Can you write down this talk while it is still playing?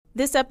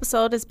This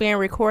episode is being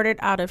recorded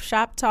out of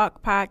Shop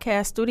Talk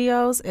Podcast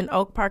Studios in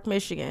Oak Park,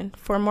 Michigan.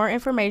 For more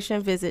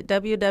information, visit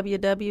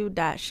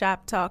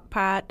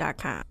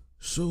www.shoptalkpod.com.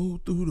 So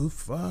through the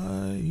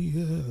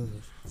fire,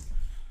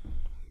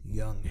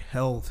 young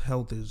health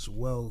is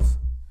wealth.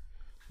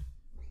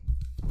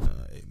 All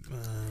right,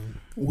 man.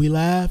 We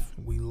live?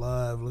 We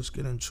live. Let's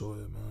get into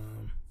it,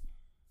 man.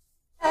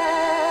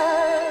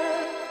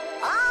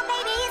 Oh,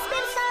 baby, it's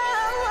been so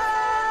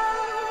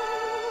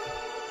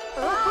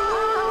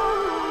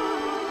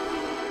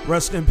long.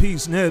 Rest in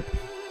peace, Nip.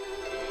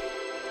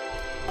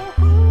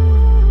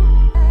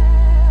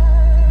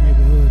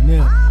 Neighborhood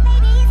Nip. Oh,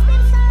 baby, it's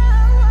been so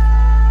long.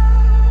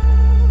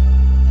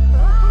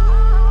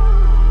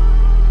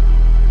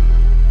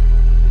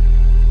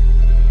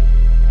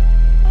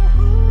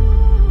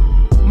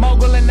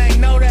 Mogul and they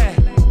know that.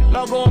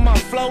 Logo on my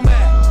flow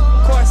mat.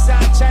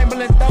 Courtside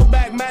Chamberlain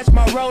throwback match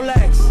my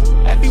Rolex.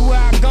 Everywhere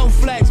I go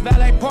flex.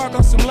 Valet park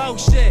on some low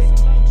shit.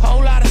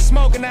 Whole lot of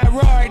smoke in that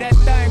Rory, that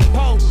thing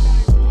poke.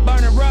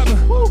 Burning rubber.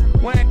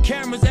 Wearing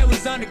cameras that was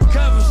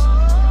undercovers.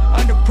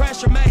 Under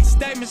pressure, made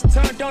statements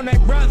turned on their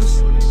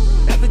brothers.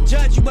 Never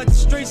judge you, but the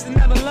streets will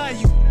never love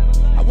you.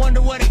 I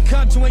wonder what it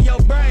come to in your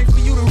brain for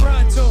you to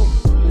run to.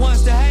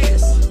 One's the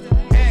haters,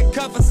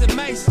 handcuff us and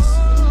maces.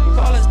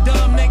 Call us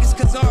dumb niggas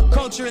cause our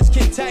culture is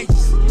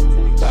contagious.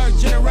 Third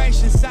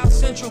generation South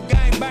Central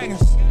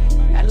gangbangers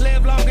that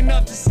live long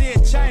enough to see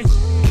it change.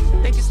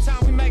 Think it's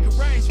time we make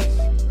arrangements.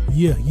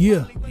 Yeah.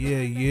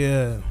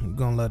 I'm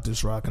gonna let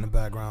this rock in the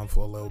background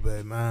for a little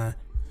bit, man.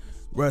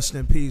 Rest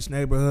in peace,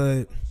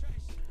 neighborhood.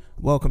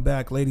 Welcome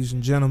back, ladies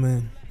and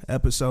gentlemen.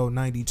 Episode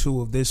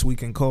 92 of This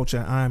Week in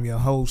Culture. I am your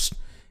host,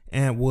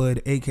 Ant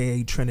Wood,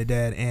 aka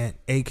Trinidad Ant,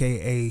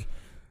 aka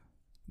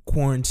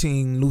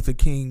Quarantine Luther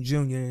King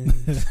Jr.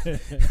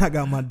 I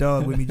got my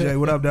dog with me, Jay.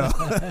 What up, dog?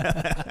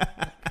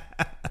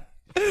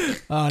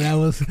 Oh,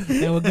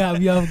 that what got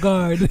me off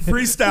guard.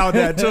 Freestyled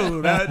that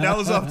too. That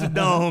was off the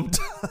dome.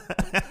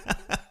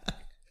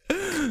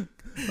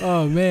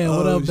 Oh man,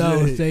 what up,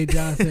 dog? Shit. Jay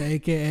Johnson,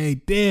 aka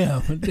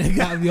Damn, that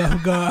got me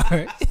off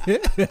guard.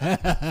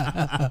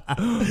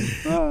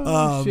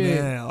 Oh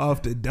shit. man,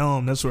 off the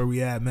dome. That's where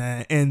we at,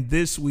 man. And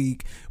this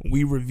week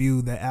we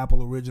reviewed the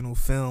Apple original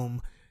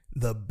film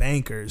The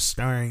Bankers,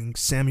 starring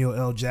Samuel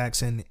L.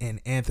 Jackson and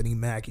Anthony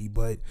Mackie.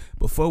 But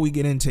before we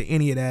get into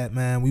any of that,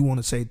 man, we want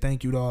to say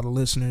thank you to all the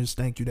listeners.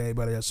 Thank you to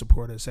everybody that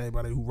support us,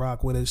 everybody who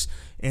rock with us,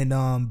 and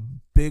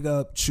big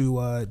up to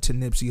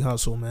Nipsey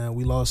Hussle, man.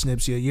 We lost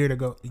Nipsey a year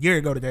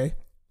ago today.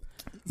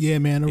 Yeah,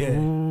 man. Yeah.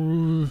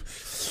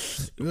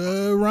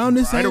 Around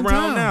this Right same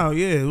around time. now,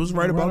 yeah, it was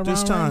right about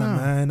this around time,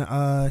 right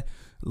man.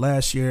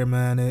 Last year,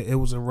 man, it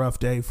was a rough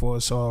day for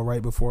us all.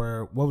 Right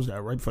before, what was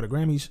that? Right before the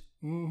Grammys.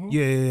 Mm-hmm.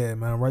 Yeah,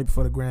 man. Right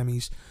before the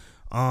Grammys.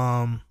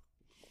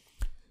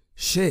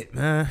 Shit,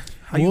 man.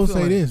 How you We'll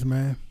feeling? say this,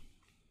 man.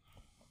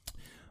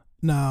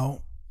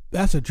 Now,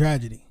 that's a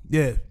tragedy.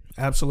 Yeah,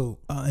 absolute.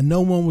 And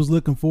no one was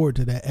looking forward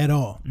to that at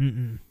all.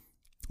 Mm-mm.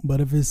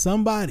 But if it's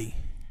somebody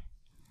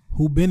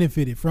who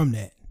benefited from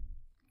that,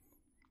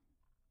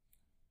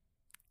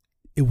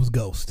 it was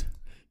Ghost.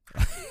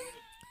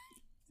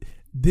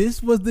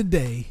 This was the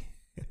day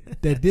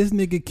that this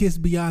nigga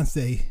kissed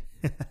Beyonce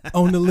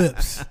on the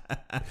lips,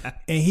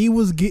 and he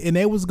was getting.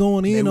 They was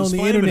going in on the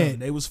internet.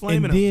 They was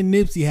flaming and him.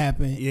 then Nipsey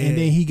happened, Yeah. and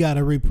then he got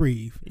a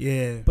reprieve.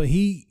 Yeah. But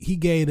he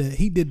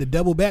did the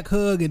double back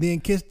hug and then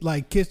kissed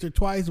her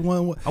twice.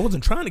 One. I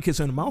wasn't trying to kiss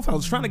her in the mouth. I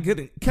was trying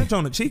to catch her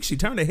on the cheek. She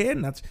turned her head,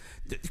 and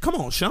come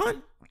on,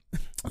 Sean.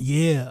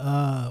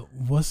 Yeah,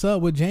 what's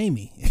up with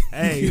Jamie?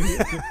 Hey.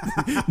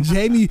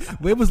 Jamie,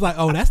 it was like,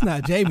 oh, that's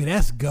not Jamie,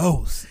 that's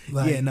Ghost.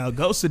 Like, Yeah, no,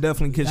 Ghost would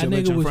definitely kiss that your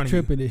bitch nigga in was front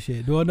tripping this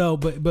shit. Well, no,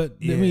 but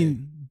Yeah. I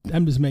mean,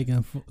 I'm just making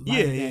light Yeah,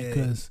 of that yeah.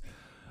 because,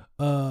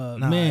 Nah,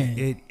 man,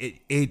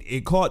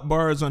 it caught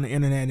bars on the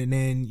internet, and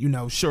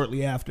then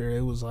shortly after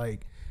it was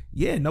like,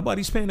 yeah,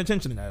 nobody's paying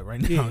attention to that right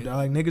now. Yeah.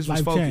 Dog. Niggas was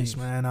Life focused, changed.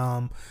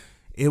 man.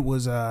 It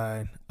was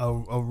a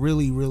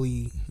really,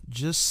 really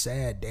just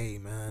sad day,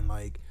 man.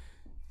 Like,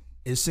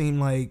 it seemed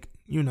like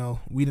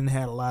we didn't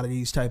had a lot of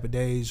these type of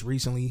days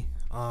recently.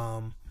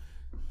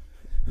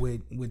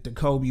 With the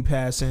Kobe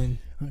passing.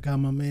 I got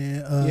my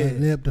man Yeah.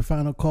 Nip, the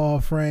final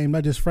call framed.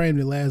 I just framed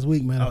it last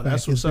week, man. Oh,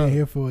 that's It's what's been up.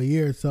 here for a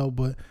year or so,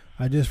 but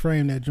I just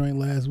framed that joint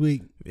last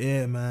week.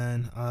 Yeah,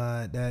 man.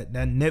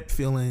 That Nip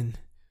feeling,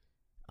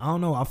 I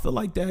don't know. I feel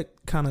like that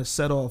kind of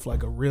set off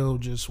like a real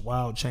just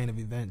wild chain of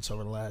events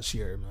over the last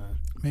year, man.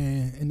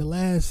 Man, in the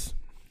last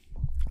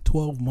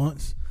 12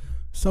 months,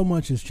 so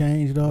much has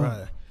changed, though.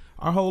 Right.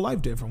 Our whole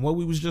life different. What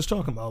we was just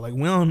talking about. Like,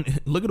 we don't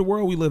look at the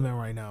world we live in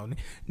right now.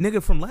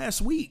 Nigga, from last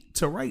week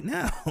to right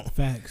now.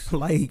 Facts.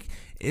 Like,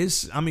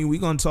 we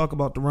gonna talk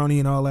about the Ronnie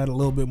and all that a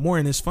little bit more.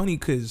 And it's funny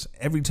because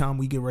every time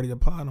we get ready to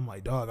pod, I'm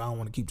like, dog, I don't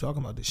want to keep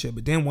talking about this shit.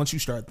 But then once you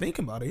start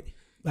thinking about it,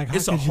 Like, how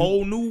it's a could you-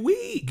 whole new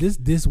week.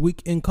 This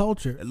week in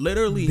culture.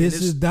 Literally. This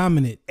and is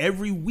dominant.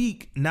 every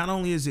week. Not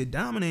only is it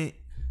dominant,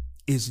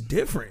 it's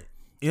different.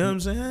 You know what I'm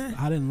saying?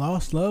 I done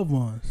lost loved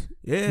ones.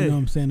 Yeah. You know what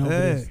I'm saying? Over Yeah.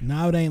 this.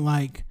 Now it ain't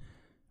like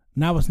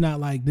Now it's not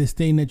like this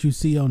thing that you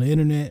see on the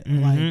internet.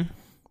 Mm-hmm. Like,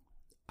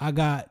 I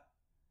got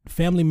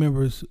family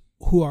members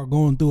who are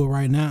going through it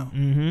right now.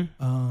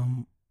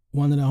 Mm-hmm.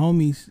 One of the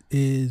homies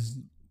is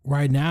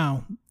right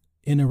now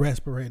in a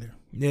respirator.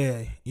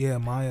 Yeah.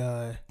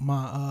 My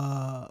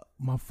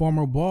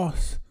former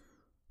boss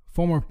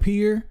turned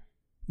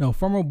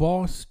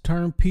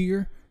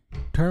peer,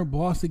 turned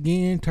boss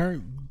again,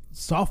 turned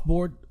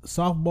softball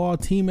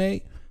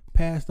teammate,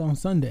 passed on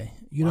Sunday.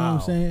 You know what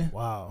I'm saying?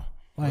 Wow.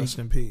 Like, rest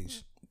in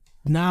peace.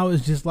 Now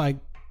it's just like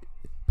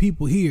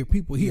people here.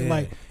 Yeah.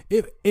 Like,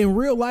 if in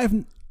real life,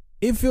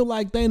 it feel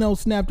like Thanos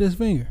snapped his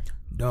finger.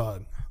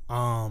 Dog.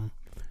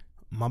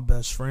 My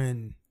best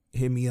friend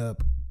hit me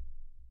up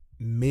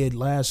mid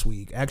last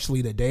week,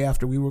 actually the day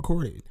after we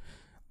recorded,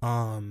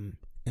 and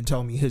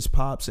told me his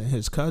pops and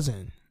his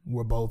cousin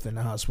were both in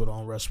the hospital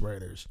on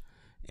respirators,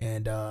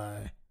 and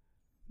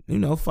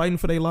fighting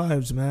for their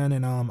lives, man.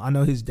 And I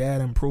know his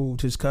dad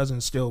improved. His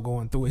cousin's still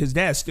going through it. His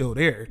dad's still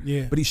there,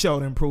 yeah, but he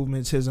showed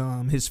improvements.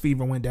 His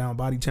fever went down,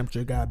 body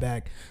temperature got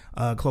back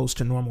close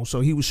to normal,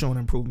 so he was showing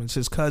improvements.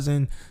 His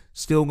cousin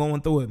still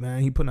going through it,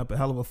 man. He putting up a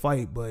hell of a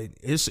fight, but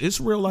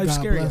it's real life God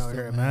scary bless out them,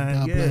 here, man. man.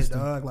 God Yeah, bless them.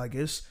 dog. Like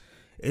it's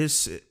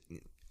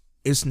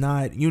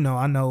not,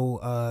 I know,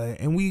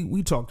 and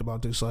we talked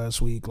about this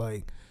last week.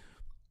 Like,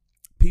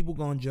 people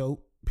gonna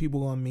joke,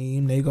 people gonna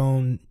meme, they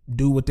gonna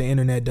do what the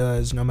internet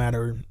does. No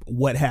matter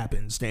what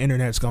happens, the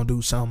internet's gonna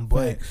do something.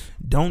 But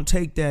don't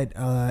take that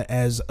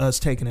as us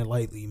taking it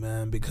lightly,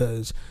 man,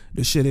 because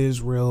the shit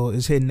is real.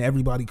 It's hitting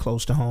everybody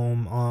close to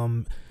home.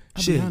 I'll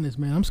be honest,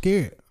 man. I'm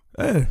scared.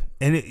 And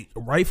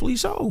rightfully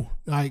so.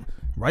 Like,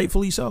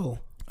 Rightfully so.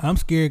 I'm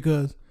scared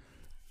because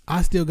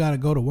I still got to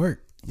go to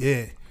work.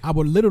 Yeah. I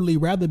would literally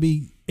rather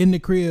be in the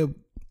crib,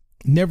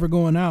 never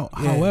going out.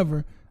 Yeah.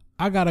 However,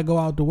 I got to go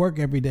out to work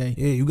every day.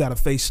 Yeah, you got to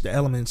face the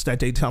elements that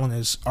they telling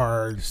us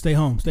are Stay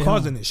home.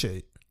 causing this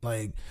shit.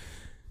 Like,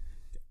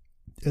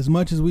 As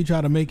much as we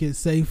try to make it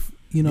safe,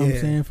 you know what I'm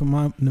Yeah. saying, for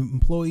my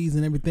employees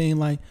and everything,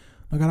 like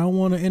I don't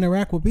want to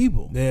interact with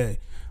people. yeah.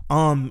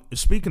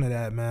 Speaking of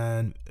that,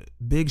 man,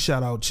 big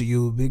shout out to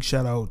you. Big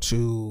shout out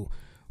to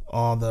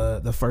all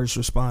the first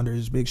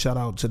responders. Big shout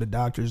out to the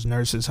doctors,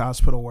 nurses,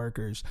 hospital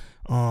workers,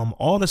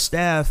 all the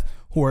staff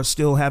who are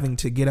still having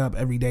to get up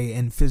every day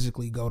and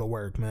physically go to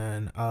work,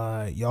 man.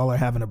 Y'all are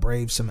having to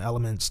brave some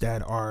elements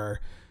that are,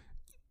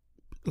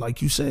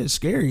 like you said,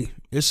 scary.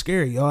 It's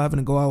scary. Y'all having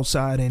to go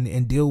outside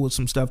and deal with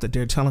some stuff that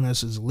they're telling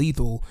us is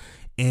lethal.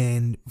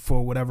 And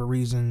for whatever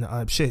reason,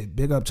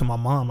 big up to my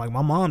mom. Like,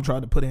 my mom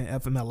tried to put in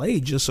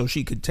FMLA just so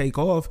she could take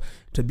off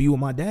to be with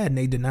my dad, and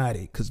they denied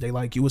it because they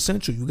like, you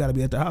essential. You got to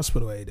be at the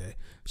hospital every day.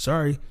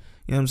 Sorry. You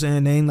know what I'm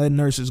saying? They ain't letting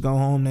nurses go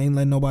home. They ain't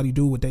letting nobody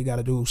do what they got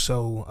to do.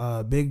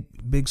 So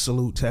big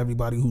salute to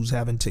everybody who's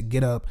having to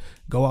get up,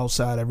 go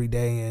outside every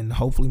day, and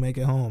hopefully make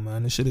it home,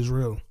 man. This shit is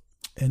real.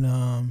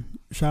 And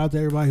shout out to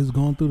everybody who's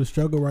going through the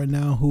struggle right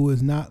now, who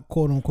is not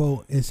quote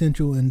unquote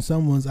essential in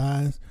someone's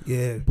eyes.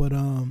 Yeah. But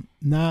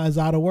now is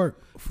out of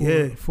work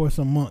for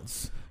some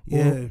months.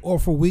 Yeah. Or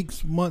for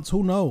weeks, months,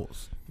 who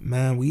knows?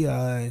 Man, we've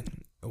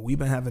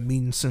been having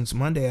meetings since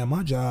Monday at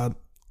my job.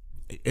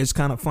 It's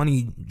kind of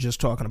funny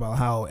just talking about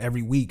how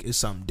every week is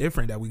something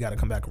different that we got to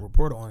come back and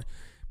report on.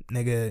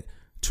 Nigga,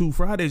 2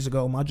 Fridays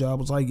ago, my job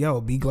was like,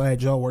 yo, be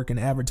glad y'all working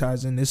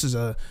advertising. This is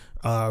a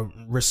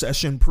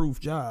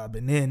recession-proof job.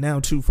 And then now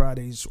 2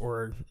 Fridays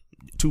done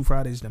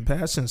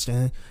passed since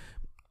then,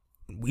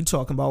 we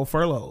talking about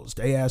furloughs.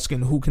 They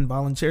asking who can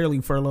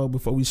voluntarily furlough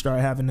before we start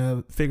having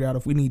to figure out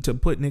if we need to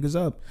put niggas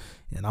up.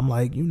 And I'm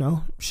like,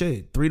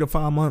 3 to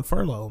 5 month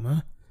furlough,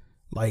 man.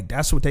 Like,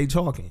 that's what they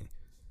talking.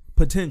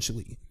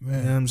 Potentially. Man.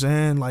 You know what I'm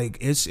saying? Like,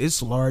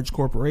 it's large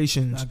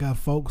corporations. I got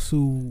folks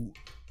who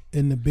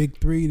in the big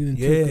three that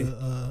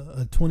took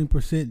a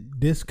 20%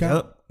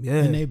 discount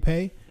and they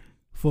pay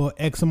for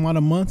X amount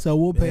of months. So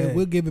we'll pay.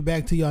 We'll give it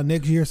back to y'all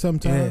next year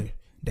sometime. Yeah.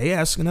 They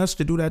asking us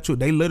to do that too.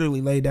 They literally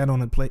laid that on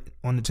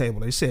the table.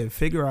 They said,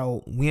 figure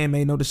out, we ain't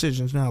made no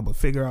decisions now, but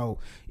figure out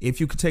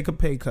if you could take a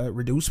pay cut,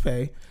 reduce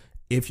pay,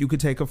 if you could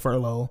take a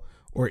furlough,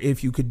 or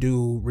if you could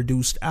do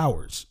reduced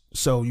hours.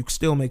 So you could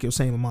still make your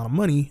same amount of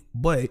money,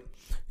 but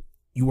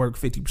you work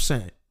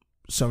 50%.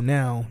 So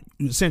now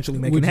you essentially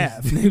making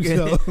half.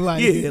 So,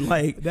 like, yeah,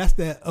 like that's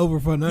that over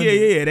for nothing.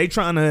 Yeah. They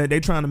trying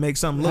to make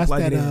something look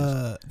like that, it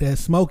is. That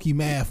smoky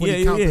math when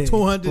you count to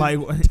 200, like,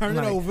 turn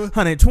it over.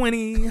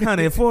 120,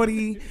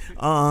 140.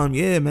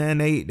 Yeah, man,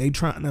 they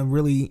trying to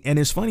really, and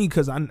it's funny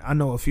because I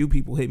know a few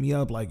people hit me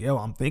up like, yo,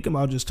 I'm thinking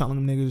about just telling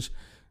them niggas,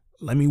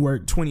 let me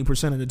work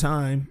 20% of the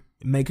time,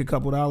 make a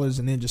couple dollars,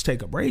 and then just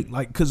take a break.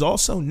 Like, because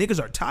also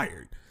niggas are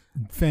tired.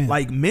 Fam.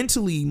 Like,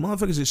 mentally,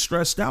 motherfuckers is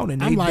stressed out, and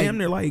they damn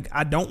near like,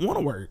 I don't want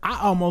to work. I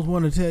almost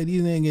want to tell you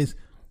these niggas,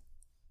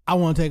 I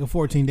want to take a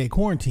 14-day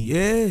quarantine.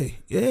 Yeah.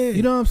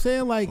 You know what I'm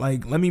saying?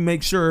 Like, let me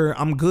make sure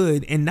I'm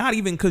good, and not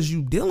even because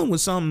you dealing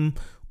with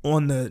something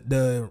on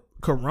the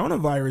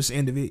coronavirus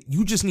end of it.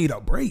 You just need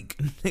a break,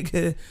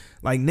 nigga.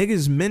 Like,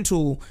 niggas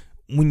mental.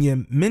 When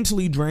you're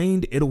mentally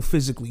drained, it'll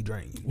physically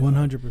drain you.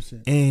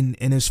 100%.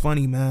 And it's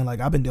funny, man. Like,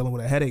 I've been dealing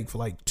with a headache for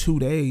like 2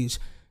 days.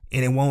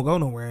 and it won't go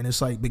nowhere. And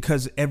it's like,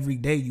 because every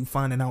day you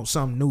finding out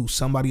something new.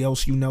 Somebody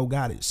else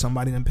got it.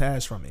 Somebody done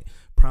passed from it.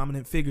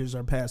 Prominent figures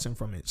are passing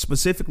from it.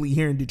 Specifically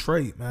here in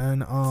Detroit, man.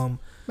 Man,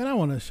 I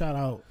want to shout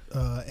out,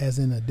 as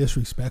in a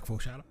disrespectful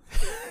shout out,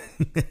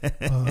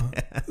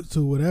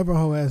 to whatever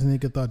whole ass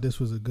nigga thought this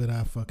was a good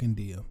fucking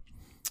deal.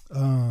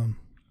 And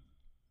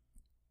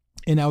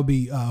that would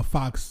be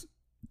Fox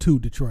 2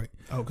 Detroit.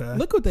 Okay.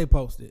 Look what they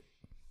posted.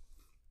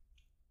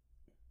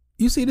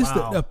 You see this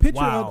a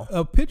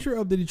picture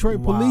of the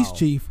Detroit police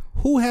chief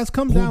who has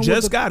come down. Who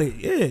just got it,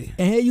 yeah.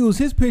 And he used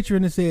his picture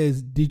and it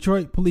says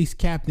Detroit police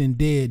captain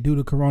dead due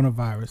to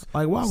coronavirus.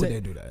 Like, why would they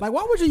do that? Like,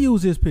 why would you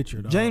use his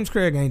picture, dog? James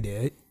Craig ain't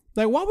dead.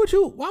 Like, why would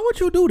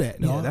you do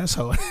that, dog? Yeah, that's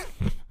how.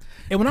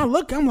 And when I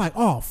look, I'm like,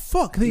 oh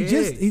fuck,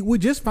 we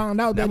just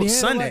found out that was he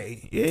had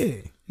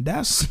Sunday.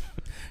 That's.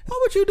 Why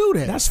would you do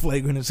that? That's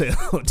flagrant as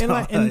hell.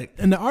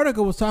 And the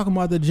article was talking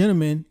about the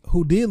gentleman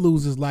who did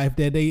lose his life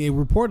that they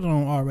reported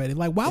on already.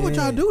 Like, why would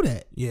y'all do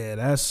that? Yeah,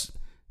 that's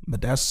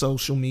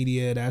social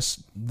media.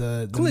 That's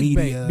the clickbait,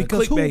 media.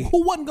 Because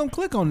who wasn't gonna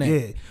click on that?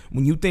 Yeah,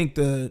 when you think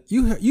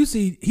you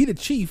see he the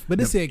chief,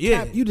 but it said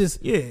cap. You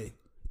just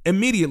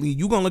immediately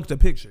you gonna look at the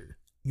picture.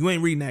 You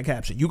ain't reading that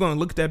caption. You gonna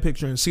look at that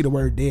picture and see the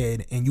word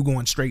dead, and you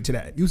going straight to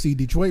that. You see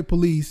Detroit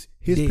police,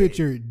 his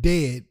picture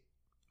dead.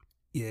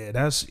 Yeah,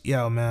 that's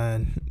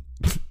man.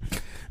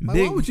 Like,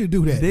 why would you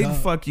do that? Big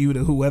fuck you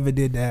to whoever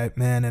did that,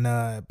 man.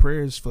 And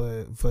prayers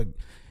for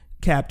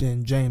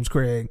Captain James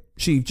Craig,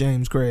 Chief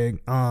James Craig.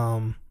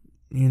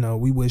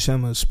 We wish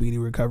him a speedy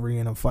recovery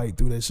and a fight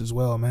through this as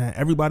well, man.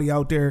 Everybody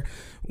out there,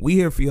 we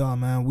here for y'all,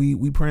 man.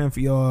 We praying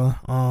for y'all.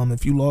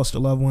 If you lost a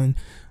loved one,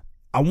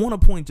 I want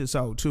to point this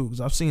out too,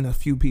 because I've seen a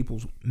few people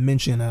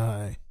mention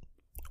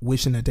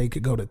wishing that they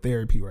could go to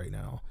therapy right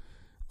now.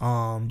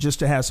 Just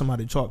to have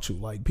somebody to talk to,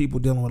 like people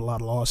dealing with a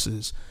lot of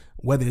losses,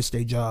 whether it's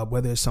their job,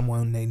 whether it's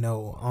someone they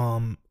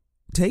know.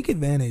 Take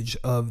advantage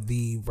of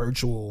the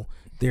virtual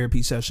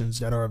therapy sessions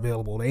that are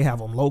available. They have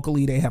them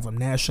locally, they have them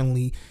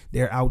nationally.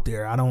 They're out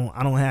there. I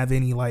don't have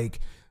any like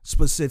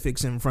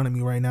specifics in front of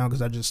me right now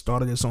because I just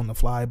started this on the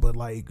fly. But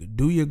like,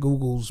 do your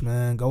Googles,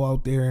 man. Go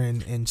out there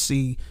and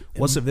see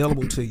what's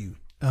available to you.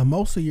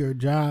 Most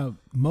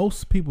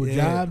people's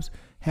jobs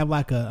have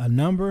like a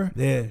number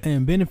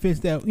and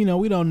benefits that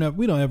we don't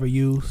ever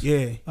use.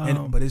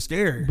 But it's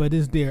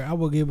there. I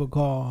will give a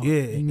call.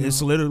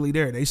 It's literally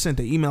there. They sent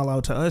the email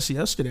out to us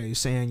yesterday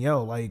saying,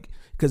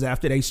 because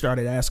after they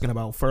started asking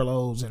about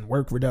furloughs and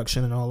work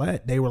reduction and all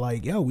that, they were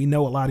like, we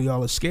know a lot of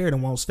y'all are scared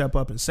and won't step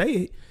up and say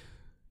it.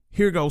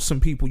 Here goes some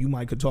people you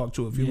might could talk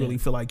to if you really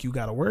feel like you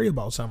got to worry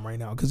about something right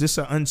now, because it's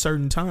an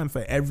uncertain time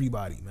for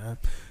everybody, man.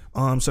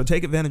 So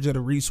take advantage of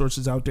the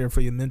resources out there for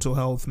your mental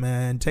health,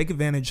 man. Take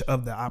advantage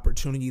of the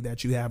opportunity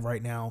that you have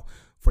right now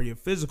for your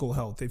physical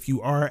health. If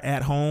you are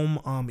at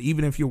home,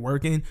 even if you're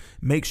working,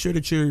 make sure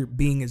that you're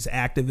being as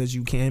active as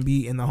you can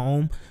be in the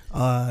home.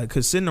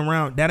 Because sitting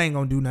around, that ain't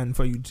going to do nothing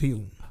for you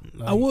too.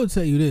 Like, I will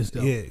tell you this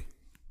though. Yeah.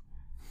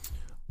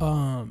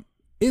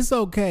 It's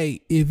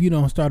okay if you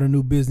don't start a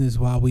new business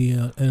while we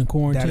in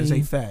quarantine. That is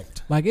a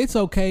fact. Like, it's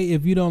okay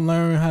if you don't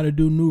learn how to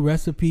do new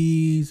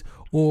recipes,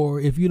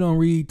 or if you don't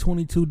read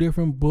 22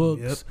 different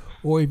books,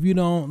 or if you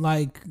don't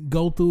like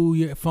go through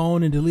your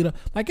phone and delete it.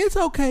 Like, it's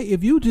okay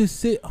if you just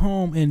sit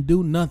home and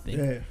do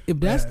nothing. If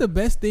that's the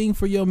best thing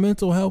for your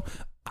mental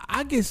health.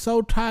 I get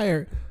so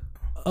tired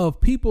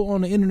of people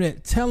on the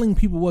internet telling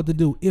people what to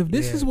do. If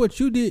this is what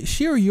you did,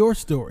 share your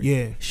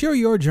story. Share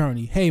your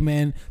journey. Hey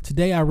man,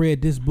 today I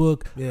read this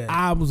book.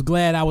 I was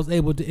glad I was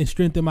able to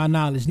strengthen my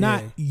knowledge.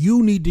 Not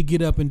you need to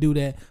get up and do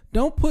that.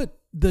 Don't put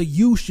the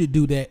you should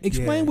do that.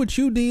 Explain what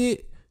you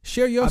did.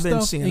 Share your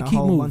stuff and keep moving. I've been seeing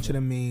a whole bunch of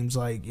the memes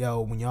like,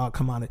 when y'all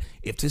come out,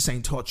 if this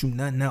ain't taught you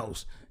nothing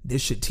else,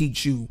 this should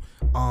teach you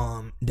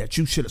that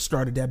you should have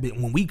started that bit.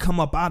 When we come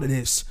up out of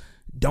this,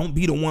 don't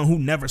be the one who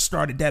never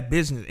started that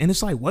business. And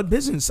it's like, what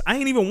business? I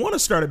ain't even want to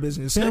start a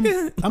business. I'm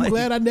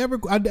glad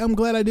I'm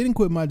glad I didn't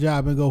quit my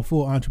job and go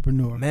full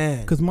entrepreneur,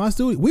 man. Because my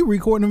studio, we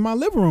recording in my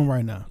living room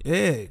right now.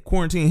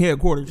 Quarantine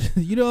headquarters.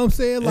 You know what I'm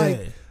saying?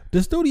 Like,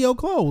 the studio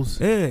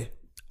closed.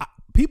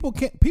 People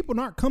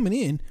aren't coming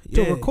in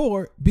to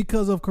record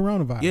because of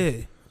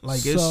coronavirus.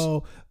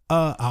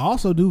 I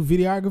also do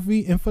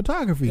videography and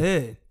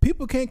photography.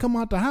 People can't come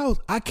out the house.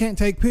 I can't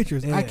take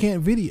pictures. I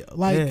can't video.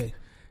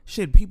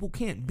 Shit, people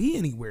can't be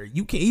anywhere.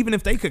 You can't, even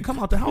if they could come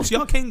out the house,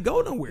 y'all can't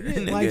go nowhere.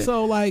 It's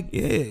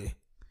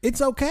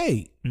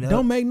okay.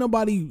 Don't make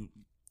nobody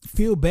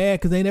feel bad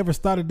because they never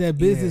started that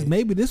business.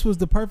 Maybe this was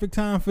the perfect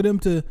time for them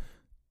to.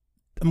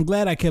 I'm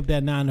glad I kept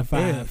that 9 to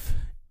 5.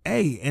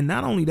 Hey, and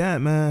not only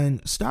that, man,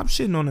 stop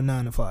shitting on the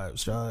 9 to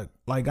 5s, dog.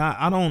 Like,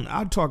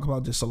 I talk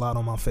about this a lot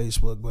on my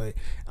Facebook, but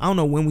I don't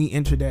know when we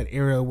entered that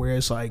era where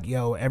it's like,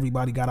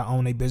 everybody got to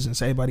own their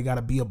business. Everybody got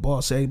to be a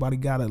boss. Everybody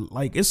got to,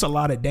 like, it's a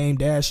lot of Dame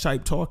Dash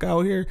type talk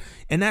out here.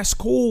 And that's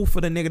cool for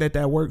the nigga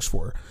that works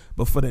for.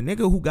 But for the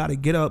nigga who got to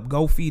get up,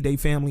 go feed their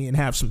family and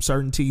have some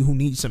certainty, who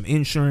needs some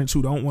insurance,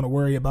 who don't want to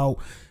worry about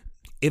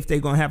if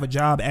they're going to have a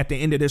job at the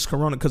end of this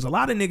corona. Because a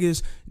lot of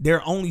niggas,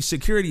 their only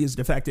security is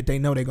the fact that they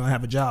know they're going to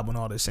have a job when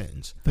all this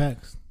ends.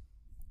 Facts.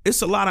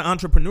 it's a lot of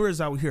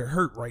entrepreneurs out here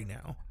hurt right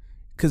now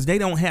because they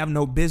don't have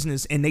no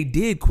business and they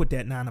did quit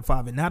that 9 to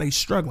 5 and now they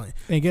struggling.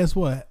 And guess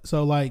what?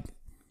 So like,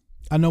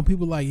 I know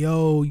people like,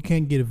 yo, you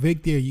can't get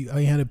evicted. You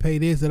have to pay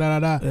this,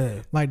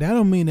 Yeah. Like that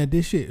don't mean that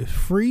this shit is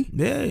free.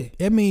 Yeah.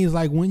 It means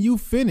like when you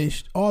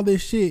finished all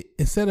this shit,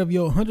 instead of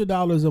your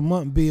 $100 a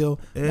month bill,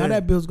 now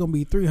that bill's gonna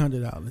be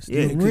 $300.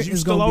 Yeah, because you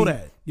still owe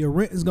that. Your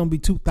rent is gonna be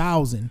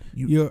 $2,000.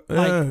 Your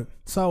like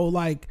so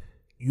like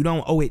you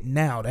don't owe it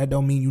now. That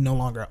don't mean you no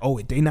longer owe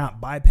it. They not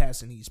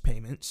bypassing these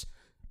payments.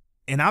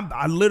 And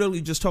I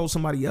literally just told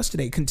somebody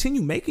yesterday,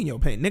 continue making your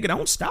payment. Nigga,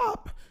 don't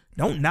stop.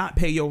 Don't not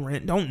pay your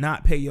rent. Don't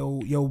not pay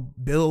your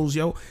bills,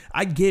 yo.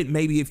 I get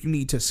maybe if you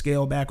need to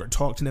scale back or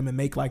talk to them and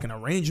make like an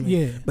arrangement.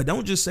 Yeah. But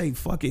don't just say,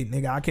 fuck it,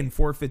 nigga, I can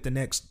forfeit the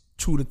next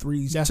 2 to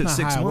 3 That's to not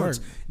 6 how it months.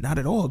 works. Not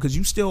at all. Because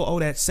you still owe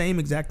that same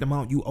exact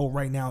amount you owe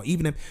right now.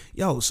 Even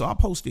if, so I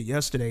posted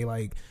yesterday,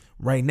 like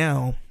right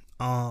now,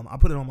 I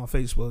put it on my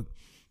Facebook,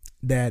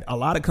 that a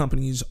lot of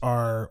companies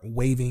are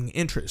waiving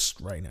interest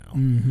right now.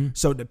 Mm-hmm.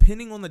 So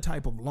depending on the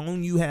type of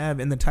loan you have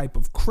and the type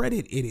of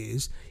credit it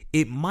is,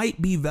 it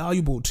might be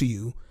valuable to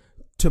you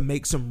to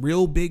make some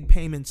real big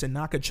payments and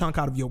knock a chunk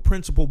out of your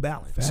principal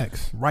balance.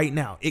 Facts. Right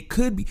now. It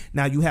could be.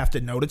 Now you have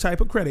to know the type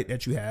of credit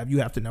that you have. You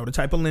have to know the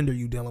type of lender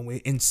you're dealing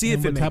with and see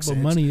if it what makes type sense.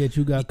 of money that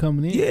you got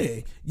coming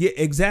in. Yeah,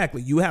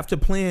 exactly. You have to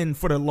plan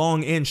for the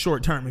long and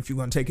short term if you're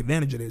going to take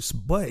advantage of this.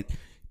 But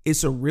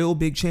it's a real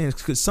big chance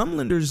because some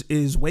lenders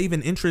is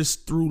waiving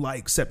interest through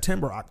like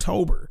September,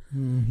 October.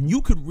 Mm-hmm.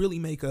 You could really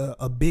make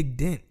a big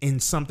dent in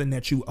something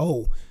that you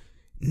owe.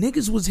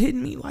 Niggas was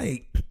hitting me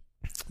like,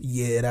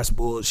 yeah, that's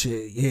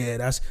bullshit. Yeah,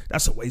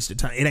 that's a waste of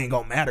time. It ain't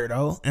gonna matter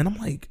though. And I'm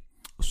like,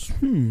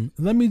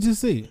 Let me just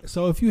see.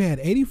 So if you had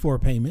 84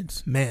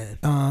 payments, man,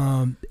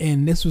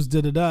 and this was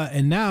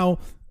and now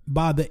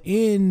by the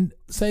end,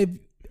 say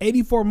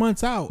 84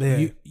 months out,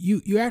 Yeah.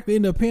 you actually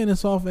end up paying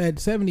this off at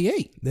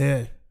 78.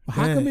 yeah.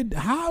 How come it?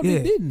 How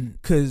it didn't?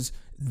 Because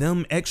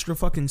them extra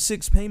fucking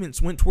 6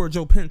 payments went towards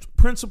your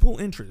principal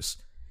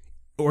interest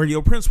or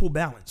your principal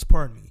balance.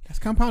 Pardon me. That's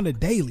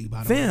compounded daily,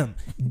 by the way. Fam,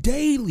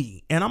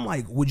 daily. And I'm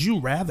like, would you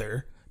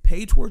rather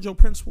pay towards your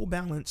principal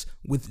balance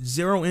with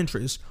 0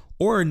 interest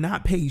or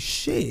not pay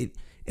shit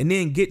and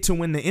then get to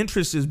when the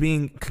interest is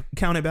being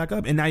counted back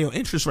up and now your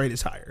interest rate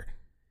is higher?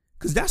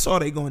 Because that's all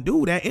they gonna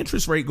do. That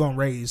interest rate gonna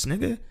raise,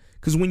 nigga.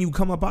 Because when you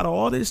come up out of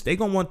all this, they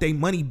gonna want their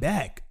money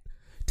back.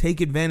 Take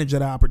advantage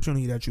of the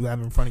opportunity that you have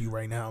in front of you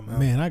right now, man.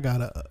 Man, I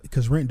gotta,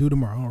 because rent due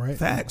tomorrow, right?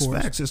 Facts.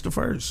 It's the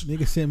first.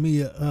 Nigga sent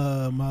me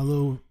my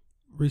little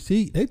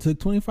receipt. They took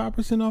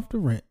 25% off the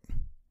rent.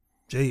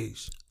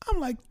 Jeez. I'm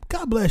like,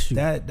 God bless you.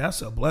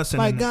 That's a blessing.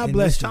 Like, God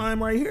bless this you.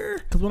 time right here.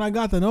 Because when I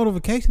got the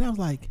notification, I was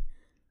like,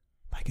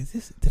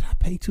 did I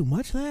pay too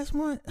much last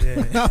month?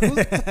 Yeah.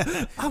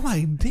 I'm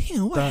like,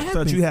 damn, what happened?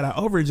 Thought you had an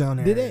overage on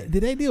there.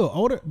 Did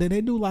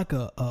they do like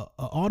a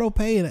auto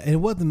pay and it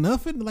wasn't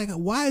nothing? Like,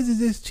 why is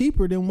this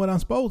cheaper than what I'm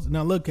supposed to?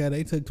 Now look at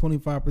it, they took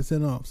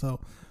 25% off.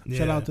 So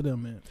shout out to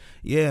them, man.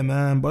 Yeah,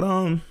 man.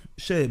 But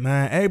shit,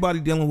 man.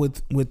 Everybody dealing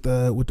with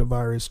the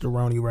virus, the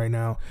Roni right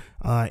now.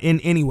 In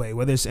any way,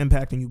 whether it's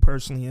impacting you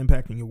personally,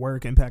 impacting your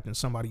work, impacting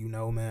somebody you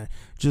know, man.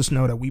 Just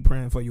know that we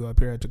praying for you up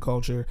here at The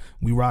Culture.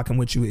 We rocking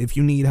with you. If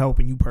you need help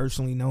and you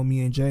personally know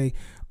me and Jay,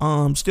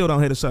 still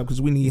don't hit us up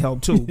because we need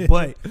help too.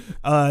 But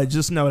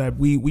just know that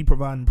we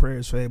providing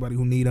prayers for everybody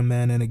who need them,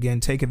 man. And again,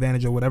 take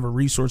advantage of whatever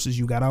resources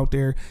you got out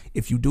there.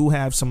 If you do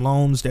have some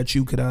loans that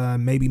you could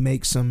maybe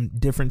make some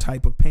different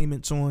type of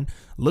payments on,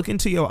 look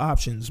into your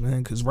options,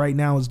 man. Because right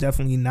now is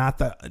definitely not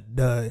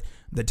the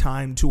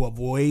time to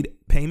avoid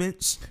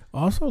payments.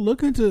 Also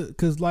look into,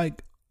 because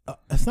like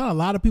it's not a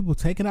lot of people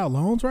taking out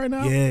loans right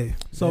now. Yeah.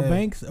 So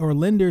banks or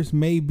lenders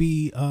may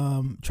be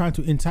trying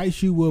to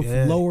entice you with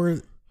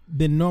lower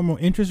than normal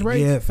interest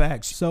rates. Yeah,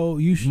 facts. So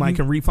you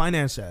can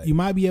refinance that. You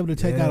might be able to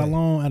take out a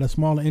loan at a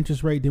smaller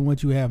interest rate than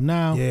what you have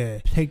now. Yeah.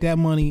 Take that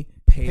money,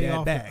 pay that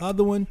off back. the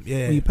other one.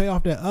 Yeah. When you pay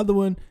off that other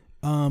one,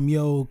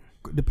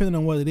 depending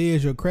on what it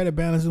is, your credit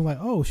balance is like,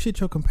 oh shit,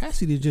 your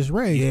capacity just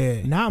raised.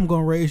 Yeah. Now I'm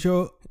gonna raise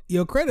your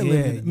credit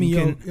limit. I mean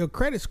you your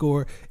credit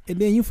score, and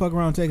then you fuck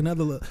around and take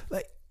another look.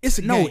 Like it's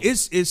a game.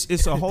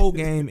 It's a whole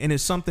game, and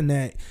it's something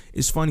that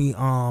is funny.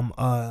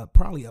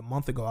 Probably a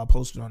month ago, I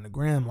posted on the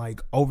gram,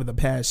 like over the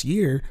past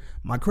year,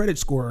 my credit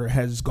score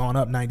has gone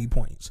up 90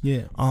 points.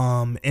 Yeah.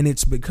 And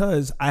it's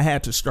because I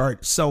had to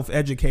start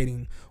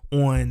self-educating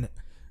on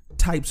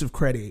types of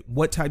credit,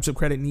 what types of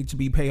credit need to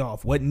be paid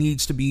off, what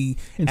needs to be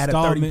at a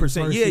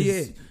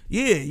 30%.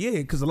 Yeah.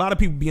 Because a lot of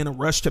people be in a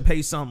rush to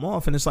pay something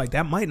off, and it's like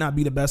that might not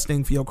be the best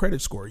thing for your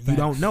credit score. You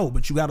don't know,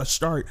 but you got to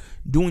start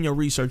doing your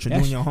research and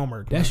doing your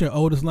homework. That's your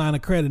oldest line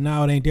of credit.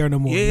 Now it ain't there no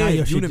more. Yeah, now your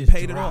you shit done just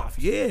paid it dropped. off.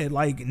 Yeah,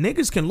 like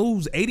niggas can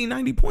lose 80,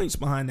 90 points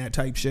behind that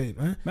type shit,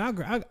 man.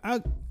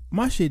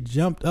 My shit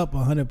jumped up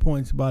 100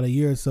 points about a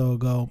year or so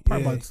ago,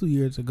 probably about 2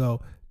 years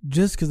ago,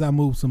 just because I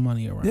moved some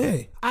money around.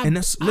 Yeah, and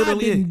that's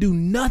literally I didn't do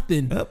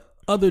nothing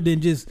other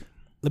than just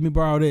let me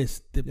borrow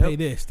this to pay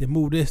this, to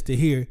move this to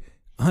here.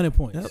 100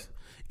 points.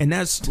 And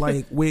that's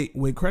like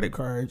with credit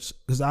cards,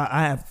 because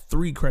I have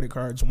 3 credit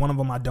cards. One of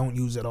them I don't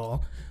use at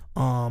all.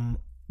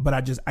 But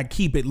I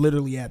keep it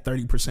literally at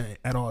 30%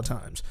 at all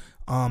times.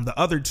 The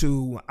other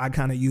 2 I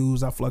kind of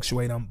use, I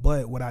fluctuate them.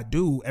 But what I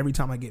do every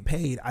time I get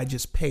paid, I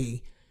just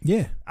pay.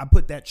 Yeah. I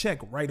put that check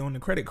right on the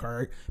credit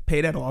card,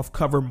 pay that off,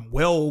 cover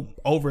well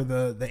over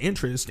the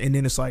interest. And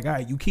then it's like, all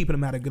right, you keeping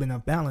them at a good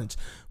enough balance.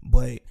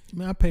 But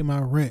Man, I pay my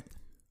rent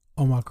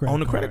on my credit on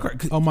the card. credit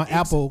card. On my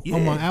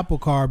Apple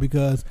card,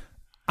 because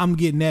I'm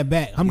getting that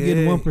back. I'm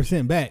getting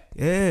 1% back.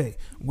 Yeah.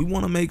 We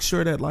want to make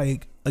sure that,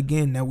 like,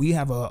 again, that we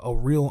have a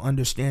real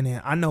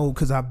understanding. I know,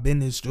 because I've been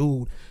this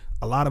dude,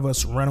 a lot of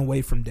us run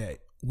away from debt.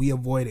 We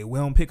avoid it. We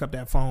don't pick up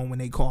that phone when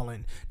they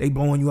calling. They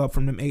blowing you up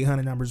from them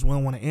 800 numbers. We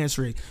don't want to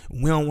answer it.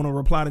 We don't want to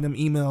reply to them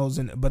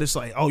emails. But it's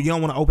like, oh, you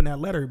don't want to open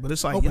that letter. But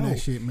it's like, Open that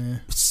shit,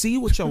 man. See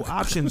what your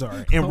options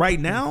are. And right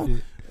now,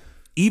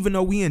 even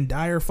though we in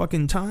dire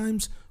fucking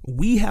times,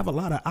 we have a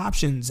lot of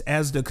options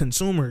as the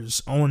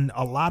consumers on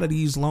a lot of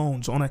these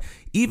loans.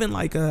 Even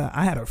like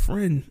I had a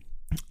friend.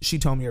 She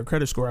told me her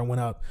credit score went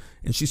up,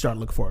 and she started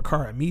looking for a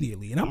car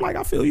immediately. And I'm like,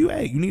 I feel you.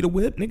 Hey, you need a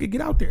whip, nigga, get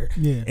out there.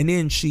 Yeah. And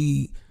then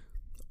she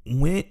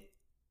went,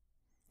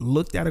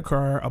 looked at a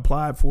car,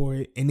 applied for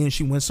it, and then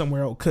she went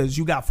somewhere else because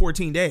you got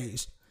 14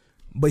 days.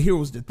 But here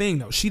was the thing,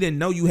 though. She didn't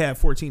know you had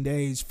 14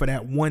 days for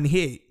that one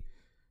hit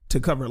to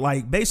cover.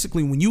 Like,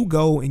 basically, when you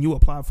go and you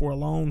apply for a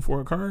loan for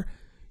a car,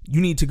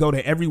 you need to go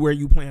to everywhere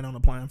you plan on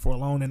applying for a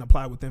loan and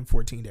apply within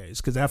 14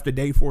 days. Because after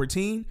day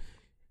 14,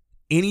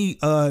 any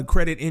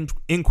credit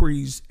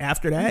inquiries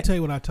after Let me that, tell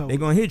you what I told they're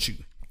going to hit you.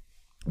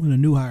 when the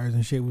new hires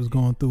and shit was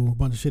going through a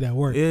bunch of shit at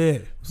work. Yeah.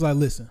 It's like,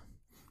 listen,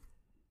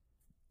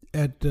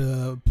 at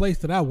the place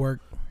that I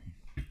work,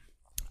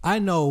 I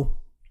know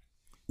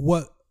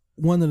what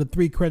one of the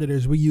 3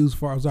 creditors we use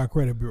for our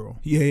credit bureau.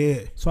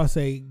 Yeah. So I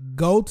say,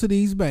 go to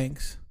these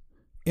banks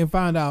and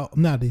find out,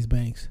 not these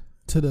banks,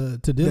 to the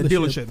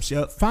dealerships,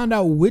 yep. Find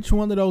out which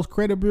one of those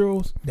credit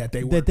bureaus That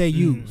they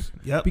use.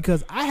 Yep.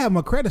 Because I have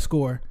my credit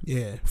score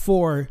Yeah.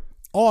 for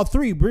all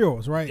 3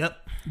 bureaus, right? Yep.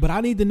 But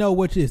I need to know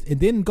which is, and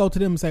then go to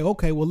them and say,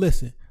 okay, well,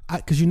 listen,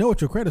 because you know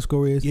what your credit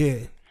score is. Yeah.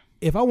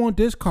 If I want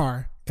this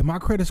car and my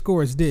credit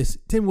score is this,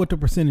 tell me what the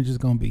percentage is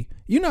going to be.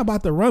 You're not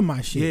about to run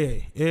my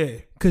shit. Yeah.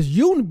 Because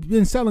you've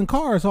been selling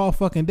cars all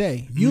fucking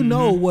day. You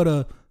know what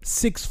a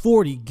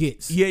 640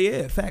 gets.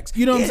 Yeah. Facts.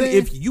 You know what I'm saying?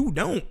 If you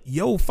don't,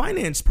 your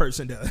finance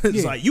person does.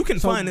 It's like, you can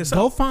So find this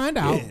go out. find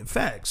out. Yeah,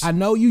 facts. I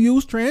know you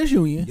use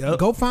TransUnion. Yep.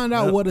 Go find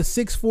out Yep. what a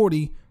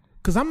 640,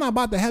 because I'm not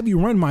about to have you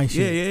run my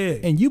shit.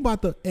 Yeah. And you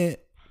about to, and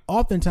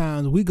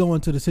oftentimes we go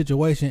into the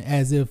situation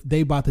as if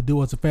they about to do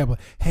us a favor.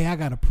 Hey, I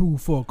got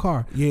approved for a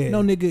car. Yeah.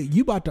 No, nigga,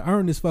 you about to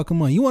earn this fucking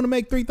money. You want to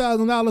make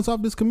 $3,000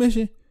 off this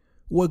commission?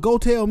 Well, go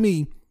tell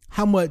me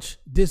how much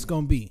this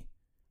gonna be.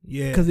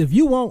 Yeah. Because if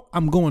you won't,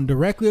 I'm going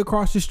directly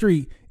across the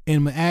street and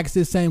I'm gonna ask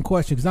this same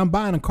question. Because I'm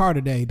buying a car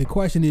today. The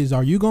question is,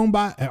 are you gonna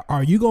buy?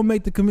 Are you gonna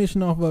make the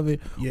commission off of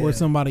it, Yeah. or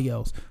somebody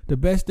else? The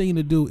best thing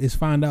to do is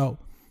find out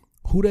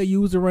who they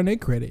use to run their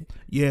credit.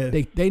 Yeah.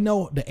 They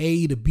know the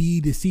A, the B,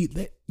 the C.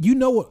 You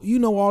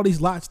know all these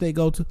lots they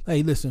go to.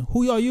 Hey, listen,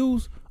 who y'all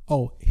use?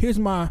 Oh, here's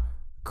my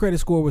credit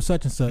score with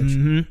such and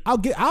such.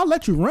 I'll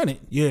let you run it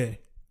Yeah.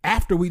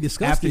 after we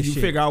discuss After this you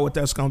shit. figure out what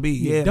that's gonna be.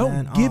 Yeah. Don't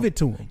man. give it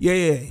to them.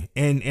 Yeah.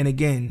 And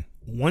again,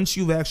 once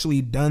you've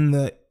actually done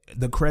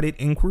the credit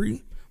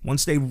inquiry,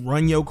 once they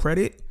run your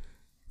credit,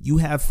 you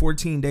have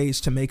 14 days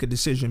to make a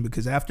decision,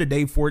 because after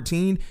day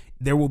 14,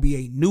 there will be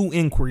a new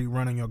inquiry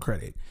run on your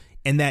credit.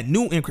 And that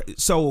new inquiry,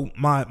 so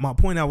my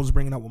point I was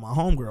bringing up with my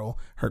homegirl,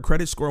 her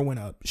credit score went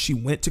up. She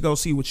went to go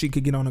see what she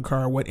could get on the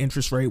car, what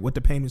interest rate, what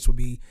the payments would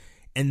be.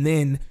 And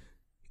then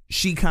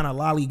she kind of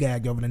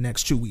lollygagged over the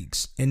next 2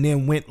 weeks, and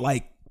then went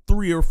like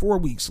 3 or 4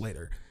 weeks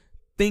later,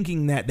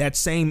 thinking that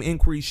same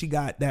inquiry she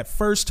got that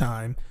first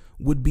time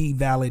would be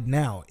valid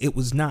now. It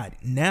was not.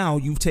 Now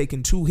you've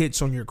taken 2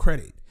 hits on your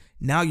credit.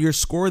 Now your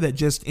score that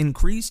just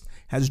increased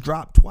has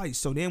dropped twice.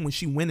 So then when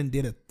she went and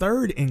did a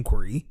third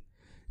inquiry,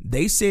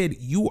 they said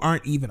you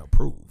aren't even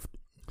approved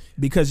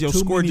because your Too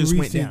score many just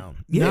went recent- down.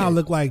 Now I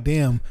look like,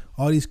 damn,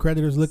 all these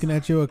creditors looking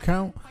at your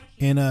account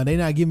and they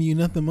not giving you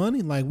nothing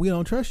money. Like, we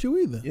don't trust you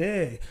either.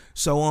 Yeah.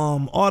 So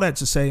all that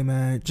to say,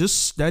 man,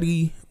 just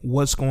study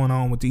what's going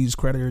on with these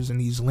creditors and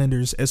these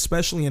lenders,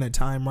 especially in a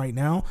time right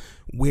now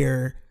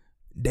where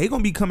they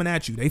gonna be coming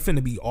at you. They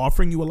finna be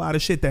offering you a lot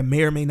of shit that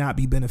may or may not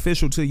be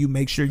beneficial to you.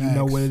 Make sure you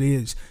know Facts. what it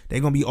is. They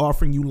gonna be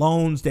offering you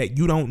loans that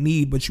you don't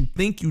need, but you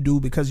think you do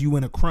because you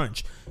in a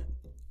crunch.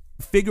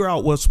 Figure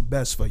out what's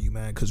best for you,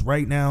 man, because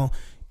right now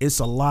it's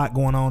a lot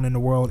going on in the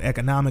world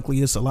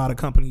economically. It's a lot of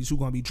companies who are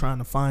going to be trying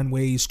to find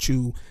ways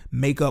to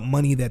make up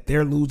money that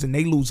they're losing.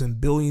 They losing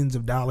billions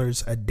of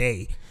dollars a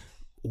day.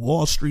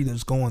 Wall Street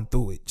is going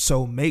through it.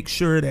 So make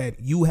sure that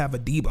you have a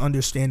deep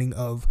understanding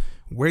of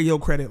where your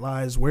credit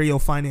lies, where your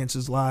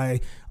finances lie.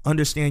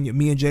 Understand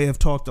me and Jay have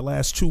talked the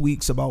last 2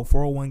 weeks about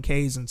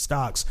 401ks and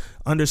stocks.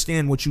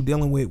 Understand what you're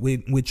dealing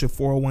with your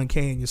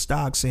 401k and your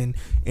stocks and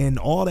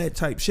all that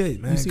type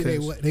shit, man. You see,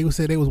 they would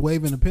say they was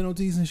waiving the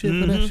penalties and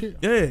shit for that shit.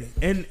 Yeah,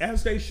 and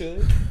as they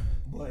should.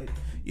 But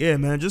yeah,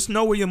 man, just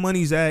know where your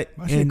money's at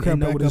My shit and crept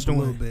know back what it's up a doing.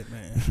 little bit,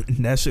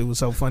 man. That shit was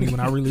so funny when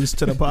I released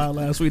to the pod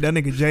last week. That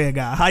nigga Jay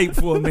got hyped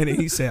for a minute.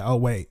 He said, "Oh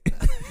wait,"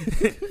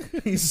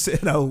 he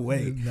said, "Oh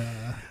wait." Nah.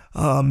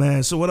 Oh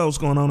man, so what else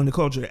going on in the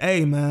culture?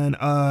 Hey man,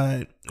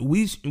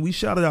 we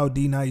shouted out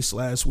D Nice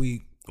last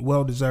week.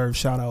 Well deserved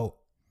shout out.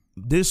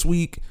 This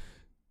week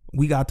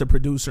we got the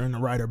producer and the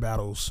writer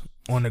battles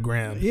on the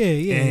gram.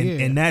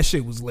 And that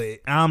shit was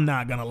lit. I'm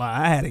not gonna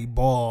lie, I had a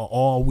ball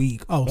all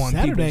week Oh, on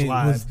Saturday people's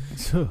lives.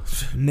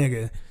 was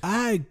Nigga.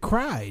 I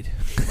cried.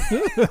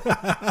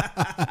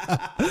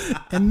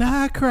 And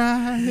I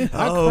cried.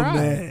 I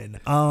cried.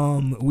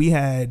 Man. We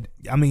had,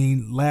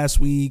 last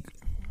week,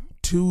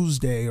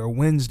 Tuesday or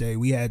Wednesday,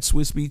 we had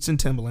Swiss Beats and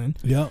Timbaland.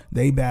 Yep.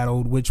 They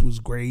battled, which was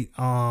great.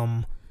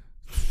 Man,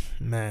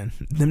 them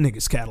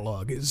niggas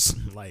catalog is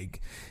like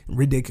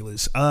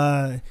ridiculous.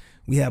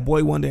 We had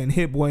Boy Wonder and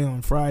Hit Boy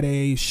on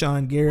Friday,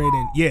 Sean Garrett,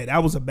 and yeah,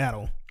 that was a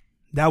battle.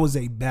 That was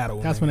a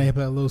battle. That's nigga. when they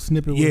put a little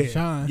snippet Yeah, with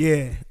Sean.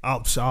 yeah.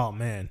 Oh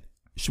man,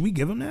 should we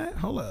give him that?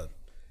 Hold up,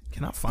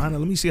 can I find it?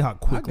 Let me see how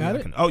quickly got I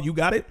it. can. Oh, you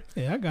got it?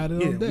 Yeah, I got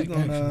it Yeah, on deck. we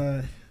gonna.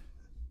 Actually.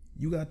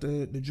 You got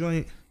the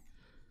joint.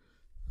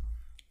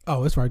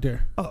 Oh, it's right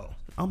there. Oh,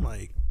 I'm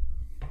like,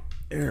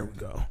 there we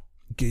go.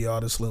 Give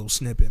y'all this little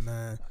snippet,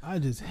 man. I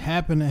just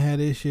happen to have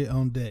this shit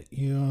on deck.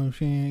 You know what I'm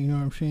saying? You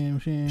know what I'm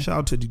saying? Shout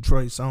out to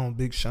Detroit song,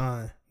 Big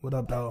Shine. What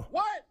up, dog?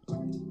 What?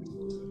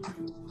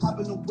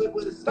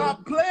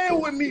 Stop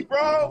playing with me,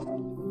 bro.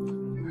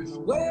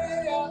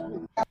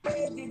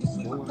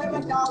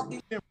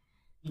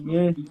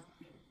 Yeah.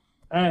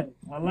 Hey,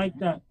 I like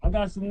that. I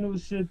got some new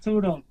shit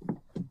too, though.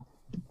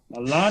 A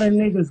lot of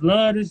niggas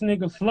love this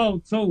nigga flow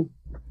too.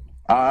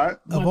 All right,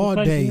 Of all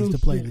days to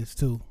play this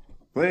too.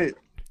 play it.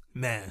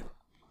 Man.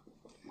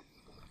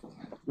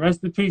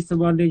 Rest in peace to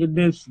my nigga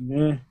Dipsy,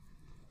 man.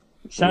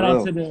 Shout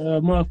out to the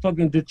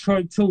motherfucking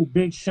Detroit too,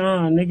 Big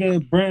Sean,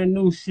 nigga, brand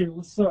new shit.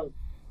 What's up?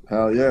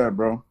 Hell yeah,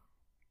 bro.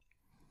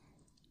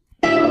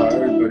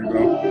 Everybody,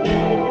 bro.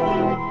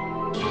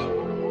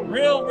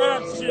 Real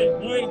rap shit,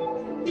 boy.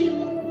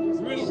 It's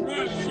real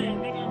rap shit,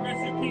 nigga. Rest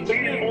in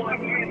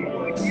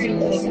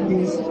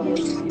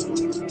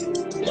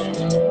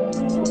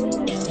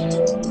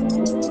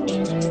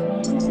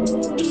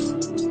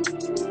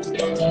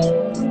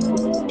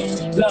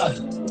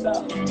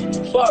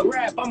Fuck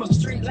rap, I'm a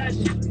street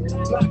legend.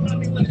 Black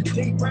money with a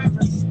deep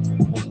reference.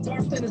 Was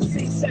birthed in a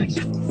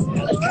C-section.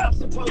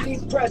 Helicopter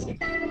police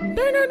present. Run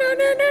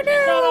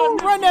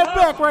that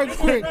back right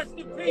quick. Rest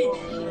in peace.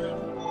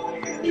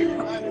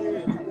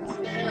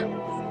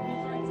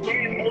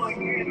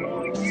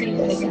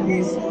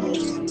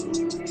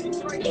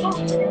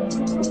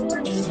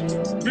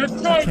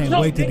 Detroit I can't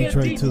wait to nigga,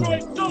 Detroit too.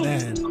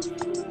 Man.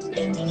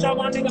 Shout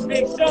my nigga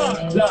Big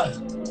Sean.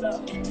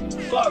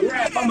 Fuck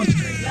rap, I'm a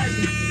street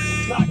legend.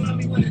 Black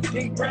money with a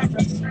deep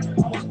reference. I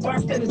was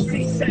birthed in a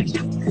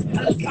C-section.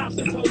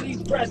 Helicopter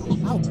police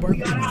present. I was We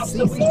birthed got in a out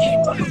so we C-section.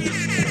 keep fucking.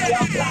 Hey,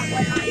 I'm black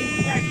like I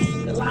eat breakfast.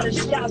 A lot of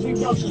shots, we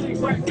run street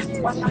records.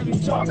 Watch how you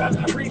talk, I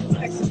got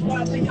reflexes.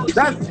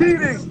 That's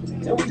cheating.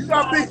 You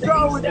got Big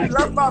Sean with you.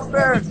 That's my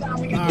fan. All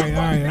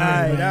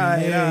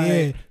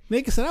right.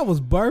 Nigga said I was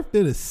birthed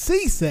in a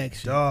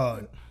C-section.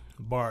 Dog.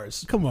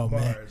 Bars. Come on,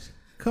 man. Bars.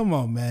 Come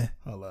on, man.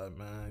 Hold up,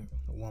 man.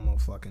 One more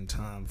fucking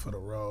time for the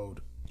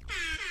road.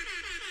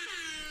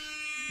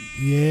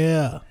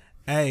 Yeah.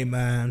 Hey,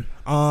 man.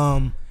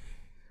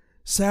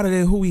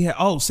 Saturday, who we had?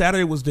 Oh,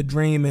 Saturday was The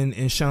Dream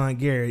and Sean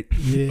Garrett,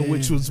 Yeah.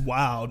 which was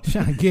wild.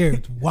 Sean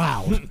Garrett's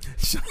wow.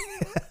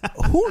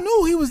 Who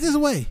knew he was this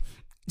way?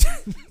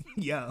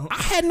 Yo.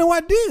 I had no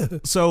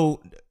idea.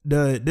 So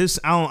I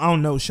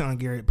don't know Sean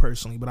Garrett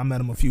personally, but I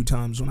met him a few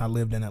times when I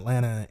lived in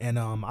Atlanta, and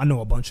I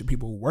know a bunch of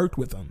people who worked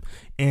with him.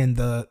 And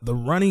the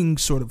running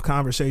sort of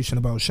conversation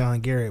about Sean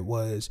Garrett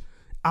was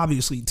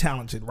obviously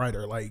talented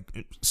writer,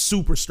 like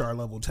superstar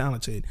level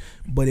talented,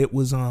 but it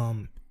was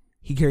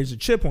he carries a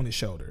chip on his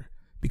shoulder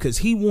because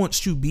he wants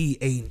to be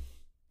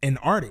an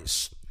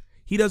artist.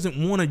 He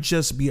doesn't want to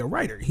just be a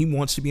writer. He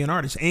wants to be an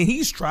artist. And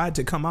he's tried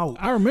to come out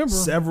I remember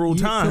several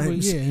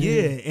times.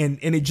 And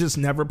it just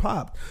never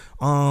popped.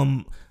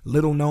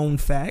 Little known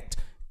fact,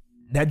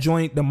 that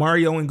joint, the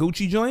Mario and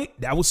Gucci joint,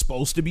 that was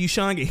supposed to be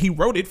Sean. He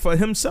wrote it for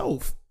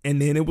himself.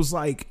 And then it was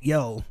like,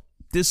 yo,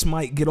 this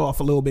might get off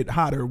a little bit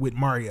hotter with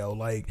Mario.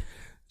 Like,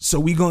 so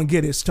we gonna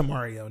get this to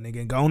Mario,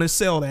 nigga. Go on and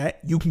sell that.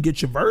 You can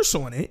get your verse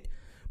on it.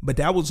 But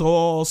that was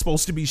all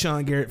supposed to be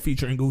Sean Garrett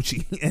featuring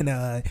Gucci.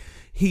 And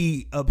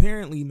he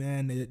apparently,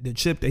 man, the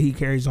chip that he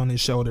carries on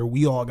his shoulder,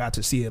 we all got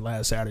to see it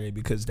last Saturday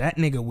because that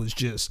nigga was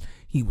just,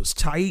 he was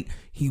tight,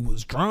 he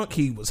was drunk,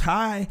 he was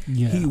high,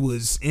 he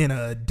was in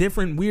a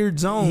different weird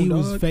zone. He dog.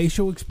 was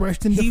facial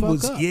expression the He fuck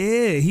was, up.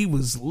 yeah, he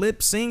was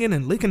lip singing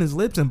and licking his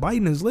lips and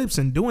biting his lips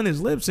and doing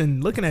his lips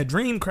and looking at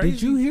Dream crazy.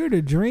 Did you hear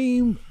the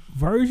Dream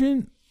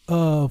version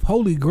of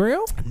Holy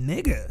Grail?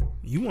 Nigga,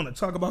 you want to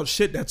talk about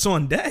shit that's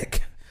on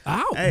deck?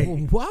 I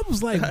Hey.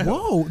 was like,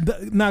 whoa.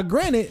 Now,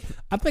 granted,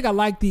 I think I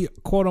like the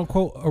quote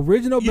unquote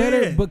original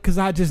better Yeah. because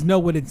I just know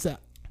what it's.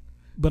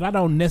 But I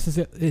don't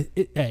necessarily.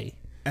 Hey,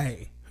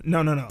 Hey,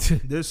 No.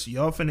 This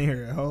y'all finna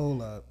hear it.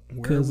 Hold up.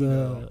 Where Because we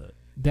go?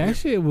 that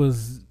shit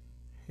was.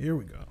 Here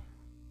we go.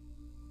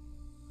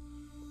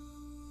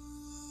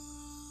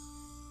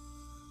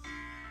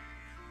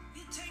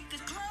 You take the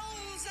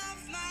clothes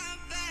off my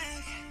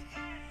back,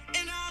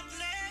 and I'll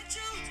let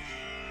you.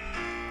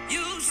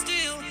 You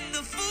steal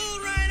the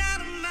food right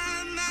out of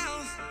my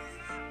mouth.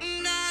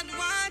 Not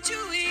what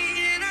you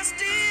eat, and I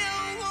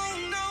still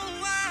won't know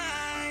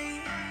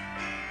why.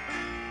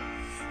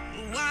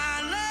 Why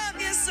I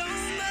love you so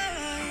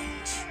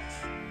much.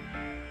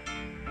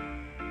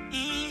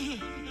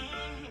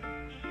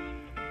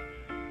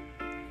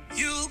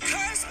 You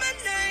curse my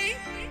name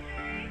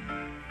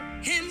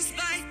in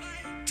spite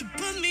to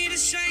put me to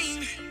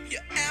shame. You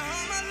air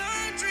all my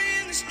laundry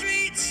in the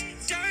streets,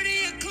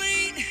 dirty or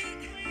clean,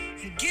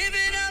 and give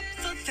it up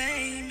for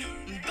fame.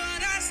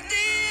 But I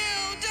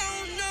still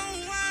don't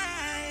know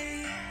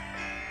why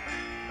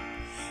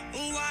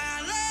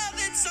I love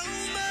it so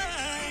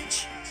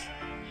much.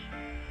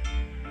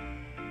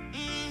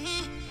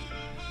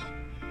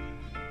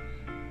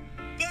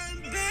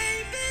 But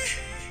baby,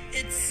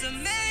 it's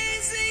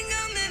amazing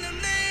I'm in a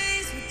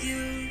maze with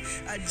you.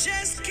 I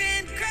just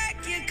can't crack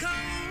your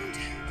code.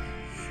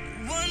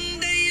 One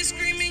day you're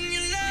screaming you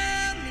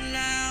love me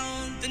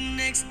loud, the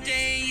next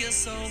day you're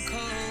so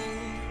cold.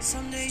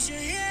 Some days you're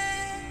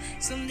here,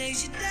 some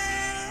days you're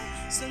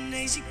there, some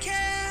days you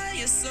care,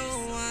 you're so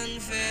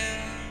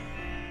unfair.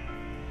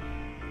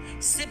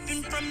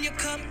 Sipping from your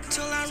cup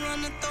till I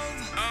run it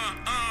over.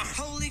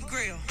 Holy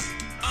grail.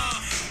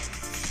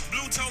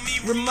 Blue told me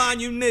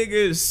Remind you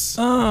niggas.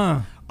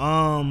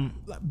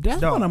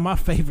 That's dog. one of my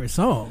favorite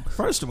songs.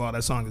 First of all,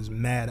 that song is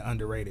mad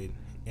underrated,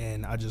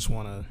 and I just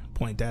want to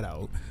point that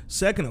out.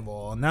 Second of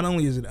all, not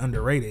only is it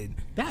underrated,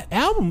 That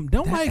album,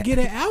 don't like get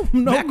an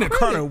album no Magna credit.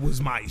 Carta was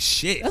my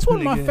shit. That's one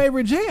of my nigga.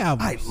 favorite J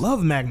albums. I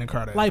love Magna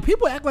Carta. Like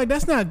people act like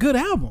that's not a good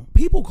album.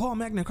 people call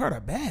Magna Carta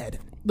bad.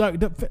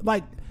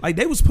 Like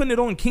They was putting it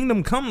on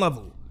Kingdom Come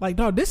level.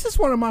 dog, this is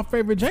one of my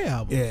favorite J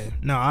albums. Yeah,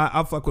 no,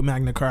 I fuck with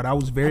Magna Carta. I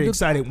was very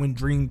excited when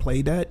Dream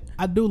played that.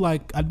 I do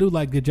like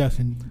the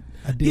Justin.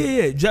 I did.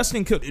 Yeah,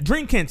 Justin killed it.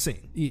 Dream can't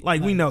sing. Yeah,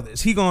 Like we know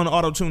this. He gonna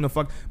auto-tune the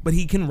fuck, but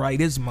he can write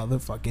his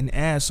motherfucking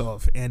ass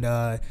off. And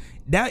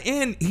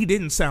he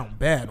didn't sound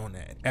bad on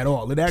that at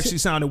all. It actually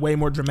sounded way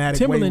more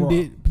dramatic. way Timbaland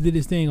raw. did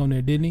his thing on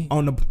there, didn't he?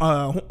 on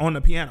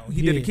the piano.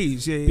 He did the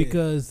keys. Yeah.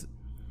 Because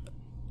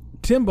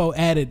Timbo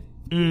added,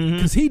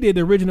 because he did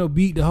the original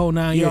beat, the whole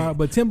 9 Yeah. yard,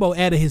 but Timbo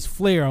added his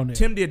flair on there.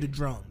 Tim did the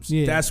drums.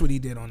 Yeah. That's what he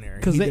did on there.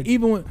 Because He did-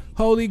 even with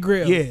Holy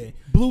Grail, Yeah.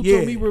 Blue Yeah.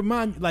 told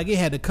me it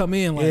had to come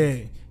in like. Yeah,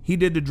 he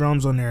did the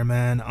drums on there,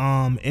 man.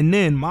 And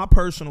then my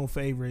personal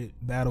favorite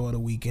battle of the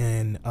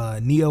weekend,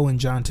 Neo and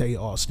Jonte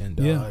Austin,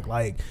 dog.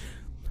 Yeah.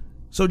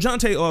 So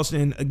Jonte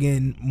Austin,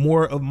 again,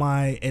 more of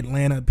my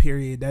Atlanta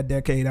period. That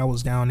decade I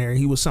was down there,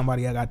 he was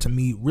somebody I got to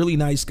meet. Really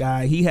nice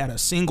guy. He had a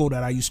single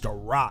that I used to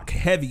rock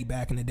heavy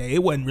back in the day.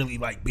 It wasn't really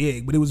like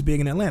big, but it was big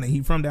in Atlanta.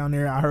 He from down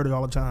there. I heard it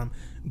all the time.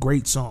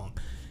 Great song.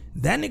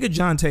 That nigga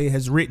Jonte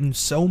has written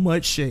so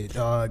much shit,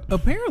 dog.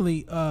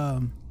 Apparently,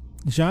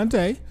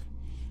 Jonte,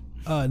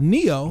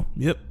 Neo,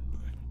 Yep.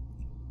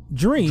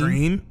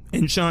 Dream,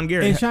 and Sean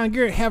Garrett. and Sean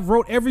Garrett have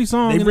wrote every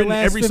song in They've the written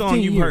last every 15 song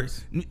you've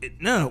years. heard.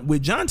 No,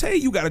 with Jonte,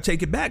 you got to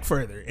take it back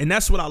further, and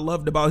that's what I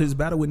loved about his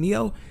battle with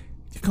Neo.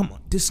 Come on,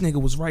 this nigga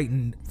was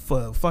writing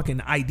for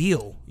fucking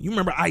Ideal. You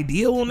remember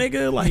Ideal,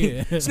 nigga? Like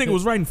Yeah. this nigga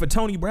was writing for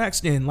Tony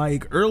Braxton,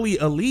 like early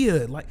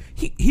Aaliyah. Like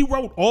he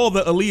wrote all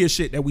the Aaliyah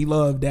shit that we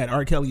love that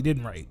R. Kelly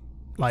didn't write.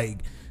 Like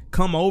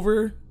Come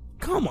Over.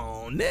 Come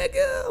on,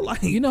 nigga.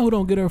 Like You know who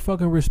don't get her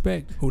fucking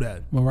respect? who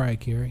that? Mariah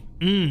Carey.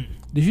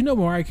 Did you know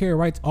Mariah Carey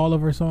writes all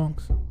of her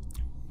songs?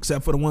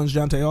 Except for the ones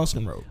Jonte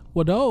Austin wrote.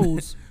 Well,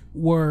 those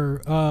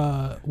were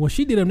when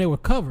she did them, they were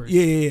covers.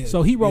 Yeah.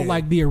 So he wrote Yeah.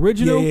 like the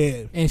original,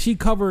 Yeah. and she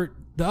covered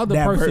the other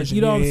That person. version,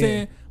 You know what I'm yeah.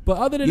 saying? But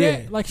other than Yeah.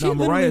 that, like she No,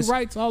 literally Mariah's-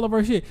 writes all of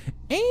her shit.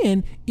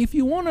 And if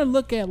you want to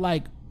look at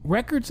like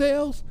record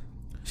sales,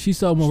 she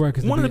sold more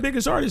records. One of the than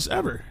biggest artists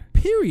ever.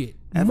 period.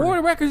 Ever.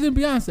 More records than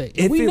Beyonce.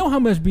 If We it- know how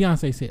much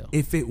Beyonce sells.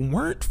 If it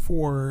weren't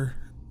for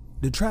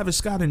the Travis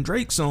Scott and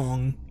Drake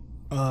song,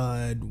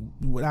 I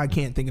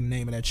can't think of the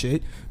name of that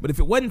shit. But if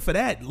it wasn't for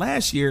that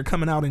last year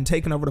coming out and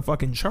taking over the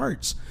fucking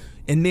charts,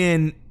 and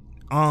then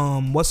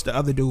what's the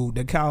other dude?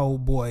 The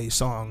cowboy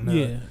song.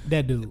 Yeah,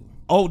 that dude.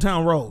 Old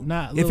Town Road.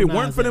 Not if Lil it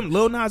weren't Nas for them, X.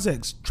 Lil Nas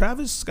X,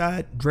 Travis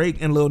Scott, Drake,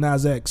 and Lil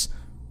Nas X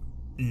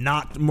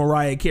knocked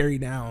Mariah Carey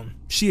down.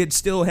 She had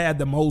still had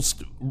the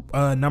most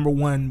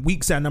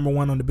weeks at number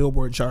one on the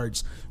Billboard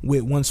charts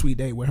with One Sweet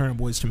Day with her and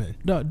Boyz II Men.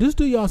 No, just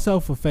do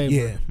yourself a favor.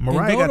 Yeah,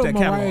 Mariah and go got to that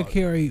Mariah catalog.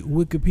 Carey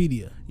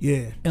Wikipedia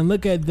Yeah. and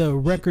look at the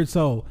record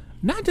sold,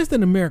 not just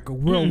in America,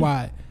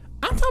 worldwide.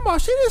 I'm talking about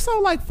she just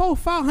sold like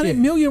 500 Yeah.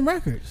 million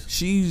records.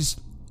 She's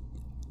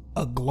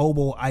a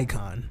global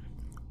icon.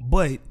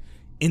 But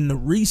in the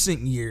recent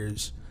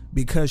years,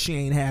 because she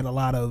ain't had a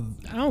lot of.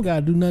 I don't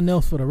gotta do nothing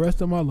else for the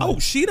rest of my life. Oh,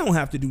 she don't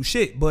have to do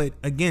shit. But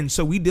again,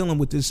 so we dealing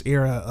with this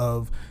era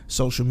of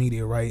social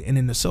media, right? And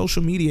in the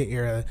social media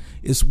era,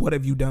 it's what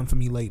have you done for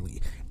me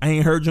lately? I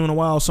ain't heard you in a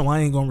while, so I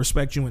ain't gonna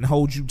respect you and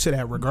hold you to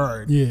that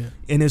regard. Yeah.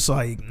 And it's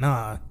like,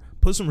 nah,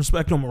 put some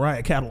respect on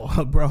Mariah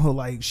catalog, bro.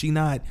 Like,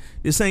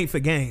 this ain't for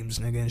games,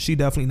 nigga. And she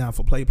definitely not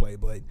for play.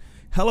 But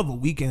hell of a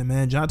weekend,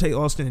 man. Jonte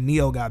Austin and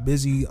Neo got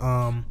busy.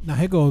 Now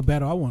here goes a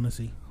battle I want to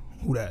see.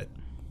 Who that?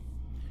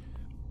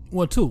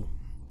 Well, two.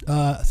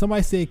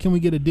 Somebody said, can we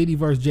get a Diddy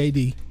versus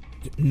JD?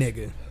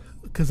 Nigga.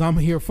 Because I'm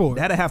here for it.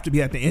 That'll have to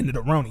be at the end of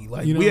the Roni.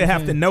 Like, You know we what I'm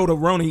have to saying? know the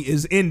Roni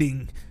is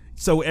ending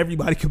so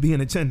everybody could be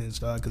in attendance,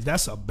 dog, because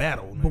that's a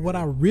battle. But what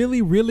I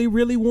really, really,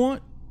 really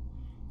want,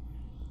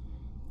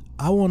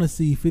 I want to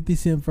see 50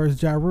 Cent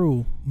versus Ja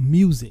Rule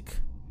music.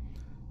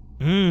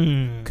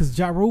 Because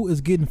Ja Rule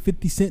is getting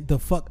 50 Cent the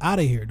fuck out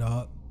of here,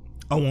 dog.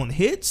 Oh, on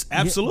hits?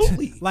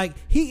 Absolutely. Like,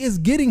 he is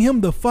getting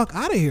him the fuck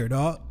out of here,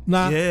 dog.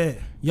 Now, Yeah.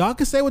 y'all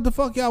can say what the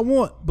fuck y'all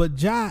want,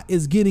 but Ja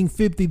is getting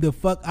 50 the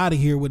fuck out of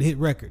here with hit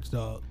records,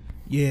 dog.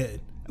 Yeah.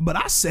 But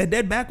I said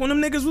that back when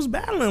them niggas was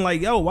battling.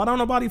 Like, yo, why don't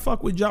nobody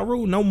fuck with Ja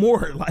Rule no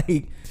more?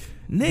 Like,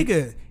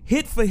 nigga,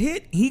 hit for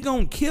hit, he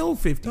gonna kill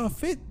 50.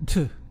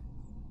 Dog,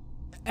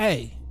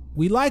 hey,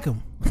 we like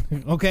him.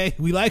 Okay?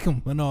 We like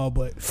him and all,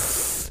 but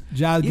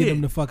Ja get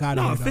him the fuck out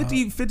of here,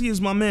 dog. 50 is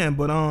my man,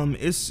 but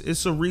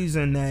it's a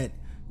reason that,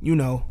 you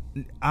know,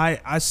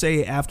 I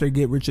say after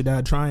Get Rich or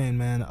Die Trying,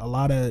 man,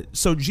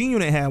 so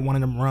G-Unit had one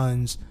of them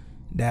runs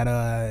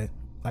that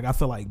like I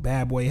feel like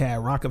Bad Boy had,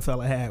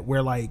 Rockefeller had,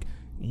 where like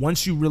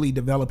once you really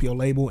develop your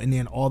label and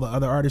then all the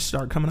other artists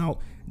start coming out,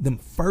 them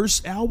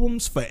first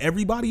albums for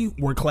everybody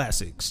were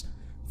classics.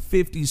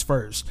 50's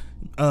first,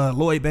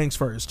 Lloyd Banks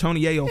first,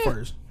 Tony Yayo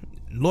first.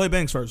 Lloyd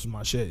Banks first was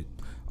my shit.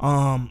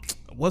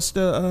 What's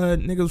the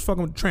nigga was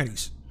fucking with the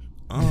trannies?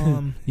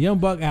 Young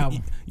Buck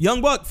album.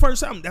 Young Buck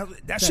first album.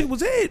 That shit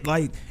was it.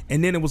 Like,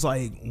 and then it was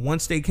like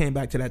once they came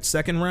back to that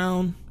second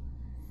round,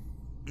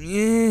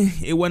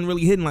 it wasn't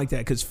really hitting like that.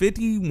 Because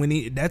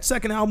 50, that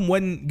second album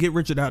wasn't Get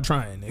Rich or Die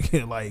Trying.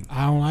 Nigga. Like,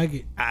 I don't like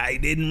it. I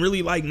didn't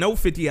really like no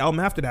 50 album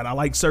after that. I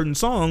like certain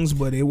songs,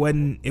 but it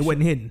wasn't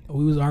hitting.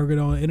 We was arguing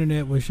on the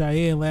internet with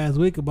Cheyenne last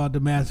week about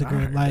the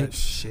massacre. Like,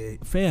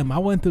 shit, fam, I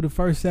went through the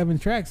first 7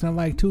 tracks and I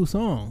like 2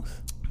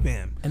 songs.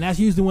 Fam, and that's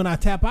usually when I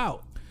tap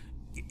out.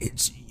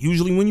 It's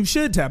usually when you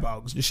should tap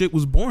out because the shit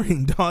was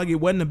boring, dog. It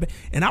wasn't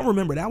and I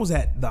remember that was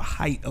at the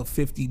height of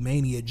 50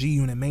 Mania,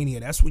 G-Unit Mania.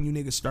 That's when you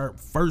niggas start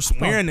first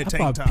wearing the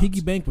tank tops. Piggy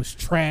Bank was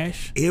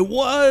trash. It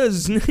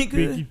was, nigga.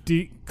 Piggy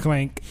deep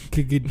clank,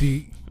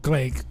 kickity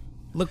clank.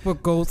 Look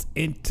what goes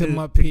into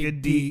my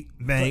piggy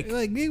bank.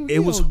 Like, it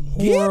was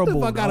horrible. Get the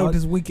fuck out of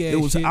this weak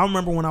ass shit. I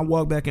remember when I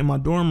walked back in my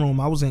dorm room.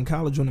 I was in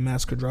college when the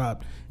massacre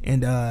dropped,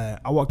 and I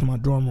walked in my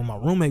dorm room. My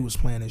roommate was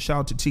playing it. Shout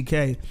out to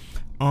TK.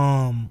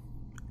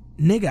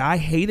 Nigga, I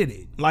hated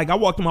it. Like, I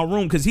walked in my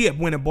room because he had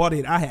went and bought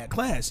it. I had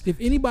class. If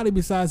anybody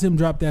besides him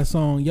dropped that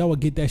song, y'all would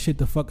get that shit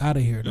the fuck out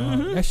of here,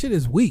 dog. That shit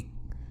is weak.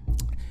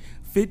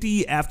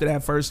 50 after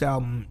that first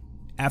album,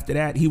 after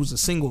that he was a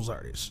singles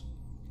artist.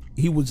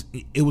 It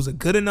was a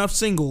good enough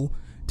single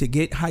to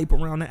get hype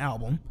around the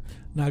album.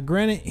 Now,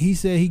 granted, he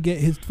said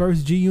his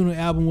first G-Unit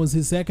album was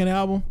his second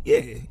album. Yeah,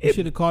 you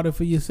should have caught it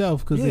for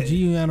yourself because the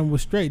G-Unit album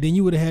was straight. Then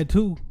you would have had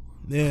 2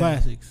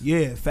 classics.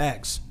 Yeah,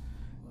 facts.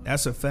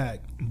 That's a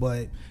fact.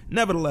 But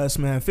nevertheless,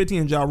 man, 50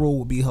 and Ja Rule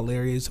will be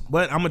hilarious.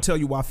 But I'm gonna tell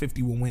you why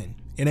 50 will win.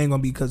 It ain't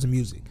gonna be because of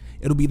music.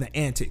 It'll be the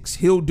antics.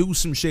 He'll do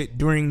some shit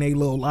during they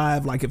little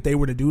live. Like if they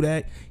were to do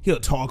that, he'll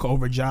talk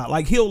over Ja.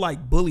 Like he'll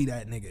like bully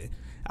that nigga.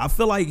 I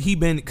feel like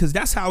because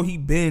that's how he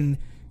been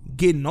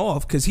getting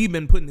off, because he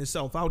been putting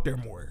himself out there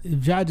more.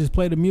 If Ja just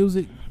play the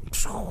music,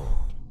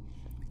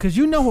 because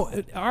you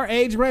know our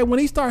age, right? When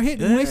he start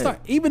hitting, when they start,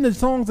 even the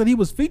songs that he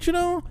was featured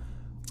on,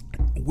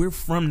 we're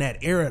from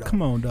that era though.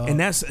 Come on, dog. And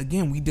that's,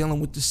 again, we dealing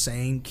with the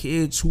same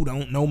kids who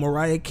don't know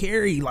Mariah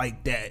Carey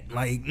like that.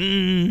 Like,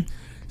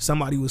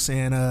 somebody was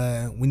saying,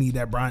 we need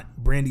that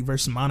Brandy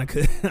versus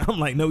Monica. I'm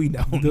like, no, we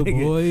don't. The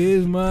nigga. boy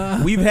is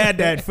mine. We've had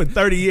that for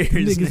 30 years.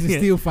 Niggas is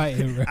still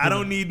fighting, bro. I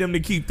don't need them to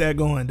keep that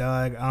going,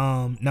 dog.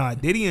 Nah,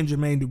 Diddy and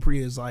Jermaine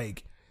Dupri is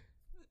like,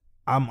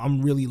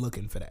 I'm really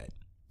looking for that.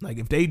 Like,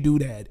 if they do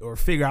that or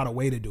figure out a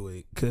way to do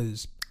it,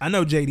 because I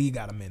know JD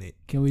got a minute.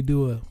 Can we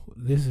do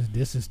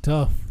this is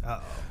tough.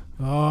 Uh-oh.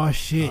 Oh,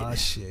 shit. Oh,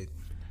 shit.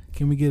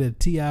 Can we get a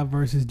T.I.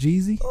 versus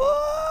Jeezy?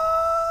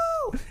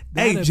 Oh.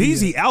 Hey,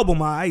 Jeezy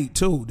album I ate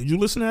too. Did you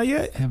listen to that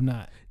yet? Have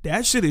not.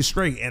 That shit is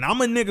straight. And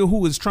I'm a nigga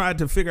who has tried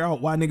to figure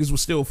out why niggas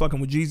was still fucking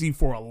with Jeezy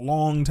for a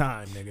long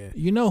time, nigga.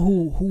 You know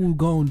who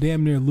gonna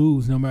damn near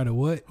lose no matter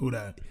what? Who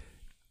that?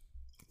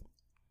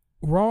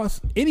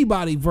 Ross.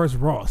 Anybody versus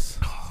Ross.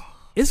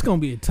 It's gonna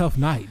be a tough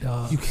night,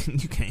 dog.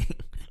 You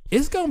can't.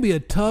 It's gonna be a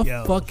tough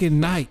fucking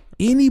night.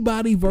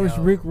 Anybody versus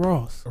Rick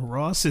Ross.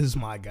 Ross is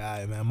my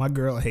guy, man. My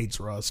girl hates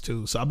Ross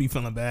too, so I'll be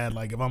feeling bad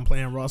like if I'm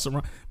playing Ross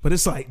around. But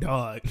it's like,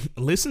 dog,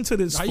 listen to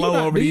this flow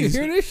over these.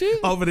 You hear this shit?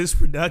 Over this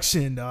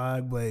production,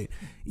 dog. But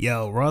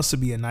yo, Ross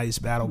would be a nice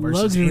battle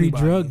versus luxury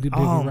anybody. drug to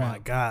oh rap. my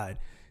god,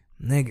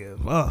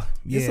 Nigga,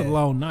 yeah. It's a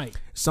long night.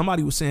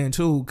 Somebody was saying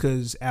too,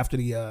 because after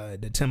the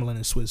Timbaland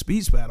and Swiss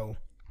Beats battle,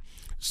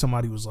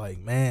 somebody was like,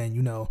 man,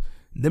 you know,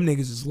 them niggas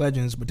is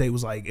legends, but they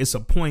was like, it's a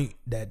point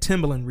that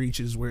Timbaland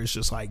reaches where it's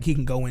just like he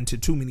can go into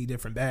too many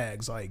different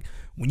bags. Like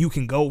when you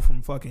can go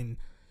from fucking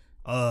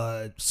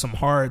some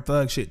hard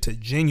thug shit to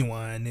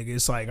Genuine, nigga,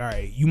 it's like, all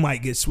right, you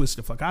might get Swiss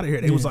the fuck out of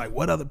here. They was like,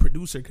 what other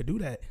producer could do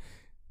that?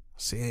 I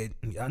said,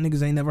 y'all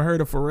niggas ain't never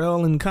heard of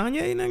Pharrell and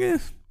Kanye,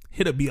 nigga?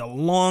 It'll be a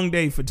long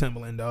day for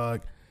Timbaland,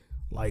 dog.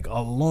 Like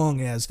a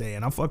long ass day.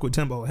 And I fuck with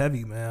Timbo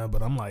heavy, man,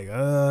 but I'm like,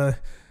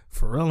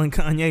 Pharrell and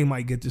Kanye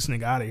might get this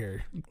nigga out of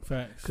here.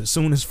 Facts. Cause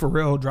soon as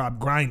Pharrell drop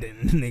Grinding,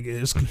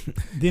 niggas.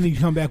 Then he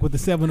come back with the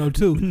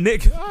 702.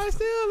 Nigga, I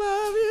still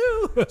love you.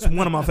 it's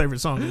one of my favorite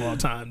songs of all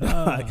time.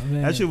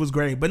 That shit was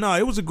great. But no,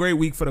 it was a great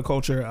week for the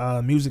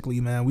culture musically,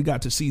 man. We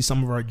got to see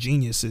some of our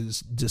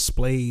geniuses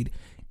displayed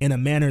in a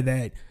manner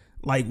that,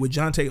 like with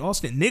Jonte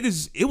Austin,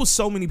 niggas, it was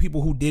so many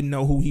people who didn't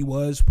know who he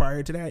was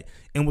prior to that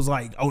and was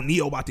like, oh,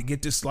 Neo about to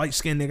get this light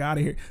skinned nigga out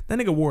of here. That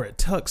nigga wore a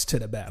tux to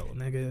the battle,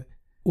 nigga.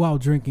 While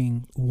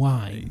drinking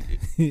wine.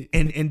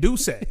 and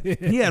Douce.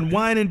 He had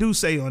wine and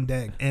Douce on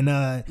deck. And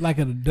like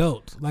an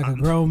adult, like a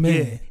grown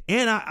man. Yeah.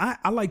 And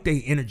I like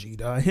their energy,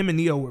 dog. Him and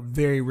Neo were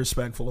very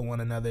respectful of one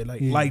another.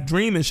 Like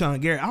Dream and Sean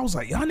Garrett, I was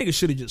like, y'all niggas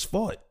should have just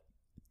fought.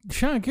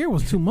 Sean Garrett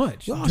was too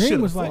much. Y'all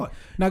Dream was fought. like,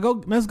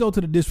 now let's go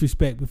to the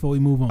disrespect before we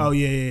move on. Oh,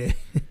 yeah.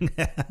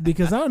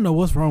 Because I don't know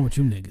what's wrong with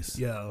you niggas.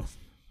 Yo.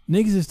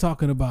 Niggas is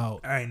talking about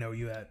I ain't know where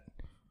you at.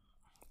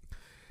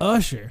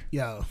 Usher.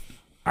 Yo.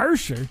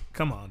 Usher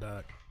Come on,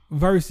 dog.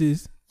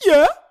 versus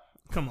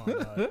Come on,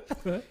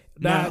 dog.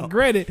 Now,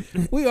 granted,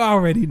 we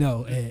already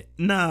know Ed.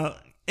 No,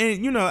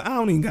 and you know, I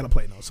don't even gotta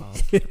play no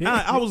songs.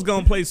 I was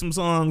gonna play some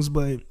songs,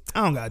 but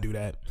I don't gotta do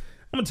that.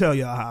 I'm gonna tell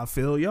y'all how I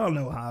feel. Y'all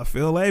know how I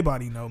feel.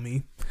 Everybody know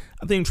me.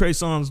 I think Trey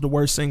Songz the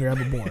worst singer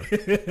ever born.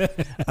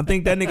 I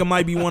think that nigga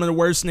might be one of the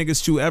worst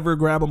niggas to ever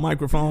grab a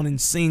microphone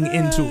and sing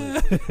into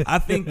it. I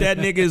think that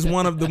nigga is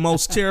one of the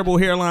most terrible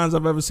hairlines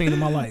I've ever seen in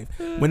my life.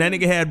 When that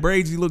nigga had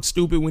braids, he looked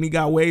stupid. When he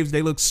got waves,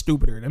 they looked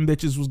stupider. Them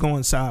bitches was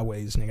going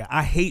sideways, nigga.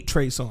 I hate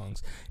Trey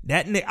Songz.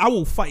 That nigga, I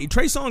will fight.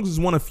 Trey Songz is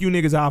one of few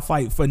niggas I'll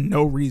fight for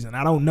no reason.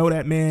 I don't know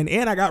that man,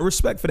 and I got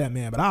respect for that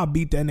man, but I'll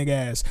beat that nigga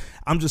ass.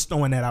 I'm just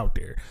throwing that out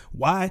there.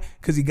 Why?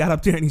 Because he got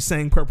up there and he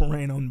sang Purple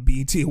Rain on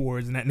the BET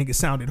Awards, and that nigga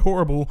sounded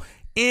horrible,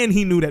 and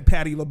he knew that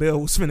Patti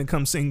LaBelle was finna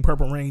come sing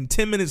Purple Rain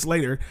 10 minutes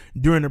later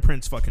during the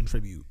Prince fucking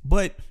tribute.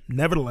 But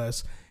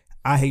nevertheless,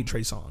 I hate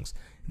Trey Songz.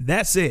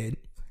 That said,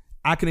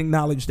 I can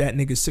acknowledge that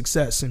nigga's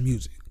success in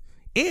music,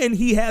 and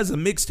he has a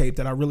mixtape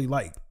that I really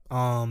like.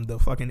 The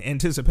fucking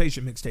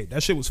Anticipation mixtape.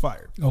 That shit was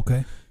fire.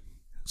 Okay.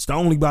 It's the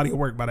only body of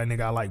work by that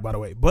nigga I like, by the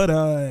way. But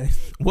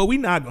what we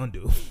not gonna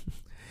do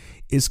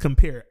is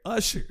compare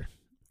Usher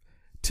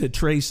to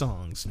Trey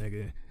Songz,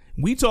 nigga.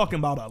 We talking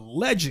about a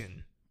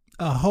legend.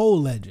 A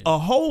whole legend. A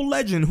whole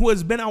legend who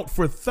has been out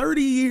for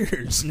 30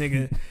 years,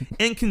 nigga,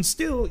 and can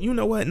still, you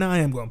know what? Now I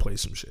am gonna play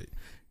some shit.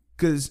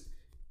 Cause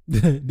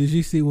did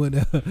you see when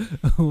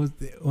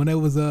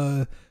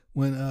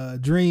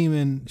Dream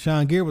and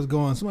Sean Garrett was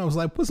going, somebody was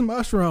like, put some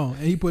Usher on,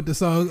 and he put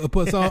song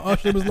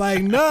Usher was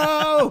like,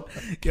 no.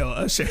 Yo,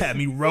 Usher had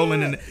me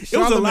rolling in it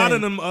was a lot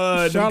of them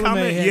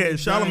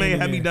Charlamagne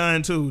had me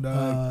dying too,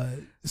 dog.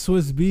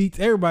 Swiss Beats,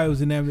 everybody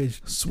was in that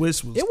bitch.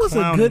 Swiss was it was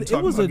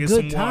a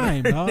good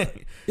time, dog.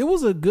 It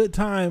was a good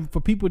time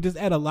for people just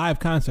at a live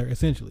concert,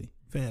 essentially.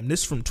 Fam, this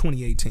is from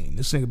 2018.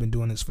 This nigga been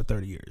doing this for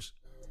 30 years.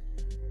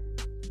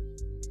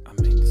 I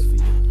made this for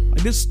you.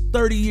 Like this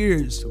 30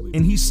 years,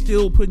 and he's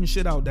still putting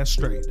shit out that's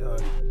straight,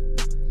 dog.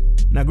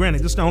 Now,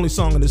 granted, this is the only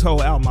song on this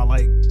whole album I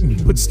like,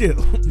 but still.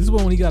 This is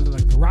one when he got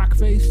like the rock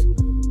face?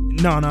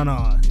 No.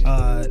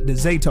 The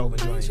Zaytoven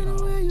joint.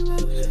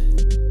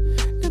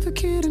 Never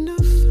cared enough.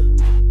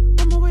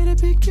 On my way to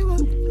pick you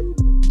up.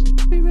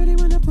 Be ready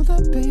when I pull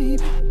up,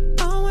 babe.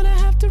 I don't wanna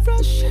have to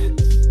rush.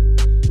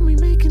 We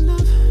making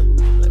love.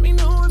 Let me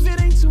know if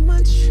it ain't too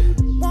much.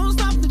 Won't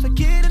stop, never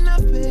get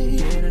enough,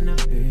 babe.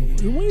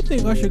 When do you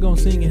think Usher gonna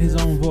sing in his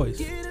own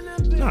voice?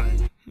 Nah,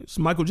 it's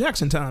Michael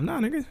Jackson time, nah,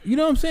 nigga. You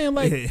know what I'm saying?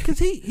 Like, because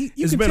you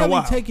it's can been tell a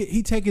while.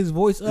 he take his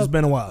voice up. It's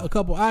been a while. A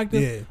couple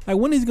octaves. Yeah. Like,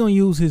 when he's gonna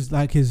use his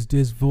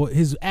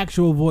his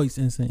actual voice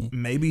and sing?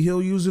 Maybe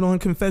he'll use it on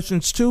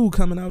Confessions 2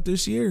 coming out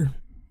this year.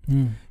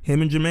 Him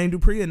and Jermaine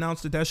Dupri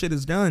announced that shit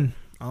is done.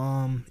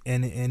 And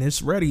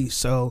it's ready.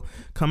 So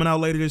coming out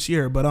later this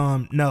year. But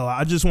no,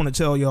 I just want to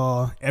tell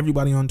y'all,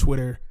 everybody on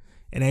Twitter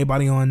and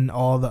everybody on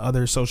all the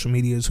other social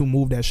medias who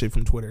moved that shit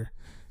from Twitter,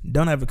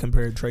 don't ever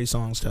compare Trey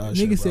Songz to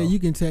Usher. Nigga said you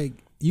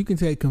can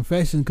take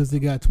Confessions because they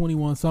got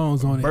 21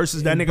 songs on it.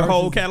 Versus that nigga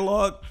whole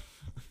catalog.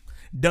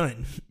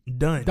 Done.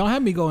 Don't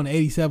have me going to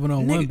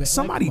 8701. Nigga,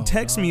 somebody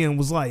text me and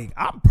was like,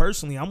 I'm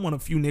one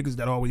of few niggas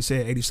that always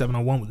said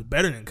 8701 was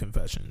better than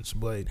Confessions,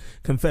 but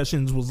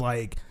Confessions was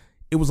like,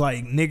 it was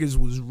like niggas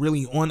was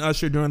really on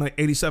Usher during like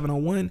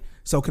 8701,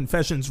 so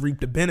Confessions reaped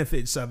the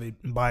benefits of it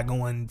by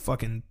going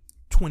fucking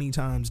 20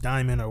 times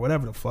Diamond or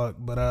whatever the fuck.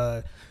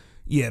 But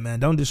yeah, man,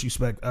 don't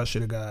disrespect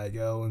Usher the God,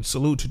 yo, and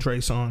salute to Trey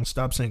Songz.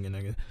 Stop singing,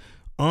 nigga.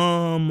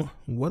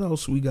 What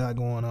else we got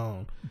going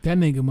on? That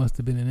nigga must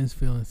have been in his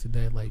feelings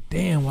today. Like,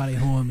 damn, why they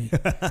hoeing me?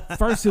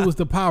 First it was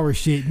the Power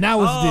shit.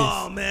 Now it's this.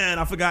 Oh man,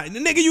 I forgot.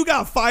 Nigga, you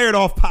got fired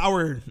off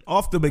Power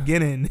off the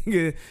beginning.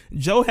 Nigga,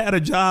 Joe had a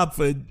job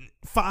for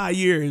 5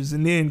 years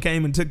and then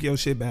came and took your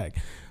shit back.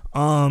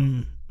 All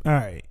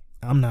right.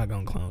 I'm not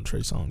gonna clown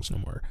Trey Songz no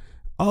more.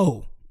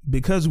 Oh,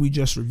 because we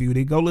just reviewed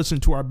it, go listen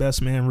to our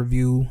Best Man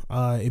review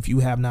if you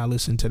have not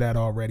listened to that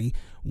already.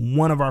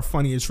 One of our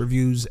funniest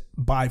reviews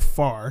by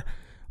far.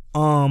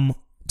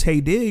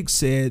 Tay Diggs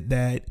said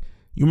that,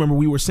 you remember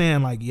we were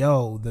saying like,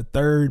 yo, the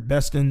third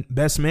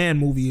Best Man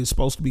movie is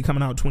supposed to be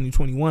coming out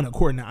 2021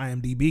 according to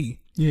IMDb.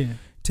 Yeah.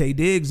 Tay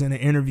Diggs in an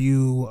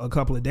interview a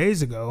couple of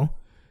days ago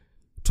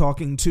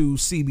talking to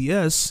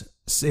CBS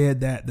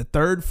said that the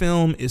third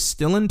film is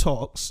still in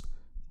talks,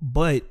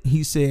 but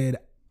he said,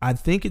 I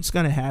think it's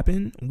going to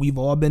happen. We've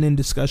all been in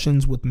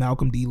discussions with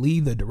Malcolm D. Lee,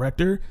 the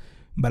director,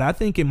 but I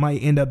think it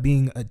might end up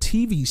being a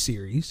TV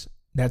series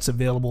that's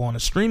available on a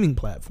streaming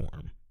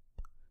platform.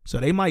 So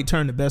they might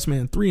turn the Best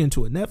Man 3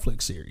 into a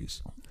Netflix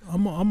series.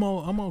 I'm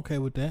okay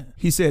with that.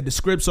 He said the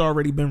script's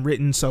already been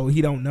written, so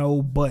he don't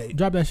know, but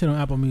drop that shit on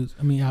Apple Music.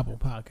 Apple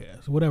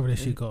Podcasts, whatever that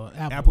shit called.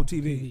 Apple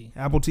TV.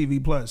 Apple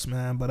TV Plus,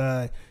 man.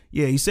 But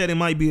yeah, he said it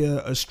might be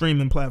a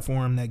streaming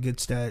platform that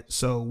gets that.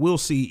 So we'll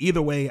see.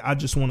 Either way, I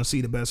just want to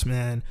see the Best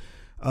Man.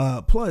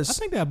 Plus, I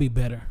think that'd be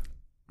better.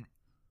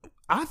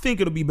 I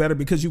think it'll be better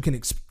because you can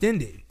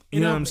extend it. You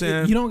know what I'm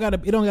saying? It don't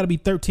gotta be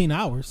 13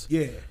 hours.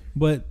 Yeah.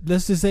 But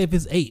let's just say if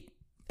it's 8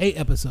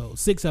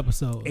 episodes, 6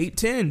 episodes, 8,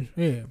 10.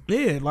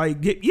 Yeah.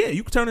 Like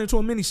you can turn it into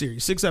a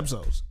miniseries, 6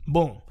 episodes.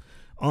 Boom.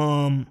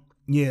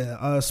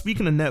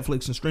 Speaking of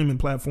Netflix and streaming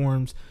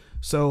platforms,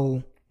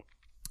 so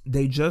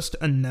they just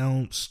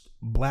announced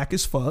Black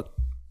as Fuck,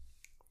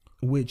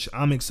 which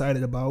I'm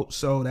excited about.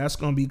 So that's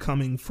gonna be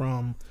coming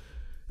from.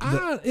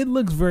 It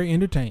looks very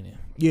entertaining.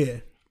 Yeah.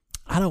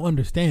 I don't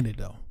understand it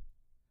though.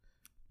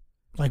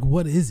 Like,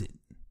 what is it?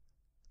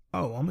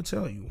 Oh, I'm gonna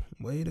tell you.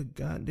 Wait a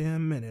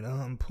goddamn minute.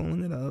 I'm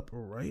pulling it up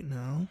right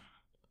now.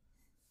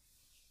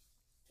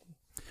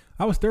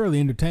 I was thoroughly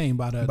entertained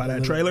by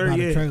that trailer.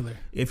 The trailer.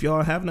 If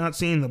y'all have not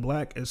seen the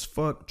Black as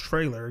Fuck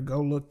trailer,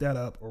 go look that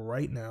up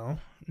right now.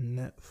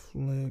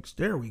 Netflix.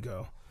 There we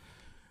go.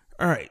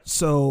 All right.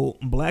 So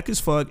Black as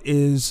Fuck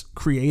is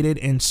created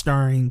and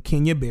starring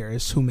Kenya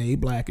Barris, who made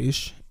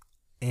Blackish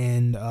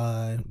and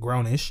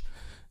Grownish,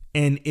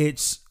 and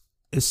it's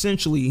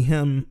essentially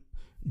him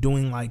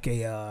doing like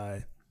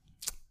a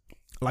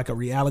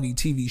reality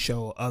TV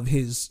show of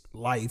his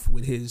life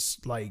with his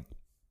like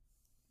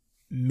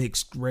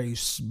mixed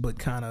race but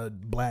kind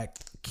of black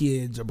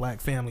kids or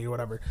black family or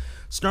whatever,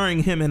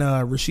 starring him and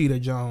Rashida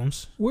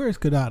Jones. Where is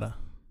Kadada?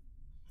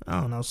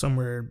 I don't know,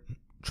 somewhere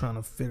trying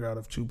to figure out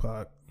if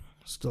Tupac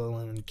still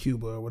in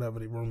Cuba or whatever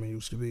the rumor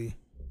used to be.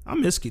 I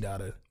miss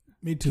Kidada.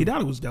 Me too.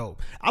 Kidada was dope.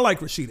 I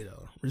like Rashida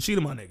though.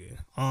 Rashida my nigga.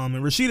 And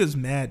Rashida's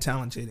mad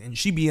talented, and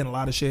she be in a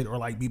lot of shit or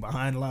like be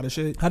behind a lot of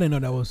shit. I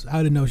didn't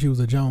know she was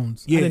a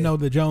Jones. Yeah. I didn't know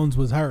the Jones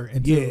was her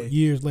until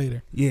years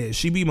later. Yeah,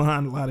 she be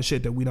behind a lot of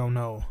shit that we don't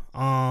know.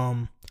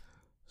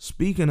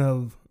 Speaking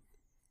of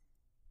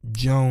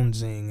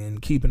jonesing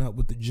and keeping up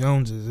with the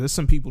Joneses, there's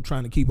some people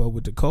trying to keep up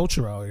with the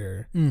culture out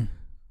here. Van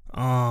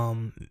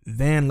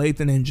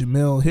Lathan and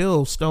Jemele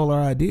Hill stole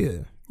our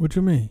idea. What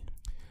you mean?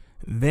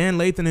 Van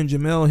Lathan and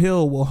Jemele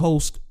Hill will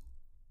host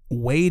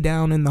Way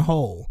Down in the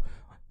Hole,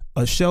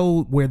 a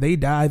show where they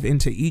dive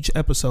into each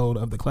episode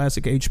of the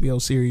classic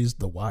HBO series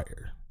The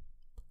Wire.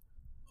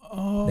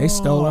 Oh, they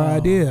stole our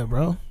idea,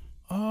 bro.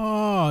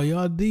 Oh,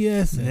 y'all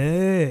DSing.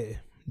 Yeah.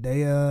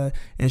 They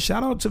and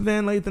shout out to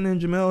Van Lathan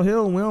and Jemele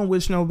Hill. We don't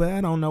wish no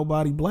bad on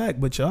nobody black,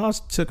 but y'all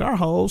took our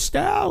whole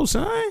style,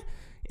 son.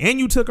 And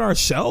you took our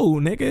show,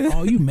 nigga.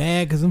 Oh, you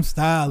mad because I'm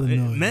styling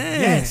on you. Man.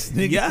 Yes,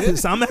 nigga.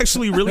 Yes, I'm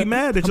actually really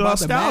mad that y'all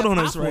styled on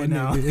us right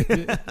now.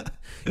 Nigga.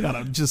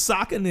 Gotta just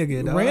sock a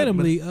nigga, dog.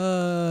 Randomly,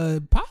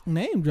 Pac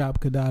name dropped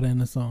Kadada in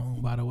the song,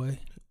 by the way.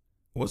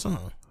 What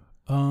song?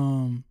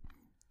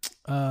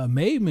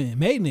 Made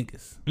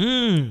Niggas.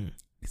 He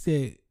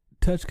said,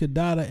 touch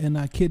Kadada and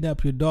I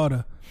kidnap your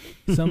daughter.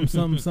 Some,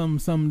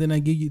 then I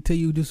tell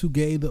you just who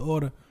gave the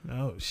order.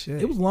 Oh shit.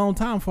 It was a long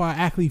time before I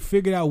actually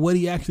figured out what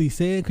he actually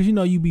said. Cause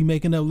you be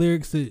making up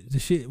lyrics to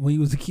shit when you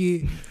was a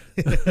kid.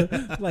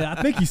 Like,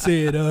 I think he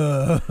said,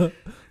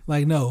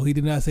 like, no, he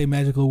did not say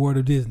magical word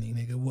of Disney,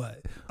 nigga.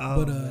 What?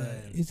 Oh, but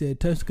he said,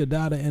 touch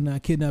Kadada and I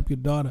kidnap your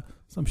daughter.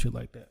 Some shit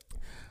like that.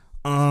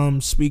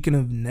 Speaking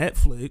of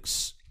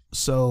Netflix,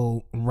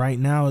 so right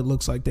now it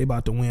looks like they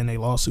about to win a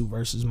lawsuit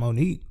versus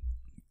Monique.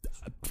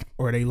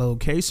 Or they little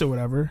case or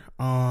whatever.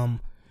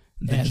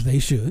 As they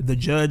should. The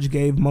judge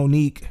gave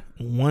Monique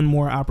one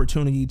more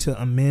opportunity to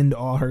amend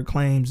all her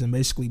claims and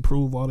basically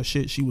prove all the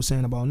shit she was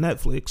saying about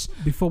Netflix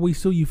before we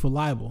sue you for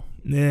libel.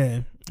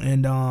 Yeah,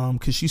 and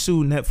because she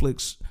sued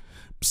Netflix,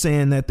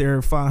 saying that their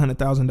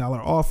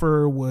 $500,000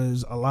 offer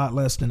was a lot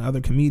less than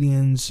other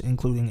comedians,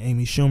 including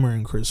Amy Schumer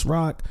and Chris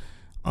Rock.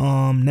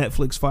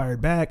 Netflix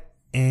fired back,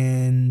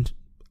 and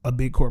a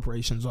big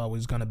corporation is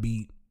always gonna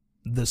beat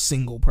the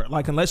single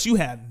like unless you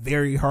have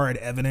very hard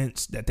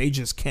evidence that they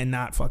just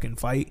cannot fucking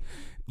fight,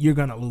 you're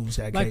gonna lose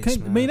that case.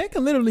 I mean, they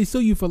can literally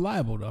sue you for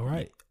libel, though,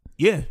 right?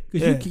 Yeah,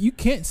 because you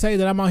can't say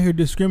that I'm out here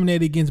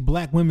discriminating against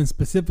black women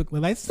specifically.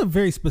 Like, it's a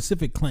very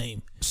specific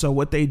claim. So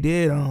what they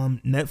did,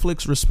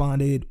 Netflix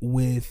responded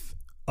with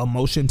a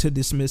motion to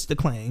dismiss the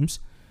claims,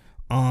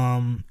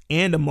 and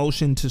a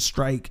motion to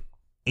strike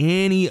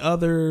any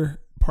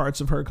other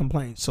parts of her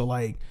complaint. So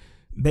like,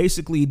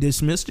 basically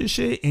dismiss this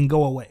shit and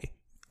go away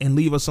and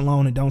leave us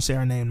alone and don't say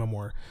our name no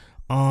more.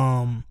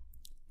 And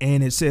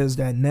it says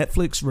that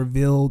Netflix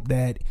revealed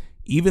that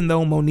even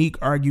though Monique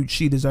argued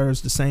she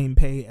deserves the same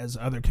pay as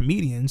other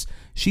comedians,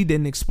 she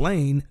didn't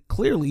explain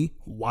clearly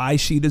why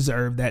she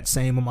deserved that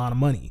same amount of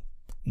money,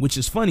 which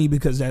is funny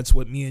because that's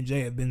what me and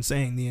Jay have been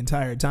saying the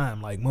entire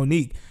time. Like,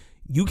 Monique,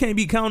 you can't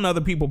be counting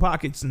other people's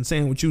pockets and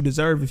saying what you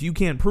deserve if you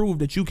can't prove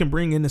that you can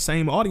bring in the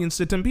same audience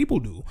that them people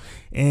do.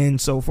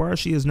 And so far,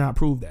 she has not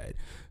proved that.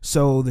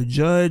 So the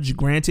judge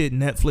granted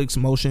Netflix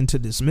motion to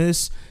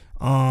dismiss.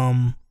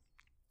 And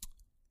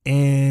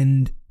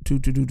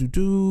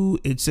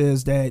it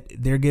says that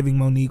they're giving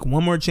Monique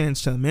one more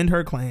chance to amend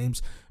her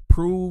claims,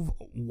 prove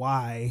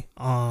why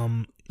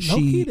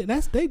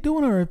they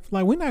doing her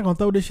like, we're not gonna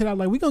throw this shit out,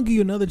 like, we're gonna give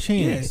you another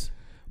chance. Yeah.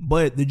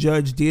 But the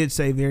judge did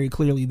say very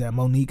clearly that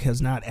Monique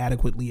has not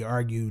adequately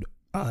argued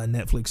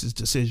Netflix's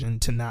decision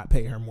to not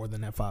pay her more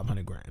than that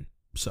 $500,000.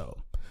 So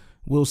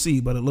we'll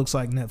see, but it looks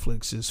like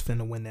Netflix is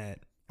finna win that.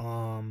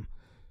 I'm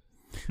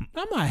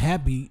not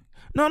happy.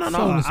 No.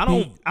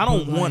 I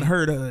don't want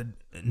her to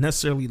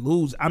necessarily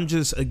lose. I'm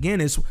just,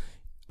 again,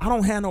 I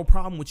don't have no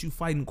problem with you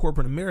fighting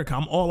corporate America.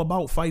 I'm all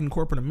about fighting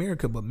corporate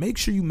America, but make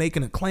sure you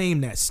making a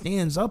claim that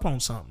stands up on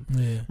something.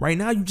 Yeah. Right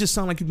now, you just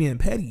sound like you're being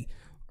petty.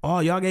 Oh,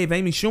 y'all gave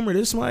Amy Schumer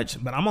this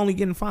much, but I'm only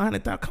getting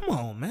 $500,000. Come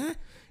on, man.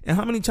 And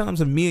how many times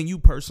have me and you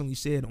personally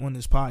said on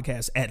this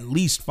podcast, at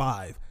least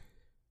 5,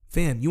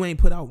 fam, you ain't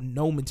put out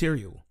no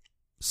material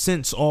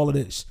since all of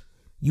this.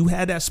 You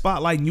had that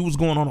spotlight and you was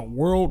going on a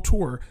world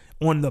tour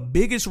on the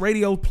biggest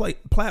radio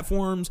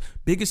platforms,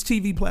 biggest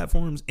TV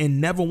platforms,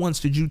 and never once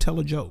did you tell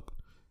a joke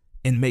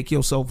and make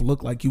yourself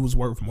look like you was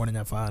worth more than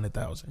that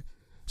 $500,000.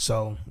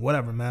 So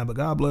whatever, man. But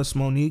God bless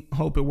Monique.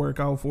 Hope it work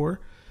out for her.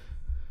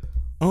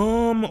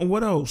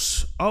 What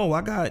else? Oh,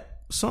 I got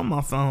something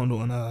I found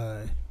on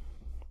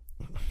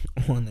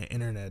the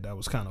internet that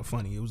was kind of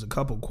funny. It was a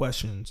couple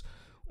questions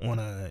on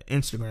a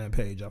Instagram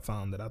page I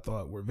found that I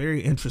thought were very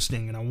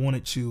interesting, and I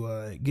wanted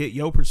to get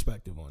your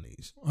perspective on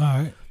these. All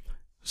right.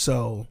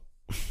 So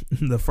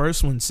the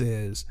first one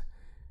says,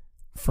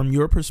 from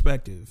your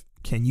perspective,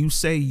 can you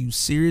say you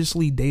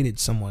seriously dated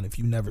someone if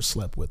you never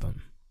slept with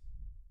them?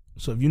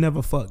 So if you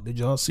never fucked, did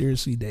y'all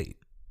seriously date?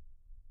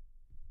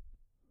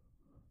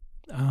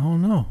 I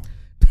don't know.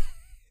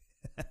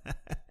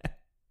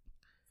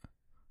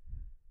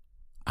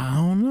 I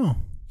don't know.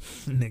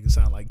 Nigga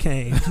sound like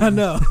Kane. I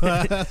know.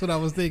 That's what I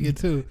was thinking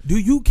too. Do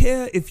you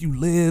care if you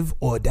live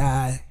or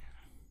die?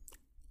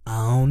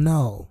 I don't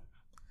know.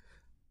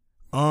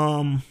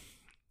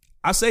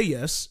 I say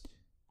yes.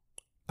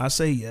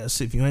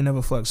 If you ain't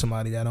never fucked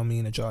somebody, that don't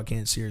mean that y'all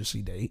can't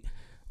seriously date.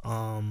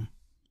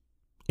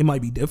 It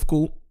might be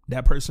difficult.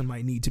 That person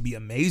might need to be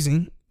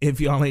amazing if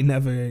y'all ain't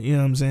never, you know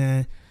what I'm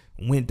saying,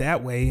 went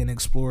that way and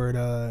explored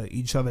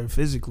each other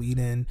physically.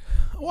 Then,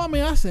 well, I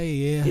mean, I say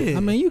yeah. I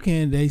mean, you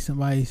can date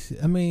somebody.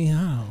 I mean,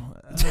 I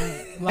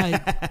don't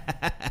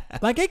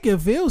like it can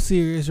feel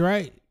serious,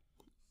 right?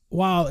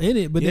 While in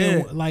it, but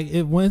then like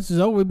if once it's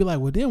over, it'd be like,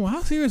 well, then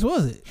how serious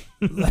was it?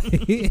 But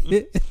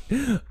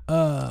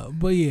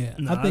yeah,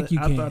 no, I think you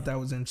can. I thought that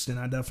was interesting.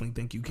 I definitely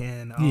think you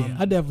can. Yeah,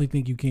 I definitely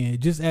think you can.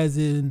 Just as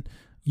in,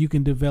 you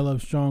can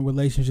develop strong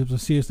relationships or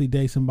seriously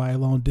date somebody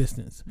long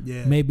distance.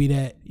 Yeah, maybe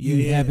that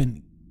you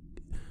haven't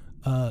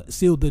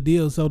sealed the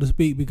deal, so to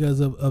speak,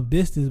 because of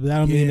distance, but I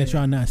don't mean that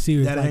y'all not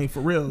serious. That ain't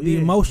for real. The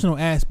emotional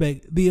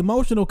aspect, the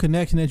emotional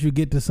connection that you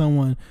get to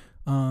someone,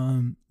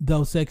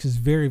 though sex is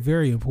very,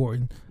 very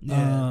important.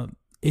 Yeah.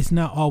 It's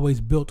not always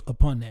built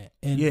upon that,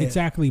 and it's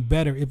actually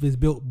better if it's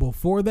built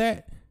before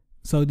that.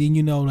 So then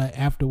you know that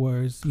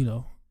afterwards, you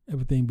know,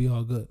 everything be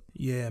all good.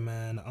 Yeah,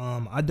 man.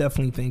 I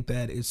definitely think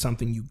that it's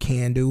something you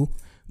can do,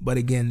 but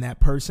again, that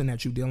person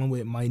that you're dealing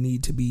with might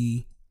need to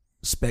be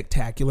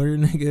spectacular,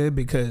 nigga,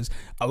 because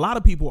a lot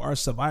of people are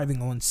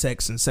surviving on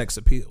sex and sex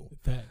appeal.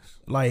 Facts.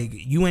 Like,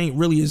 you ain't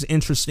really as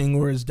interesting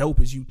or as dope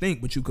as you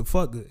think, but you could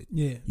fuck good.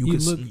 Yeah, you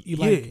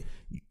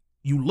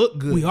look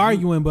good. We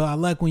arguing, but I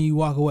like when you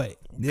walk away.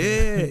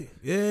 Yeah.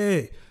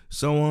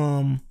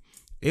 So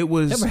it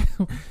was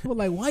well,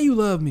 like, why you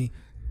love me?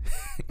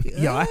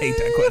 Yo, I hate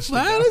that question.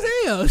 Fine as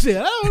hell. Shit,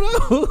 I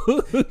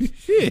don't know.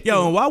 Shit.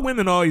 Yo, why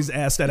women always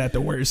ask that at the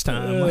worst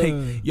time?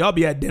 Like, y'all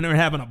be at dinner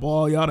having a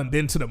ball. Y'all done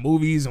been to the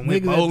movies and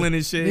went bowling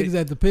and shit. Niggas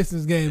at the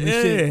Pistons game and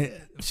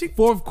shit.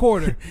 Fourth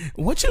quarter.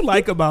 What you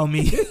like about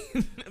me?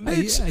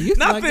 Bitch, I used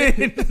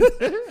nothing.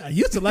 I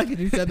used to like it.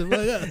 You shut the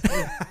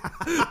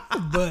fuck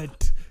up.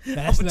 But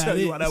That's I'm not gonna tell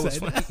you it. why that was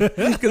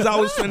funny. Because I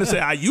was trying to say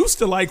I used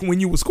to like when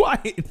you was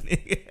quiet.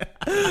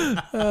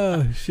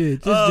 Oh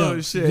shit! Just Oh,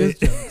 jokes. shit.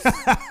 Just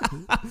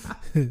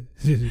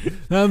jokes.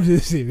 I'm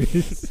just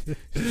serious.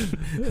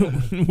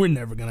 We're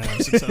never gonna have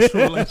a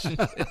successful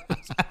relationship.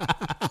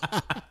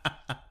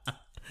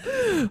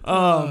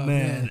 Oh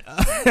man.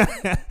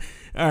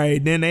 All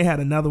right, then they had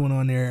another one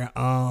on there.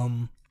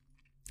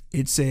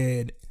 It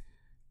said,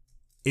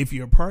 if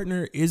your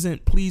partner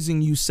isn't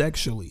pleasing you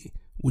sexually,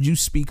 would you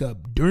speak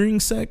up during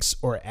sex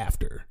or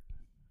after?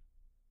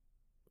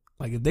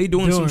 Like if they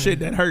doing some During. shit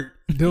that hurt.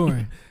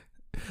 During.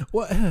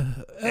 What?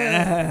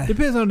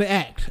 Depends on the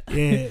act.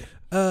 Yeah.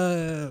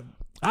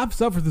 I've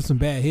suffered through some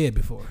bad head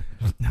before.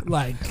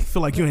 Like, I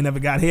feel like you ain't never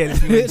got head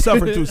if you ain't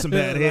suffered through some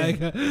bad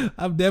head. Like,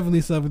 I've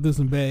definitely suffered through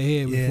some bad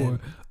head before.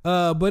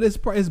 But it's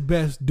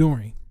best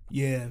during.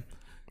 Yeah.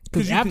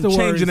 Because you afterwards,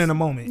 can change it in a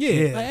moment.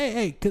 Yeah. Like,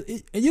 hey, cause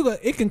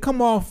it can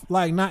come off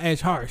like not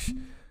as harsh.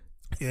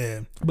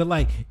 Yeah. But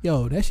like,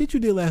 yo, that shit you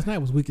did last night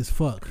was weak as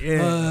fuck.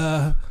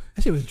 Yeah.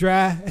 That shit was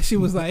dry. That shit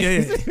was like,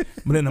 yeah.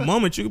 But in a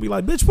moment you could be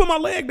like, bitch, put my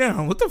leg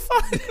down. What the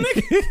fuck,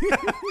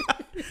 nigga?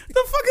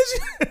 The fuck is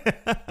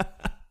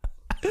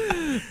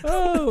you?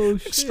 Oh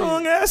shit.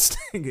 Strong ass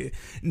nigga.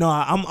 No,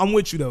 I'm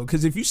with you though,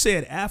 because if you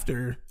said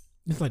after,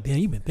 it's like, damn,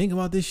 you been thinking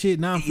about this shit.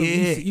 Now I'm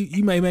feeling,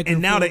 you may make her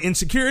and now feel, the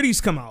insecurities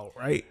come out,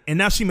 right? And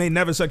now she may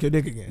never suck your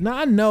dick again. Now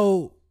I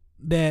know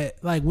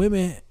that like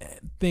women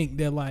think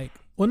that like,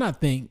 well,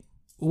 not think,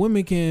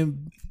 women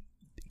can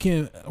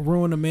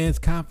ruin a man's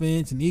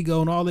confidence and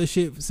ego and all this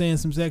shit for saying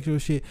some sexual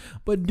shit.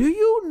 But do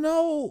you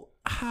know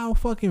how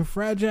fucking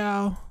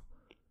fragile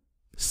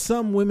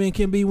some women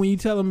can be when you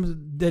tell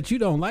them that you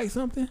don't like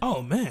something?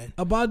 Oh man,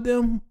 about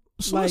them.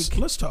 So like,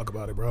 let's talk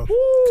about it, bro.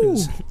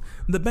 Because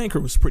the banker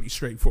was pretty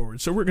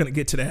straightforward. So we're gonna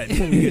get to that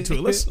when we get to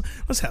it.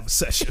 Let's have a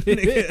session,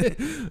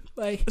 nigga.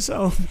 Like,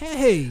 so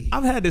hey,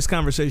 I've had this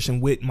conversation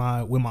with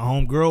my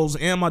homegirls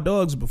and my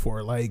dogs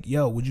before. Like,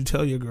 yo, would you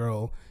tell your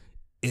girl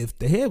if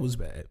the head was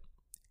bad?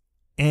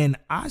 And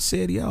I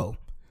said, yo,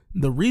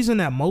 the reason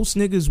that most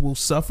niggas will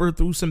suffer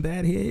through some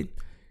bad head,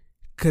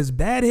 because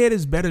bad head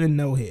is better than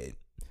no head.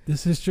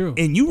 This is true.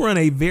 And you run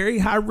a very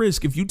high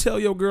risk if you tell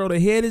your girl the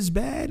head is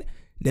bad,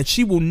 that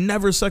she will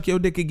never suck your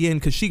dick again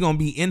because she gonna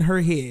be in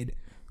her head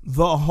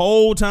the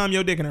whole time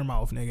your dick in her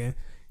mouth, nigga.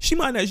 She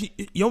might not.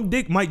 Your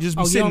dick might just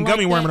be sitting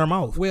gummy worm in her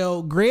mouth.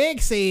 Well, Greg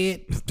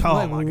said, "Oh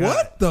like, my god,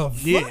 what the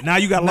fuck?" Yeah, now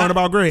you got to learn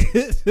about Greg.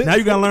 Now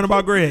you got to learn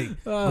about Greg.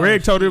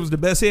 Greg told her it was the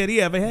best head he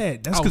ever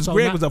had. That's because so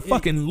Greg now- was a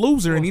fucking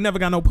loser and he never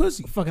got no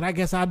pussy. Fuck it, I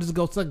guess I'll just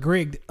go suck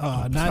Greg.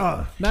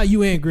 Now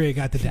you and Greg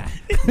got to die.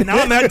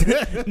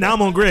 now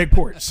I'm on Greg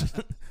porch.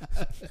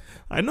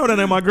 I know that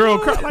ain't my girl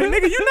car. Like,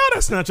 nigga, you know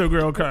that's not your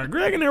girl car.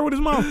 Greg in there with his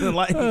mom.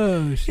 Like,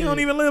 he don't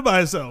even live by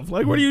himself.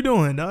 Like, what are you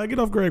doing, dog? Get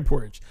off Greg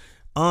porch.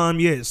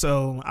 Yeah,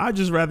 so I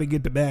just rather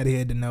get the bad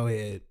head than no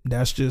head.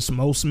 That's just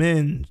most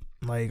men.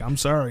 Like, I'm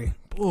sorry.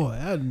 Boy,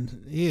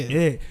 yeah.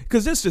 Yeah,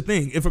 because that's the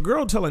thing. If a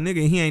girl tell a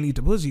nigga he ain't eat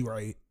the pussy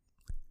right,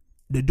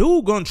 the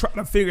dude gonna try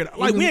to figure it out.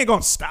 Like, we ain't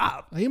gonna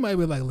stop. He might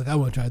be like, look, I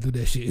want to try to do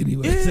that shit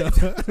anyway. Yeah.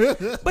 So.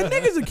 But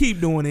niggas will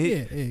keep doing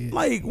it. Yeah.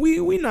 Like,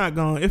 we not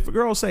gonna, if a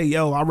girl say,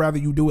 yo, I'd rather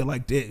you do it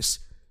like this,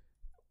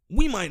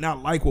 we might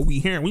not like what we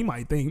hearing. We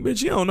might think,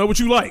 bitch, you don't know what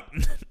you like.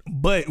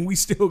 But we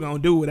still gonna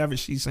do whatever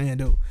she's saying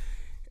do.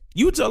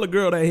 You tell a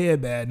girl that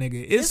head bad,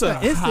 nigga, it's a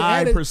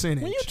high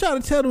percentage. When you try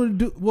to tell them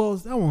to do, well,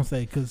 I won't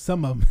say because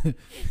some of them,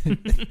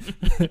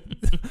 some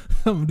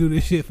of them do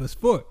this shit for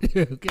sport.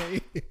 Okay.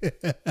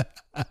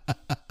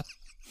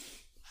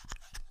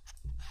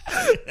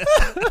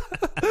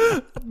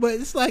 But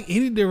it's like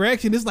any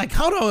direction. It's like,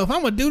 hold on, if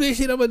I'm gonna do this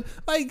shit, I'm gonna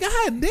like,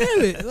 god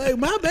damn it, like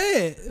my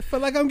bad. I feel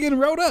like I'm getting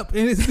rolled up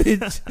in this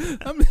bitch.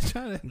 I'm just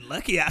trying to.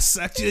 Lucky I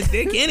sucked your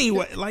dick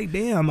anyway. Like,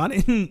 damn, I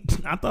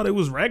thought it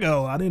was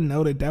rego. I didn't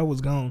know that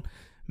was gonna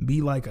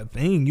be like a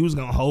thing. You was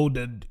gonna hold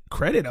the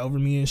credit over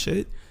me and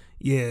shit.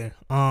 Yeah,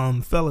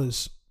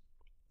 fellas,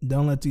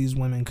 don't let these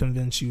women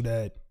convince you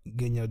that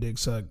getting your dick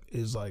sucked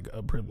is like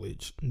a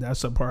privilege.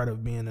 That's a part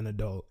of being an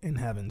adult and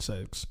having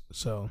sex.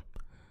 So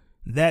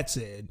that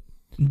said,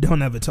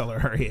 don't ever tell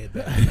her head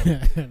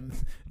bad.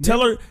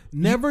 Tell her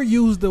never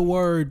use the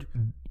word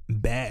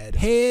bad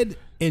head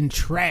and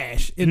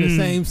trash in the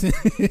same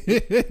sentence.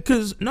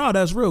 Because no,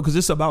 that's real. Because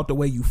it's about the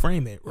way you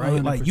frame it,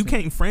 right? 100%. Like, you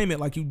can't frame it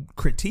like you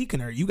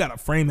critiquing her. You gotta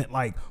frame it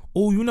like,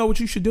 oh, you know what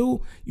you should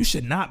do? You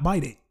should not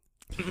bite it.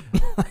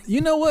 You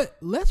know what?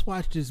 Let's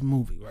watch this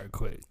movie right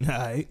quick. All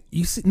right.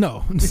 You see?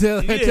 No. No,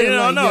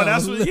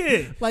 that's what.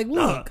 Yeah. Like,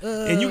 look,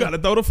 and you got to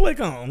throw the flick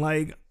on.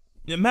 Like,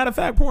 matter of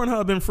fact,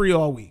 Pornhub been free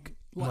all week.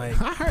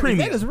 Like, I heard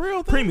premium. that is a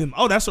real thing. Premium.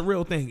 Oh, that's a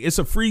real thing. It's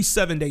a free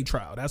 7-day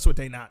trial. That's what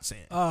they not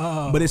saying.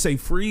 But it's a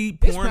free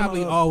It's Pornhub.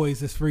 probably always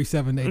this free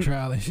 7-day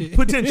trial and shit.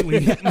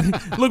 Potentially.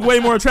 Look way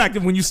more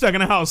attractive when you stuck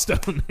in a house, though,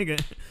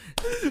 nigga.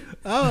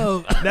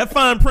 Oh, That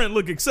fine print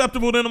look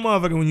acceptable than a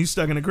motherfucker when you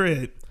stuck in a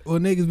crib. Or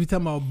niggas be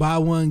talking about buy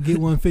one, get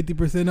one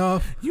 50%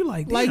 off. You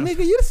like, damn. Like, nigga,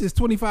 this is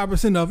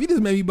 25% off. You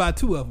just made me buy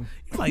 2 of them.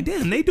 You like,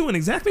 damn, they doing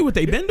exactly what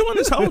they been doing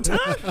this whole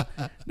time.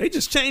 They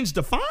just changed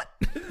the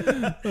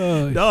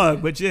font.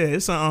 Dog, but yeah,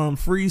 it's a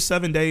free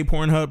 7-day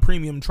Pornhub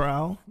premium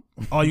trial.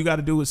 All you got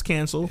to do is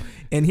cancel.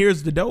 And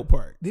here's the dope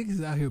part.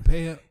 Niggas out here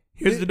paying.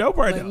 Here's the dope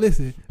part, like, though.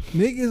 listen,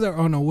 niggas are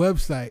on a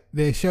website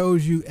that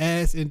shows you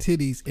ass and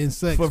titties and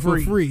sex for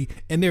free,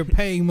 and they're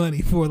paying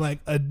money for like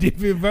a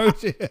different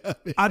version of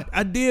it.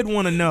 I did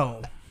want to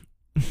know.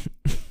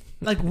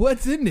 Like,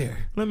 what's in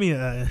there? Let me,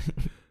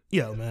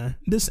 yo, man,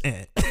 this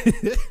ant.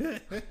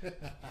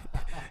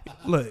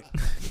 Look,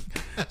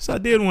 so I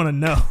did want to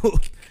know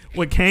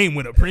what came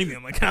with a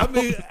premium account.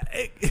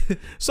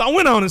 So I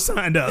went on and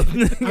signed up. I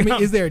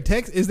mean, is there a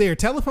text? Is there a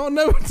telephone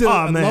number to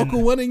a man.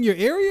 local one in your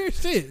area?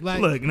 Shit,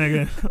 like, look,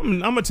 nigga, I'm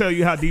gonna tell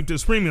you how deep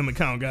this premium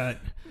account got.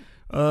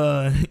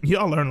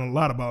 Y'all learning a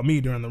lot about me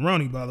during the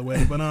Roni, by the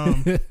way. But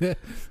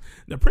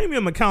the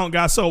premium account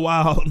got so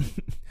wild.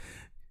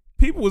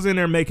 People was in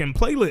there making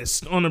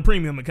playlists on the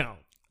premium account.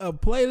 A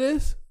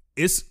playlist?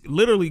 It's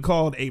literally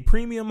called a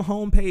premium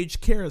homepage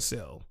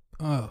carousel.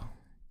 Oh.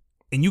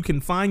 And you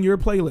can find your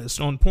playlist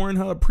on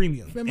Pornhub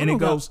Premium. Man, and it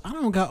goes. I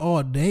don't got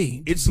all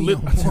day. It's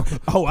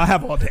oh, I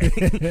have all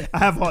day. I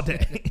have all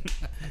day.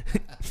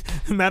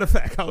 Matter of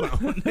fact, hold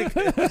on.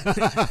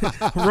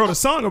 I wrote a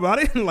song about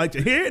it. Like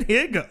to hear it?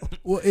 Here it go.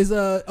 Well, is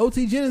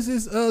OT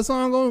Genesis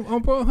song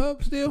on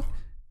Pornhub still?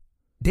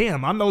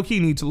 Damn, I low key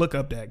need to look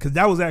up that because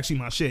that was actually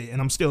my shit, and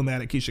I'm still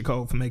mad at Keisha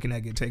Cole for making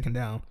that get taken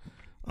down.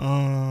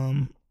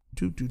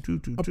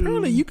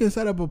 Apparently, you can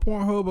set up a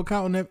Pornhub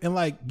account and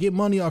like get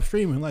money off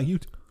streaming, like you.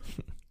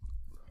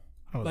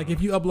 Like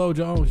if you upload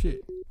your own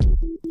shit.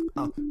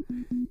 Oh,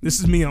 this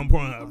is me on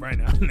Pornhub right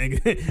now,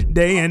 nigga.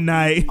 Day and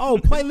night. Oh,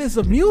 playlist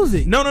of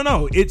music.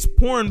 No. It's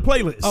porn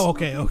playlist. Oh,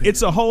 okay.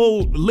 It's a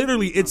whole,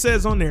 literally, it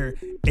says on there,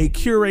 a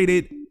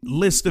curated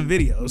list of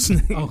videos.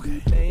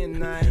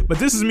 Okay. But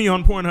this is me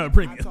on Pornhub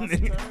Premium.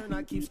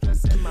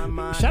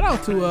 Shout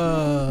out to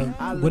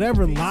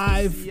whatever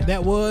live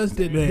that was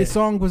that this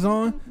song was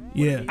on.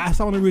 Yeah. That's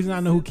the only reason I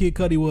know who Kid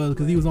Cudi was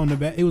because he was on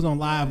he was on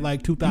live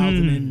like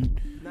 2000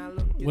 and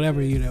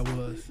whatever year that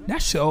was.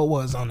 That show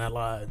was on that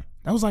live.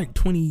 That was like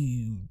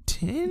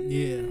 2010?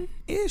 Yeah.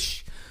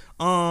 Ish.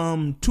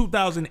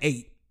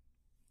 2008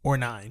 or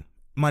 9.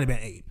 Might have been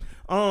 8.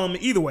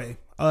 Either way,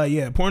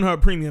 yeah,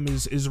 Pornhub Premium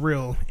is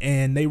real,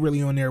 and they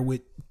really on there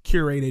with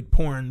curated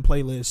porn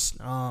playlists.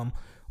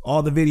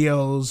 All the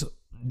videos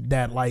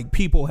that like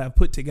people have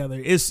put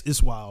together.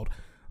 It's wild.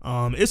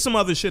 It's some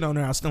other shit on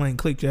there I still ain't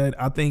clicked yet.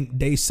 I think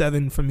day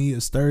 7 for me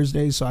is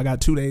Thursday, so I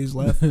got 2 days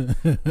left. I'm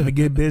gonna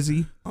get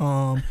busy.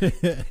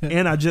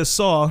 And I just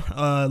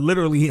saw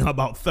literally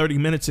about 30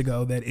 minutes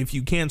ago that if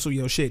you cancel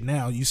your shit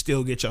now, you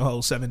still get your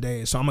whole 7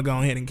 days. So I'm gonna go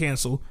ahead and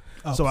cancel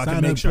so I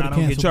can make sure I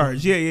don't get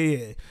charged.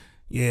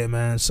 Yeah,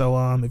 man.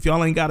 So if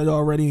y'all ain't got it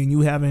already and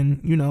you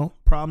having,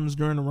 problems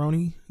during the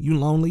Roni, you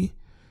lonely.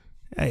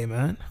 Hey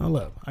man, hold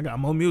up. I got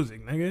more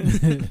music,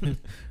 nigga.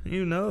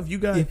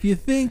 If you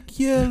think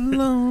you're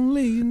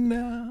lonely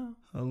now.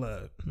 Hold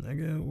up,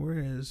 nigga. Where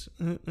is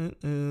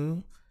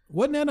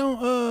Wasn't that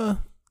on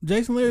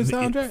Jason Lear's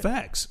soundtrack?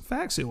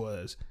 Facts it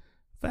was.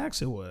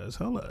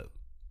 Hold up.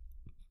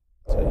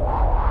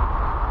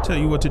 Tell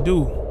you what to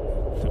do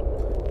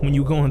when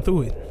you going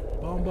through it.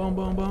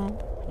 Boom.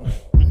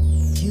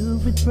 You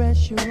put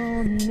pressure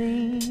on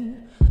me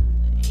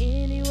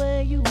any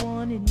way you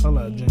wanted me. Hold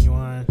up,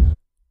 Genuine.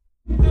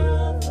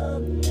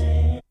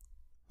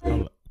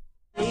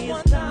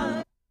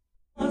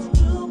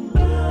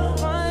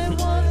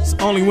 It's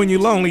Only When You're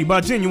Lonely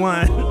by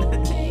Genuine.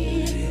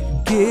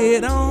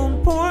 Get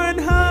on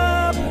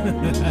Pornhub.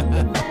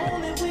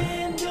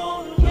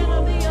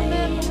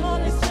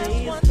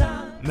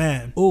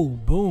 Man. Oh,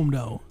 boom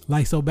though.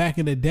 Like so back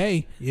in the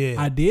day,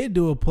 yeah, I did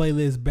do a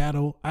playlist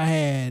battle. I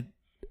had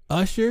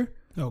Usher,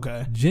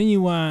 okay,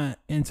 Genuine,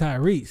 and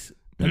Tyrese.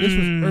 Now, this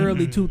was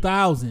early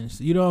 2000s.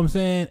 You know what I'm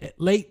saying?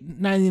 Late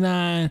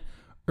 99,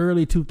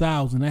 early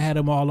 2000. I had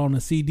them all on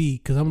a CD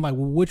because I'm like,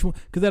 well, which one?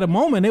 Because at a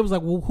moment, it was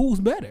like, well, who's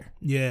better?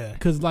 Yeah.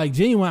 Because like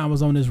Genuine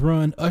was on this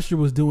run. Usher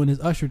was doing his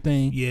Usher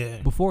thing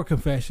before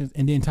Confessions.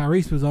 And then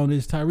Tyrese was on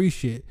this Tyrese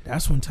shit.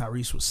 That's when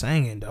Tyrese was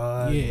singing,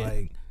 dog. Yeah.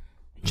 Like,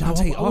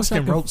 Jonte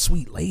Austin wrote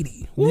Sweet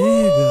Lady.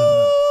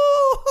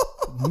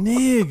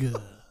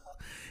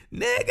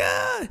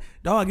 Nigga.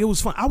 Dog, it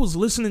was fun. I was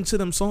listening to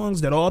them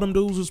songs that all them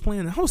dudes was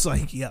playing. And I was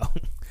like, yo,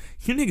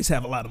 you niggas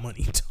have a lot of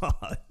money,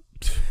 dog.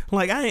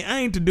 Like, I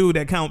ain't the dude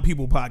that count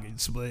people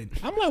pockets, but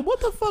I'm like,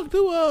 what the fuck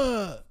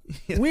do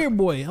Weird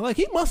Boy? Like,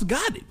 he must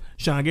got it.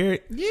 Sean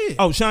Garrett? Yeah.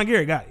 Oh, Sean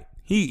Garrett got it.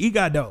 He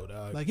got dough,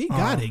 dog. Like, he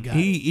got it.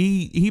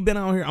 He been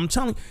out here. I'm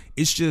telling you,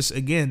 it's just,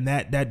 again,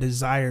 that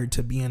desire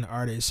to be an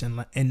artist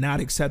and not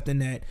accepting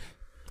that.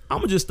 I'm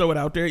gonna just throw it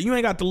out there. You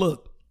ain't got to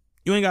look.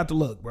 You ain't got to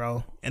look,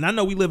 bro. And I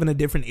know we live in a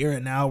different era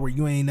now where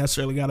you ain't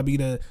necessarily got to be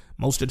the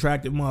most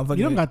attractive motherfucker.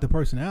 You don't got the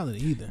personality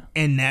either.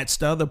 And that's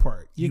the other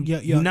part.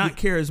 You're not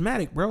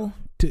charismatic, bro.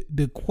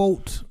 To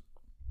quote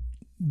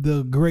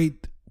the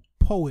great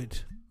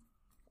poet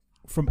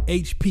from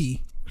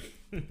HP,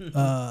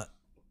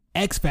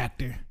 X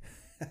Factor.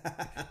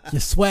 Your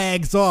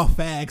swag's off,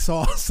 fags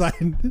off.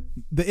 Son.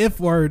 The F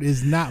word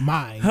is not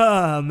mine.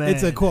 Oh, man.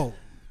 It's a quote.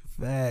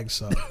 Fag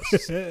sauce.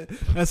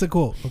 That's a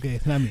quote. Okay,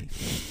 it's not me.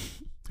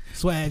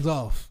 Swag's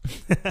off.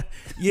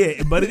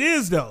 Yeah, but it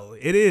is though.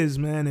 It is,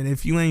 man. And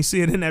if you ain't see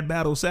it in that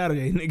battle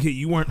Saturday, nigga,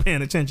 you weren't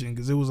paying attention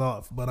because it was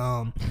off. But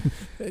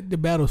the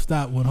battle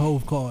stopped when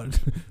Hove called.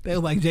 They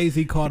was like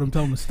Jay-Z called him,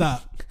 told him to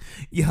stop.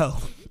 Yo,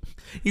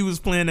 he was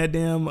playing that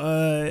damn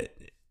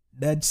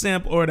that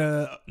sample or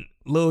the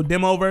little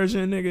demo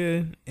version,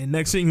 nigga. And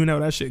next thing you know,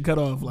 that shit cut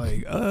off.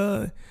 Like,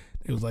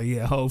 it was like,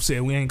 yeah, Hove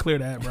said we ain't clear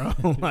that, bro.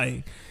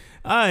 Like,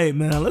 all right,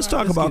 man. Let's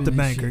talk about the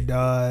banker,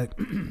 dog.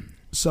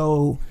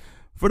 So,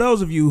 for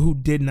those of you who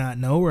did not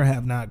know or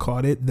have not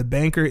caught it, The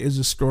Banker is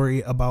a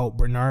story about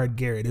Bernard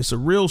Garrett. It's a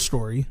real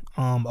story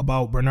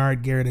about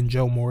Bernard Garrett and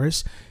Joe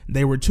Morris.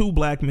 They were two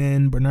black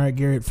men, Bernard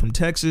Garrett from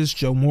Texas,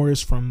 Joe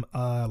Morris from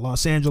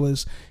Los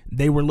Angeles.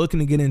 They were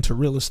looking to get into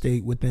real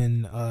estate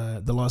within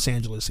the Los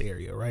Angeles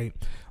area, right?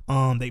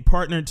 They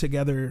partnered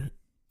together.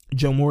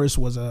 Joe Morris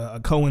was a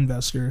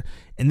co-investor,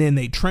 and then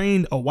they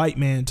trained a white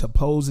man to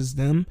pose as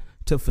them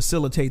to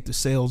facilitate the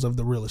sales of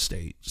the real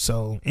estate.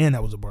 So, and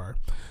that was a bar.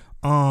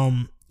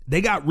 They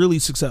got really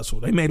successful.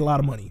 They made a lot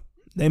of money.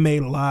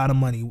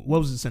 What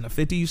was this, in the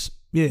 50s?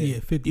 Yeah,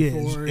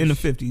 54. In the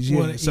 50s.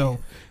 Yeah. So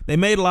they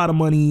made a lot of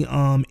money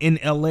in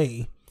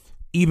LA.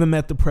 Even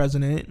met the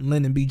president,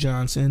 Lyndon B.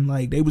 Johnson.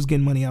 Like, they was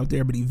getting money out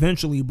there. But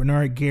eventually,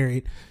 Bernard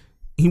Garrett,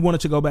 he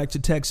wanted to go back to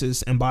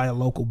Texas and buy a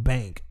local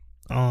bank.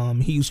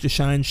 He used to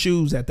shine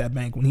shoes at that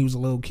bank when he was a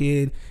little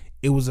kid.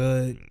 It was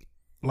a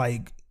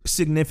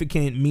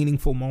significant,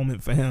 meaningful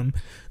moment for him.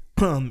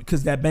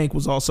 Because that bank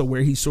was also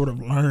where he sort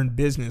of learned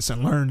business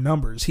and learned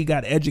numbers. He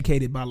got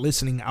educated by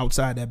listening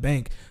outside that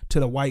bank to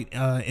the white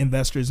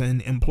investors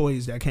and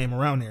employees that came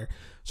around there.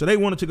 So they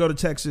wanted to go to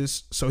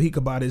Texas so he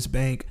could buy this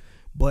bank.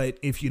 But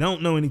if you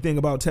don't know anything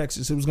about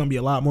Texas, it was going to be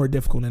a lot more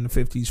difficult in the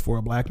 50s for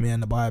a black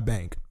man to buy a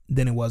bank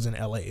than it was in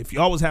LA. If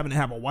you always having to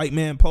have a white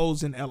man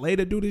pose in LA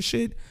to do this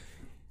shit,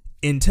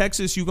 in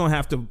Texas, you're going to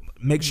have to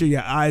make sure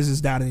your I's is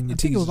dotted and your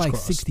T's is crossed. I think it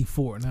was like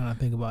 64, now I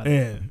think about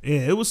it.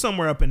 Yeah. It was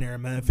somewhere up in there,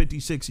 man,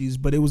 50s, 60s.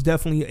 But it was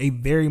definitely a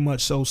very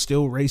much so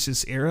still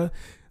racist era.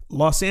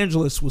 Los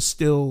Angeles was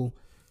still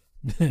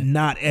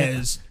not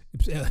as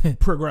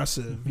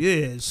progressive.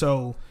 Yeah,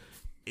 so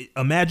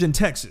imagine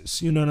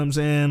Texas, you know what I'm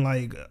saying?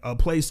 Like a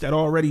place that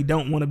already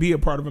don't want to be a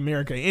part of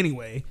America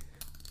anyway,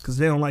 because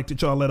they don't like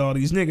that y'all let all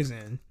these niggas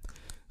in.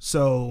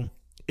 So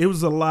it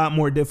was a lot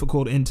more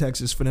difficult in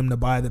Texas for them to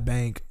buy the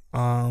bank.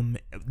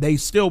 They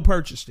still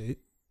purchased it,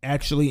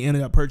 actually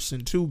ended up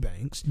purchasing two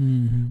banks,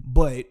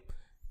 but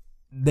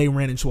they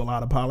ran into a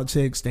lot of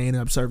politics. They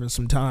ended up serving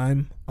some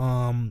time.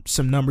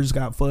 Some numbers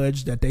got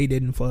fudged that they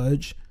didn't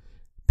fudge.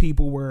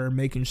 People were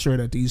making sure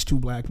that these two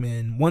black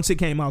men, once it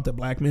came out that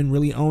black men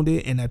really owned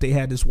it and that they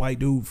had this white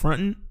dude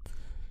fronting,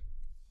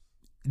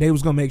 they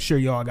was gonna make sure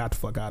y'all got the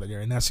fuck out of there.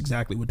 And that's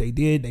exactly what they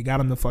did. They got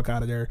them the fuck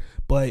out of there,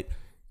 but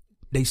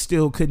they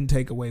still couldn't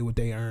take away what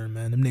they earned,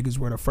 man. Them niggas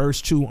were the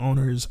first two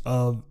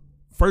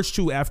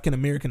African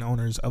American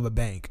owners of a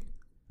bank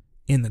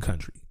in the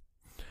country.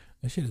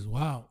 That shit is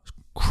wild. It's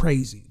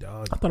crazy,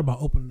 dog. I thought about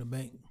opening a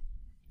bank.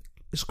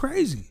 It's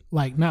crazy.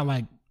 Like, not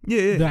like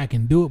that I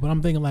can do it, but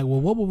I'm thinking like, well,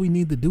 what would we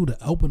need to do to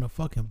open a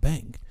fucking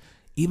bank?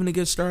 Even to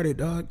get started,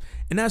 dog.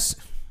 And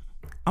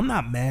I'm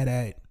not mad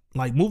at,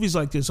 like, movies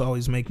like this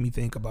always make me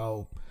think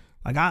about,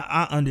 like,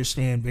 I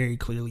understand very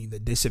clearly the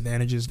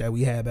disadvantages that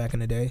we had back in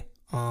the day.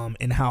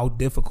 And how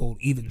difficult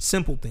even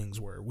simple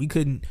things were. We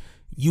couldn't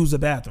use a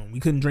bathroom. We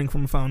couldn't drink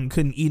from a fountain.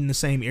 Couldn't eat in the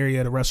same area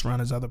at a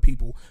restaurant as other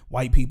people,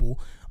 white people.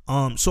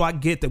 So I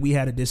get that we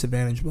had a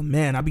disadvantage, but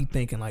man, I be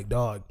thinking like,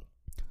 dog,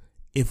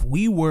 if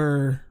we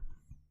were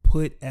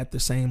put at the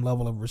same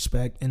level of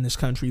respect in this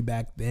country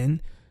back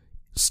then,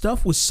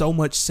 stuff was so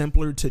much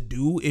simpler to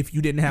do if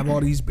you didn't have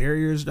all these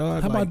barriers,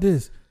 dog. How about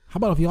this? How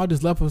about if y'all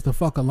just left us the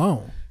fuck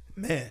alone?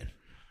 Man.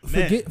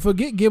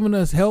 Forget giving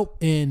us help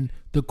in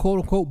the quote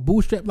unquote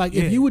bootstrap. Like,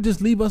 if you would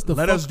just leave us the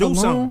fuck alone. Let us do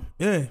something.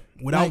 Yeah.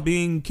 Without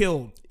being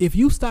killed. If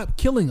you stop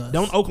killing us.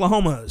 Don't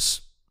Oklahoma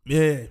us.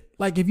 Yeah.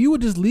 Like, if you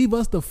would just leave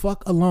us the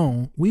fuck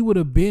alone, we would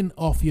have been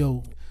off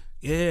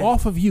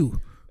of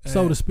you,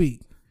 so to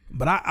speak.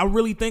 But I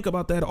really think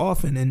about that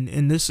often,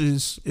 and it's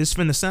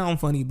finna sound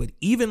funny, but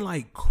even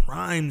like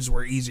crimes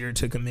were easier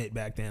to commit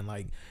back then.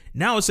 Like,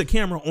 now it's a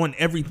camera on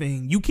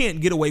everything. You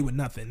can't get away with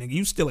nothing. Nigga,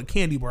 you steal a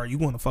candy bar, you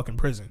going to fucking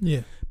prison.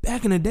 Yeah.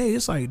 Back in the day,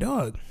 it's like,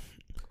 dog,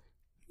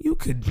 you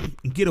could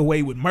get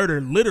away with murder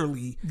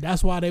literally.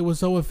 That's why they were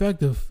so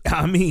effective.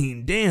 I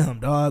mean, damn,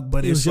 dog.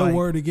 But it's your like,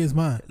 word against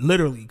mine.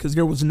 Literally, because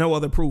there was no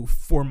other proof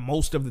for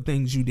most of the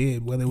things you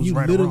did, whether it was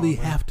right or wrong. You literally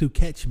have to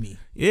catch me.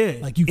 Yeah.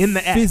 Like, you in the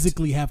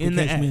physically act. have to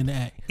catch me in the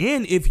act.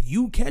 And if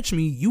you catch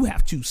me, you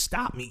have to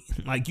stop me.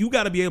 Like, you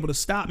got to be able to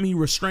stop me,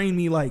 restrain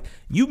me. Like,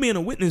 you being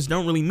a witness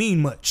don't really mean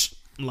much.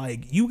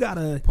 Like, you got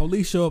to...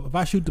 Police show up. If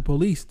I shoot the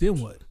police, then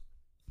what?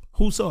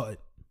 Who saw it?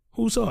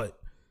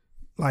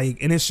 Like,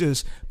 and it's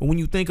just, but when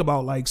you think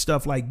about like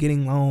stuff like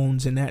getting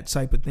loans and that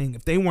type of thing,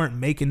 if they weren't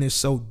making this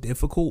so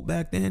difficult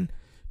back then,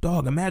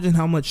 dog, imagine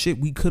how much shit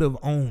we could have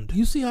owned.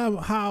 You see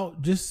how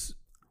just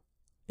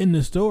in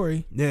the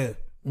story, Yeah.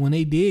 when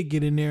they did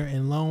get in there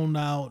and loaned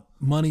out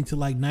money to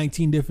like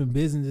 19 different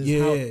businesses,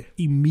 how Yeah.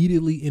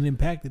 immediately it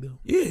impacted them.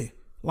 Yeah.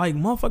 Like,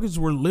 motherfuckers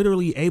were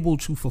literally able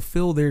to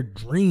fulfill their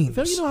dreams.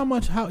 Phil, you know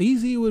how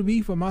easy it would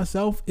be for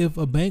myself if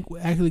a bank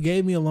actually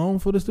gave me a loan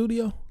for the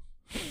studio?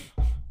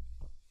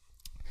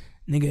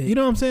 Nigga. You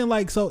know what I'm saying?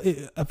 Like, so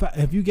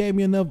if you gave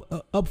me enough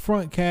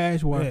upfront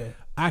cash where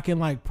I can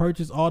like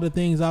purchase all the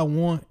things I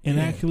want and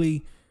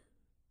actually,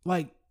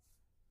 like,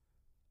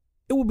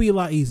 it would be a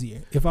lot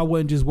easier if I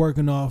wasn't just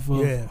working off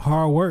of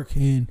hard work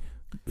and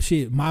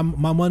shit. My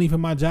money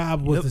from my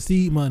job was the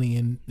seed money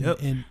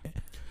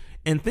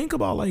and think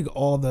about like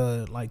all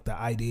the like the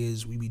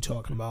ideas we be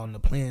talking about and the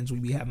plans we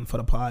be having for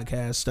the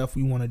podcast, stuff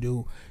we want to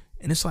do.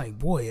 And it's like,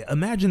 boy,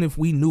 imagine if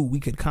we knew we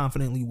could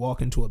confidently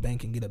walk into a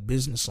bank and get a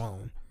business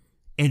loan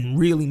and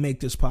really make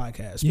this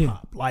podcast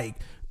pop. Like,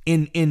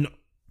 in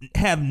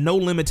have no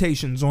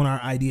limitations on our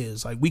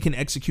ideas. Like, we can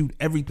execute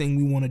everything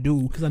we want to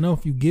do. Because I know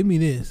if you give me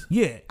this,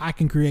 I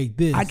can create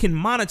this. I can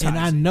monetize and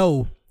I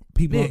know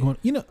people are going,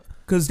 you know.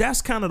 Because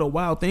that's kind of the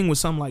wild thing with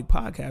something like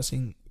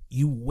podcasting.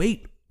 You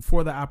wait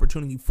for the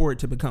opportunity for it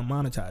to become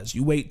monetized.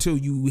 You wait till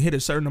you hit a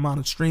certain amount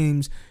of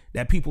streams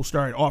that people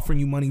start offering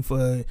you money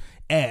for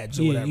ads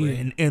or whatever.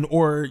 And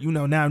or, you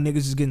know, now niggas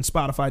is getting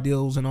Spotify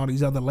deals and all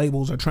these other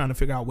labels are trying to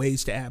figure out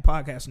ways to add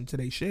podcasting to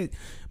their shit.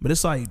 But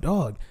it's like,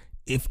 dog,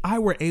 if I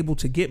were able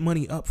to get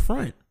money up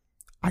front,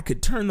 I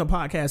could turn the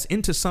podcast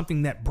into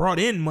something that brought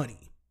in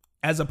money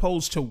as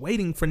opposed to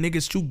waiting for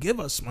niggas to give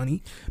us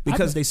money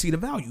because they see the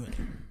value in it.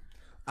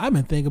 I've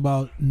been thinking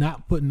about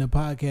not putting the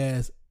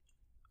podcast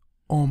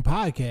on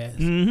podcast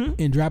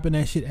and dropping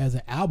that shit as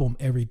an album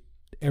every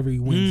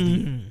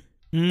Wednesday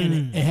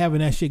and having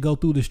that shit go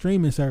through the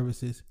streaming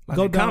services. Like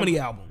a comedy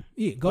album.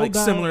 Yeah,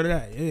 similar to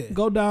that. Yeah.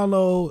 Go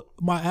download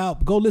my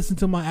album. Go listen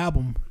to my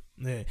album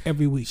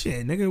every week.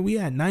 Shit, nigga, we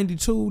had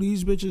 92.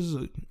 These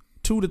bitches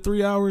 2 to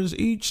 3 hours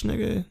each,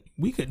 nigga.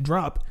 We could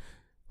drop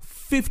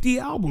 50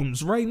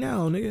 albums right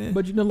now, nigga.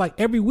 But you know, like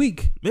every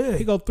week,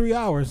 he go 3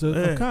 hours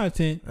of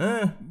content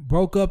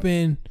broke up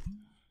in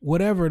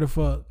whatever the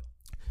fuck.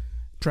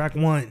 Track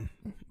 1,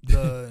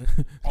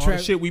 all the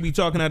shit we be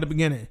talking at the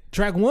beginning.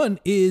 Track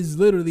 1 is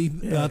literally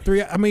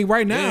 3. I mean,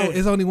 right now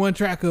it's only one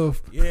track of.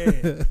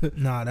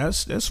 Nah,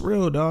 that's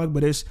real, dog.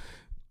 But it's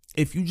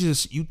if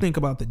you think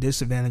about the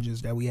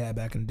disadvantages that we had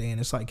back in the day,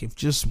 and it's like if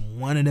just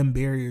one of them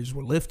barriers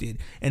were lifted,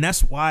 and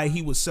that's why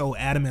he was so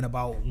adamant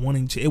about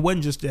wanting to. It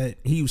wasn't just that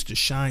he used to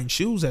shine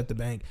shoes at the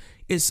bank.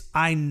 It's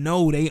I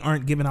know they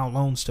aren't giving out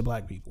loans to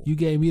black people. If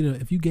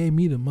you gave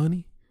me the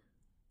money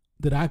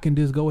that I can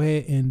just go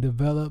ahead and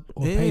develop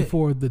or pay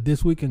for the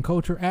This Week in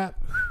Culture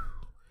app.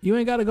 You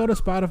ain't got to go to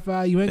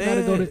Spotify. You ain't got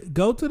to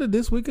go to the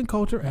This Week in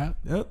Culture app.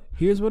 Yep.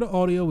 Here's where the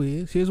audio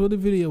is. Here's where the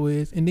video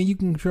is. And then you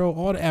can control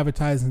all the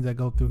advertisements that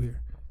go through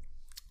here.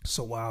 It's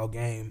a wild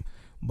game.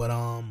 But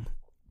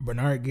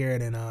Bernard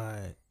Garrett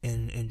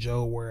and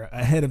Joe were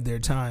ahead of their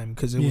time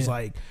because it was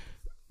like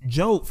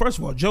Joe, first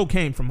of all, Joe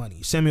came from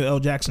money. Samuel L.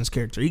 Jackson's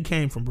character, he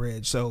came from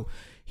bread. So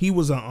he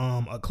was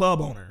a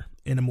club owner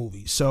in the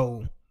movie.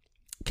 So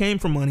came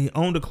from money,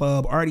 owned a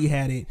club, already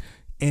had it,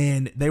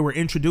 and they were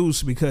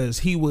introduced because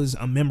he was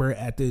a member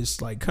at this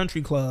like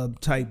country club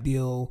type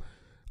deal.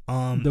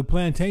 The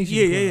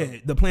Plantation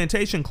Club. The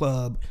Plantation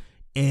Club.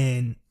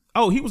 And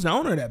he was the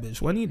owner of that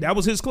bitch, wasn't he? That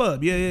was his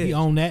club. He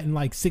owned that and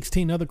like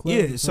 16 other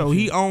clubs. Yeah, so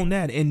he owned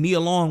that, and Nia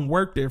Long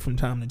worked there from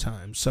time to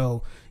time.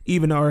 So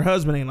even though her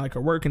husband ain't like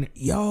her working,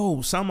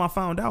 something I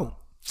found out.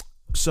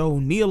 So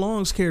Nia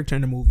Long's character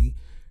in the movie,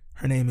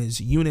 her name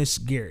is Eunice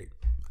Garrett.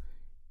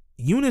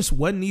 Eunice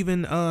wasn't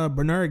even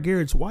Bernard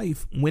Garrett's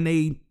wife when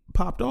they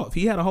popped off.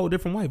 He had a whole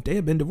different wife. They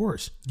had been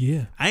divorced.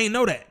 Yeah. I ain't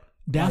know that.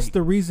 That's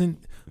the reason.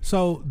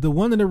 So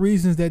one of the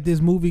reasons that this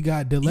movie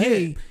got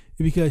delayed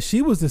is because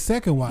she was the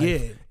second wife.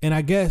 Yeah. And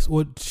I guess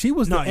she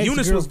was the ex-girl.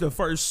 Eunice was the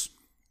first.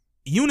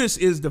 Eunice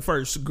is the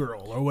first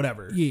girl or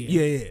whatever.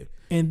 Yeah.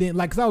 And then,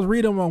 like, cause I was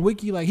reading on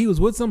Wiki, like he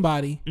was with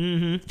somebody,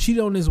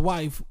 cheated on his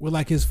wife with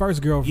like his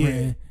first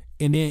girlfriend.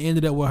 And then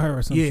ended up with her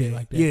or some shit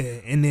like that. Yeah,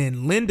 and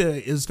then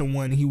Linda is the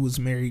one he was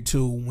married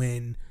to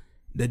when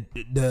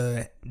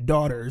the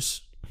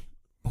daughters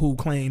who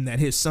claim that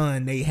his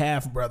son, they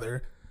half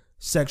brother,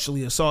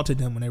 sexually assaulted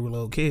them when they were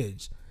little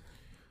kids.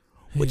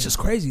 Which is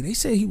crazy. They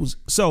say he was...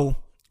 So,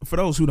 for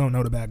those who don't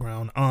know the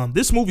background,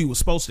 this movie was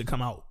supposed to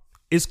come out.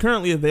 It's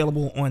currently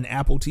available on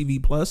Apple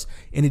TV Plus,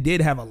 and it did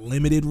have a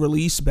limited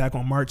release back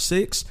on March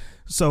 6th.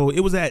 So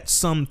it was at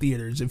some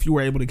theaters. If you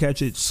were able to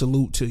catch it,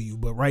 salute to you.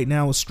 But right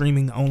now it's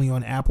streaming only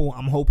on Apple.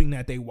 I'm hoping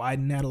that they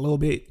widen that a little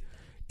bit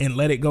and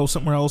let it go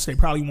somewhere else. They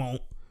probably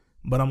won't.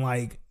 But I'm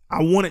like,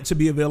 I want it to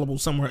be available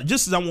somewhere,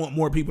 just as I want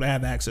more people to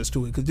have access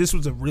to it, because this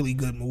was a really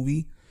good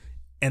movie.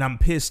 And I'm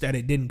pissed that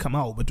it didn't come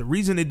out. But the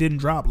reason it didn't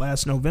drop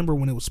last November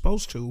when it was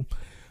supposed to,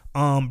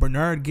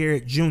 Bernard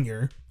Garrett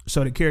Jr.,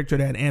 so the character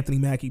that Anthony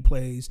Mackie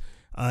plays,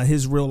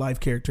 his real life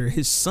character,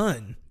 his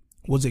son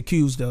was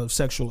accused of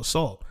sexual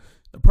assault.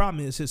 The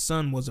problem is his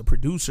son was a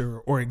producer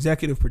or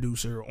executive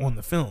producer on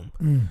the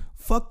film.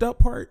 Fucked up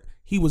part,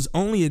 he was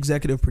only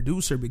executive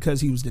producer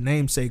because he was the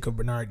namesake of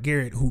Bernard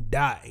Garrett, who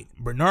died.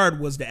 Bernard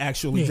was the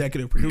actual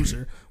executive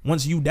producer.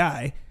 Once you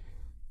die,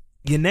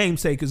 your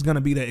namesake is going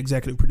to be the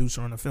executive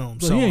producer on the film.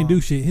 So he ain't do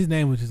shit. His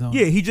name was his own.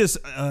 Yeah, he just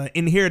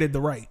inherited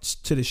the rights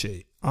to the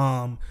shit.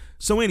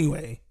 So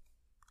anyway,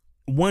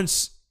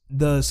 once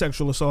the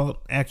sexual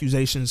assault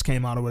accusations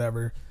came out or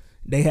whatever,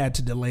 they had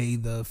to delay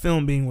the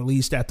film being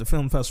released at the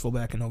film festival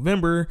back in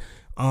November.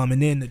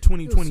 And then the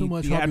 2020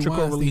 so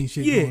theatrical release.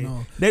 Going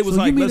on. They was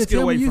so like, you mean let's to get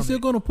tell away me from you still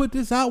it. going to put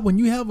this out when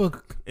you have a...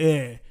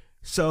 Yeah.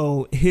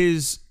 So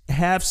his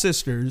half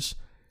sisters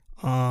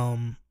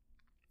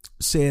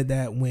said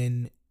that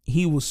when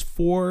he was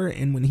 4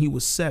 and when he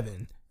was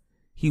 7,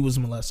 he was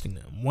molesting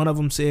them. One of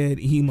them said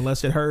he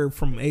molested her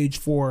from age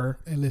 4.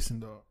 Hey,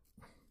 listen, dog.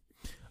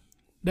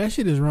 That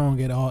shit is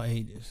wrong at all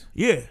ages.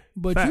 Yeah.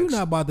 But facts. you're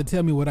not about to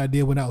tell me what I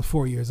did when I was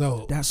 4 years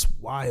old. That's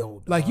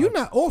wild. Like, you're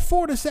not, or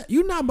 4 to 7,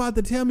 you're not about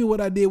to tell me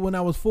what I did when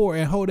I was 4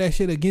 and hold that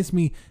shit against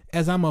me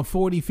as I'm a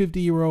 40,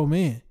 50-year-old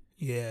man.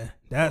 Yeah.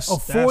 That's a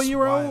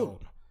 4-year-old?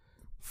 Wild.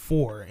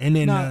 4. And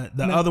then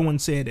the other one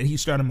said that he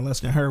started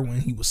molesting her when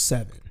he was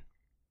 7.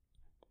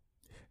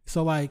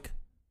 So, like,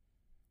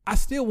 I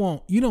still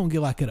won't, you don't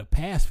get, like, a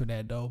pass for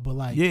that, though. But,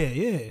 like,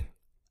 yeah.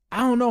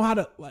 I don't know how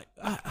to, like,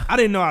 I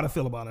didn't know how to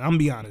feel about it. I'm gonna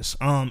be honest.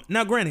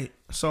 Now granted,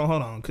 so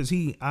hold on, because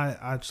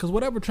because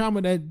whatever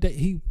trauma that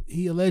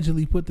he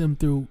allegedly put them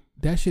through,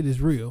 that shit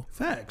is real.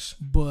 Facts.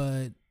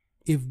 But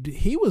if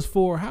he was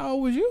 4, how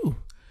old was you?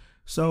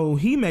 So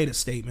he made a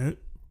statement.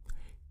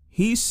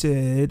 He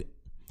said,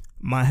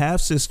 "My half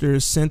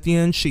sisters Cynthia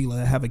and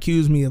Sheila have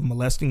accused me of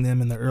molesting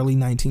them in the early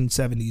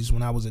 1970s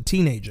when I was a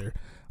teenager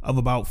of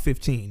about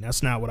 15."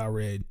 That's not what I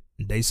read.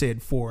 They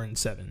said 4 and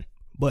 7.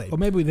 But, or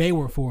maybe they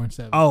were 4 and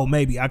 7. Oh,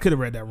 maybe I could have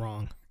read that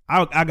wrong.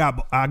 I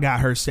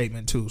got her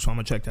statement too, so I'm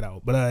gonna check that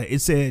out. But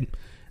it said,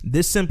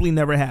 "This simply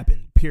never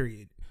happened.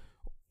 Period.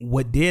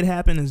 What did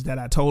happen is that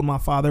I told my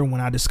father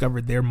when I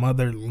discovered their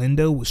mother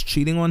Linda was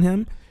cheating on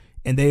him,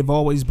 and they've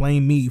always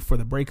blamed me for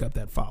the breakup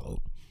that followed.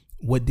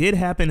 What did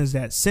happen is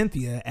that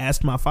Cynthia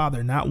asked my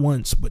father not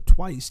once but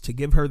twice to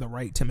give her the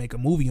right to make a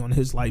movie on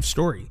his life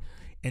story,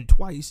 and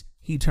twice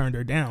he turned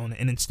her down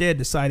and instead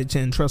decided to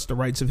entrust the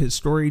rights of his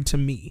story to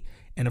me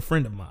and a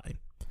friend of mine.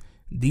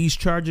 These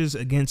charges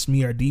against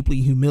me are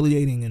deeply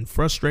humiliating and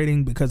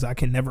frustrating because I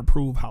can never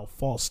prove how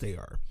false they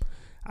are.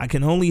 I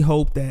can only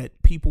hope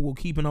that people will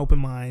keep an open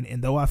mind,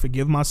 and though I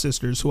forgive my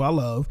sisters who I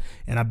love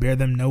and I bear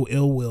them no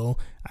ill will,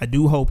 I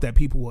do hope that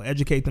people will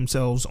educate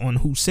themselves on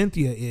who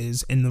Cynthia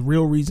is and the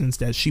real reasons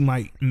that she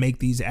might make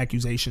these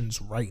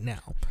accusations right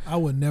now." I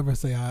would never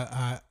say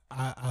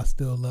I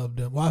still love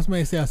them. Well, I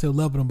may say I still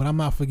love them, but I'm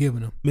not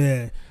forgiving them.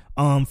 Yeah.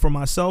 For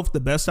myself,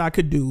 the best I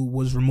could do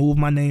was remove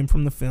my name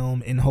from the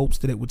film in hopes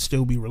that it would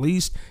still be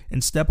released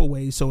and step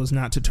away so as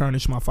not to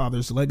tarnish my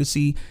father's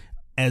legacy,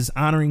 as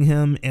honoring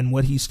him and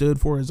what he stood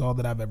for is all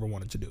that I've ever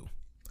wanted to do.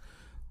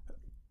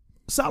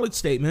 Solid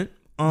statement.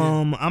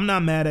 I'm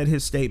not mad at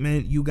his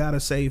statement. You gotta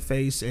save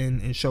face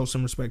and show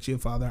some respect to your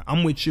father.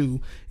 I'm with you.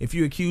 If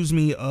you accuse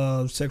me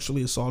of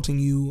sexually assaulting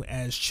you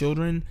as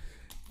children,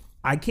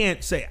 I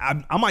can't say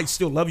I might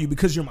still love you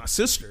because you're my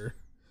sister.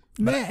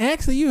 Man,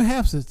 actually, you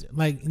have sister.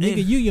 Like,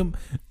 nigga, you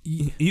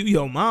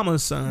your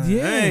mama's son.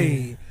 Yeah.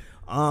 Hey.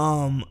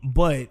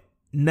 But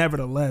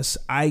nevertheless,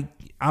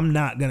 I'm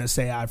not gonna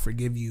say I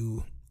forgive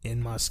you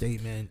in my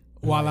statement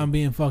while I'm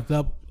being fucked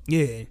up.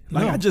 Yeah,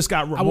 like, no. I just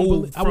got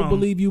removed. I would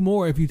believe you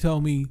more if you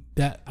told me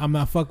that I'm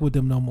not fuck with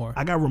them no more.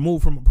 I got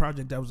removed from a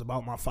project that was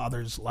about my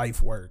father's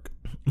life work.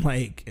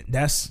 Like,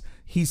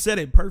 he said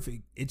it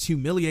perfect. It's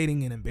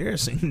humiliating and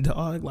embarrassing,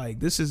 dog. Like,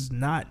 this is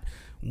not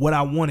what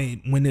I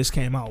wanted when this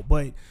came out,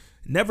 but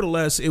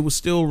nevertheless, it was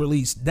still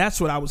released.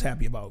 That's what I was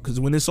happy about, because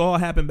when this all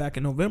happened back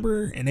in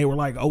November and they were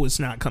like, "Oh, it's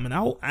not coming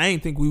out," I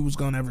ain't think we was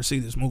gonna ever see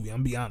this movie. I'm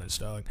gonna be honest,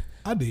 dog.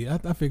 I did.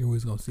 I figured we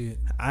was gonna see it.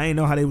 I ain't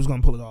know how they was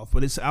gonna pull it off,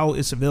 but it's out.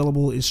 It's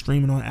available. It's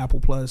streaming on Apple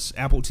Plus,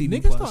 Apple TV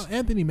Niggas Plus. thought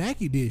Anthony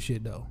Mackie did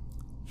shit though.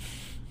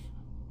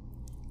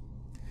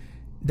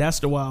 That's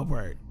the wild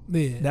part.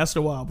 Yeah, that's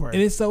the wild part.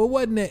 And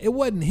it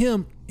wasn't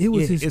him. It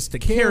was it's the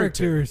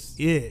character's.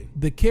 Yeah,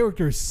 the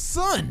character's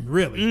son.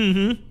 Really,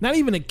 mm-hmm. Not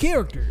even a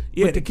character.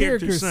 Yeah, but the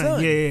character's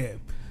son.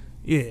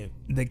 Yeah.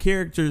 The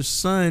character's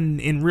son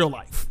in real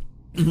life.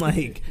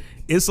 Like,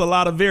 it's a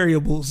lot of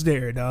variables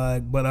there,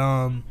 dog. But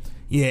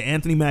yeah,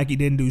 Anthony Mackie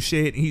didn't do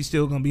shit. He's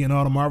still gonna be in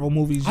all the Marvel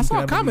movies. I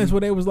saw comments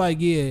where they was like,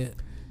 yeah,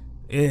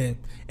 and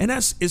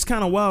it's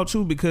kind of wild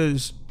too,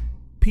 because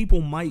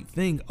people might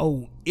think,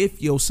 oh,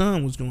 if your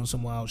son was doing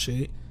some wild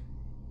shit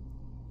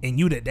and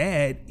you the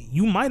dad,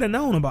 you might have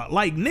known about.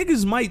 Like,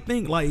 niggas might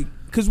think, like,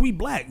 because we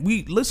black,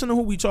 we listen to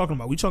who we talking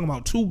about. We talking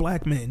about 2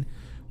 black men,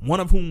 one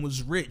of whom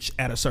was rich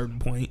at a certain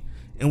point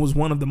and was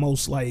one of the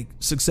most, like,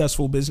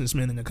 successful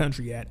businessmen in the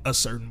country at a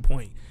certain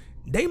point.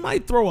 They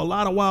might throw a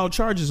lot of wild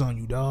charges on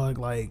you, dog.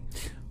 Like,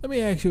 let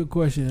me ask you a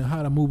question.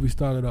 How the movie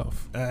started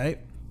off? All right.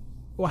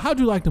 Well, how'd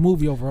you like the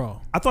movie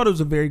overall? I thought it was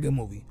a very good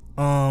movie.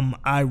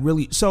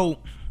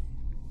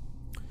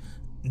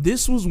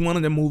 This was one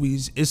of the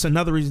movies. It's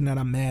another reason that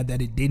I'm mad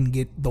that it didn't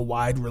get the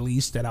wide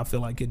release that I feel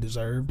like it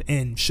deserved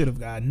and should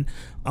have gotten.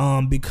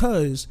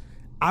 Because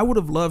I would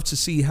have loved to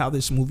see how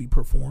this movie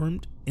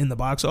performed in the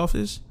box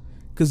office.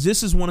 Because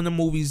this is one of the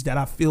movies that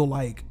I feel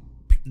like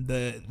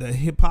the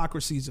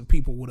hypocrisies of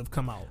people would have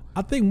come out.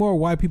 I think more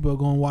white people are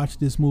going to watch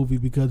this movie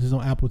because it's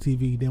on Apple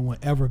TV than will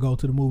ever go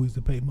to the movies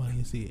to pay money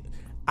and see it.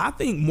 I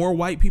think more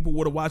white people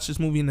would have watched this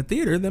movie in the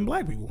theater than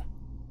black people.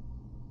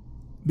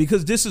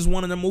 Because this is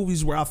one of the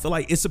movies where I feel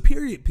like it's a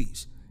period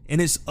piece. And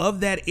it's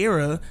of that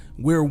era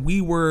where we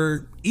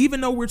were,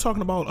 even though we're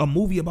talking about a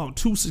movie about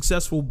two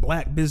successful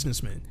black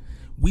businessmen,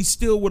 we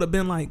still would have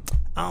been like,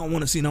 I don't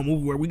want to see no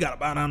movie where we got to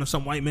bow down to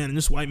some white man and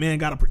this white man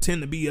got to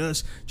pretend to be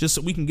us just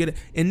so we can get it.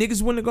 And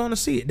niggas wouldn't have gone to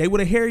see it. They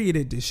would have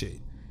Harrieted this shit.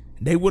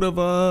 They would have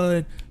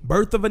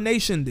Birth of a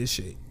Nation this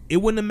shit.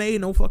 It wouldn't have made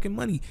no fucking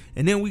money.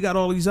 And then we got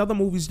all these other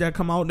movies that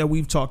come out that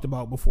we've talked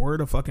about before,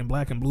 the fucking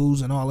Black and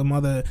Blues and all them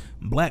other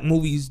black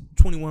movies,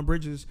 21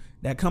 Bridges,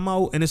 that come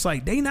out. And it's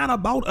like, they not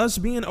about us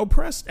being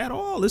oppressed at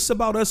all. It's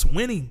about us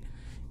winning.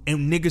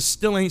 And niggas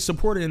still ain't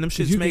supported, and them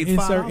shits made $5.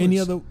 Insert any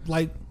other,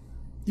 like,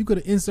 you could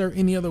have insert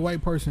any other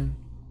white person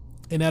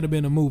and that'd have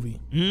been a movie.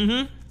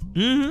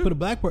 Put a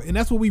black person, and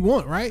that's what we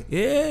want, right?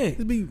 Yeah.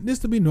 This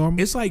to be normal.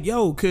 It's like,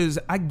 yo, because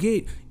I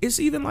get, it's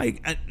even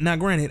like, now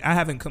granted, I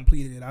haven't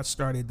completed it. I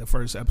started the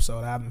first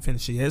episode. I haven't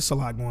finished it yet. It's a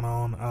lot going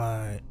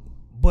on.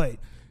 But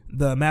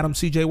the Madam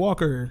C.J.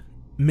 Walker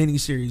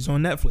miniseries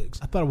on Netflix.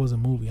 I thought it was a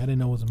movie. I didn't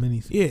know it was a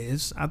miniseries. Yeah,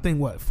 it's, I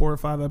think, 4 or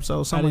 5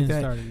 episodes, something like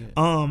that. I didn't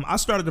start it yet. I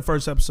started the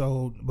first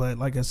episode, but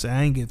like I said,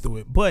 I ain't get through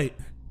it. But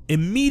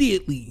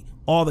immediately,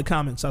 all the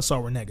comments I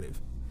saw were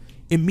negative.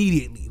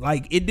 Immediately,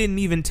 like, it didn't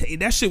even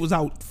take, that shit was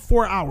out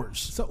 4 hours.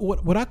 So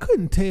what I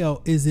couldn't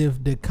tell is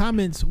if the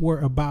comments were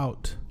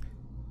about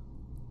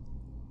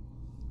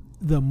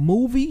the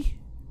movie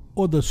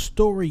or the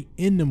story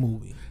in the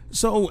movie.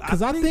 So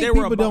because I think they people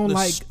were about don't the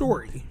like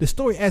story. The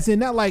story, as in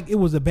not like it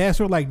was a bad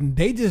story. Like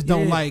they just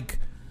don't like.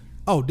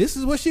 Oh, this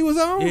is what she was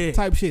on.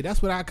 Type shit.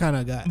 That's what I kind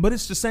of got. But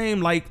it's the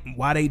same like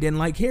why they didn't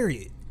like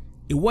Harriet.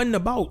 It wasn't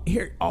about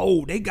Harriet.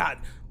 Oh, they got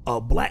a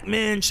black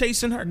man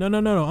chasing her.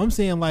 No. I'm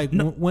saying like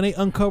when they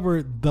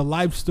uncovered the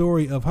life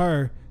story of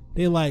her,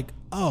 they like,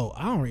 oh,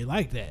 I don't really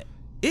like that.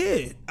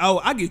 Yeah.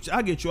 Oh, I get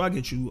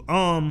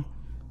you.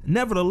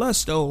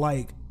 Nevertheless, though,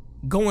 like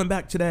going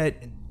back to that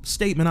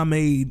statement I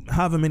made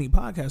however many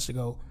podcasts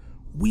ago,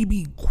 we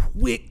be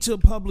quick to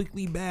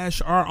publicly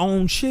bash our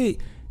own shit.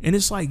 And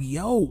it's like,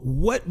 yo,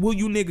 what will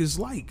you niggas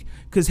like?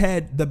 Because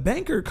had The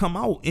Banker come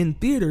out in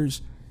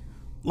theaters,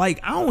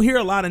 like, I don't hear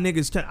a lot of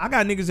niggas. I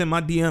got niggas in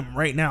my DM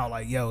right now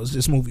like, yo, is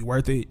this movie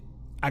worth it?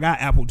 I got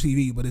Apple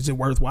TV, but is it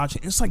worth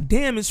watching? It's like,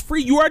 damn, it's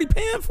free. You already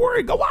paying for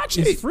it. Go watch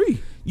it. It's free.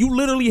 You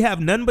literally have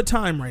none but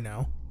time right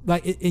now.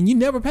 Like, and you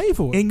never pay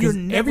for it. And you're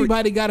never,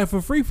 everybody got it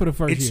for free for the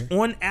first year. It's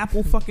on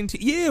Apple fucking TV.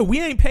 Yeah, we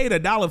ain't paid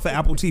 $1 for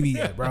Apple TV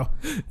yet, bro.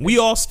 We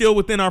all still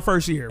within our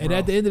first year, bro. And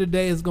at the end of the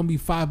day, it's gonna be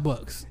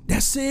 $5.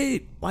 That's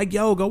it. Like,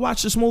 yo, go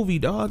watch this movie,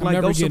 dog. I'm like,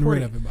 never go getting support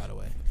rid it. of it, by the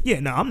way. Yeah,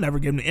 no, I'm never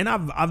getting it. And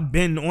I've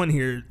been on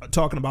here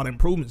talking about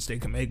improvements they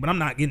can make, but I'm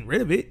not getting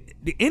rid of it.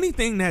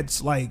 Anything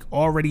that's like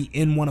already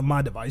in one of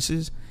my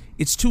devices,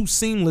 it's too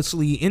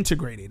seamlessly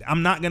integrated.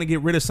 I'm not gonna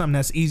get rid of something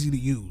that's easy to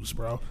use,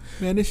 bro.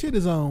 Man, this shit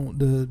is on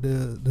the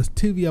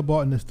TV I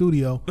bought in the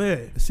studio.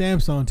 Yeah.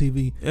 Samsung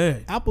TV.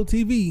 Yeah. Apple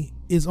TV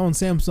is on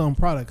Samsung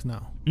products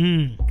now.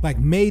 Like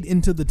made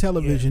into the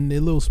television, the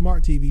little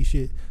smart TV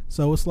shit.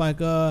 So it's like,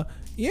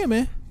 yeah,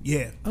 man.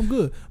 Yeah, I'm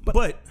good.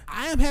 But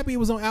I am happy it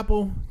was on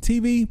Apple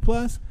TV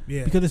Plus.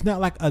 Yeah. Because it's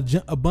not like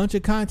a bunch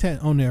of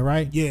content on there,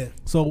 right? Yeah.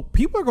 So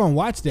people are gonna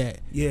watch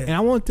that. Yeah. And I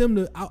want them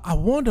to. I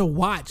want to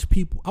watch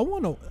people. I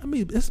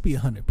mean, let's be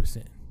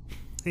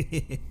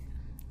 100%.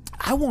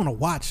 I want to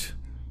watch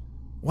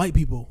white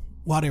people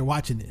while they're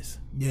watching this.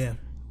 Yeah.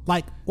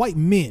 Like white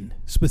men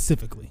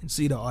specifically. And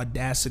see the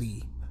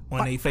audacity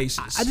on their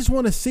faces. I just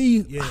want to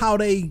see how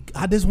they.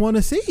 I just want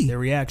to see their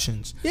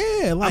reactions.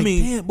 Yeah, like, I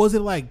mean, damn, was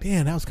it like,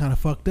 damn, that was kind of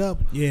fucked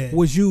up? Yeah.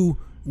 Was you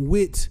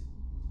with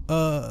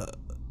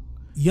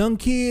young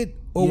kid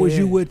or was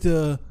you with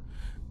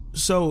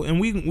So, and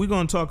we're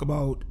gonna talk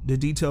about the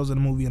details of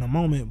the movie in a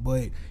moment,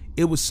 but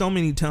it was so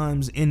many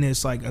times in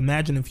this, like,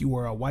 imagine if you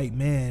were a white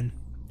man.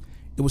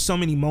 It was so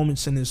many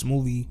moments in this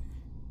movie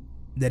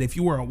that if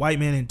you were a white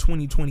man in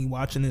 2020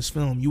 watching this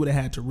film, you would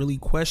have had to really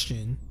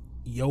question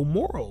your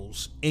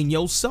morals and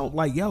yourself.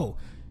 Like, yo,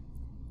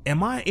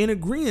 am I in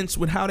agreement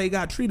with how they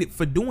got treated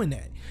for doing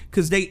that?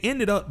 Because they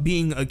ended up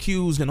being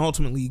accused and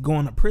ultimately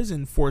going to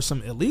prison for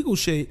some illegal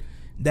shit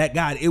that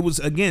it was,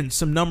 again,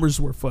 some numbers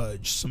were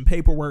fudged, some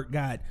paperwork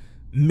got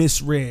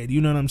misread.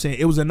 You know what I'm saying?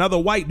 It was another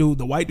white dude,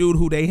 the white dude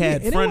who they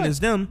had fronted as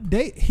them.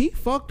 He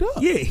fucked up.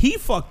 Yeah, he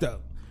fucked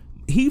up.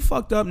 He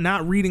fucked up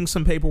not reading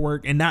some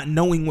paperwork and not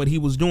knowing what he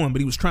was doing,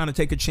 but he was trying to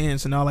take a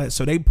chance and all that.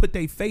 So they put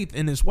their faith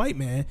in this white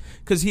man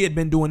because he had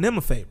been doing them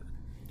a favor.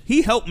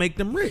 He helped make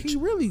them rich. He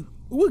really,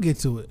 we'll get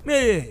to it.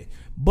 Yeah.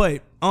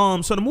 But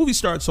so the movie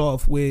starts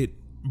off with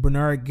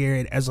Bernard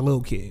Garrett as a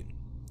little kid.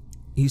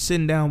 He's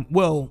sitting down.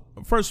 Well,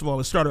 first of all,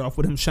 it started off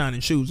with him shining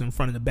shoes in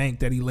front of the bank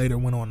that he later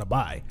went on to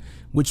buy,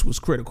 which was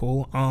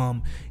critical.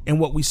 And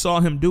what we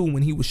saw him do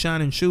when he was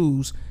shining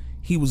shoes,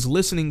 he was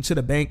listening to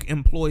the bank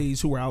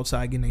employees who were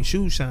outside getting their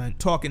shoes shined,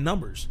 talking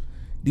numbers.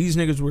 These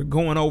niggas were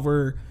going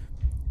over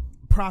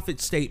profit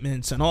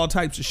statements and all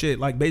types of shit,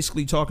 like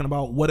basically talking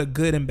about what a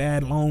good and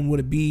bad loan would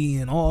it be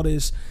and all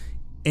this.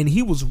 And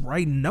he was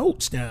writing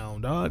notes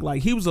down, dog.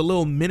 Like, he was a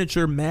little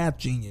miniature math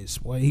genius.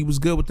 Boy, he was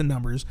good with the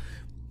numbers.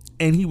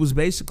 And he was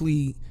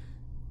basically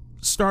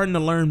starting to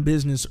learn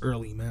business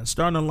early, man.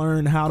 Starting to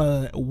learn how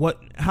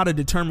to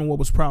determine what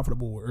was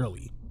profitable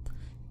early.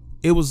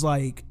 It was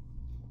like,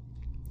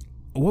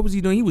 what was he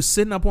doing? He was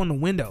sitting up on the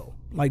window.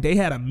 Like, they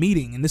had a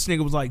meeting, and this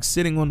nigga was like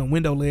sitting on the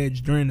window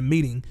ledge during the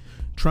meeting,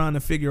 trying to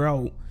figure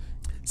out.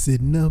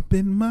 Sitting up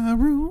in my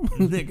room.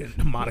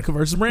 Nigga, Monica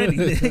versus Brandy.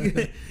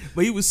 Nigga.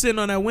 But he was sitting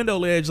on that window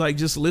ledge, like,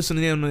 just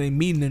listening to them in a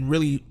meeting and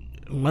really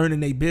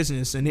learning their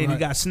business. And then he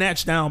got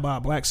snatched down by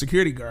a black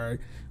security guard.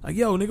 Like,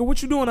 yo, nigga,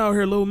 what you doing out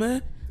here, little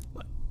man?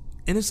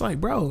 And it's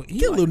like, bro,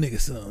 get a little nigga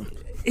some.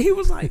 He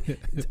was like,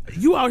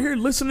 you out here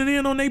listening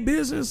in on their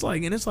business?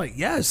 Like, and it's like,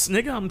 yes,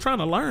 nigga, I'm trying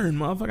to learn,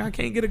 motherfucker. I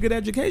can't get a good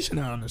education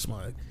out on this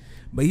mug.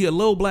 But he a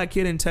little black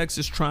kid in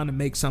Texas trying to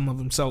make some of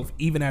himself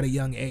even at a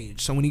young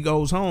age. So when he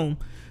goes home,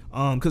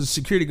 because the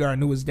security guard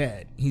knew his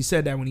dad. He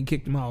said that when he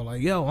kicked him out.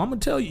 Like, yo, I'm going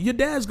to tell you, your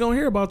dad's going to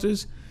hear about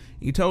this.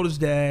 He told his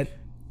dad.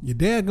 Your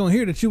dad going to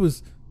hear that you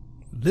was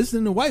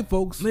listening to white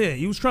folks. Yeah,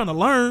 he was trying to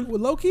learn.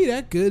 Well, low-key,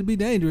 that could be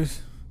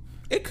dangerous.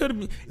 It could have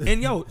been.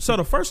 And, yo, so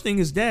the first thing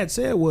his dad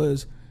said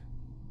was,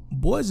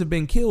 boys have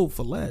been killed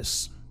for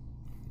less.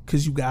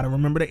 Because you got to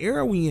remember the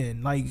era we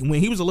in. Like, when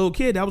he was a little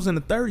kid, that was in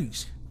the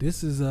 30s.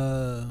 This is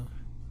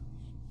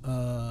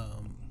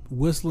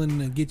whistling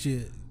to get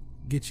you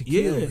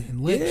killed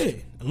and lynched.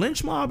 Yeah,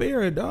 lynch mob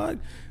era, dog.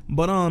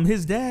 But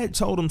his dad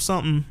told him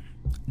something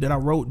that I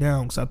wrote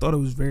down because I thought it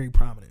was very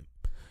prominent.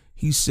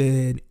 He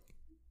said,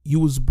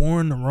 you was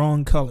born the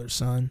wrong color,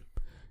 son.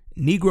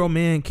 Negro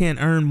man can't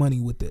earn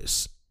money with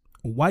this.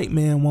 A white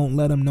man won't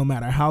let him no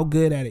matter how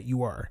good at it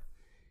you are.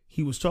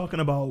 He was talking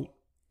about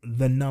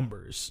the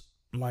numbers.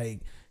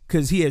 Like,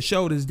 because he had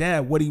showed his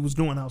dad what he was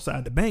doing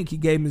outside the bank. He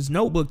gave him his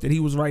notebook that he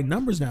was writing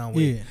numbers down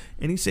with. Yeah.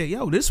 And he said,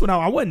 yo, this one,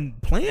 I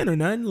wasn't playing or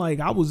nothing. Like,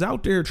 I was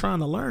out there trying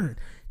to learn.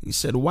 He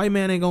said, a white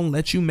man ain't gonna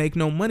let you make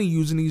no money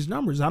using these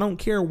numbers. I don't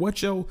care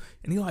what and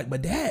he like,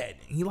 but dad.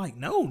 And he like,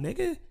 no,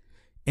 nigga.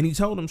 And he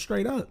told him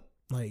straight up,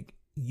 like,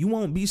 you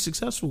won't be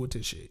successful with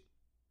this shit.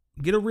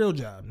 Get a real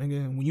job,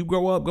 nigga. When you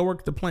grow up, go work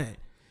at the plant.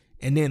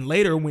 And then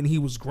later, when he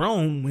was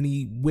grown, when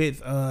he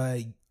with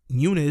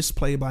Eunice,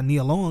 played by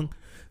Nia Long,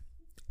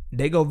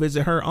 they go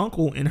visit her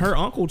uncle, and her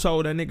uncle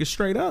told that nigga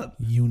straight up.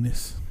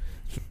 Eunice.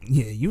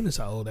 Yeah, Eunice,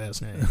 her old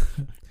ass name.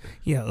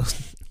 Yo,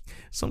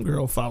 some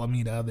girl followed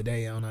me the other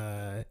day on,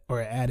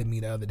 or added me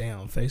the other day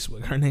on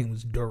Facebook. Her name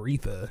was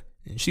Doretha,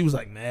 and she was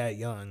like mad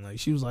young. Like,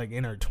 she was like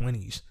in her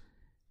 20s.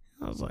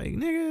 I was like,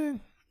 nigga,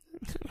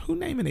 who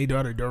naming their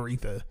daughter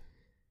Doretha?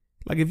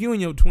 Like, if you in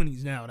your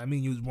 20s now, I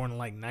mean, you was born in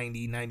like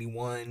 90,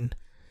 91.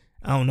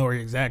 I don't know her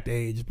exact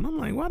age, but I'm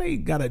like, why they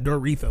got a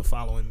Doretha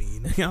following me?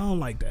 I don't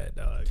like that,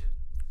 dog.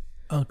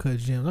 Uncut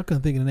Gems. I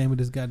couldn't think of the name of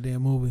this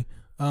goddamn movie.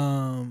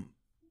 So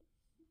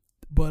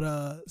in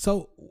the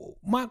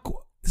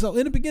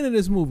beginning of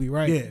this movie,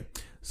 right? Yeah.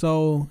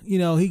 So, you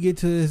know, he get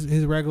to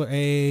his regular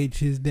age.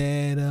 His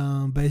dad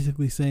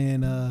basically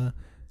saying like,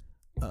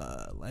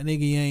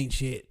 nigga, you ain't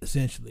shit,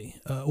 essentially.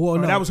 No,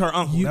 that was her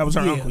uncle. That was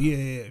her uncle.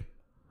 Yeah.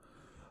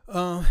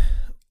 Her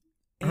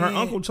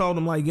uncle told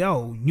him, like,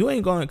 yo, you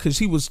ain't going, because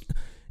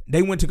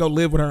they went to go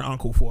live with her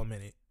uncle for a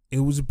minute. It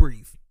was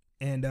brief.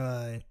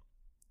 And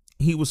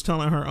he was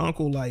telling her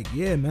uncle, like,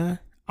 yeah, man,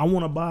 I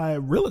want to buy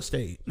real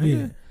estate.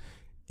 Yeah.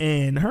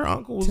 And her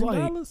uncle was $10?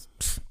 Like,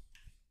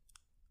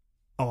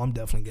 oh, I'm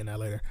definitely getting that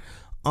later.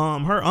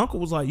 Her uncle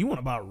was like, you want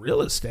to buy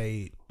real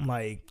estate?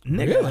 Like,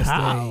 nigga,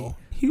 how?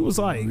 He was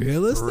like,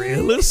 real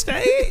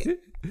estate?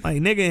 Like,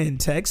 nigga, in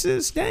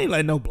Texas, they ain't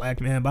let no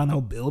black man buy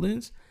no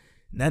buildings.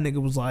 And that nigga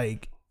was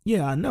like,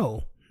 yeah, I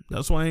know.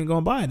 That's why I ain't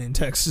gonna buy it in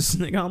Texas.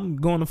 Nigga, I'm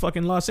going to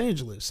fucking Los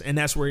Angeles. And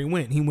that's where he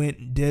went. He went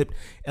and dipped.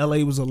 LA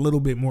was a little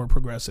bit more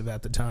progressive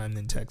at the time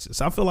than Texas.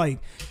 I feel like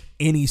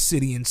any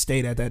city and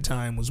state at that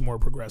time was more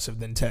progressive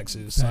than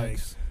Texas.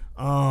 Thanks.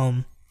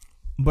 Like,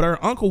 but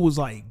her uncle was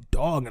like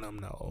dogging him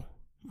though.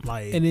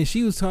 Like, and then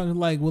she was talking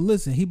like, well,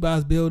 listen, he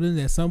buys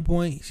buildings. At some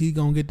point, she's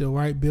gonna get the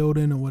right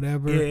building or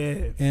whatever.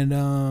 Yeah.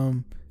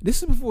 And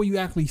this is before you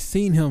actually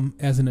seen him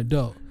as an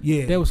adult.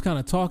 Yeah. They was kind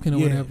of talking or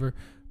whatever.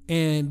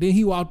 And then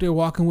he out there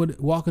walking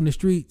the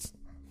streets,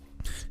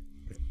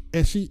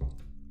 and she,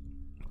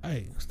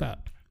 hey,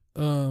 stop.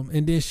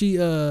 And then she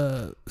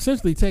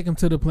essentially take him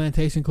to the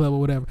plantation club or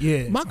whatever.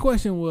 Yeah. My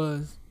question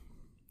was,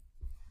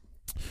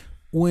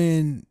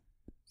 when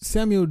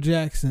Samuel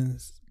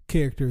Jackson's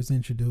character is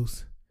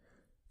introduced,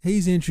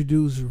 he's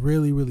introduced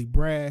really, really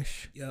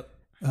brash. Yep.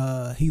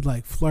 He's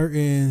like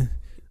flirting,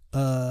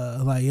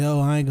 like,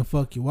 yo, I ain't gonna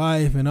fuck your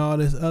wife and all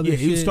this other shit.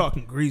 Yeah, he was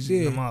talking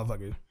greasy to the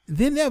motherfucker.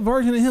 then that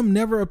version of him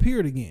never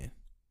appeared again.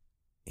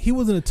 He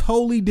was in a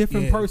totally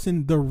different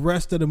person the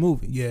rest of the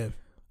movie. Yeah.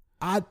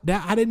 I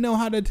didn't know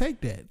how to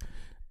take that.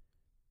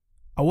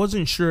 I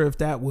wasn't sure if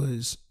that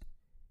was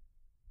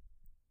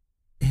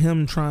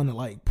him trying to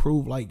like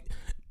prove like,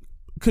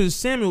 because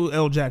Samuel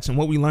L. Jackson,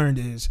 what we learned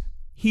is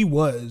he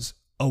was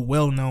a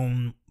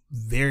well-known,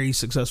 very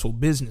successful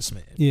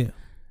businessman. Yeah.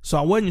 So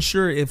I wasn't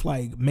sure if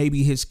like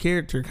maybe his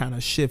character kind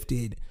of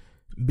shifted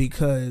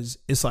because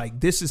it's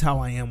like, this is how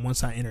I am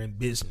once I enter in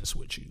business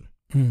with you.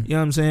 You know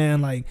what I'm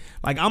saying? Like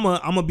I'm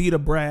a be the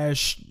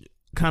brash,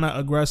 kind of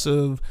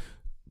aggressive,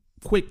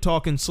 quick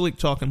talking, slick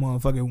talking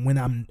motherfucker when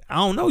I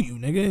don't know you,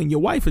 nigga, and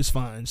your wife is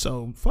fine,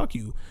 so fuck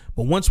you.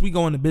 But once we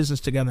go into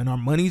business together and our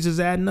monies is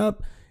adding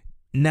up,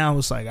 now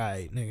it's like, all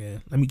right,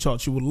 nigga, let me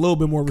talk to you with a little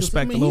bit more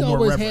respect, a little more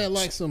reverence. He always had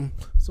like some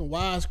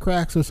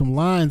wisecracks or some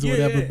lines or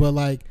whatever, but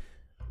like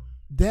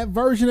that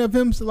version of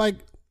him, like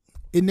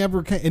it never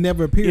appeared.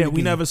 Yeah, again.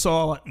 we never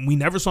saw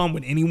him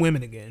with any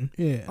women again.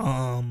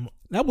 Yeah,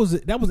 that was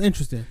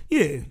interesting.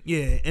 Yeah,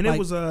 and like, it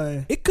was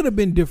it could have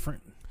been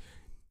different.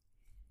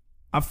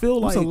 I feel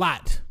like a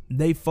lot.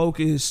 They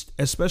focused,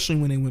 especially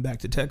when they went back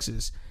to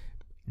Texas,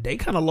 they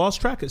kind of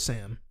lost track of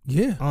Sam.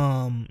 Yeah.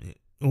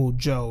 Or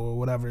Joe or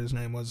whatever his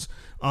name was.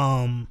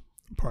 Pardon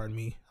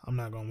me. I'm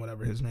not going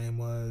whatever his name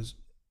was.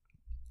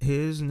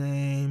 His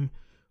name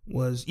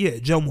was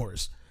Joe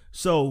Morris.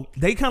 So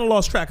they kind of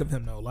lost track of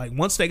him though. Like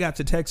once they got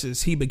to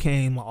Texas, he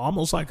became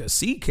almost like a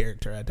C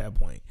character at that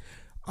point.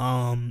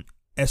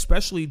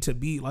 Especially to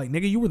be like,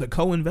 nigga, you were the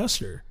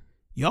co-investor.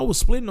 Y'all was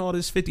splitting all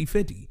this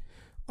 50-50.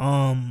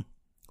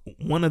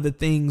 One of the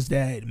things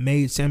that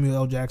made Samuel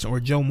L. Jackson or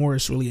Joe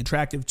Morris really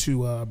attractive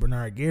to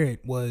Bernard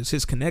Garrett was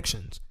his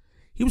connections.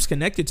 He was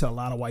connected to a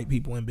lot of white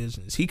people in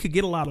business. He could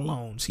get a lot of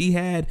loans. He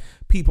had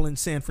people in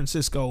San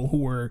Francisco who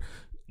were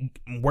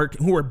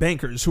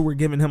bankers who were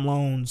giving him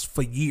loans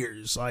for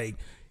years. Like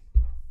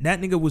that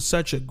nigga was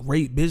such a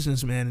great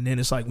businessman, and then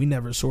it's like we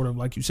never sort of,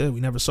 like you said,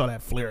 we never saw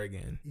that flare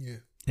again. Yeah,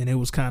 and it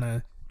was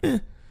kind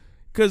of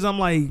because I'm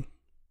like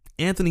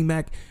Anthony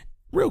Mack.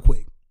 Real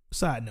quick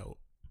side note.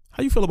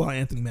 How you feel about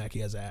Anthony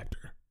Mackie as an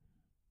actor?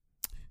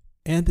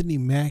 Anthony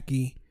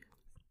Mackie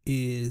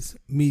is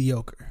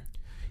mediocre.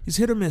 He's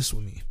hit or miss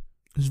with me.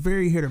 It's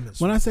very hit or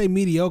miss. When I say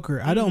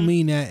mediocre, I don't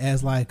mean that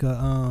as like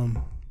a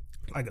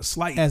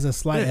slight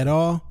at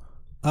all.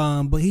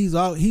 But he's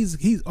I'll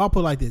put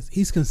it like this.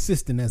 He's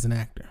consistent as an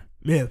actor.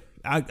 Yeah.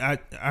 All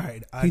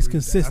right. He's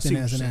consistent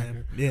as an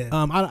actor. Yeah.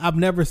 I've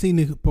never seen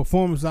the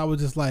performance. I was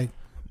just like,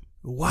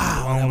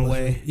 wow. Blown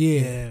away.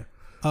 Yeah.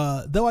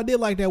 Though I did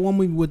like that one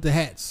movie with the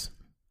hats.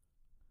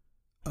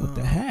 With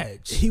the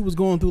hats, he was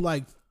going through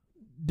like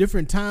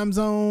different time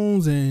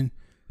zones, and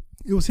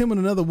it was him and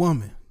another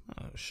woman.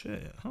 Oh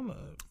shit!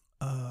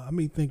 I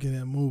mean, thinking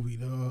that movie,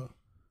 dog.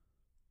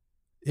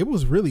 It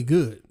was really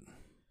good.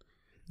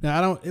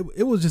 Now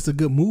it was just a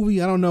good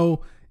movie. I don't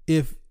know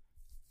if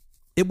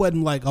it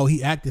wasn't like, oh,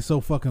 he acted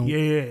so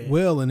fucking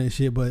well in this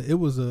shit, but it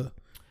was a.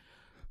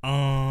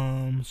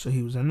 So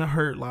he was in the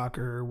Hurt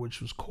Locker,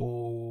 which was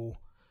cool.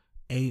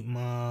 8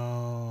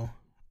 Mile.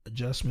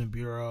 Adjustment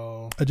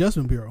Bureau.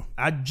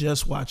 I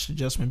just watched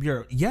Adjustment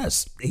Bureau.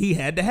 Yes, he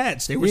had the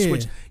hats. They were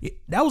switched.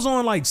 That was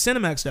on like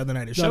Cinemax the other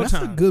night at Showtime.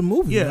 That's a good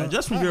movie. Yeah,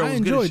 Adjustment Bureau was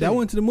good. I enjoyed that. I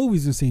went to the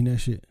movies and seen that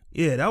shit.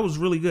 Yeah, that was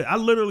really good. I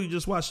literally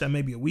just watched that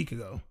maybe a week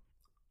ago.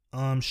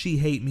 She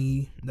Hate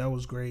Me. That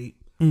was great.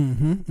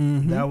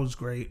 That was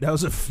great. That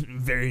was a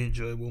very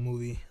enjoyable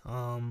movie.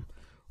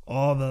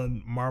 All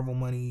the Marvel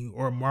money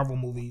or Marvel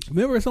movies.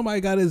 Remember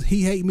somebody got his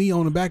He Hate Me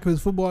on the back of his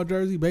football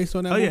jersey based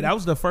on that movie? Yeah, that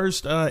was the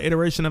first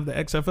iteration of the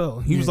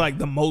XFL. He was like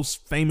the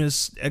most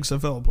famous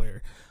XFL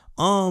player.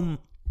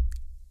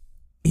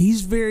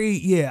 He's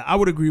very, I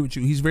would agree with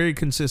you. He's very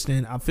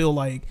consistent. I feel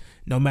like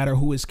no matter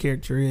who his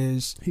character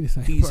is, he's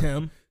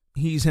him.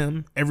 He's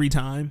him every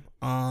time.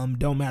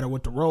 Don't matter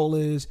what the role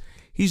is.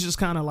 He's just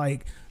kind of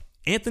like,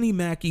 Anthony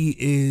Mackie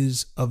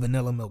is a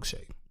vanilla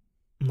milkshake.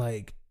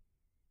 Like,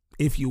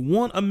 if you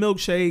want a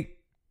milkshake,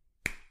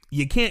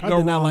 you can't go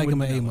wrong. I like with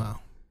him at 8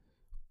 Mile.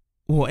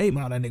 Well, 8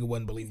 Mile, that nigga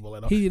wasn't believable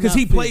at all. Because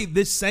he played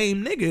this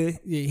same nigga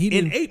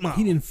in 8 Mile.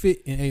 He didn't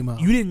fit in 8 Mile.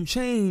 You didn't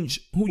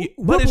change who you...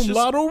 Rip him,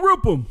 Lotto,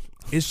 rip him.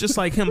 It's just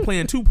like him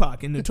playing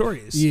Tupac in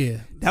Notorious. Yeah.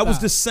 That was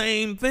the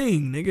same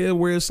thing, nigga,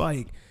 where it's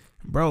like,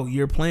 bro,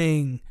 you're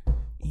playing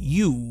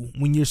you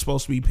when you're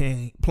supposed to be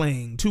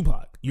playing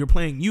Tupac. You're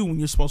playing you when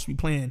you're supposed to be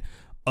playing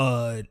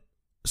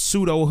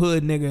pseudo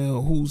hood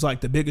nigga who's like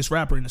the biggest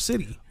rapper in the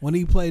city. When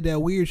he played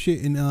that weird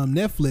shit in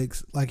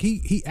Netflix, like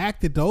he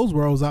acted those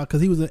roles out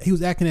because he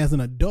was acting as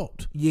an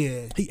adult.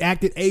 Yeah, he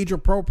acted age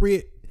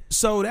appropriate.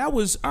 So that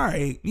was all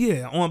right.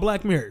 Yeah, on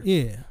Black Mirror.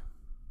 Yeah,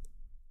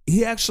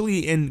 he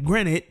actually, and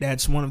granted,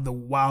 that's one of the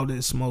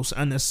wildest, most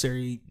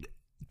unnecessary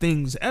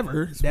things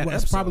ever.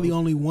 That's probably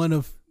only one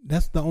of.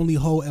 That's the only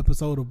whole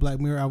episode of Black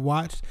Mirror I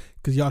watched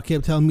because y'all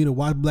kept telling me to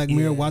watch Black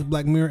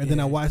Mirror, and then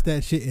I watched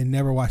that shit and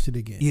never watched it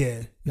again.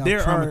 Yeah, y'all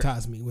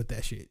traumatized me with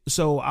that shit.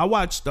 So I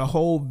watched the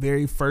whole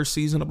very first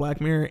season of Black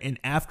Mirror, and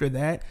after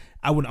that,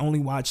 I would only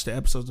watch the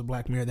episodes of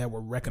Black Mirror that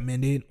were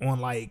recommended on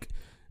like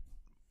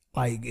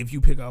Like if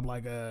you pick up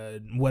like a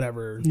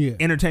whatever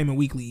Entertainment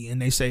Weekly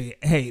and they say,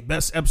 hey,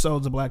 best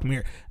episodes of Black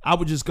Mirror, I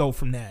would just go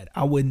from that.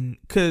 I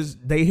wouldn't, because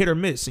they hit or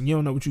miss and you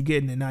don't know what you're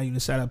getting, and now you can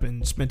set up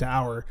and spent an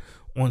hour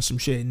on some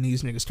shit and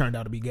these niggas turned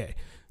out to be gay.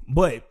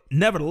 But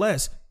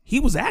nevertheless, he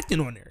was acting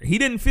on there. He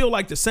didn't feel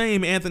like the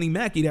same Anthony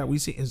Mackie that we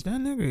see. Is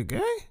that nigga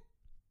gay?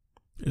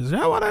 Is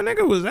that why that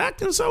nigga was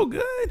acting so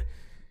good?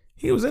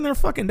 He was in there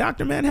fucking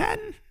Dr.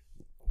 Manhattan.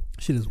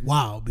 Shit is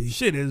wild, B.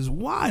 Shit is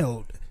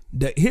wild.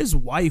 His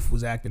wife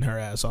was acting her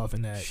ass off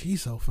in that.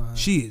 She's so fine.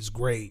 She is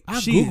great. I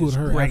she Googled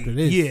her great. after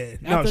this. Yeah.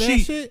 After no, that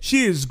shit,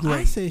 she is great.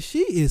 I said she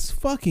is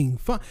fucking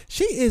fun.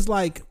 She is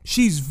like,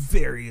 she's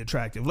very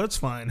attractive. Let's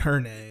find her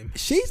name.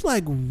 She's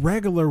like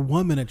regular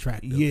woman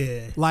attractive.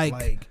 Yeah.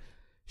 Like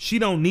she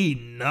don't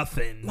need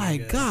nothing.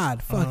 Like, nigga.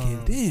 God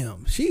fucking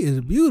damn. She is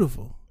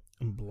beautiful.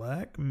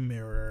 Black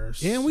Mirror.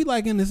 And we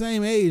like in the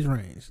same age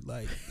range.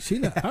 Like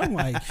I'm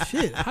like,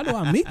 shit, how do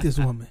I meet this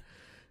woman?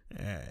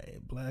 Hey,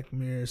 Black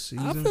Mirror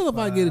season I feel 5. if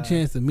I get a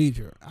chance to meet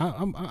her,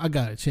 I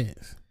got a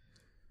chance.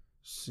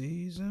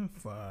 Season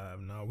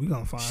 5. No, we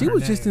gonna find. She her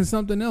was name. just in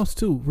something else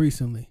too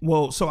recently.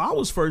 Well, so I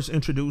was first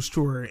introduced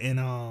to her in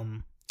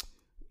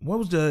what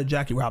was the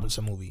Jackie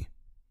Robinson movie?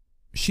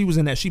 She was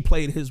in that. She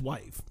played his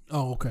wife.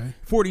 Oh, okay.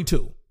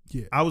 42.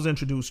 Yeah, I was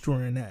introduced to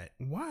her in that.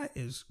 Why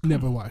is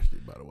never watched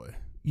it, by the way.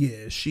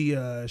 Yeah, she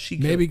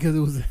maybe because it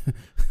was.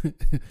 I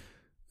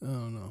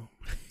don't know.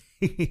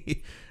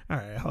 All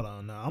right, hold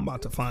on. Now I'm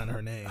about to find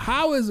her name.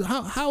 How is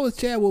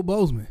Chadwick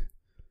Boseman?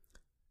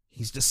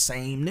 He's the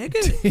same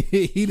nigga.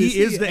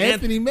 he is the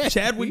Anthony Mackie.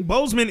 Chadwick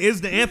Boseman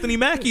is the Anthony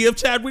Mackie of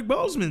Chadwick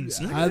Boseman's.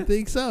 Nigga. I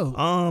think so.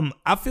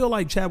 I feel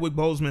like Chadwick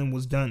Boseman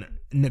was done.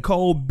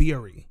 Nicole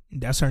Beery,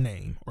 that's her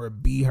name, or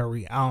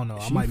B-Hurry. I don't know.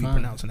 I might be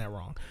pronouncing that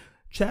wrong.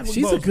 Chadwick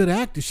She's Boseman, a good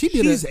actor.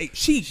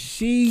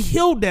 She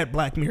killed that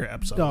Black Mirror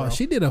episode. Dog, bro.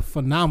 she did a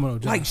phenomenal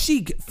job. Like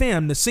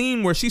the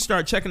scene where she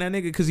started checking that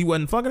nigga because he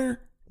wasn't fucking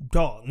her.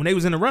 Dog, when they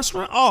was in the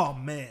restaurant, oh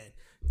man,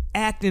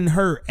 acting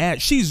her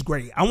at, she's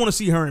great. I want to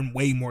see her in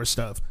way more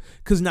stuff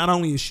because not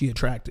only is she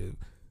attractive,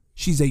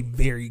 she's a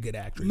very good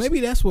actress. Maybe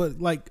that's what,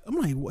 like, I'm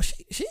like, what,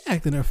 she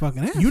acting her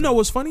fucking ass. You know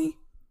what's funny?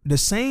 The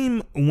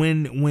same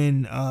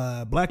when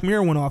Black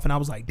Mirror went off and I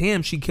was like,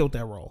 damn, she killed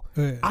that role.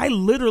 Yeah. I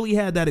literally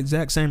had that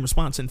exact same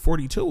response in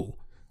 42.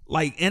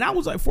 Like, and I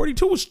was like,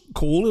 42 was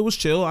cool. It was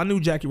chill. I knew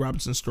Jackie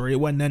Robinson's story. It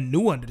wasn't nothing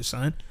new under the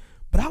sun.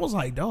 But I was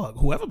like, dog,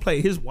 whoever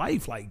played his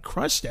wife, like,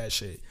 crushed that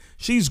shit.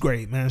 She's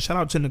great, man. Shout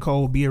out to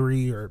Nicole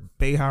Beery or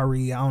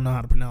Behari. I don't know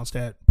how to pronounce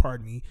that.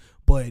 Pardon me.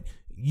 But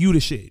you the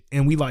shit.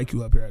 And we like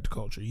you up here at The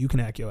Culture. You can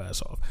act your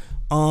ass off.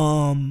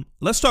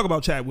 Let's talk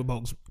about Chadwick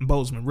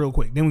Boseman real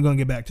quick. Then we're going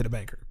to get back to the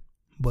banker.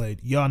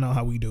 But y'all know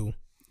how we do.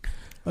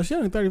 Oh, she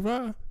only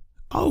 35?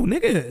 Oh,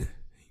 nigga.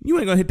 You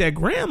ain't going to hit that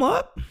gram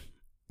up.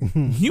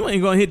 You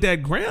ain't going to hit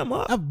that gram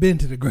up. I've been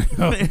to the gram.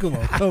 Come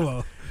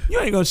on. You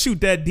ain't going to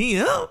shoot that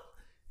DM.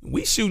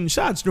 We shooting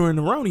shots during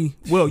the Roni.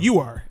 Well, you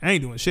are. I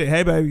ain't doing shit.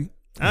 Hey, baby.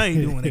 I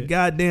ain't doing a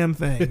goddamn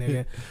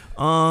thing,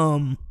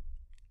 nigga.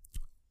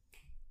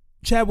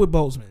 Chadwick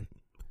Boseman.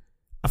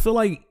 I feel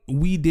like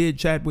we did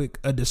Chadwick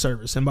a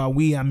disservice. And by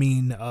we, I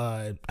mean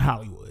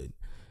Hollywood.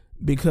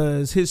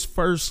 Because his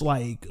first,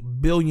 like,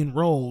 billion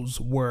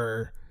roles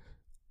were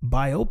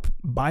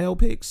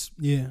biopics.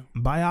 Yeah.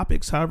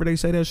 Biopics, however they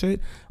say that shit.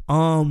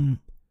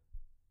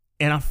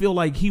 And I feel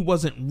like he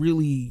wasn't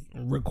really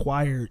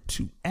required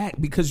to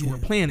act because you were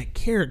playing a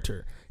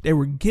character. They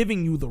were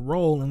giving you the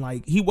role, and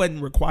like he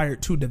wasn't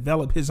required to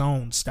develop his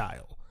own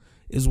style,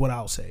 is what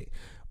I'll say.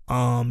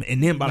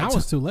 And then by now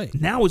it's too late.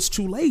 Now it's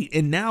too late,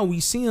 and now we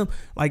see him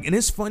like, and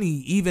it's funny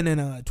even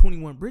in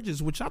 21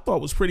 Bridges, which I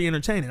thought was pretty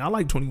entertaining. I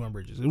like 21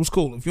 Bridges. It was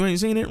cool. If you ain't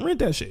seen it, rent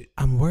that shit.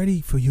 I'm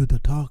ready for you to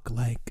talk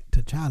like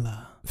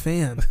T'Challa,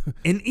 fam.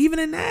 And even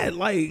in that,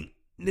 like,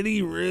 did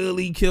he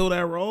really kill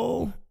that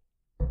role?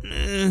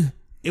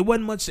 It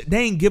wasn't much. They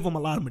ain't give him a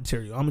lot of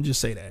material. I'm gonna just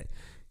say that.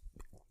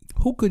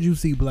 Who could you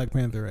see Black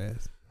Panther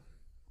as?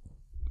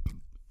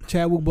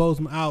 Chadwick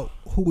Boseman out.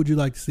 Who would you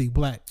like to see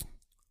Black?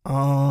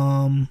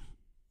 I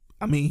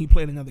mean, he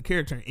played another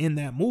character in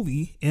that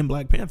movie in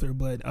Black Panther,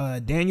 but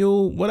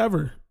Daniel,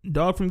 whatever,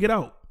 dog from Get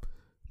Out,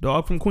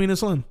 dog from Queen and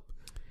Slim.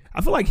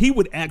 I feel like he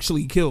would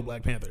actually kill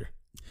Black Panther.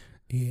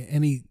 Yeah,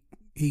 and he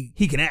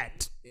can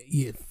act.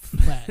 Yeah,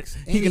 facts.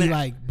 And he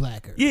like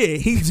blacker. Yeah,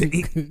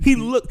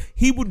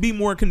 he would be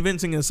more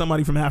convincing as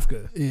somebody from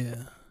Africa. Yeah.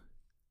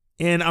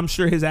 And I'm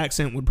sure his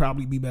accent would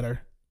probably be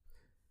better.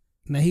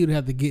 Now he would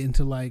have to get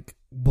into like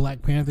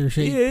Black Panther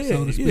shape,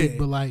 so to speak.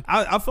 But like,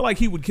 I feel like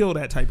he would kill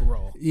that type of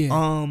role. Yeah.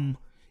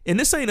 And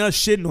this ain't us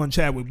shitting on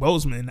Chadwick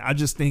Boseman. I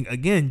just think,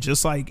 again,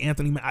 just like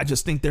Anthony, I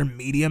just think they're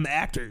medium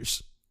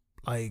actors.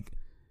 Like,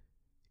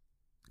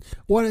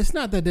 well, it's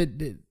not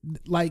that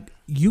like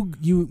you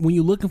when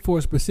you're looking for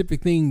a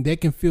specific thing, they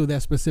can feel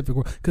that specific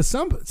role. Because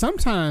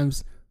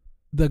sometimes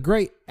the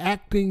great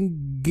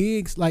acting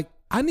gigs, like,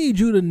 I need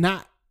you to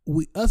not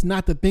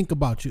to think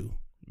about you.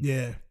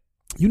 Yeah.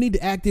 You need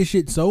to act this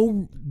shit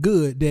so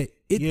good that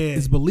it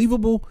is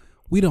believable.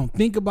 We don't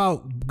think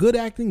about good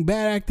acting,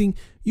 bad acting.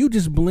 You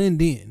just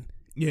blend in.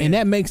 Yeah. And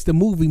that makes the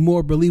movie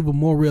more believable,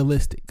 more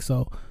realistic.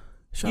 So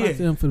shout Yeah. out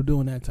to him for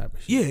doing that type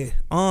of shit.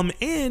 Yeah.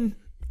 And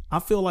I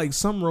feel like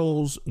some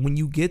roles, when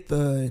you get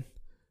the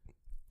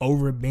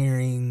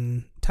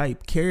overbearing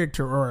type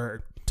character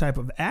or type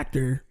of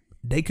actor,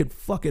 they could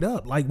fuck it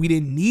up. Like, we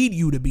didn't need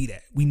you to be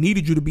that. We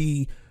needed you to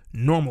be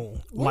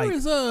normal. Where like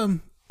is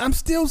I'm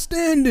Still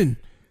Standing?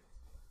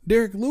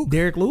 Derek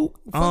Luke.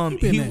 Fuck he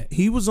been at?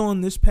 He was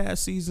on this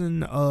past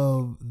season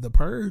of The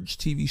Purge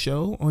TV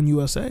show on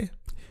USA.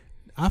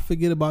 I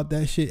forget about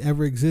that shit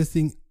ever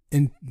existing.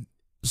 And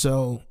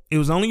so it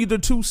was only the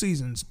 2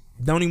 seasons.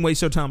 Don't even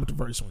waste your time with the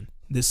first one.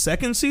 The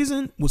second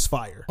season was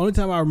fire. Only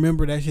time I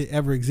remember that shit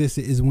ever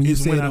existed is when you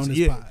said it on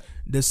this pod.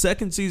 The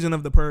second season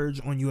of The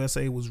Purge on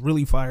USA was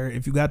really fire.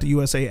 If you got the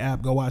USA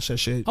app, go watch that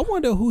shit. I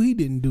wonder who he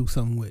didn't do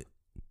something with.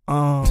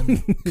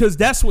 Because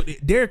that's what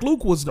Derek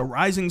Luke was, the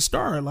rising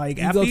star. Like,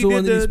 You after go he to did one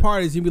of these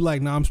parties, you be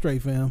like, "Nah, I'm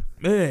straight, fam."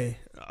 Hey,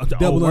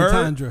 Double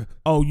entendre.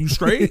 Oh, you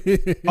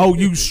straight? Oh,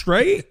 you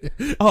straight?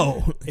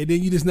 Oh, and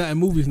then you just not in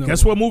movies no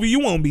Guess more. what movie you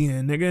won't be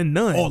in, nigga?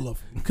 None. All of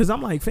them. Because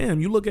I'm like, fam,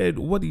 you look at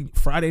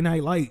Friday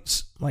Night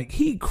Lights. Like,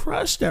 he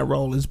crushed that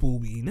role as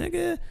Booby,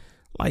 nigga.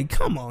 Like,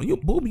 come on, you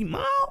Booby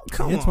Mile?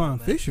 Come Antoine on,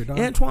 Fisher, dog.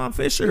 Antoine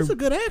Fisher. He's a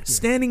good actor.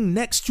 Standing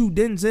next to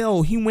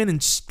Denzel, he went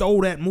and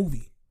stole that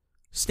movie.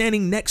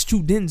 Standing next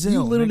to Denzel.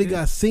 You literally nigga.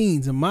 got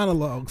scenes and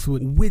monologues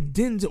with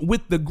Denzel,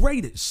 with the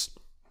greatest,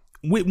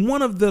 with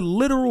one of the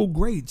literal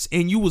greats,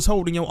 and you was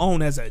holding your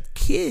own as a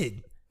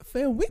kid.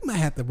 Fam, we might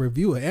have to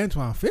review an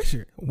Antoine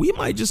Fisher. We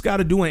might just got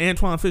to do an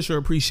Antoine Fisher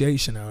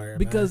appreciation out here,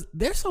 because man.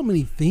 there's so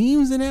many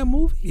themes in that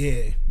movie.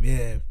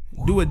 Yeah.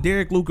 Do a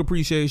Derek Luke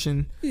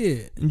appreciation.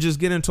 Yeah. And just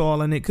get into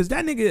all in it. Because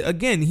that nigga,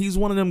 again, he's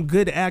one of them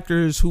good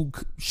actors who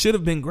should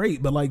have been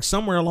great, but like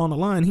somewhere along the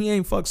line, he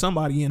ain't fucked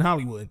somebody in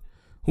Hollywood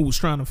who was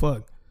trying to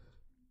fuck.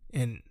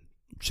 And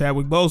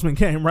Chadwick Boseman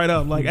came right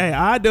up like, hey,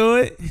 I do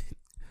it.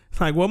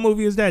 Like, what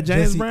movie is that?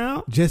 James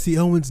Brown? Jesse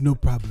Owens, no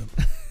problem.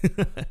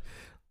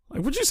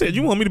 Like, what you said?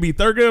 You want me to be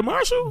Thurgood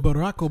Marshall?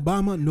 Barack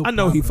Obama, no problem. I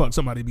know he fucked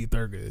somebody to be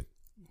Thurgood.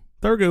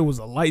 Thurgood was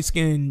a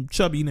light-skinned,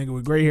 chubby nigga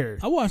with gray hair.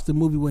 I watched a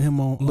movie with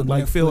him on Looked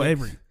like Netflix. Phil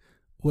Avery.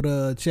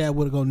 With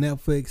Chadwick on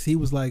Netflix. He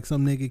was like,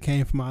 some nigga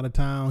came from out of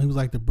town. He was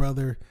like the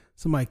brother.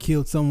 Somebody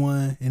killed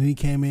someone, and he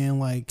came in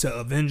like to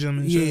avenge him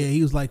and yeah, shit.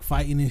 he was like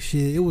fighting and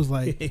shit. It was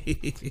like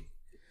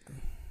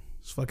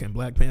it's fucking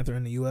Black Panther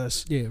in the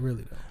US. Yeah,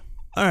 really though.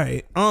 All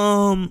right.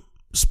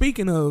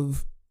 Speaking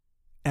of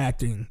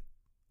acting,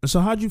 so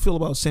how'd you feel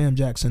about Sam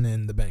Jackson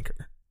in The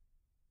Banker?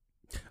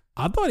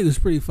 I thought he was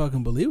pretty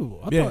fucking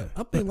believable.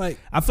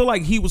 I feel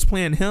like he was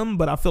playing him,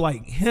 but I feel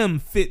like him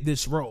fit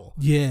this role.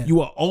 Yeah.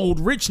 You an old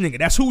rich nigga.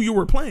 That's who you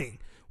were playing.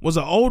 Was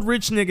an old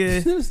rich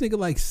nigga. This nigga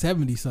like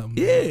 70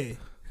 something. Yeah.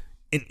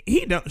 And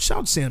he don't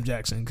shout Sam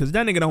Jackson because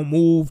that nigga don't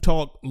move,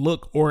 talk,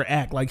 look, or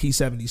act like he's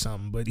 70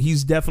 something. But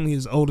he's definitely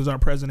as old as our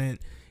president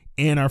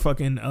and our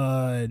fucking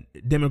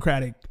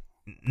Democratic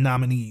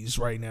nominees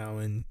right now,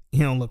 and he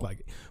don't look like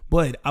it.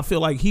 But I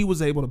feel like he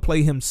was able to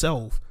play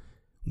himself,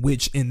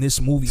 which in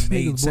this movie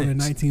made was sense. born in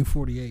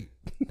 1948.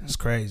 That's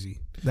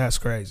crazy. That's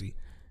crazy.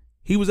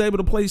 He was able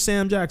to play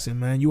Sam Jackson,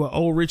 man. You an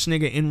old rich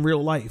nigga in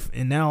real life,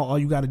 and now all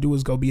you got to do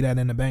is go be that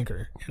in The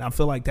Banker. And I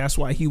feel like that's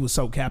why he was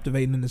so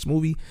captivating in this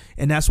movie,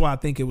 and that's why I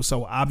think it was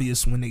so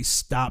obvious when they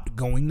stopped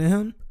going to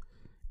him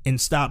and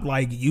stopped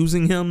like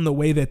using him the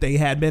way that they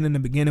had been in the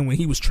beginning when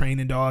he was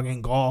training dog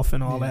and golf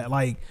and all that.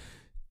 Like,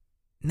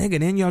 nigga,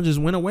 then y'all just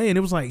went away, and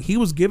it was like he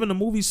was giving the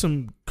movie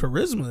some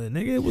charisma,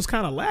 nigga. It was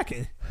kind of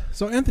lacking.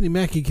 So Anthony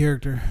Mackie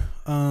character,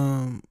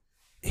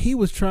 he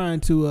was trying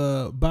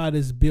to buy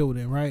this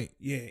building, right?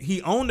 Yeah,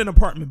 he owned an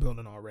apartment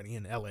building already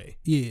in LA.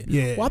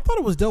 Yeah. Well, I thought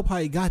it was dope how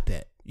he got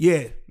that.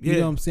 Yeah. You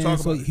know what I'm saying?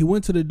 So he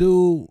went to the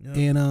dude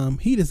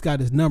and he just got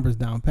his numbers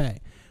down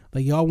pat.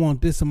 Like, y'all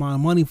want this amount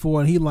of money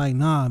for it? And he like,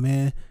 nah,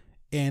 man.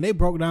 And they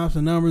broke down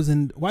some numbers,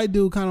 and white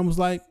dude kind of was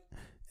like,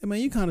 hey, man,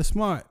 you kind of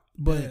smart,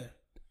 but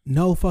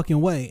no fucking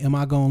way am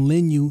I going to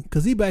lend you.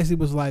 Because he basically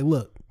was like,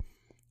 look,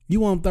 you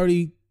want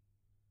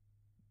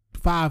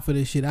 35 for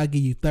this shit, I'll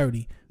give you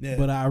 30. Yeah.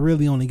 But I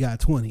really only got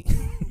 20.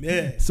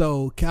 Yeah.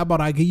 So how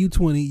about I give you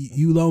 20,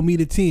 you loan me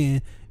the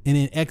 10, and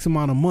in X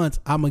amount of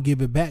months, I'm going to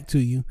give it back to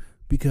you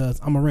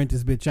because I'm going to rent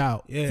this bitch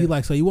out. Yeah. He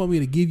like, so you want me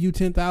to give you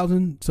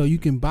 10,000 so you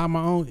can buy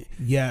my own?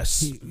 Yes.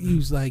 He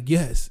was like,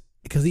 yes.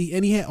 Because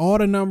he had all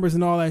the numbers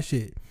and all that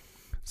shit.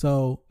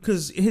 So,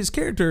 because his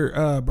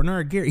character,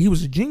 Bernard Garrett, he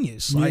was a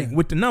genius, like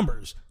with the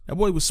numbers. That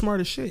boy was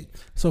smart as shit.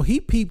 So he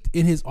peeped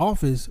in his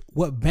office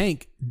what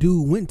bank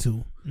dude went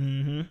to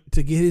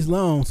to get his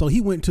loan. So he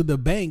went to the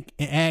bank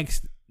and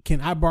asked,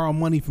 can I borrow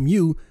money from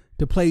you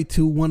to play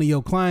to one of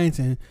your clients?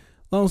 And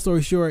long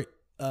story short,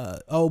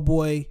 old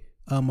boy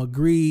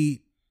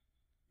agreed.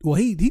 Well,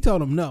 he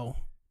told him no,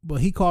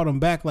 but he called him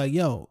back like,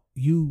 yo,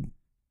 you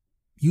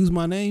use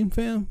my name,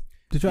 fam,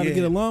 to try to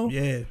get a loan?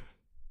 Yeah.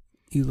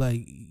 He was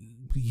like,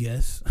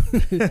 yes.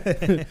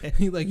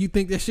 He like, you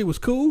think that shit was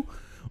cool?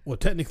 Well,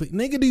 technically,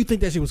 nigga, do you think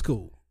that shit was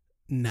cool?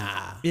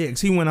 Nah. Yeah, because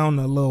he went on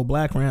a little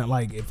black rant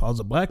like, if I was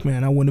a black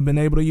man, I wouldn't have been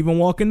able to even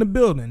walk in the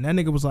building. That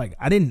nigga was like,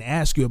 I didn't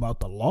ask you about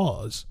the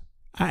laws.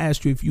 I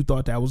asked you if you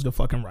thought that was the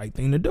fucking right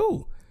thing to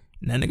do.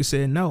 And that nigga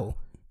said no.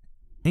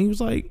 And he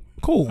was like,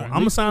 cool, I'm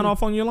going to sign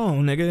off on your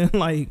loan, nigga.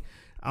 Like,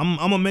 I'm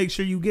going to make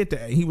sure you get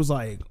that. He was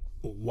like,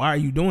 why are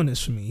you doing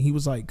this for me? He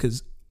was like,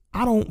 because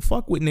I don't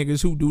fuck with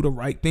niggas who do the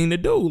right thing to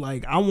do.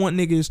 Like, I want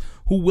niggas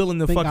who willing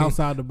to Think fucking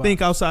outside the box.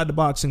 think outside the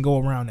box and go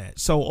around that.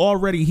 So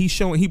already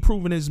he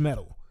proven his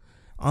mettle.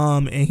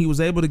 And he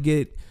was able to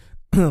get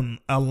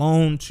a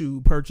loan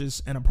to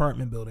purchase an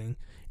apartment building.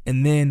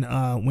 And then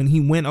when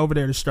he went over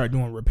there to start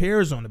doing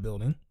repairs on the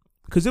building,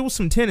 because there was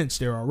some tenants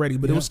there already,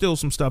 but there was still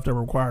some stuff that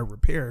required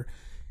repair.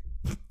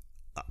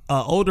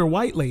 An older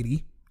white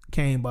lady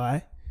came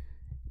by,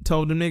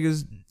 told them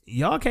niggas,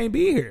 y'all can't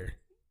be here.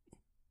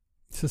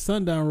 It's a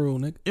sundown rule,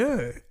 nigga.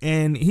 Yeah.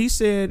 And he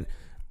said,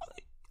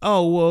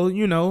 oh, well,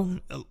 you know,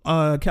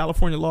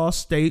 California law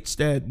states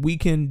that we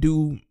can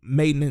do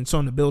maintenance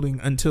on the building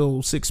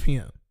until 6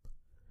 p.m.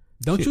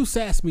 Don't you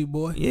sass me,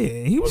 boy.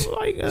 Yeah. He was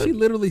like, she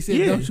literally said,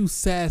 yeah. don't you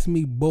sass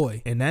me,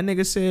 boy. And that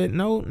nigga said,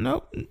 no,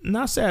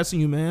 not sassing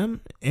you,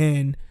 ma'am.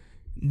 And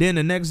then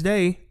the next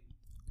day,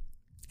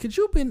 Cause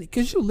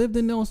you lived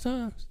in those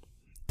times.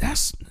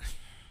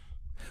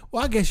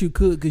 Well, I guess you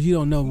could, because you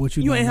don't know what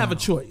you. You ain't have a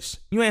choice.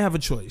 You ain't have a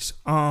choice.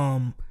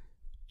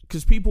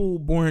 Because people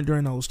born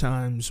during those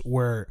times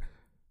were.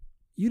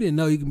 You didn't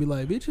know you can be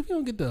like, bitch, if you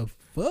don't get the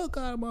fuck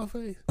out of my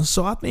face.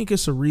 So I think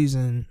it's a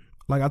reason.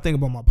 Like I think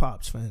about my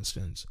pops, for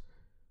instance,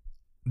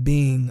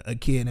 being a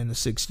kid in the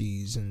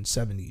 60s and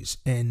 70s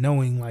and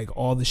knowing like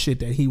all the shit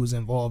that he was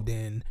involved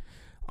in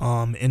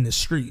the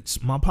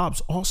streets. My pops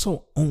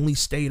also only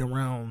stayed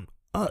around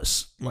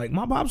us. Like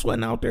my pops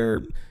wasn't out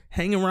there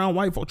hanging around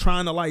white folk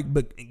trying to like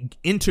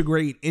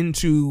integrate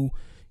into.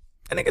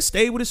 That nigga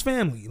stayed with his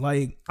family.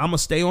 Like I'm gonna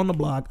stay on the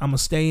block. I'm gonna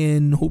stay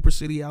in Hooper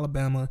City,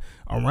 Alabama,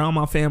 around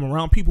my family,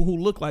 around people who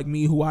look like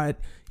me. Who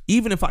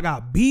even if I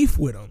got beef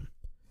with them,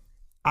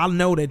 I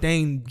know that they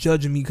ain't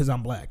judging me because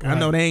I'm black. Right. I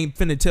know they ain't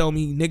finna tell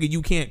me, nigga,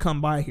 you can't come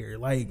by here.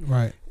 Like,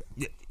 right.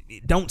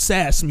 Don't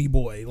sass me,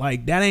 boy.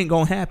 Like that ain't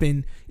gonna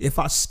happen if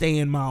I stay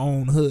in my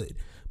own hood.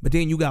 But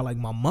then you got like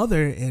my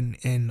mother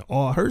and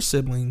all her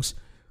siblings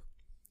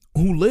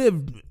who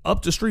lived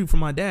up the street from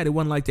my dad. It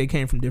wasn't like they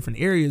came from different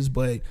areas,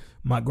 but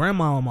my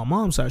grandma on my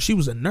mom's side, she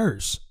was a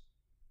nurse.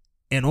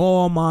 And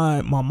all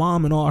my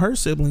mom and all her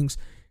siblings,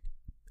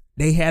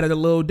 they had it a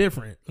little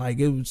different. Like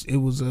it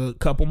was a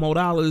couple more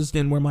dollars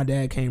than where my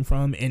dad came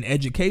from. And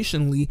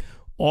educationally,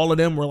 all of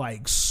them were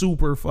like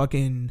super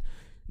fucking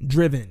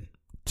driven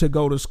to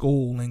go to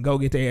school and go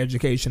get their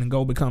education and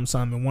go become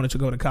something and wanted to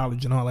go to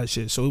college and all that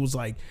shit. So it was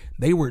like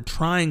they were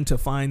trying to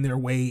find their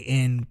way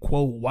in,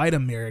 quote, white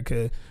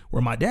America,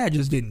 where my dad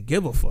just didn't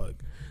give a fuck.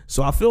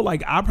 So I feel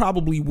like I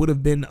probably would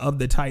have been of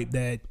the type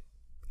that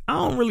I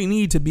don't really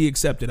need to be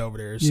accepted over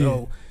there.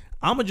 So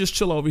I'm going to just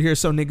chill over here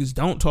so niggas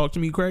don't talk to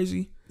me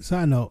crazy.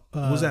 Side note.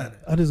 What's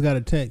that? I just got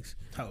a text.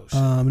 Oh,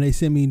 shit. They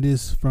sent me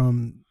this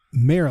from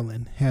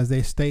Maryland. Has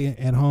their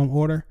stay-at-home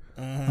order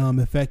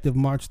effective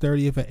March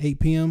 30th at 8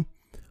 p.m.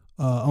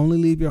 Only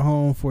leave your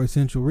home for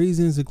essential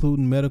reasons,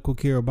 including medical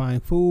care or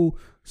buying food.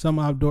 Some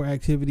outdoor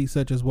activities,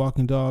 such as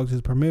walking dogs,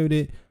 is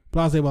permitted.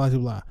 Blah, blah, blah,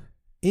 blah.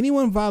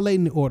 Anyone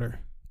violating the order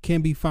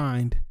can be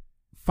fined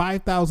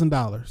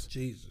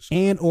 $5,000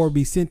 and or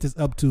be sentenced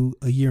up to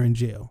a year in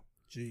jail.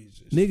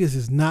 Jesus. Niggas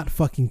is not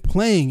fucking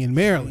playing in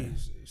Maryland.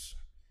 Jesus.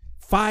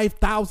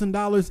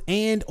 $5,000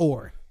 and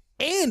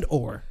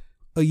or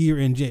a year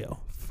in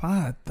jail.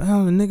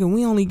 5,000, nigga.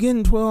 We only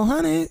getting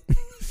 1,200.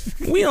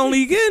 We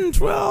only getting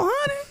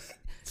 1,200.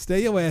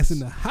 Stay your ass in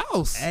the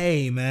house.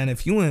 Hey, man,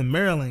 if you in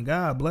Maryland,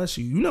 God bless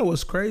you. You know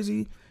what's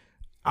crazy?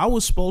 I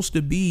was supposed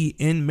to be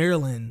in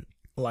Maryland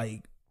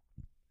like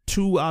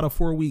 2 out of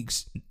 4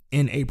 weeks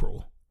in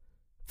April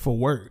for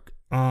work.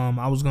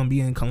 I was gonna be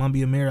in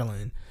Columbia,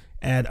 Maryland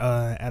at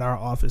our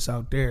office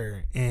out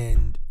there,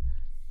 and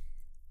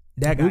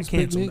that got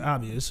canceled.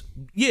 Obvious.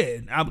 Yeah,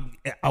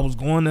 I was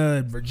going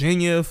to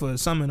Virginia for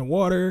something in the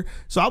water,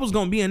 so I was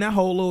gonna be in that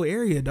whole little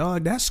area,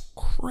 dog. That's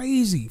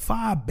crazy.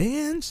 5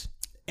 bands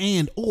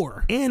and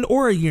or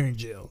a year in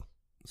jail.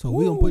 So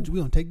we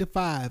gonna take the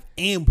 5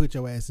 and put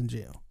your ass in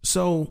jail.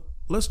 So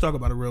let's talk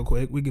about it real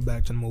quick. We get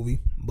back to the movie,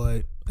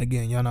 but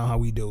again, y'all know how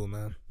we do it,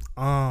 man.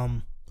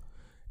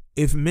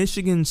 If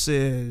Michigan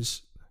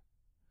says,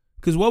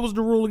 because what was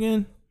the rule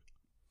again?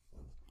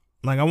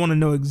 Like, I want to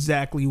know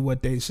exactly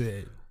what they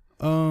said.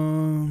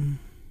 Some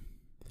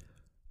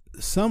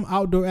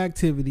outdoor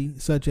activity,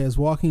 such as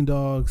walking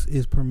dogs,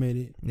 is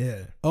permitted.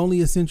 Yeah.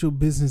 Only essential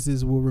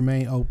businesses will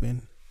remain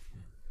open.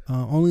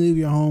 Only leave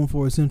your home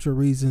for essential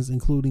reasons,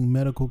 including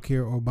medical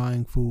care or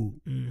buying food.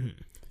 Mm-hmm.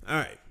 All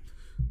right.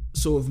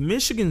 So if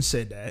Michigan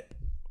said that,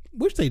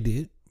 which they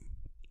did,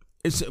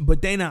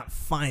 but they not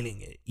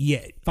fining it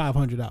yet.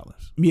 $500.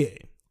 Yeah.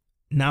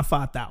 Not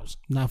 5,000.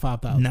 Not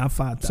 5,000. Not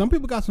 5,000. Some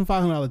people got some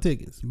 $500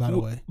 tickets, by the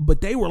way. But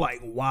they were like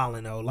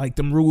wilding though. Like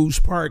them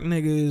Rouge Park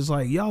niggas.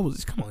 Like y'all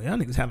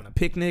niggas having a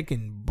picnic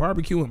and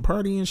barbecue and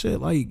party and shit.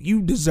 Like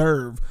you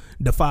deserve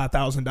the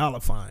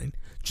 $5,000 fine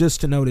just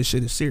to know this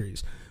shit is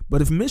serious.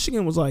 But if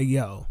Michigan was like,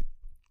 yo,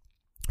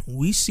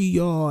 we see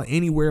y'all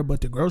anywhere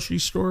but the grocery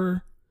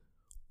store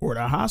or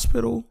the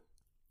hospital,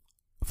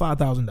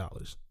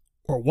 $5,000.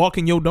 Or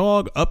walking your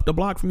dog up the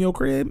block from your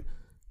crib,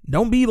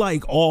 don't be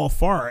like all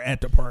far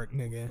at the park,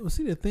 nigga. Well,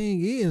 see, the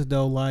thing is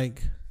though,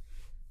 like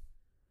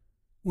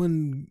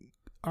when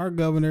our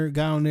governor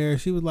got on there,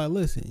 she was like,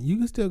 "Listen, you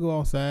can still go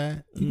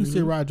outside. You can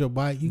still ride your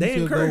bike. You They can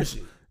still encourage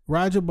you.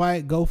 ride your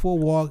bike, go for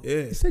a walk."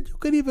 Yeah. He said you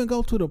could even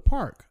go to the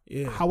park.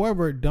 Yeah.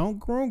 However, don't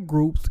grow in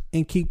groups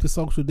and keep the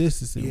social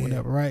distancing, Yeah.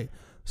 whatever, right?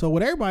 So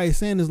what everybody's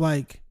saying is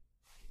like,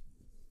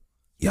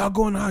 y'all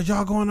going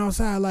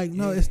outside. Like,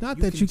 no, Yeah, it's not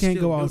you that can you can't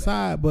still go do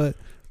outside, but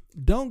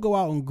don't go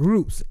out in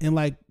groups. And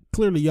like,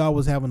 clearly y'all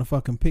was having a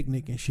fucking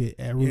picnic and shit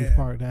at Ruth Yeah.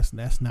 Park. That's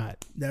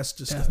not That's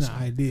disgusting. that's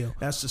not ideal.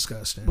 That's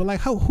disgusting. But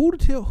like,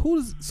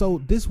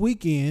 so this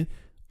weekend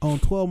on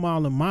 12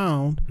 Mile and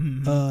Mound,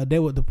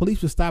 the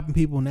police were stopping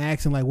people and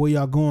asking like, where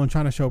y'all going,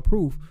 trying to show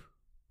proof.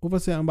 What if I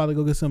say I'm about to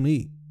go get something to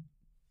eat?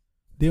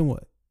 Then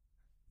what?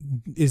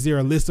 Is there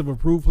a list of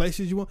approved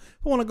places you want?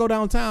 I want to go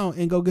downtown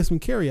and go get some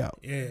carry out.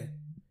 Yeah.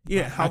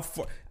 Yeah. How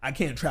far? I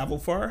can't travel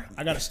far.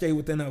 I got to stay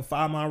within a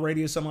 5-mile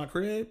radius of my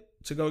crib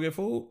to go get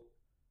food.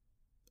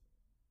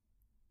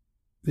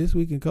 This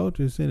Week in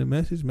Culture sent a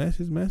message.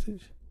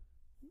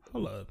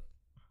 Hold up.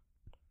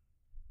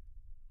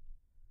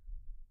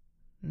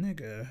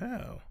 Nigga,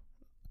 how?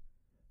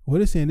 What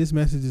is saying this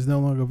message is no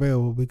longer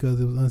available because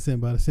it was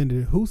unsent by the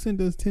sender. Who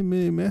sent us 10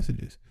 million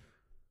messages?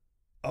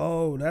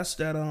 Oh, that's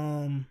that,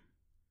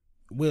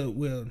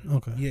 Will.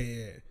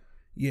 Okay.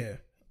 Yeah.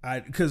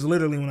 Because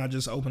literally when I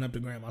just opened up the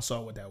gram, I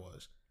saw what that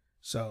was.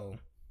 So,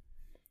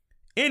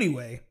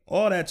 anyway,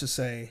 all that to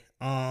say,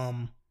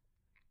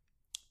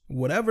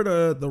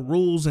 whatever the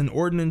rules and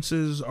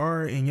ordinances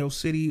are in your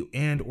city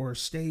and or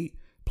state,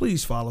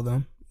 please follow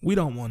them. We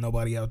don't want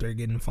nobody out there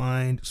getting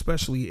fined,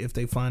 especially if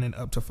they finding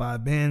up to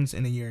 5 bands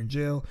and a year in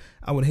jail.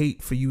 I would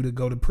hate for you to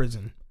go to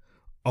prison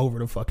over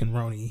the fucking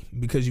Roni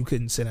because you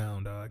couldn't sit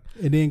down, dog.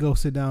 And then go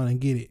sit down and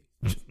get it.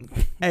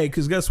 Hey,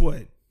 because guess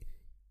what?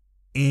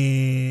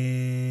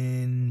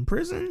 In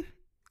prison,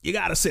 you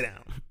gotta sit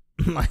down.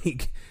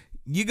 Like,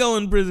 you go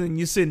in prison,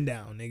 you sitting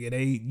down,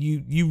 nigga.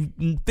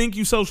 You think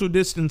you social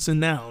distancing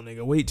now,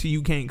 nigga. Wait till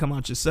you can't come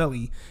out your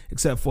celly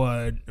except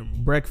for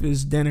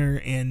breakfast,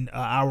 dinner, and an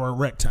hour of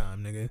rec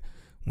time, nigga.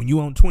 When you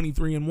on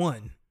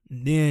 23-1,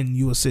 then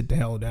you will sit the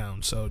hell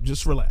down. So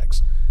just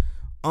relax.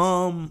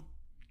 So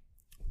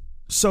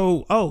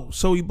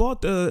he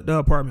bought the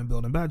apartment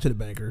building. Back to the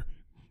banker.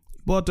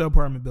 Bought the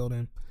apartment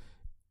building.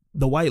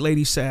 The white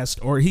lady he sassed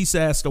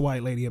the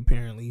white lady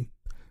apparently.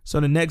 So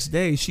the next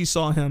day she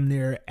saw him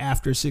there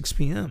after 6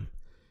 p.m.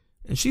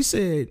 And she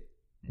said,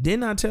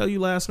 "Didn't I tell you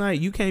last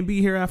night you can't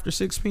be here after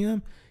 6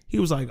 p.m.?" He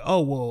was like,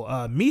 "Oh,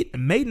 well,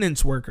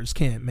 maintenance workers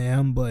can't,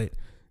 ma'am, but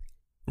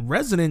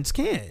residents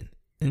can."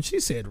 And she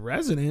said,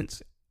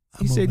 "Residents?"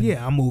 He said,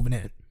 "Yeah, I'm moving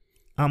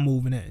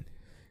in.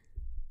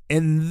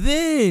 And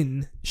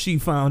then she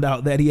found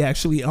out that he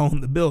actually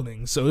owned the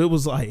building. So it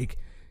was like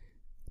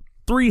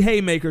 3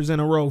 haymakers in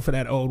a row for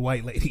that old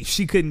white lady.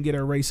 She couldn't get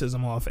her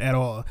racism off at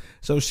all.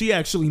 So she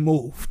actually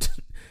moved.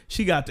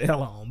 She got the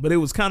hell on. But it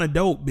was kind of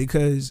dope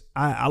because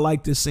I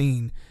like this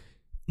scene.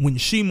 When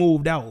she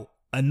moved out,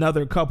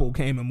 another couple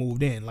came and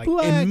moved in. Like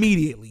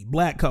immediately,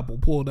 black couple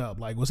pulled up.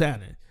 Like, what's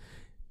happening?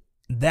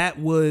 That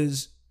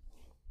one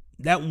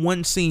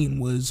scene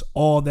was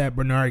all that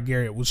Bernard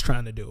Garrett was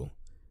trying to do.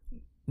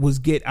 Was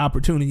get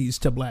opportunities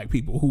to black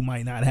people who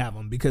might not have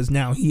them because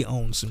now he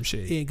owns some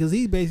shit. Yeah, because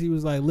he basically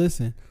was like,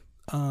 listen,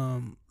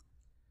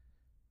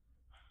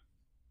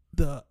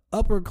 the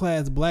upper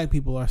class black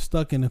people are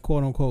stuck in the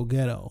quote unquote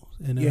ghetto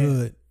in the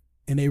hood,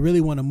 and they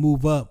really want to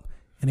move up,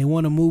 and they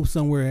want to move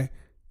somewhere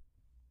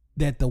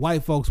that the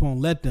white folks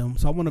won't let them.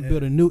 So I want to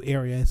build a new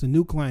area. It's a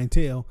new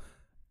clientele.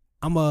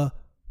 I'm gonna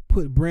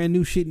put brand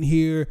new shit in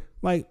here.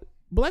 Like,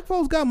 black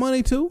folks got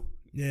money too.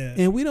 Yeah.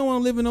 And we don't want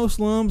to live in those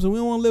slums, and we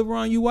don't want to live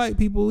around you white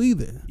people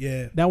either.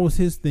 Yeah. That was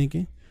his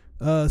thinking.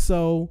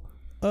 So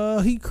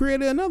he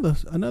created another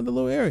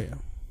little area.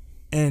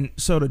 And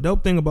so the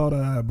dope thing about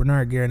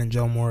Bernard Garrett and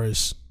Joe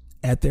Morris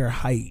at their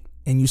height,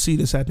 and you see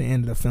this at the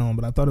end of the film,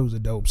 but I thought it was a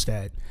dope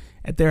stat.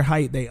 At their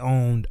height, they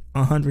owned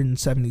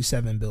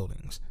 177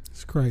 buildings.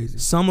 It's crazy.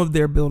 Some of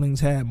their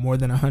buildings had more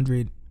than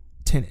 100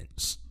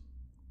 tenants.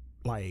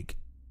 Like,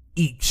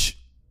 each.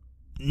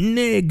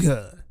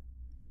 Nigga.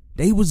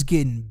 They was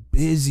getting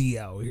busy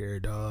out here,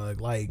 dog.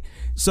 Like,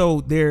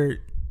 so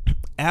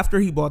after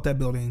he bought that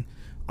building,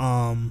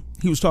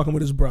 he was talking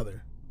with his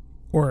brother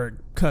or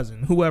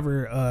cousin,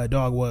 whoever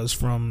dog was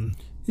from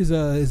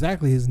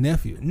exactly his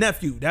nephew.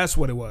 Nephew, that's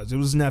what it was. It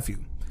was his nephew.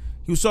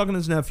 He was talking to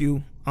his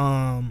nephew,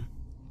 telling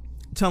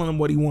him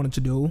what he wanted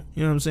to do.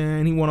 You know what I'm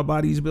saying? He wanted to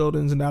buy these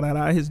buildings and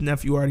da. His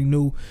nephew already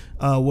knew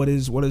what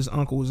his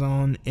uncle was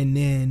on. And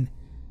then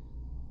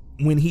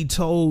when he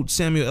told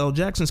Samuel L.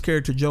 Jackson's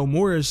character Joe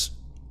Morris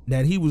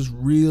that he was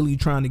really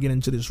trying to get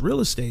into this real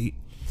estate,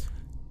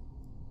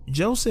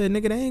 Joe said,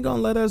 "Nigga, they ain't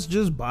gonna let us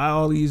just buy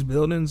all these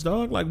buildings,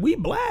 dog. Like, we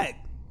black.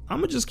 I'm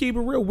gonna just keep it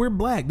real. We're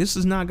black. This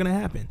is not gonna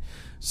happen."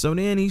 So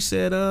then he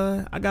said,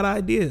 I got an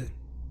idea.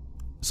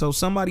 So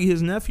somebody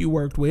his nephew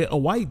worked with, a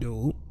white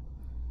dude,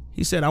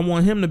 he said, I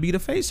want him to be the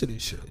face of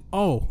this shit.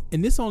 Oh,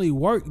 and this only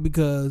worked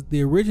because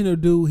the original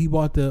dude he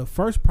bought the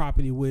first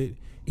property with,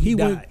 he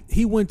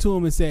went to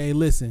him and said, hey,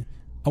 listen,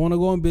 I want to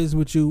go in business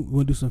with you.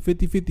 We're going to do some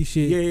 50-50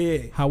 shit.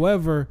 Yeah.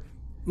 However,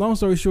 long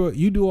story short,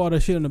 you do all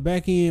that shit on the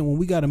back end. When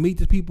we got to meet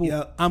the people,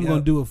 I'm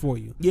going to do it for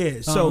you. Yeah,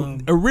 so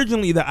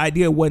originally the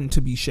idea wasn't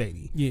to be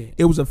shady. Yeah.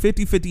 It was a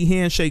 50-50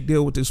 handshake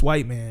deal with this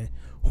white man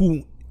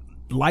who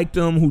liked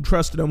him, who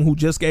trusted him, who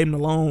just gave him the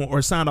loan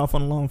or signed off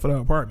on the loan for the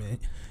apartment.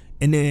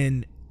 And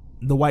then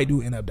the white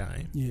dude ended up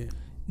dying. Yeah.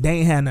 They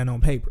ain't had nothing on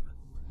paper.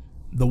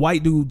 The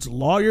white dude's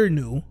lawyer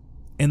knew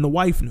and the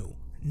wife knew.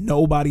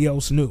 Nobody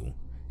else knew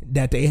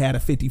that they had a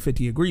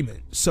 50-50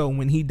 agreement. So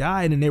when he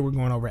died and they were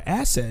going over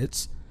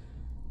assets,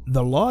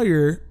 the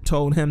lawyer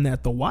told him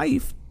that the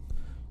wife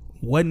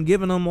wasn't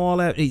giving him all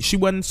that. She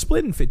wasn't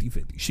splitting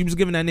 50-50. She was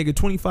giving that nigga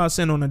 25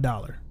 cents on a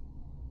dollar.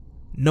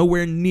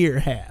 Nowhere near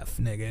half,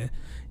 nigga.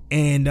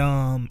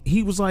 And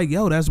he was like,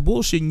 yo, that's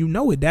bullshit and you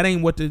know it. That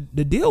ain't what the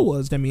deal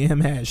was that me and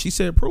him had. She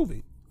said, prove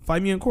it.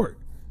 Fight me in court.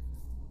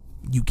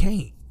 You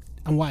can't.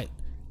 I'm white.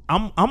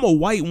 I'm a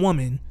white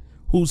woman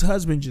whose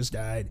husband just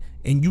died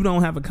and you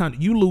don't have a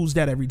contract. You lose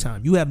that every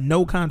time. You have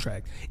no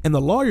contract. And the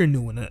lawyer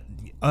knew.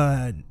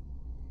 And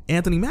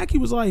Anthony Mackie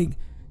was like,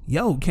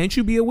 yo, can't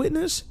you be a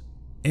witness?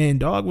 And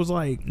dog was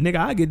like, nigga,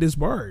 I get this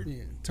bird.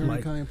 Yeah,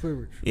 attorney-client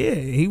privilege. Yeah,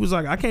 he was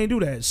like, I can't do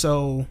that.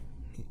 So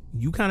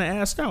you kind of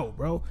asked out,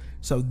 bro.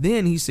 So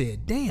then he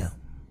said, damn,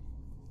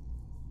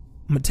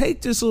 I'm going to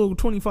take this little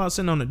 25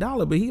 cents on the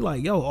dollar. But he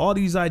like, yo, all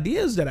these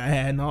ideas that I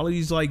had and all of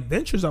these like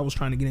ventures I was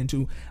trying to get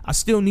into, I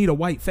still need a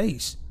white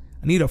face.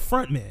 I need a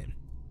front man.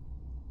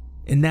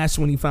 And that's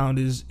when he found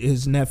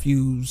his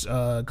nephew's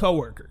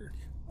coworker.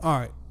 All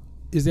right.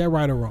 Is that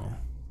right or wrong?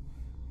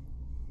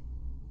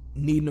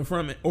 Needing a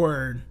front man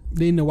or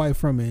needing a white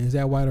front man. Is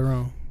that right or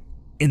wrong?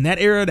 In that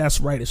era, that's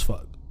right as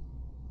fuck.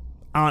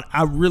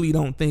 I really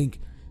don't think.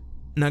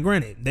 Now,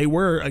 granted, they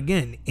were,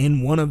 again,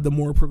 in one of the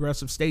more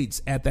progressive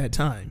states at that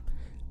time.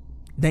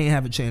 They ain't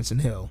have a chance in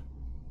hell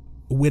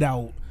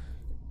without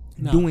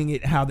doing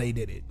it how they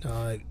did it.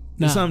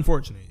 It's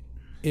unfortunate.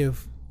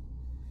 If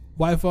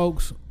white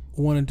folks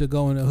wanted to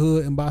go in the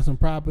hood and buy some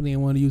property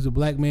and want to use a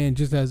black man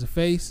just as a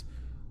face,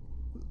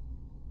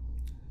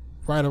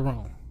 right or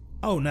wrong?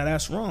 Oh, now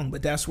that's wrong,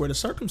 but that's where the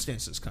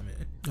circumstances come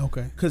in.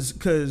 Okay.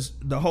 Because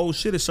the whole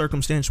shit is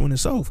circumstantial in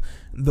itself.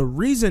 The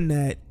reason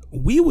that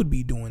we would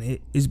be doing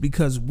it is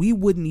because we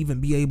wouldn't even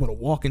be able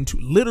to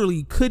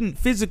literally couldn't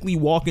physically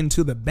walk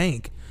into the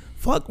bank.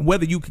 Fuck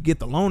whether you could get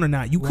the loan or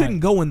not. You couldn't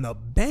go in the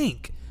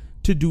bank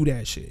to do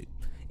that shit.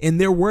 And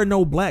there were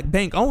no black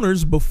bank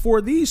owners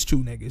before these two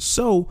niggas.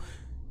 So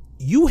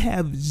you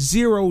have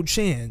zero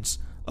chance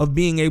of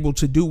being able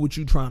to do what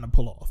you're trying to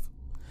pull off.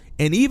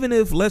 And even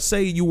if, let's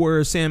say you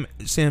were Sam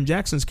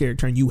Jackson's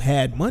character and you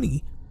had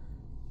money,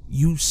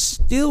 you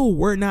still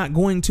were not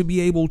going to be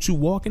able to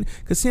walk in.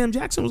 Because Sam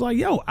Jackson was like,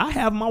 yo, I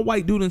have my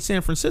white dude in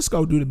San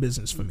Francisco do the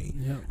business for me.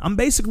 Yeah. I'm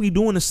basically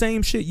doing the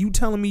same shit you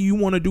telling me you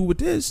want to do with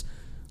this,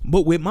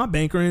 but with my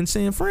banker in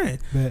San Fran.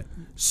 Bet.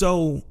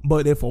 So,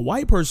 but if a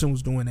white person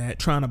was doing that,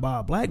 trying to buy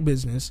a black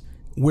business,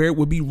 where it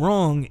would be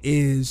wrong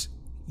is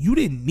you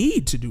didn't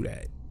need to do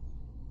that.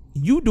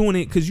 You doing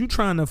it because you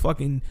trying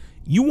to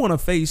you want a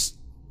face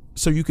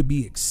so you could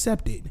be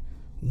accepted.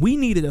 We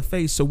needed a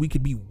face so we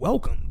could be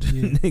welcomed.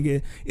 Yeah.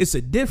 Nigga, it's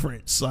a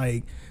difference.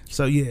 Like,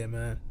 so yeah,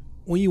 man.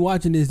 When you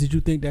watching this, did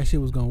you think that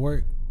shit was gonna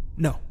work?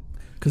 No.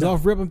 Because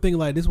off rip, I'm thinking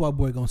like, this white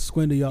boy gonna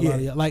swindle y'all out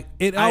of y'all. Like,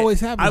 it always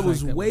happens. I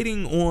was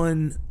waiting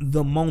on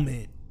the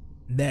moment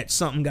that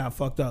something got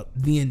fucked up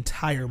the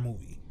entire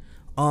movie.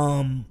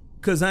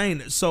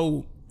 Because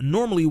so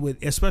normally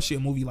with, especially a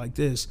movie like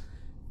this,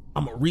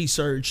 I'm a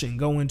research and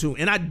go into,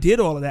 and I did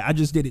all of that. I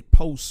just did it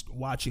post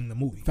watching the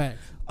movie. Facts.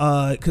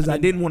 Because I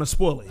didn't want to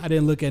spoil it. I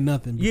didn't look at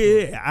nothing before.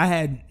 Yeah,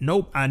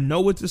 I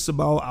know what this is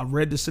about. I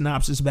read the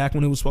synopsis back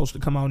when it was supposed to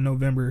come out in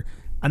November.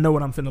 I know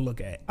what I'm finna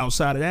look at.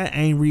 Outside of that, I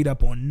ain't read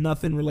up on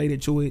nothing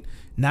related to it.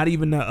 Not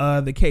even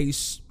the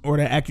case or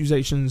the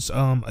accusations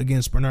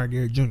against Bernard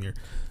Garrett Jr.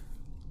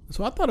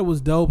 So I thought it was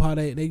dope how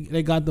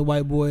they got the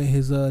white boy,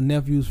 his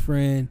nephew's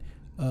friend,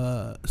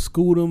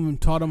 schooled him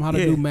and taught him how to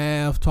do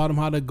math, taught him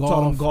how to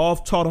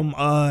golf. Taught him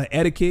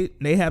etiquette.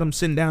 They had him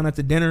sitting down at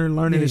the dinner and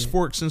learning his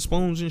forks and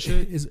spoons and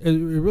shit.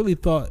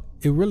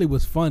 It really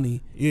was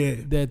funny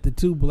that the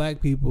two black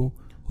people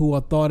who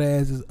are thought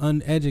as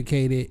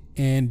uneducated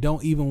and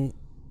don't even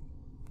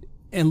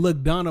and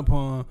looked down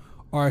upon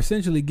are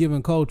essentially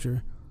giving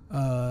culture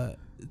to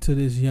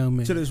this young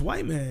man, to this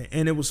white man.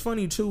 And it was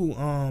funny too,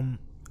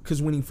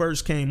 because when he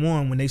first came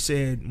on, when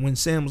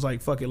Sam was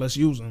like, fuck it, let's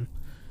use him,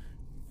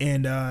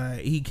 and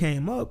he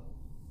came up,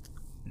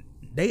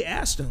 they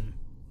asked him,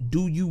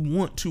 do you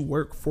want to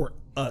work for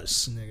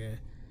us, nigga?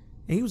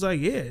 And he was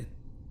like, yeah.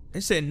 They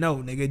said, no,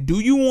 nigga,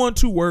 do you want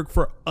to work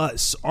for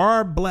us,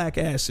 our black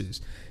asses?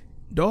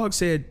 Dog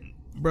said,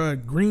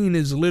 bruh, green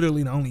is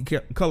literally the only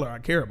color I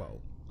care about.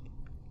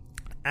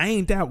 I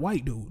ain't that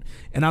white dude.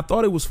 And I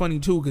thought it was funny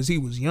too because he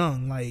was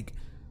young. Like,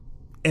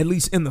 at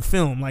least in the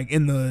film. Like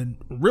in the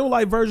real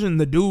life version,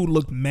 the dude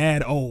looked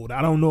mad old.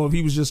 I don't know if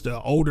he was just an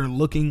older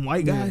looking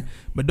white guy,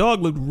 but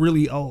dog looked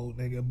really old,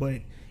 nigga.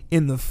 But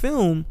in the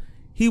film,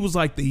 he was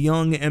like the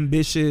young,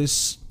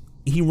 ambitious.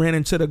 He ran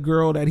into the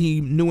girl that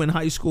he knew in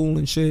high school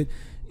and shit.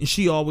 And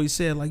she always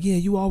said, like, yeah,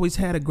 you always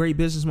had a great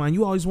business mind.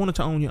 You always wanted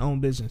to own your own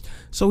business.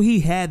 So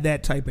he had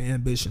that type of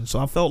ambition. So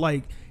I felt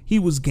like he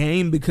was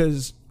game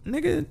because,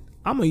 nigga,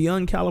 I'm a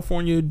young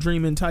California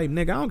dreaming type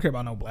nigga. I don't care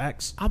about no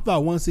blacks. I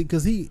thought once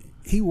because he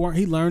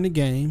learned the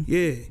game.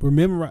 Yeah.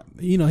 Remember,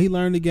 he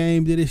learned the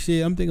game, did his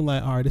shit. I'm thinking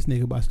like, all right, this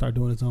nigga about to start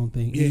doing his own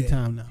thing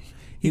anytime now.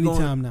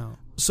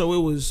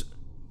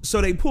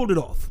 So they pulled it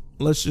off.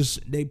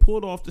 They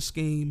pulled off the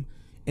scheme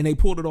and they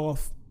pulled it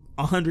off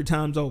 100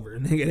 times over.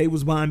 And they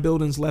was buying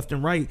buildings left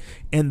and right.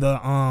 And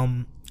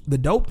the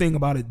dope thing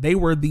about it, they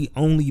were the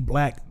only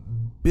black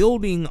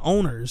building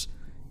owners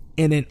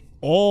in an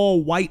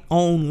all white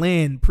owned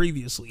land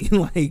previously.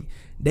 Like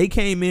they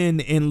came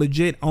in and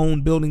legit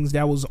owned buildings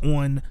that was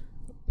on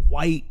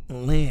white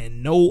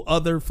land. No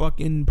other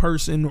fucking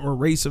person or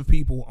race of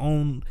people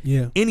owned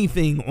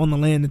anything on the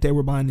land that they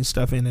were buying this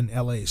stuff in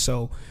LA.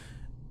 So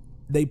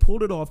they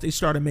pulled it off. They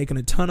started making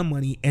a ton of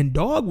money, and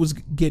dog was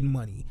getting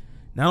money.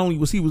 Not only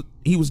was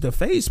he was the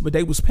face, but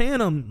they was paying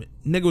him.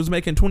 Nigga was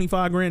making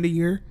 $25 grand a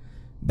year.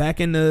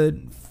 Back in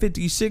the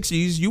 50s,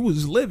 60s, you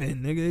was living,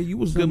 nigga. You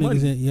was good money.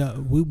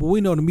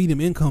 We know the medium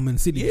income in the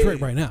city of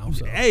Detroit right now.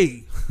 So.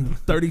 Hey,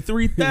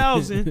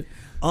 33,000.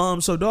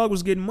 So dog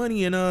was getting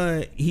money,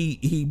 and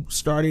he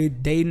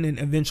started dating and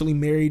eventually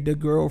married the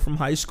girl from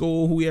high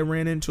school who he had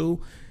ran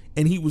into,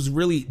 and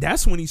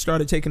that's when he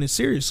started taking it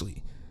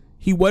seriously.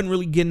 He wasn't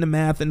really getting the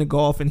math and the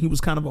golf, and he was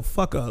kind of a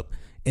fuck up.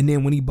 And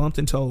then when he bumped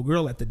into a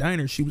girl at the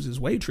diner, she was his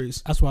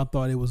waitress. That's why I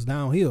thought it was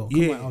downhill.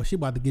 Yeah. Like, she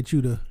about to get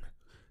you to.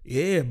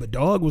 Yeah, but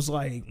dog was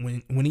like,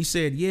 when he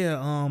said,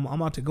 I'm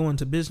about to go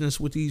into business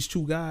with these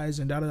two guys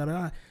and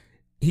da-da-da-da,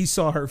 he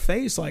saw her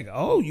face like,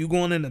 oh, you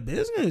going into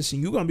business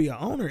and you going to be an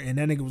owner. And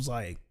that nigga was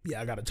like,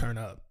 yeah, I got to turn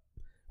up.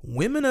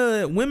 Women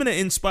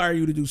inspire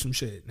you to do some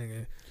shit,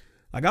 nigga.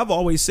 Like I've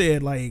always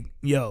said, like,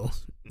 yo,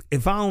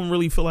 if I don't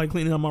really feel like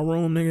cleaning up my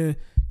room, nigga,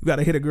 you got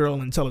to hit a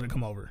girl and tell her to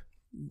come over.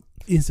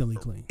 Instantly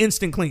clean.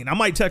 Instant clean. I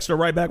might text her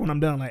right back when I'm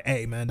done, like,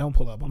 hey, man, don't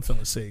pull up. I'm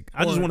feeling sick.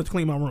 I just wanted to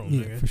clean my room.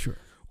 Yeah, nigga. for sure.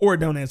 Or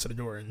don't answer the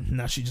door, and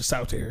now she just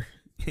out there,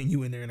 and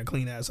you in there in a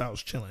clean ass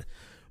house chilling.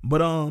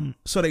 But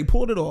so they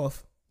pulled it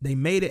off. They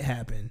made it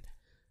happen.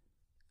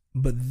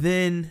 But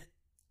then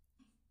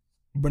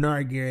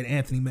Bernard Garrett,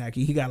 Anthony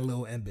Mackie, he got a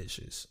little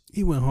ambitious.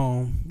 He went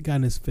home, got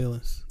in his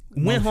feelings.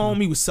 Went home.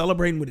 He was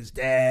celebrating with his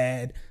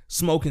dad,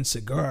 smoking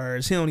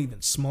cigars. He don't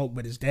even smoke,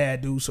 but his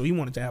dad do. So he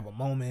wanted to have a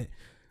moment.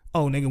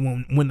 Oh,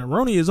 nigga, when the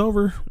Roni is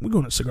over, we're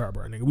going to a cigar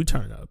bar, nigga. We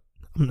turn up.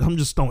 I'm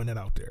just throwing it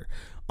out there.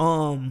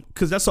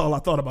 Because that's all I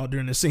thought about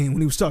during the scene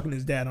when he was talking to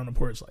his dad on the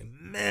porch. Like,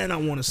 man, I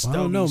want to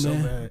stun you so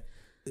bad.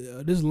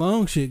 This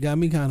long shit got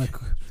me kind of.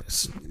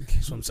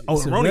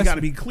 Oh, the Roni got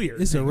to be clear.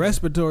 It's a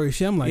respiratory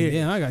shit. I'm like,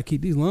 damn, I got to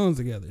keep these lungs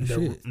together.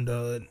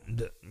 The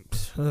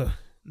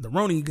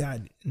Roni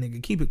got,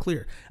 nigga, keep it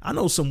clear. I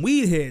know some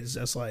weed heads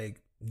that's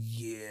like,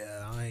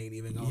 yeah, I ain't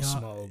even gonna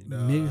smoke.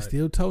 Niggas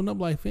still toting up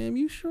like, fam,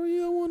 you sure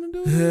you don't want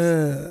to do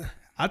this?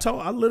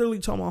 I literally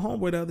told my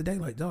homeboy the other day,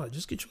 like, dog,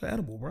 just get you an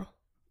edible, bro.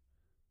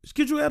 Just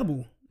get you an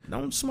edible.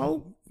 Don't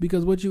smoke.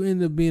 Because what you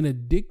end up being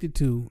addicted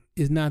to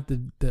is not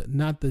the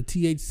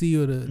THC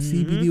or the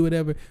CBD or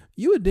whatever.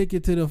 You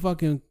addicted to the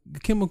fucking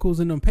chemicals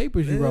in them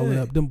papers you rolling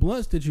up, them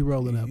blunts that you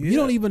rolling up. You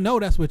don't even know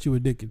that's what you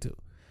addicted to.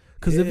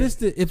 Because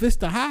if it's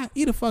the high,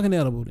 eat a fucking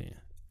edible then.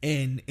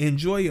 And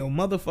enjoy your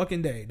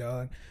motherfucking day,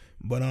 dog.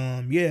 But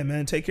yeah,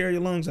 man, take care of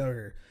your lungs out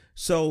here.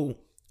 So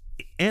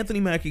Anthony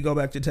Mackie go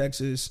back to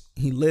Texas.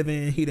 He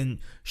living. He done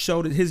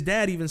showed it. His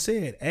dad even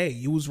said, hey,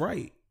 you was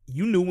right.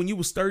 You knew when you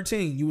was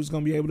 13 you was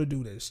gonna be able to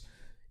do this.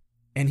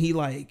 And he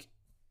like,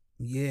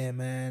 yeah,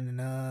 man,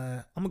 and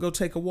I'm gonna go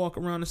take a walk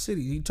around the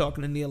city. He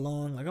talking to Nia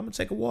Long, like, I'm gonna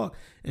take a walk.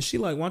 And she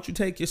like, why don't you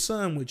take your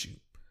son with you?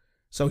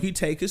 So he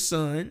take his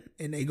son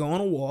and they go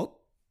on a walk.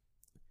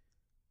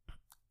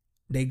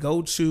 They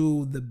go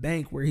to the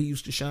bank where he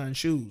used to shine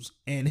shoes.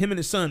 And him and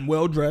his son,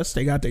 well dressed,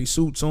 they got their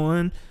suits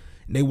on.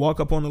 And they walk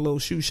up on the little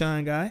shoe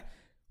shine guy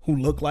who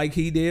looked like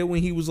he did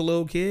when he was a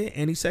little kid.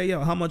 And he say, yo,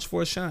 how much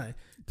for a shine?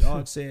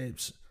 Dog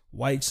said,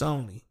 whites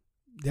only.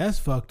 That's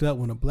fucked up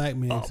when a black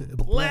man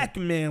black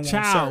man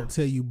child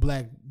tell you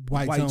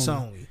whites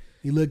only.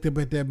 He looked up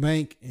at that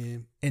bank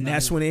and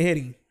that's when it hit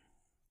him.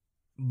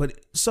 But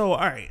so, all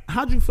right,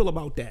 how'd you feel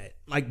about that?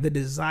 Like the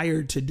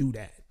desire to do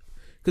that?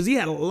 Because he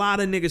had a lot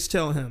of niggas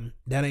tell him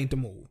that ain't the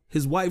move.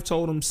 His wife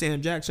told him,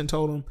 Sam Jackson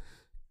told him,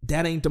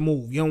 that ain't the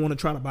move. You don't want to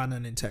try to buy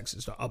nothing in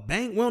Texas. A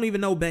bank, we don't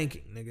even know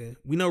banking, nigga.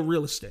 We know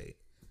real estate.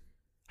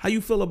 How you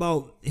feel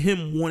about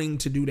him wanting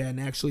to do that and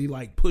actually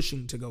like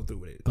pushing to go through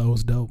with it? That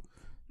was dope.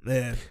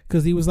 Yeah.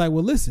 Because he was like,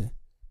 well, listen,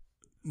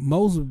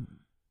 most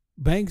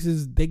banks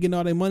they getting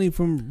all their money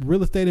from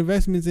real estate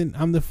investments and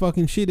I'm the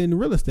fucking shit in the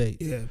real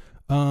estate. Yeah.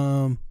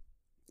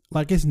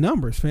 Like it's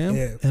numbers, fam.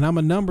 Yeah. And I'm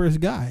a numbers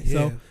guy. Yeah.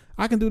 So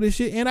I can do this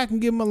shit, and I can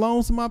give my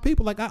loans to my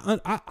people. Like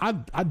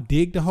I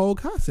dig the whole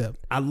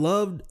concept. I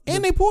loved,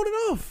 and they pulled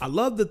it off. I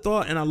love the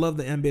thought and I love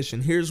the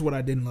ambition. Here's what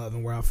I didn't love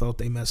and where I felt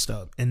they messed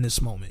up in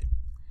this moment.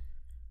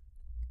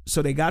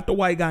 So they got the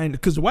white guy in,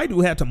 because the white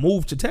dude had to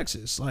move to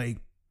Texas. Like,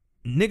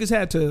 niggas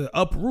had to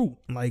uproot,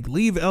 like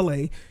leave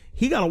LA.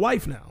 He got a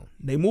wife now.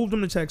 They moved him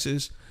to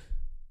Texas,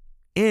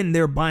 and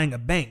they're buying a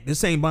bank.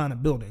 This ain't buying a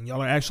building.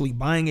 Y'all are actually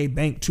buying a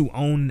bank to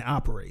own and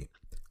operate.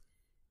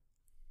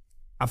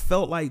 I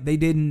felt like they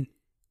didn't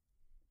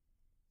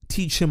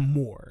teach him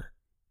more.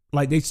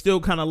 Like, they still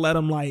kind of let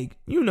him, like,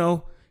 you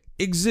know,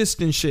 exist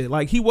and shit.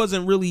 Like, he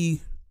wasn't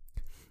really.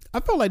 I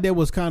felt like that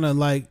was kind of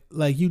like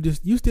you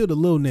still the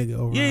little nigga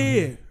around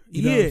here.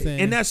 You know what I'm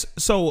saying? And that's,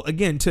 so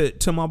again,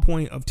 to my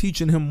point of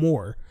teaching him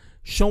more,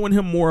 showing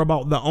him more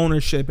about the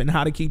ownership and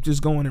how to keep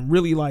this going, and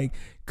really, like,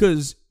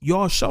 because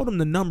y'all showed him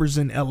the numbers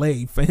in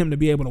LA for him to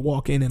be able to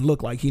walk in and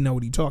look like he know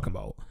what he talking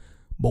about.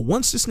 But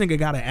once this nigga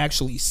got to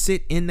actually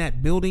sit in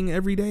that building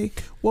every day.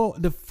 Well,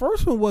 the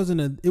first one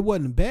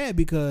wasn't bad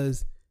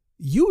because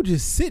you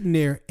just sitting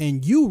there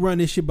and you run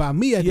this shit by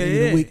me at the end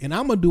of the week, and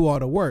I'm gonna do all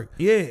the work.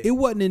 Yeah. It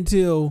wasn't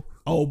until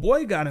old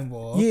boy got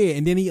involved. Yeah,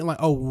 and then he like,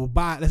 oh,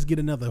 well, let's get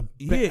another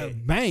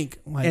bank.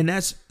 Like, and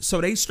that's,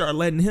 so they start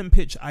letting him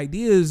pitch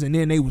ideas, and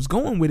then they was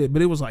going with it.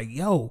 But it was like,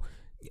 yo,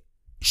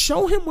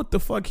 show him what the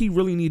fuck he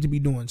really need to be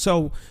doing.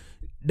 So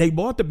they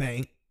bought the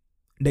bank.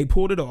 They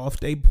pulled it off.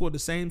 They pulled the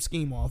same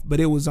scheme off,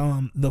 but it was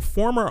the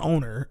former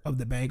owner of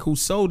the bank who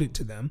sold it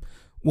to them.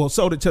 Well,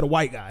 sold it to the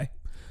white guy.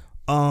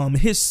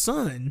 His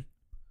son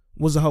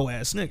was a hoe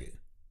ass nigga.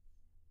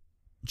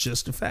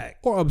 Just a fact.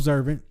 Or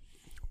observant.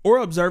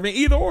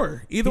 Either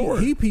or.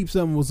 He peeped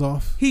something was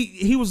off.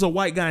 He was a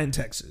white guy in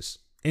Texas,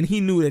 and he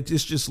knew that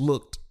this just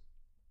looked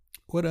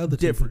what other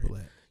different. People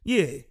at?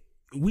 Yeah,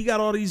 we got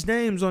all these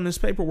names on this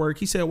paperwork.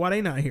 He said, why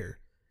they not here?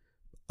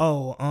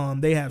 Oh,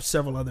 they have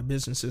several other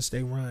businesses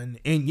they run,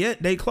 and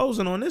yet they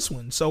closing on this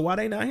one. So why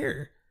they not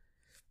here?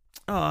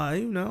 My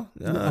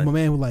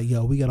man was like,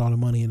 yo, we got all the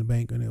money in the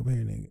bank on over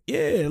here, nigga.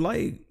 Yeah,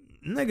 like,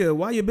 nigga,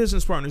 why your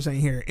business partners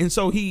ain't here? And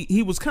so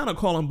he was kind of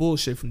calling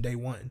bullshit from day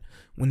one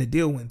when the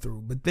deal went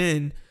through. But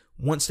then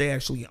once they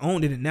actually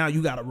owned it, and now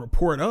you got to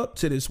report up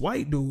to this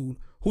white dude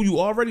who you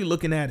already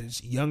looking at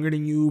is younger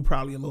than you,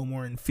 probably a little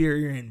more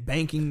inferior in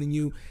banking than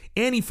you,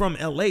 and he from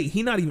LA.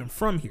 He not even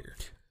from here.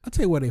 I'll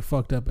tell you where they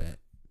fucked up at.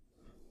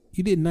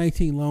 You did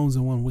 19 loans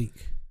in 1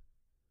 week.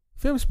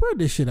 Fam, spread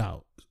this shit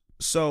out.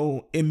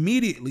 So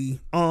immediately,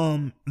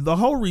 the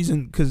whole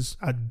reason, because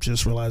I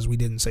just realized we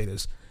didn't say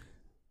this.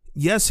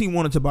 Yes, he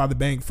wanted to buy the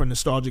bank for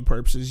nostalgic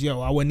purposes.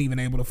 Yo, I wasn't even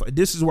able to.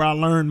 This is where I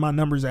learned my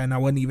numbers at, and I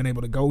wasn't even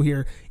able to go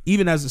here.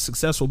 Even as a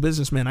successful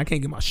businessman, I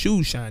can't get my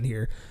shoes shined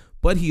here.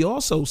 But he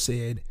also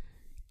said,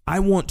 I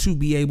want to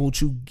be able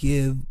to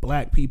give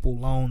black people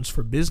loans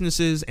for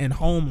businesses and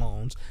home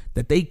loans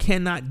that they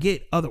cannot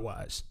get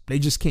otherwise. They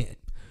just can't.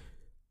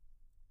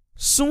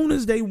 Soon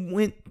as they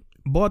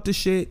bought the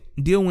shit,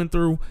 deal went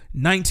through,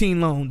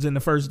 19 loans in the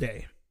first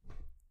day.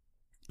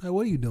 Hey,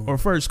 what are you doing? Or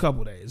first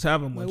couple days.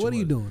 However much. What are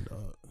you doing,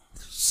 dog?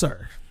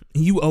 Sir,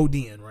 you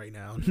ODing right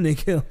now,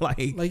 nigga.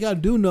 Like I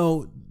do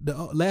know the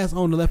last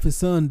owner left his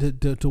son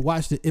to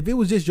watch it. If it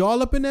was just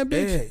y'all up in that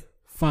bitch,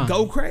 fine.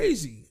 Go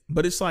crazy.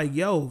 But it's like,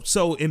 yo,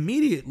 so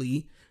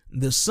immediately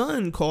the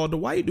son called the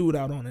white dude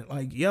out on it.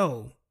 Like,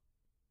 yo,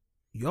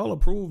 y'all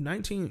approved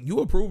 19.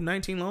 You approved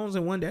 19 loans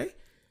in one day?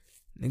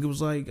 Nigga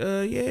was like,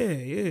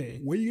 yeah.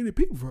 Where you getting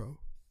people from?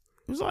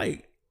 It was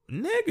like,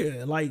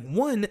 nigga, like,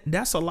 one,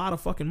 that's a lot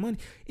of fucking money.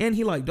 And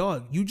he like,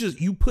 dog,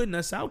 you putting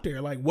us out there.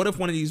 Like, what if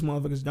one of these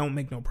motherfuckers don't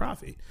make no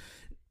profit?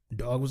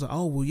 Dog was like,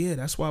 oh, well, yeah,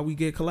 that's why we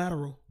get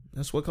collateral.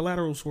 That's what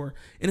collateral's for.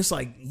 And it's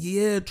like,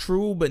 yeah,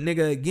 true. But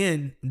nigga,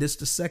 again, this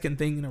the second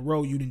thing in a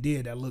row you done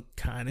did that looked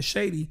kind of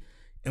shady.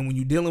 And when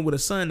you're dealing with a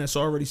son that's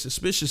already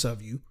suspicious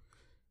of you,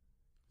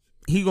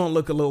 he gonna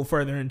look a little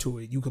further into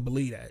it. You could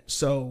believe that.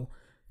 So,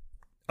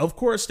 of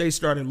course, they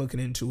started looking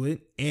into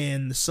it.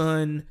 And the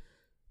son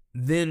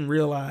then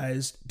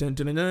realized,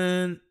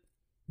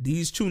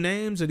 these two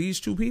names of these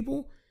two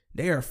people,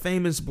 they are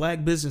famous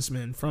black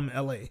businessmen from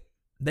LA.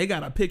 They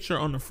got a picture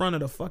on the front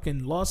of the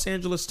fucking Los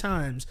Angeles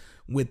Times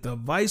with the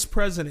vice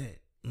president,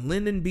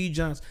 Lyndon B.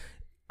 Johnson.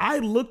 I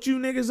looked you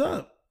niggas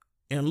up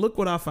and look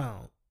what I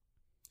found.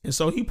 And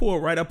so he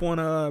pulled right up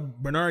on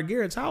Bernard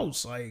Garrett's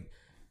house. Like,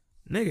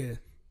 nigga.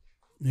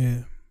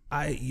 Yeah.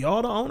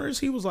 Y'all the owners?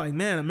 He was like,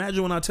 man,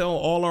 imagine when I tell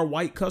all our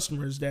white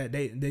customers that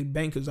they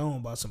bank is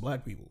owned by some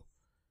black people.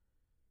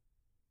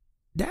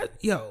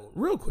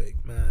 Real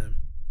quick, man.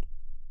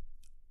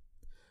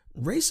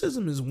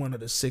 Racism is one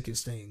of the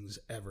sickest things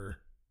ever.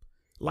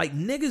 Like,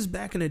 niggas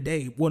back in the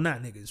day, well,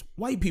 not niggas,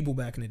 white people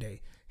back in the day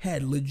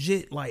had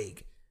legit,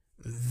 like,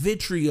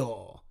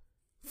 vitriol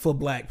for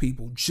black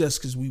people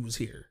just because we was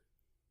here.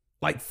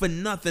 Like, for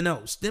nothing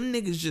else. Them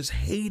niggas just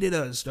hated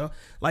us, though.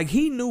 Like,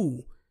 he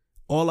knew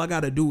all I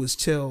gotta do is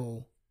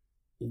tell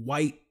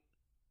white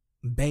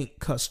bank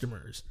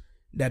customers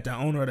that the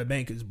owner of the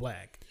bank is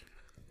black,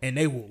 and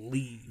they will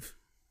leave.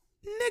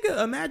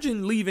 Nigga,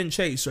 imagine leaving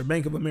Chase or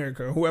Bank of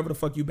America or whoever the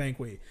fuck you bank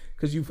with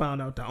because you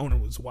found out the owner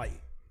was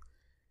white.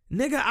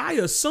 Nigga, I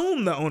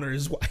assume the owner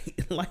is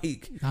white.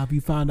 Like, now if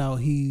you find out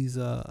he's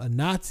a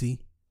Nazi,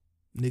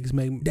 niggas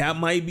make that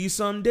might be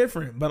something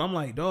different. But I'm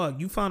like, dog,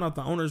 you found out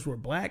the owners were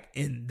black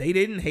and they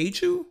didn't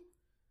hate you?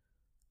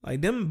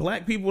 Like, them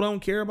black people don't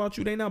care about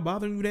you. They not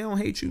bothering you. They don't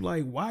hate you.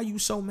 Like, why are you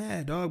so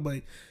mad, dog?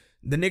 But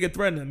the nigga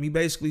threatened him. He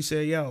basically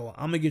said, yo,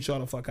 I'm going to get y'all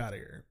the fuck out of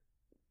here.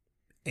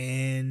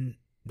 And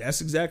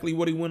that's exactly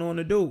what he went on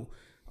to do.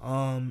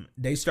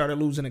 They started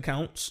losing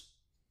accounts.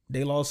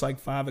 They lost like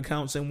 5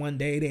 accounts in one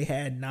day. They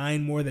had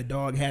 9 more the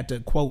dog had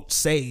to, quote,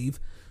 save,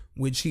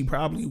 which he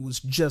probably was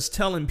just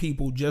telling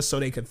people just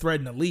so they could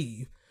threaten to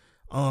leave.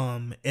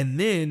 And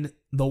then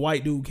the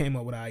white dude came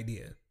up with an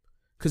idea.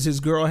 Because his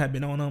girl had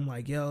been on him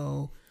like,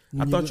 yo,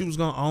 I thought you was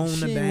going to own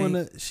the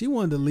bank. She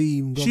wanted to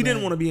leave. And go she didn't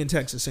back. want to be in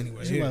Texas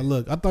anyway. She like,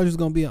 look, I thought you was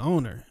going to be an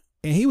owner.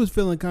 And he was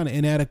feeling kind of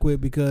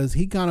inadequate because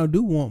he kind of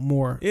do want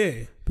more.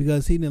 Yeah.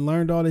 Because he done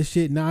learned all this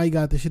shit. Now he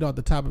got the shit off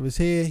the top of his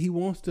head. He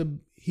want to be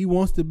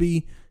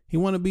down. He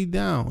want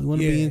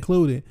to be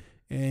included.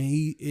 And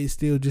he is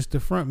still just the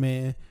front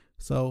man.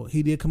 So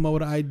he did come up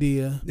with an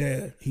idea.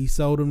 Yeah. He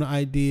sold him the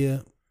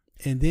idea.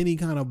 And then he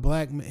kind of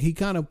he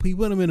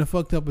put him in a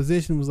fucked up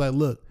position. Was like,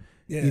 look,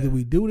 either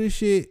we do this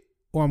shit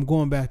or I'm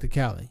going back to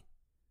Cali.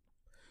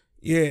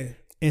 Yeah.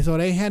 And so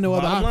they had no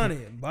other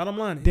option. Bottom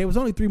line. They was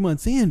only 3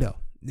 months in though.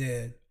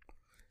 Yeah.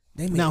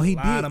 They made a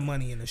lot of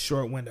money in a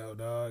short window,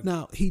 dog.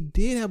 Now, he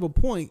did have a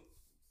point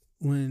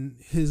when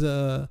his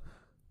dude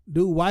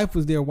wife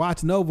was there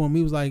watching over him.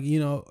 He was like, you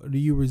know, do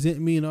you resent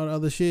me and all the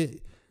other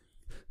shit?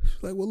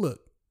 She's like, well, look,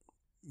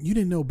 you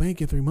didn't know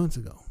banking 3 months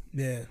ago.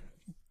 Yeah.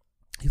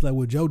 He's like,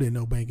 well, Joe didn't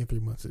know banking 3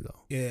 months ago.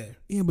 Yeah.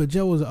 Yeah, but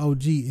Joe was an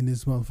OG in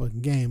this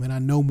motherfucking game, and I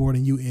know more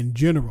than you in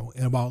general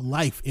and about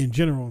life in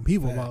general and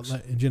people about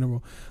life in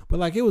general. But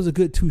like, it was a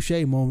good touche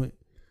moment.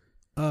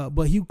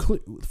 But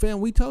fam,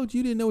 we told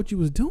you didn't know what you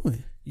was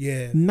doing.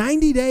 Yeah.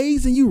 90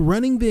 days and you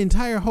running the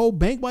entire whole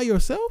bank by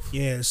yourself?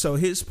 Yeah. So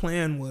his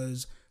plan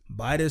was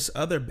buy this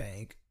other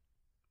bank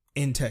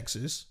in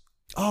Texas.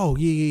 Oh,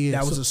 yeah.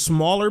 That was a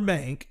smaller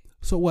bank.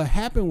 So what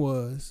happened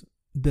was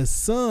the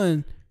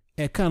son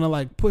had kind of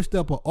like pushed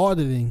up an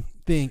auditing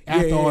thing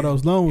after all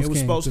those loans. It was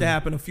came supposed through. to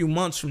happen a few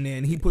months from then,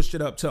 and he pushed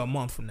it up to a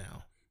month from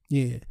now.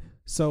 Yeah.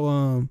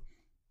 So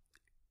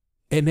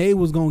and they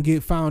was gonna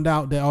get found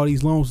out that all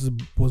these loans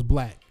was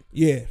black.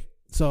 Yeah.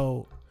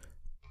 So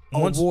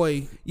old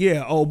boy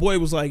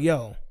was like,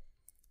 yo,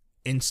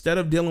 instead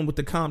of dealing with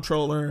the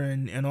comptroller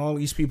and all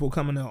these people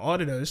coming to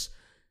audit us,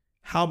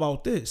 how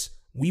about this?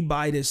 We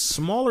buy this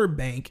smaller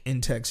bank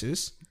in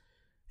Texas,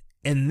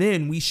 and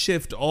then we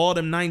shift all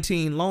them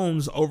 19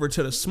 loans over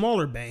to the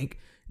smaller bank.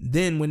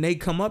 Then when they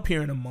come up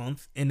here in a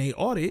month and they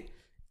audit,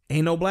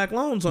 ain't no black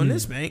loans on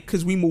this bank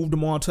because we moved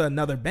them on to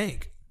another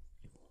bank.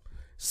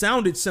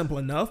 Sounded simple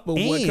enough, but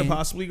what could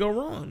possibly go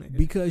wrong? Nigga?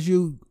 Because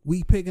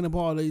we picking up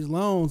all these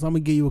loans, I'm gonna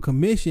give you a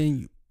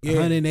commission,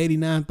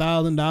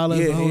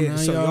 $189,000. Yeah.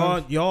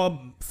 So y'all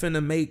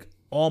finna make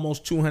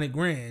almost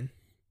 $200,000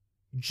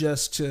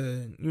 just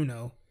to, you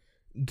know,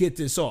 get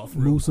this off.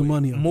 Move some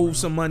money. Move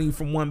some money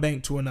from one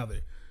bank to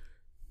another.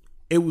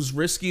 It was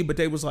risky, but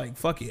they was like,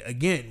 fuck it.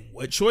 Again,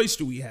 what choice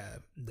do we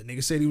have? The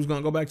nigga said he was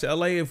gonna go back to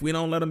LA if we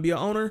don't let him be an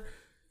owner.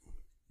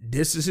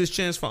 This is his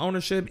chance for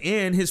ownership,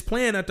 and his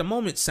plan at the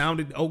moment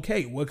sounded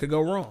okay. What could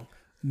go wrong?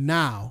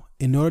 Now,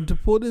 in order to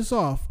pull this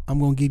off, I'm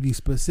going to give you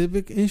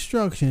specific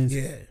instructions.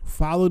 Yeah.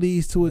 Follow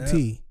these to a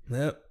T.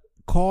 Yep.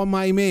 Call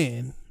my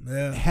man.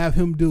 Yeah. Have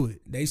him do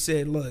it. They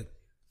said, look,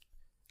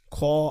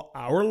 call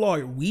our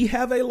lawyer. We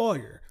have a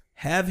lawyer.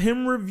 Have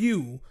him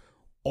review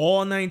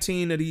all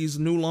 19 of these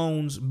new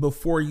loans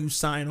before you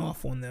sign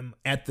off on them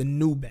at the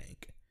new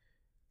bank.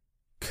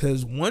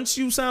 Because once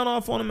you sign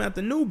off on them at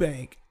the new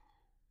bank,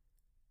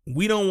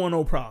 we don't want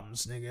no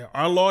problems, nigga.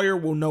 Our lawyer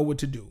will know what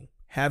to do.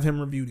 Have him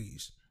review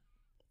these.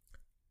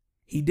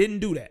 He didn't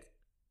do that.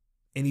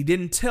 And he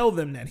didn't tell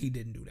them that he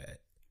didn't do that.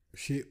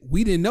 Shit,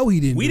 we didn't know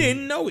he didn't We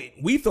didn't know it.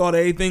 We thought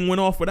everything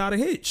went off without a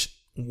hitch.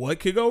 What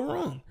could go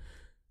wrong?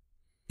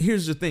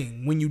 Here's the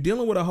thing. When you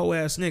dealing with a hoe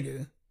ass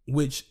nigga,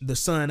 which the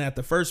son at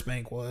the first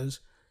bank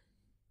was,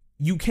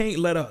 you can't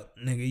let up,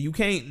 nigga. You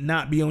can't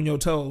not be on your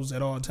toes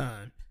at all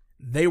time.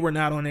 They were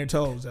not on their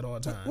toes at all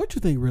time. What you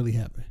think really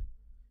happened?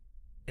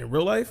 In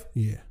real life?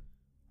 Yeah.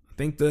 I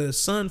think the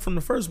son from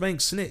the first bank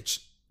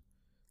snitched.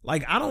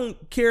 Like, I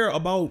don't care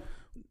about.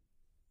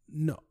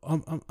 No,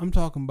 I'm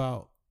talking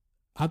about.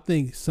 I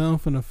think son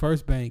from the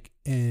first bank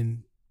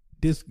and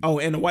this. Oh,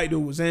 and the white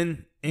dude was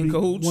in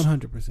cahoots.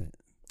 100%.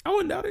 I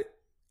wouldn't doubt it.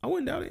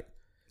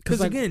 Because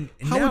like, again,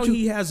 now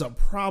he has a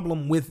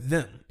problem with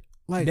them.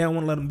 Like, they don't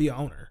want to let him be an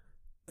owner.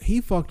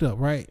 He fucked up,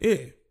 right?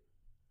 Yeah.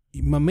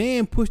 My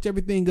man pushed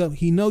everything up.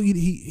 He know you.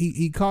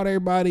 He caught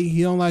everybody.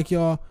 He don't like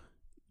y'all.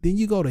 Then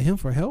you go to him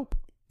for help.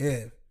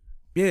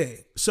 Yeah.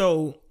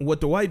 So what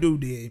the white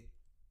dude did,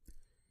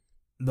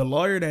 the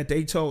lawyer that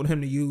they told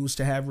him to use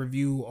to have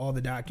review all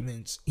the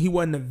documents, he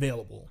wasn't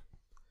available.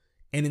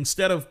 And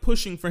instead of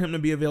pushing for him to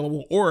be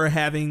available or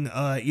having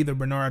either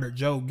Bernard or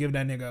Joe give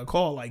that nigga a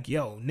call like,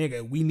 yo,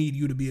 nigga, we need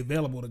you to be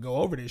available to go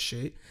over this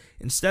shit.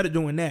 Instead of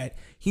doing that,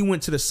 he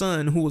went to the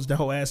son, who was the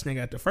whole ass nigga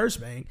at the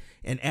first bank,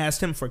 and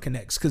asked him for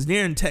connects. Because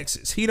they're in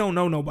Texas. He don't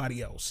know nobody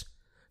else.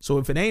 So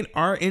if it ain't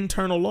our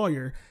internal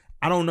lawyer,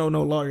 I don't know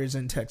no lawyers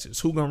in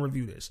Texas. Who gonna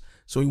review this?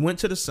 So he went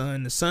to the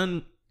son. The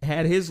son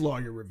had his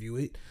lawyer review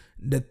it.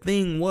 The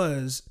thing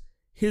was,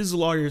 his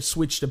lawyer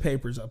switched the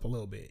papers up a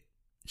little bit.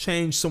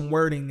 Changed some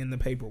wording in the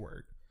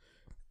paperwork.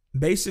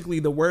 Basically,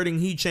 the wording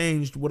he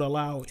changed would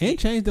allow... And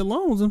changed the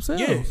loans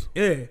themselves.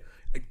 Yeah.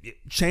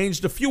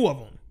 Changed a few of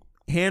them.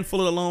 Handful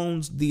of the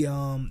loans, the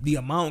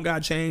amount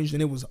got changed,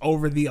 and it was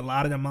over the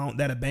allotted amount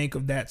that a bank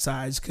of that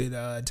size could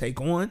take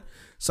on.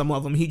 Some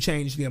of them, he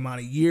changed the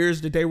amount of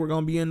years that they were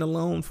going to be in the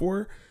loan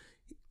for.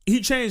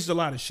 He changed a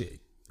lot of shit.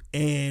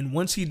 And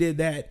once he did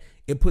that,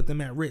 it put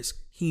them at risk.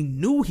 He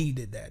knew he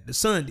did that. The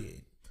son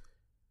did.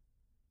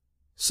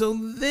 So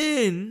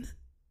then...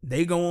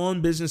 they go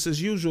on business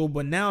as usual,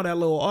 but now that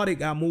little audit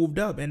got moved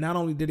up, and not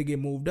only did it get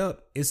moved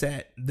up, it's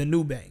at the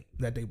new bank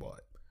that they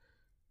bought.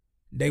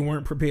 They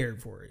weren't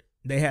prepared for it.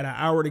 They had an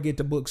hour to get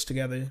the books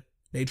together.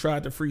 They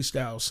tried to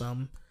freestyle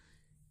some.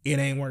 It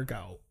ain't work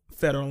out.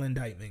 Federal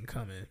indictment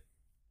coming.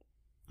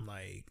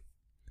 Like,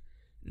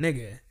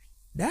 nigga,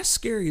 that's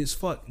scary as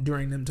fuck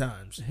during them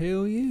times.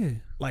 Hell yeah.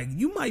 Like,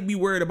 you might be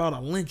worried about a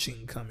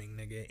lynching coming,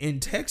 nigga. In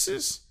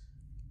Texas,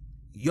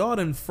 y'all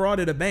done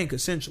frauded a bank,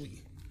 essentially.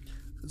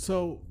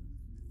 So,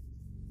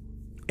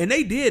 and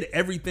they did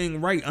everything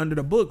right under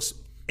the books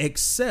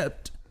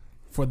except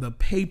for the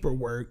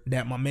paperwork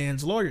that my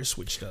man's lawyer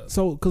switched up.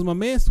 So, because my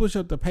man switched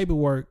up the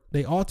paperwork,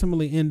 they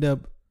ultimately end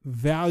up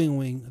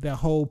valuing that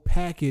whole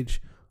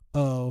package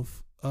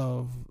of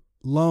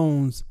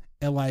loans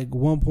at like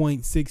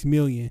 1.6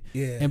 million.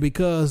 Yeah. And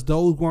because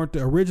those weren't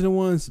the original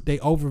ones, they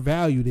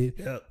overvalued it.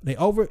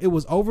 Yep. It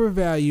was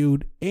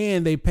overvalued,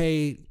 and they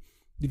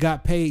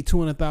got paid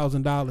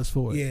 $200,000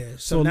 for it. Yeah.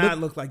 So now it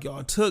looked like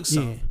y'all took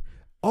some. Yeah.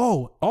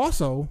 Oh,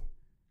 also,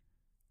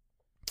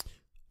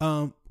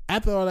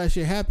 after all that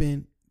shit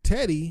happened,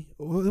 Teddy,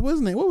 what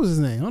was his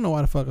name? I don't know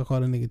why the fuck I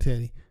called a nigga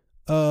Teddy.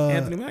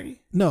 Anthony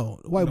Mackie? No,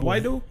 white boy.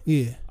 White dude?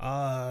 Yeah.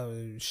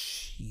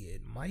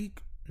 Shit,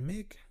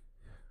 Mick.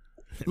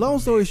 Long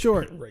story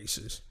short,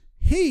 racist.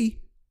 He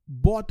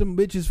bought them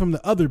bitches from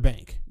the other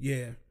bank.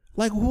 Yeah.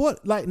 Like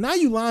what? Like now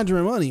you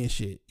laundering money and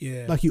shit.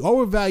 Yeah. Like you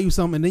overvalue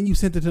something and then you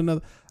sent it to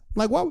another.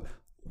 Like why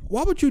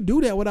would you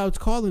do that without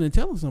calling and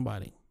telling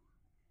somebody?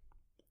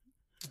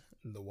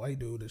 The white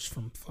dude is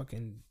from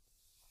fucking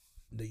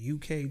the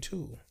UK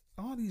too.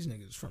 All these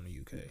niggas from the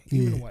UK.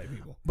 Even the white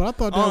people. But I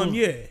thought that was,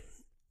 yeah.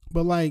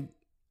 But like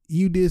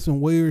you did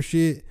some weird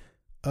shit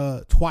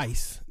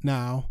twice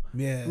now.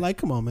 Yeah. Like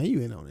come on man,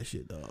 you ain't on this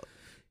shit, dog.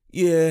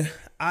 Yeah,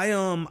 I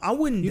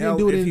wouldn't. You doubt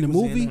didn't do it if in the he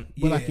was movie,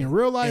 but like in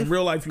real life. In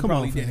real life, you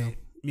probably did it.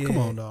 Yeah. Come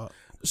on, dog.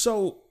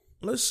 So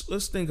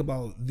let's think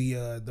about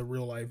the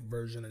real life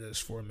version of this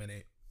for a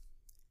minute.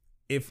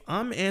 If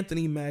I'm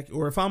Anthony Mackie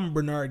or if I'm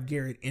Bernard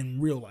Garrett in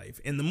real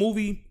life, in the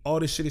movie, all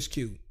this shit is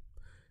cute.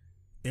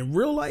 In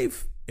real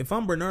life, if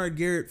I'm Bernard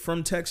Garrett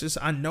from Texas,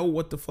 I know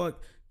what the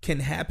fuck can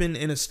happen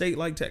in a state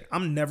like Texas.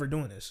 I'm never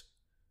doing this.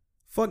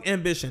 Fuck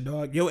ambition,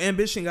 dog. Yo,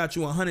 ambition got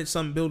you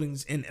 100-something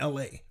buildings in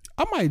LA.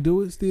 I might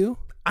do it still.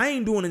 I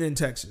ain't doing it in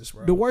Texas,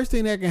 bro. The worst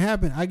thing that can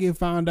happen, I get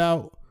found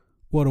out.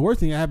 Well, the worst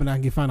thing that happened, I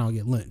can get found out and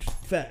get lynched.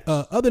 Facts.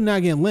 Other than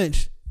not getting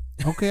lynched,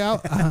 okay,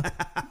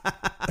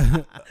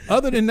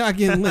 other than not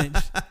getting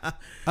lynched,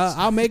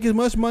 I'll make as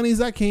much money as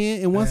I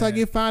can, and once I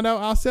get found out,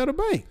 I'll sell the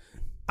bank.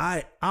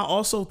 I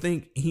also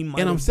think he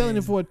might. And I'm selling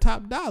it for a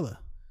top dollar.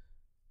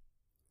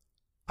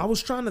 I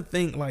was trying to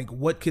think like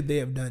what could they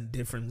have done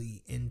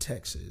differently in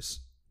Texas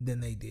than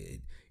they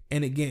did,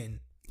 and again,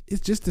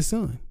 it's just the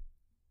son.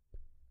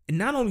 And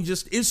not only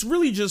just, it's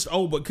really just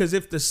because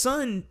if the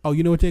son... Oh,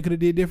 you know what they could have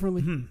did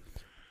differently? Mm-hmm.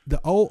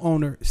 The old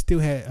owner still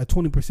had a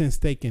 20%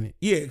 stake in it.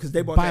 Yeah, because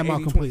they bought Buy him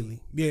out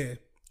completely. Yeah.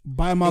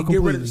 Buy him out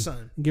completely. Get rid of the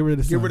son. Get rid of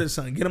the son. Get rid of the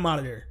son. Get him out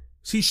of there.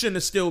 He shouldn't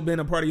have still been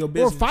a part of your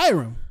business. Or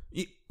fire him.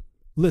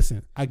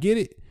 Listen, I get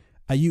it.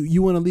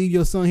 You want to leave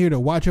your son here to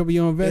watch over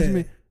your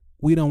investment? Yeah.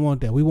 We don't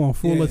want that. We want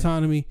full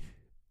autonomy,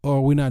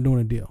 or we're not doing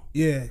a deal.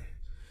 Yeah.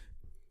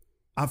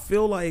 I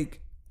feel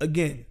like,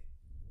 again...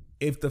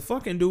 if the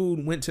fucking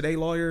dude went to their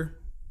lawyer,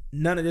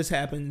 none of this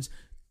happens.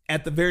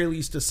 At the very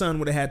least, the son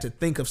would have had to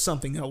think of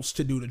something else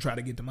to do to try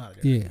to get them out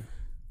of there. Yeah.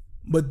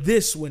 But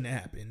this wouldn't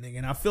happen, nigga.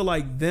 And I feel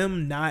like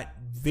them not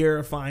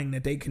verifying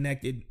that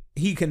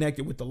he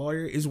connected with the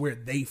lawyer is where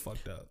they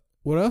fucked up.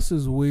 What else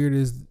is weird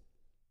is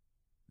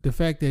the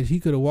fact that he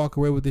could have walked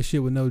away with this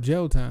shit with no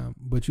jail time,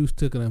 but you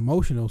took an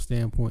emotional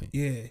standpoint.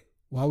 Yeah.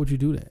 Why would you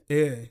do that?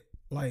 Yeah.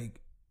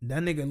 Like,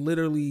 that nigga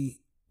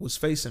literally was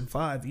facing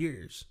 5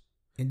 years.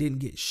 And didn't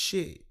get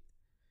shit.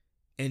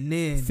 And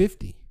then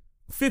 50.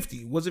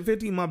 Was it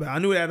 50? My bad. I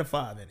knew it had a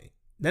 5 in it.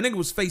 That nigga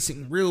was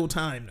facing real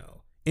time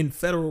though in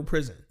federal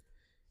prison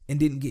and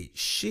didn't get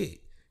shit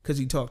because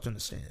he talked on the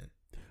stand.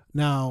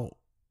 Now,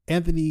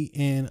 Anthony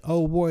and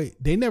oh boy,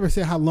 they never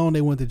said how long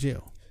they went to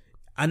jail.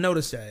 I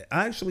noticed that.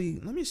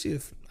 Let me see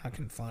if I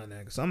can find that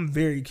because I'm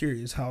very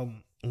curious how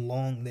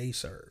long they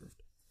served.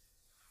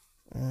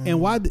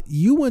 And why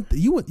you went?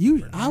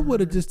 I would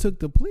have just took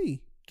the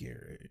plea,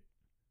 Garrett.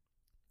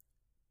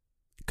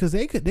 Because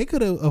they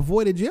could have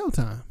avoided jail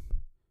time,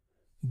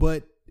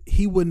 but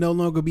he would no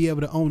longer be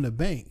able to own the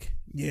bank.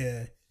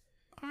 Yeah.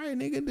 All right,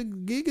 nigga, the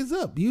gig is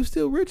up. You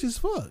still rich as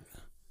fuck.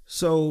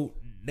 So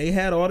they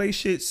had all their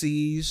shit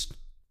seized,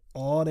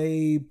 all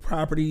their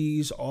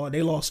properties,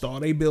 they lost all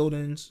their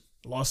buildings,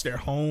 lost their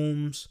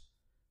homes.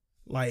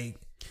 Like,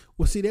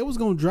 well, see, they was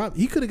gonna drop.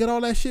 He could have got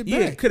all that shit back.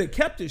 Yeah, could have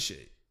kept his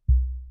shit.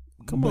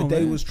 Come but on,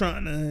 they man. was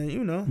trying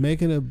to,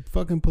 making a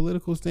fucking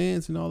political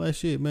stance and all that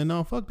shit, man.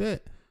 No, fuck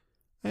that.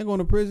 I ain't going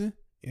to prison.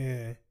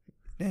 Yeah.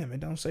 Damn,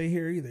 it don't say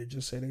here either.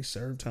 Just say they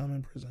served time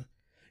in prison.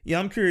 Yeah,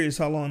 I'm curious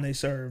how long they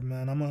served,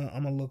 man. I'm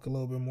gonna look a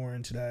little bit more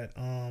into that.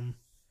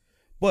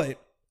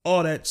 But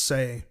all that to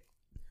say,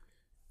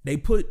 they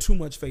put too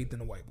much faith in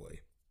the white boy,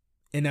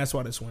 and that's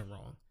why this went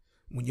wrong.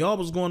 When y'all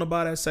was going to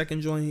buy that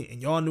second joint,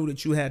 and y'all knew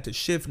that you had to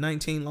shift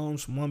 19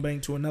 loans from one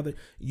bank to another,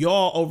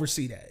 y'all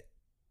oversee that.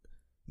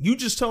 You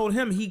just told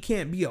him he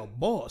can't be a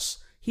boss.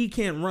 He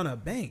can't run a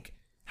bank.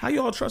 How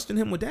y'all trusting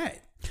him with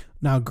that?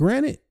 Now,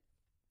 granted,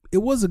 it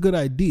was a good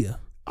idea.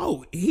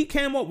 Oh, he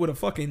came up with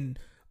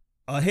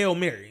a Hail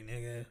Mary,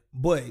 nigga.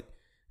 But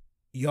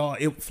y'all,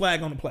 it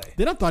flag on the play.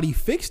 Then I thought he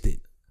fixed it.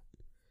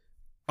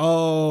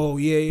 Oh,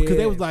 yeah. Because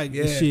they was like,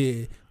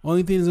 shit,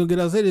 only thing that's going to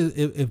get us is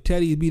if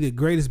Teddy be the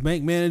greatest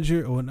bank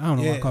manager, or I don't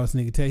know why I call this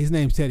nigga Teddy. His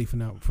name's Teddy from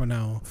now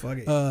on. Fuck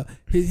it.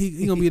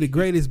 He going to be the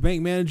greatest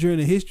bank manager in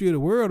the history of the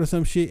world or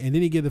some shit. And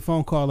then he get the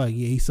phone call like,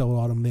 yeah, he sold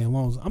all them damn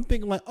loans. I'm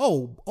thinking like,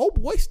 oh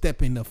boy,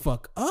 stepping the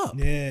fuck up.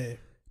 Yeah. It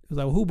was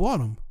like, well, who bought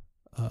him?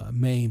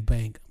 Main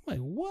Bank. I'm like,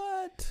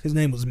 what? His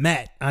name was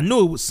Matt. I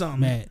knew it was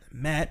something.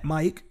 Matt.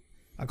 Mike.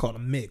 I called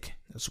him Mick.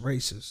 That's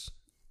racist.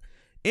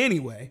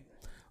 Anyway,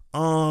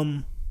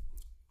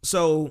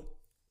 so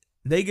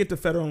they get the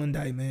federal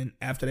indictment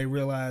after they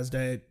realize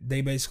that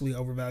they basically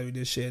overvalued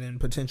this shit and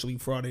potentially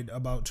frauded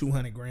about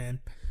 $200,000.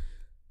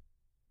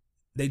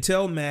 They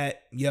tell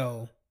Matt,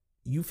 yo,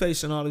 you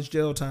facing all this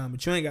jail time,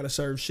 but you ain't got to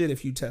serve shit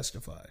if you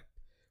testify.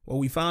 What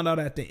we found out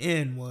at the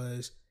end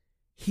was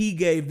he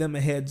gave them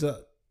a heads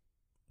up.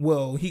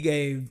 Well, he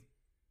gave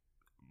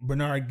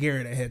Bernard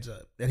Garrett a heads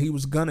up that he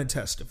was going to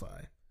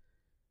testify.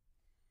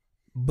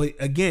 But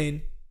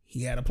again,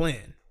 he had a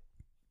plan.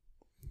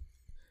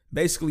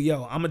 Basically,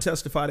 yo, I'm going to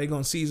testify. They're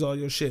going to seize all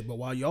your shit. But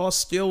while y'all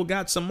still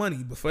got some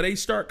money, before they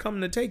start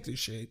coming to take this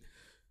shit,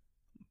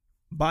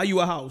 buy you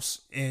a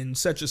house and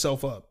set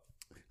yourself up.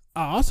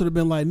 I also have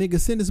been like, nigga,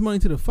 send this money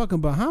to the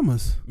fucking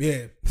Bahamas.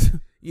 Yeah.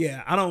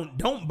 Yeah.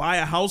 Don't buy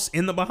a house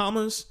in the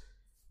Bahamas,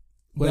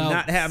 but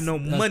not have no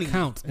money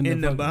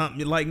in the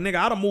Bahamas. Like, nigga,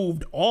 I'd have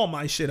moved all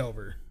my shit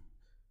over.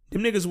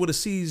 Them niggas would have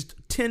seized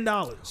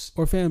 $10.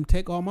 Or fam,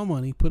 take all my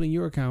money, put in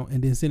your account,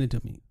 and then send it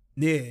to me.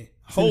 Yeah.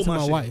 Hold my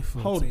shit. Wife.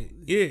 Hold it.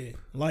 Yeah.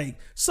 Like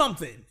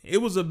something. It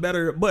was a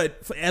better,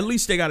 but at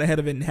least they got ahead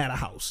of it and had a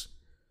house.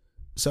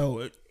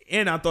 So,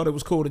 and I thought it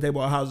was cool that they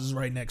bought houses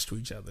right next to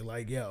each other.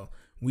 Like, yo,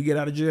 we get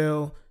out of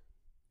jail,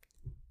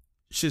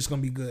 shit's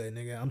gonna be good,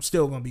 nigga. I'm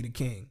still gonna be the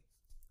king.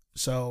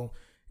 So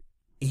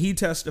he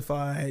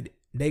testified.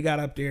 They got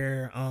up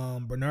there.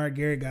 Bernard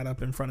Garrett got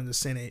up in front of the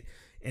Senate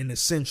and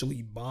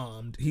essentially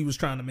bombed. He was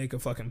trying to make a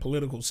fucking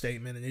political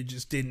statement and it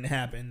just didn't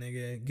happen,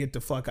 nigga. Get the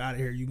fuck out of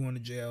here. You going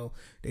to jail.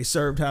 They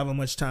served however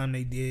much time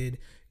they did.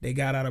 They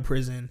got out of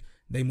prison.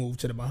 They moved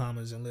to the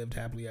Bahamas and lived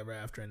happily ever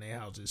after in their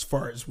houses, as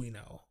far as we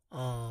know.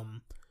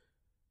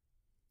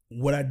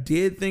 What I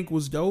did think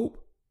was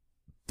dope,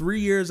 3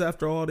 years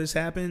after all this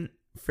happened,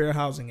 Fair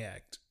Housing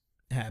Act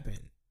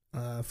happened.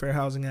 Fair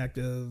Housing Act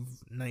of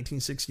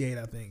 1968,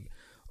 I think,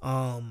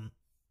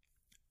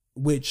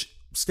 which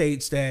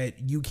states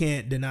that you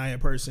can't deny a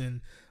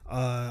person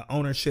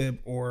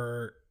ownership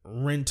or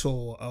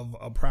rental of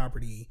a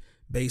property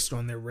based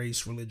on their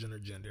race, religion, or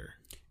gender.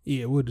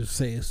 Yeah, we'll just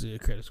say it's a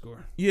credit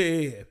score.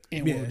 Yeah.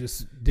 And we'll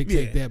just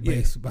dictate that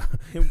based by...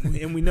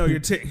 and we know your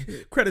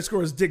credit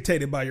score is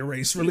dictated by your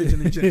race,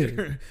 religion, and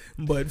gender.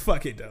 But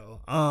fuck it,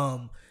 though.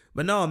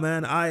 But no,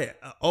 man,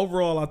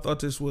 overall, I thought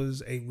this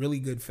was a really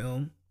good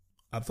film.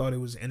 I thought it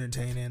was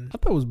entertaining. I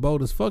thought it was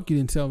bold as fuck. You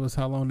didn't tell us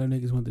how long them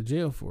niggas went to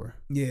jail for.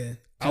 Yeah.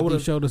 I would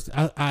have showed us.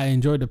 I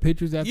enjoyed the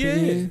pictures after the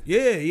end.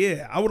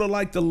 Yeah. I would have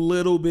liked a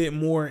little bit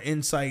more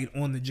insight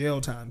on the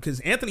jail time because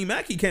Anthony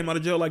Mackie came out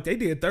of jail like they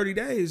did 30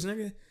 days,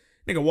 nigga.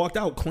 Nigga walked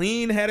out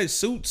clean, had his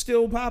suit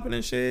still popping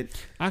and shit.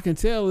 I can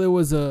tell there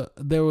was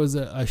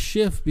a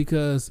shift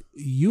because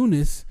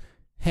Eunice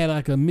had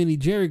like a mini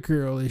Jerry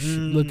curl-ish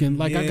looking.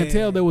 Like I could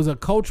tell there was a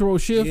cultural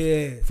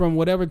shift from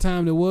whatever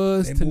time it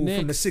was they to moved next.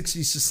 From the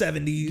 60s to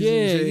 70s.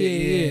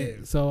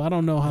 Yeah. So I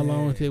don't know how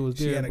long it was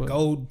there. She had a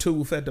gold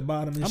tooth at the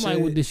bottom and I'm shit. like,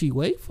 well, did she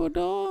wait for a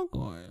dog?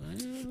 Or...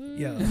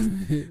 Yeah.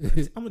 I'm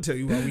going to tell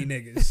you why we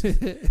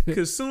niggas.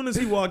 Because soon as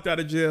he walked out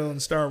of jail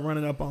and started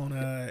running up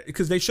on...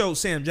 Because they showed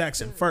Sam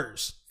Jackson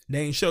first. They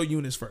ain't show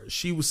Eunice first.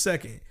 She was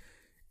second.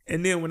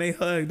 And then when they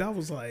hugged, I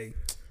was like...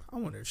 I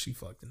wonder if she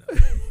fucked enough.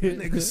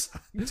 Niggas.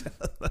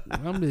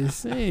 I'm just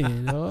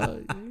saying,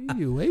 dog.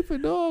 You wait for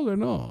dog or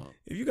not?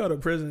 If you go to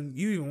prison,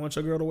 you even want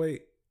your girl to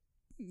wait?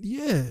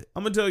 Yeah.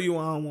 I'm gonna tell you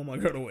why I don't want my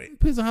girl to wait.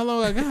 Depends on how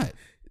long I got.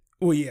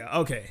 Well, yeah,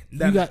 okay.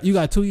 You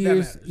got 2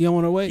 years. You don't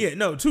want to wait. Yeah,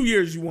 no, 2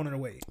 years you want her to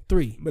wait.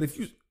 3. But if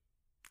you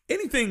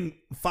anything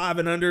 5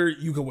 and under,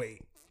 you can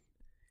wait.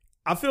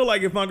 I feel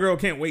like if my girl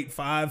can't wait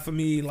 5 for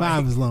me, like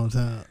 5 is a long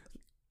time.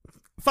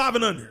 5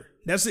 and under,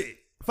 that's it.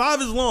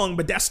 5 is long,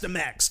 but that's the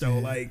max though.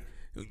 Yeah. Like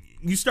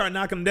you start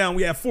knocking them down,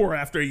 we have 4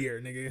 after a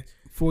year, nigga.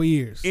 4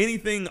 years.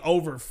 Anything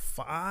over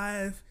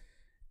 5,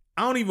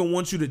 I don't even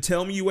want you to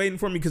tell me you waiting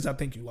for me because I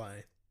think you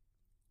lying.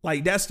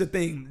 Like that's the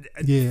thing.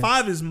 Yeah.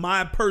 5 is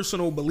my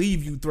personal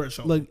believe you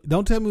threshold. Look,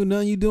 don't tell me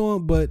nothing you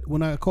doing, but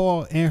when I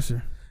call,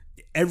 answer.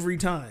 Every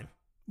time.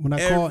 When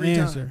I call,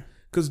 answer.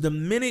 Because the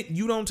minute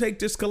you don't take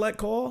this collect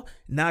call,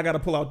 now I got to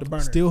pull out the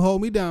burner. Still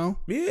hold me down.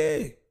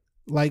 Yeah.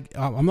 Like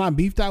I'm not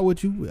beefed out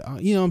with you.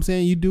 You know what I'm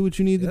saying? You do what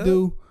you need to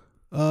do.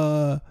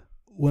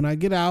 When I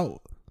get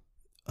out,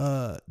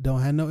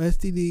 don't have no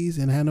STDs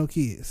and have no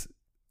kids.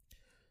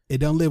 It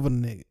don't live with a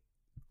nigga.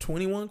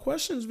 21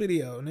 questions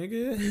video,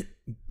 nigga.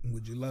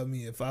 Would you love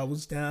me if I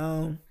was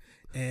down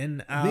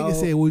and out? Nigga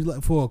said, would you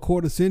like for a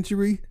quarter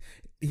century?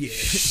 Yeah.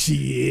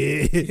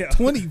 Shit. Yeah.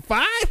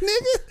 25,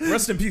 nigga?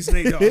 Rest in peace,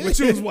 Nate, dog. But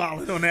you was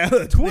wilding on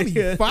that.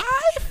 25?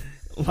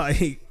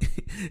 Like,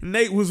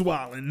 Nate was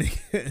wilding,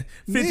 nigga.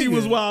 50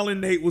 was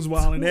wilding, Nate was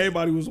wilding,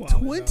 everybody was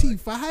wilding.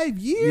 25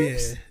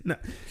 years? Yeah. Now,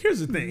 here's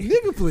the thing.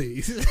 Nigga,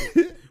 please.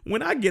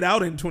 When I get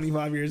out in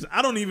 25 years,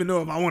 I don't even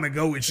know if I want to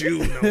go with you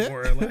no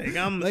more.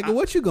 Like,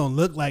 what you gonna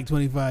look like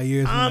 25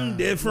 years from now? I'm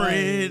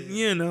different. Like,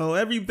 you know,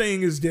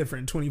 everything is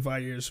different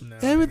 25 years from now.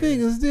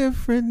 Everything is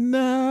different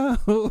now.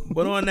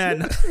 But on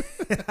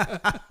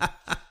that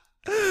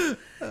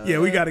yeah,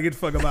 we got to get the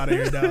fuck up out of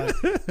here, dog.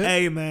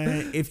 Hey,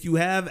 man, if you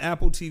have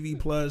Apple TV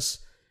Plus,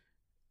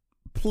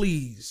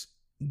 please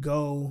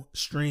go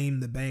stream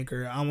The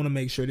Banker. I want to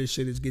make sure this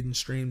shit is getting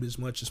streamed as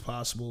much as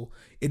possible.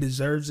 It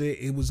deserves it.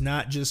 It was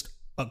not just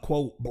a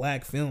quote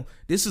black film.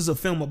 This is a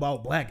film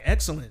about black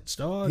excellence,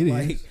 dog.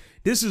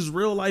 This is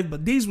real life,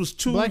 but these was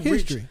too black rich.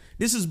 history.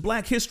 This is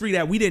black history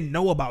that we didn't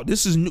know about.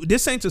 This is new.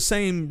 This ain't the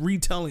same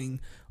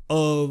retelling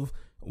of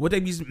what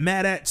they be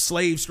mad at,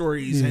 slave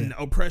stories and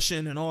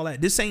oppression and all that.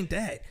 This ain't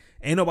that.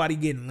 Ain't nobody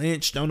getting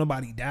lynched. Don't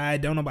nobody die.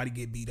 Don't nobody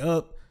get beat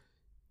up.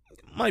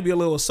 Might be a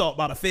little assault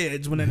by the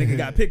feds when that nigga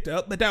got picked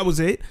up, but that was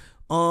it.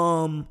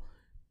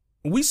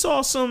 We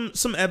saw some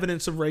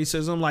evidence of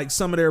racism, like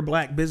some of their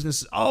black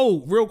businesses.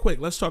 Oh, real quick,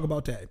 let's talk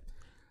about that.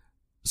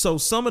 So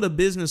some of the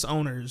business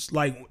owners,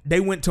 like they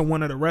went to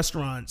one of the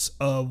restaurants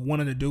of one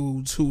of the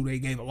dudes who they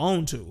gave a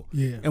loan to.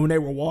 Yeah. And when they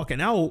were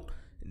walking out,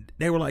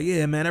 they were like,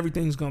 yeah, man,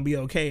 everything's going to be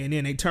okay. And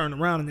then they turned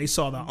around and they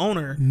saw the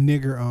owner.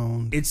 Nigger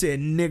owned. It said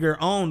nigger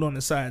owned on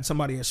the side.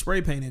 Somebody had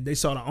spray painted. They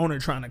saw the owner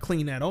trying to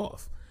clean that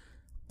off.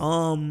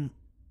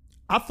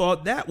 I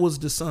thought that was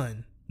the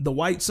son. The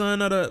white son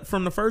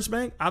from the first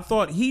bank. I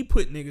thought he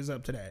put niggas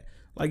up to that.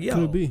 Like, yo,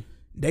 could be.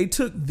 They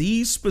took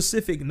these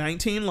specific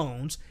 19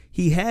 loans.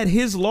 He had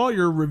his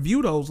lawyer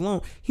review those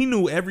loans. He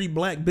knew every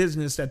black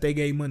business that they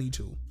gave money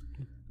to.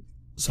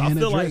 So and I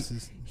feel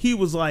addresses. like he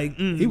was like,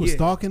 he was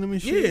stalking them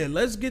and shit. Yeah,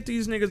 let's get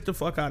these niggas the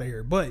fuck out of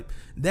here. But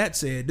that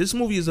said, this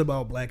movie is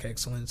about black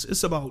excellence.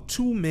 It's about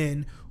two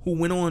men who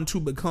went on to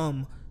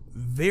become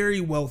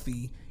very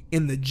wealthy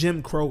in the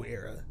Jim Crow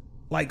era.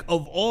 Like,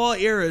 of all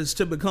eras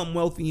to become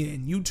wealthy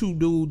in, you two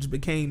dudes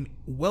became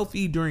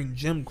wealthy during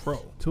Jim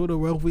Crow. Two of the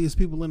wealthiest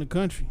people in the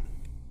country.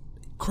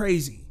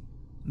 Crazy.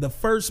 The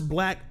first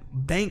black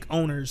bank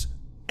owners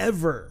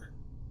ever.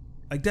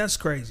 Like, that's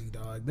crazy,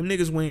 dog. Them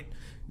niggas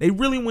they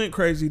really went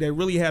crazy. They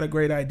really had a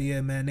great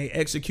idea, man. They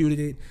executed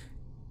it.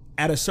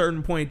 At a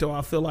certain point, though,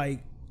 I feel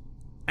like,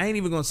 I ain't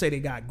even gonna say they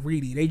got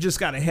greedy. They just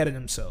got ahead of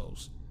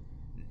themselves.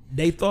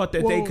 They thought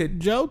that they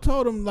could. Joe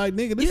told him, like,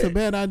 nigga, this is a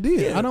bad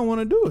idea. Yeah. I don't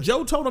want to do it.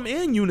 Joe told him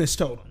and Eunice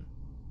told him.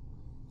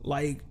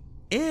 Like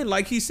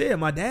he said,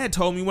 my dad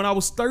told me when I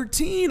was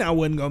 13 I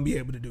wasn't going to be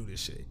able to do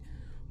this shit.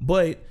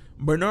 But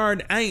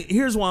Bernard,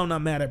 here's why I'm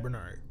not mad at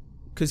Bernard.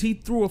 Because he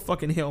threw a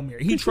fucking Hail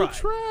Mary. He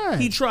tried.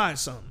 He tried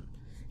something.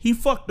 He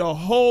fucked the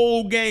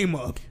whole game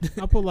up.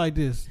 I put it like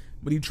this.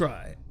 But he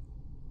tried.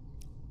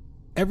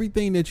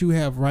 Everything that you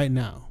have right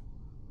now,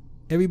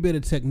 every bit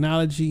of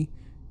technology,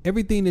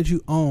 everything that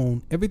you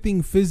own,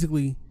 everything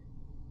physically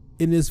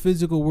in this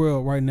physical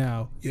world right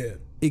now,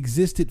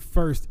 existed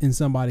first in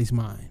somebody's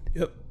mind.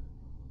 Yep.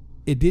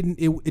 It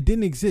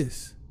didn't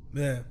exist.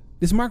 Yeah.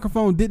 This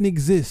microphone didn't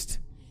exist.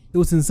 It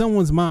was in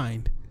someone's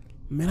mind.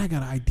 Man, I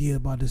got an idea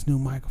about this new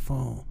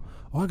microphone.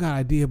 Oh, I got an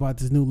idea about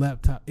this new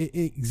laptop. It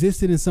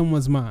existed in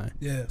someone's mind.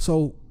 Yeah.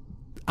 So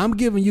I'm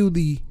giving you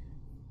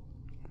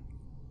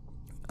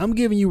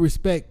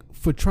respect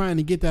for trying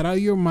to get that out of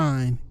your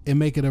mind and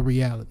make it a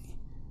reality.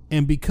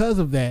 And because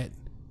of that,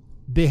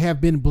 there have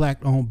been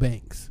black-owned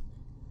banks.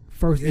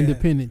 First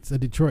Independence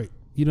of Detroit.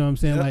 You know what I'm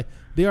saying? Yep. Like,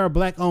 there are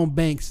black-owned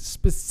banks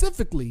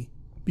specifically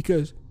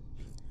because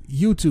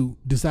you two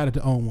decided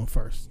to own one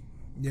first.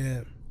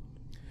 Yeah.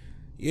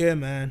 Yeah,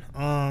 man.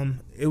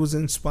 It was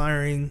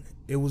inspiring.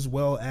 It was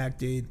well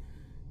acted.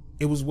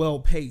 It was well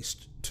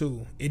paced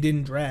too. It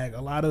didn't drag.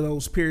 A lot of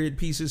those period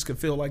pieces could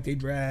feel like they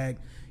dragged.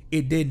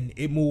 It didn't.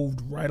 It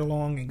moved right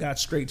along and got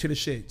straight to the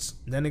shits.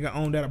 That nigga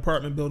owned that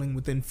apartment building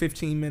within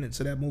 15 minutes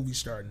of that movie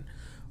starting.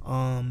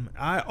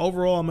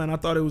 Overall, man, I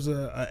thought it was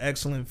a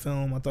excellent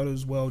film. I thought it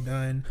was well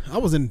done. I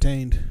was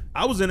entertained.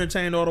 I was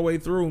entertained all the way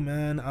through,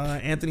 man.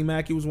 Anthony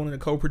Mackie was one of the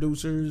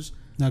co-producers.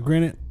 Now,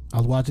 granted, I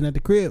was watching at the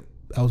crib.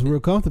 I was real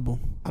comfortable.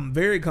 I'm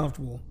very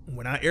comfortable.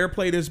 When I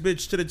airplay this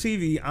bitch to the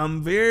TV,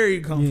 I'm very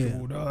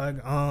comfortable,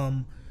 dog.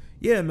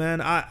 Yeah, man,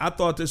 I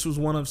thought this was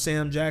one of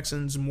Sam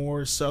Jackson's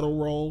more subtle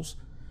roles.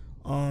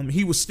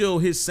 He was still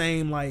his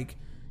same, like,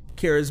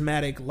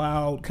 charismatic,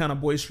 loud, kind of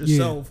boisterous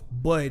self,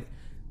 but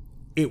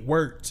it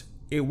worked.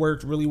 It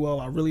worked really well.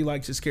 I really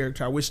liked his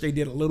character. I wish they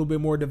did a little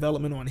bit more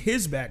development on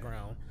his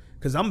background,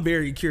 because I'm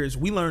very curious.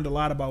 We learned a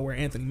lot about where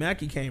Anthony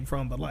Mackie came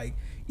from, but, like,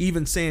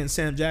 even saying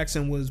Sam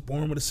Jackson was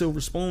born with a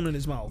silver spoon in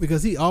his mouth.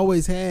 Because he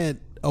always had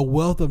a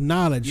wealth of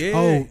knowledge. Yeah.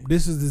 Oh,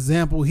 this is the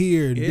example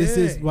here. Yeah. This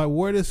is like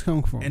where this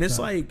come from. And it's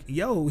like,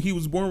 yo, he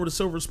was born with a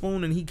silver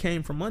spoon and he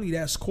came from money.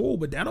 That's cool,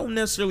 but that don't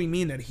necessarily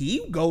mean that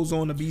he goes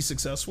on to be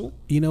successful.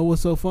 You know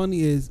what's so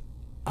funny is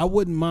I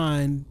would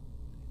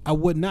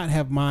not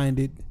have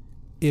minded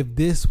if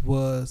this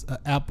was an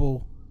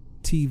Apple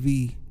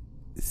TV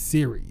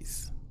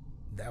series.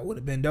 That would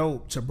have been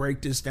dope to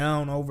break this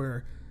down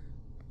over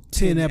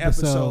 10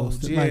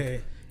 episodes. Yeah.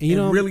 Like,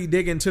 and really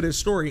dig into this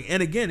story.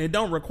 And again, it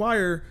don't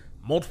require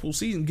multiple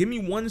seasons. Give me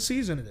one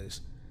season of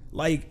this.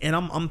 Like, and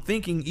I'm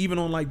thinking even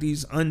on like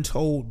these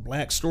untold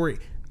black story.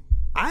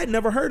 I had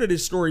never heard of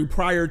this story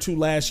prior to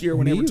last year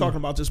when they were talking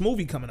about this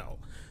movie coming out.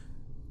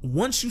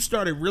 Once you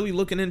started really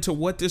looking into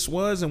what this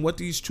was and what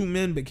these two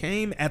men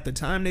became at the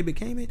time they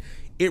became it,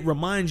 it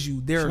reminds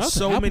you there are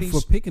so many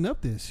for picking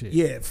up this shit.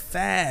 Yeah,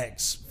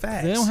 facts.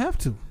 They don't have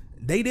to.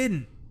 They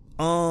didn't.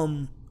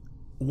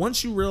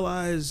 Once you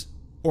realize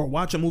or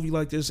watch a movie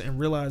like this and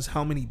realize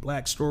how many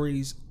black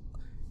stories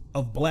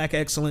of black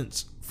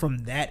excellence from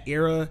that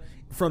era,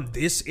 from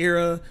this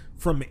era,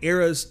 from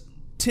eras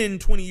 10,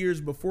 20 years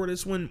before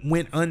this one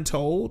went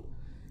untold,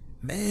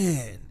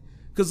 man.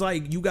 Because,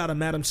 like, you got a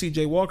Madam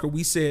C.J. Walker.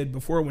 We said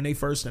before when they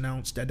first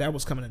announced that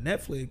was coming to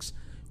Netflix,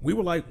 we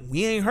were like,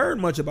 we ain't heard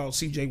much about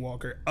C.J.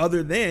 Walker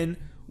other than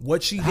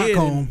what she did.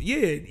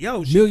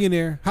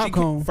 Millionaire. Hot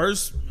comb.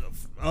 First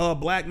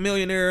black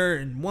millionaire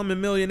and woman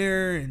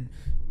millionaire and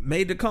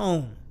made the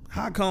comb.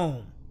 Hot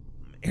comb.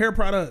 Hair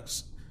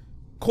products.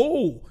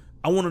 Cool.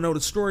 I want to know the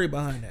story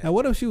behind that. Now,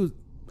 what if she was...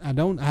 I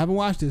haven't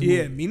watched this movie.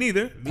 Yeah, me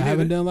neither. I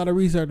haven't done a lot of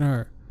research on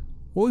her.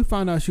 What we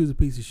found out she was a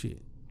piece of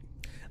shit.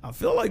 I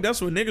feel like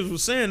that's what niggas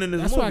was saying in this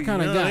movie. That's what I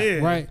kind of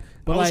got, right?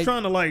 But I was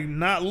trying to like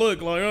not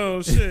look like,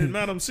 oh shit,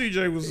 Madam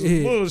CJ was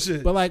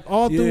bullshit. But like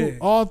all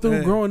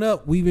through growing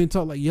up, we've been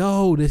taught like,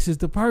 yo, this is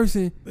the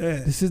person. Yeah.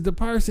 This is the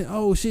person.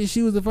 Oh shit,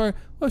 she was the first.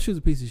 Well, she was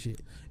a piece of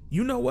shit.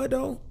 You know what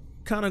though?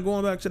 Kind of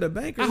going back to the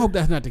banker. I hope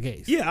that's not the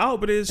case. Yeah, I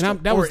hope it is.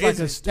 And that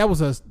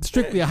was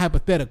strictly a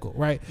hypothetical,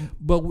 right?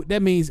 But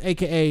that means,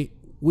 AKA,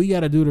 we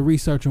got to do the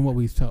research on what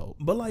we've told.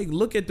 But like,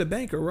 look at the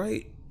banker,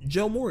 right?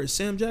 Joe Morris,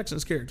 Sam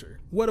Jackson's character.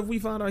 What if we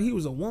found out he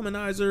was a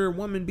womanizer,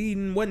 woman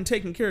beating, wasn't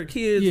taking care of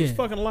kids, was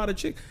fucking a lot of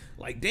chicks?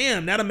 Like,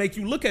 damn, that'll make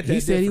you look at that. He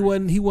said he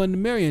wasn't the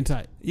Marion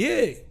type.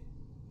 Yeah,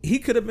 he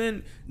could have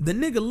been. The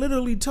nigga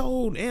literally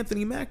told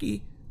Anthony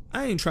Mackie,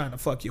 "I ain't trying to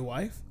fuck your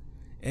wife,"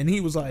 and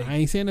he was like, "I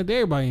ain't saying that to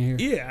everybody in here."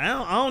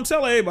 Yeah, I don't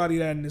tell everybody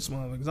that in this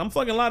motherfucker because I'm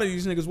fucking a lot of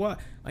these niggas. Why?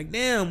 Like,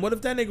 damn, what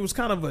if that nigga was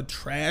kind of a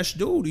trash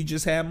dude? He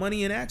just had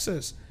money and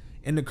access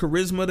and the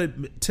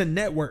charisma to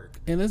network.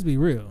 And let's be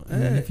real. I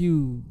mean, if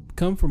you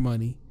come from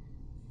money,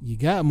 you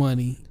got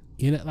money.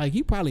 You know, like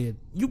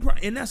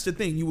and that's the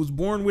thing. You was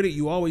born with it.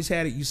 You always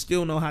had it. You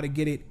still know how to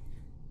get it.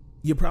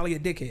 You're probably a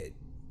dickhead.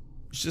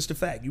 It's just a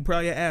fact. You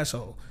probably an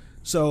asshole.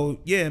 So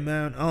yeah,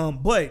 man.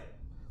 But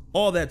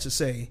all that to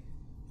say,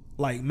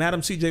 like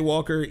Madam C.J.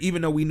 Walker,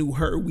 even though we knew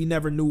her, we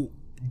never knew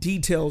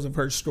details of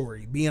her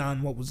story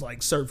beyond what was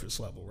like surface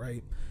level,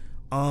 right?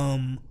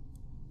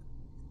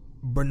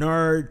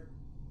 Bernard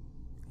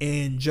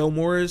and Joe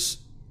Morris,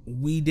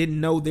 we didn't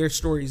know their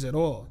stories at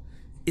all.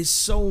 It's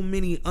so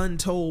many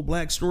untold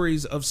black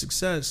stories of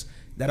success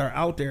that are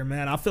out there,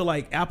 man. I feel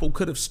like Apple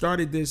could have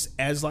started this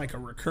as like a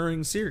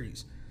recurring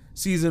series.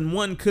 Season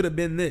 1 could have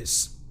been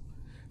this.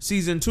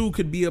 Season 2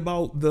 could be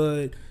about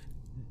the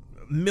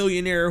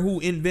millionaire who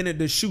invented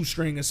the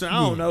shoestring or something. I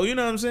don't know. You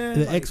know what I'm saying?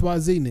 The like,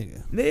 XYZ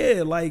nigga.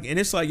 Yeah, like, and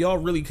it's like y'all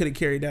really could have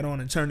carried that on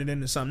and turned it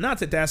into something. Not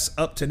that that's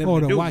up to them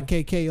or to do. Or the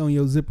YKK on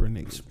your zipper,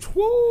 nigga.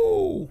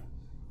 Woo!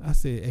 I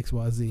said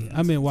XYZ.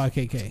 I meant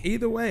YKK.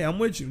 Either way, I'm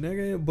with you,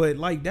 nigga. But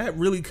like that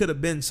really could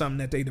have been something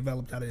that they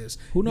developed out of this.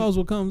 Who knows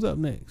what comes up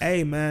next?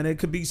 Hey, man, it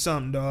could be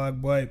something,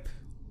 dog. But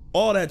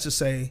all that to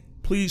say,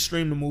 please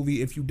stream the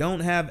movie. If you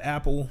don't have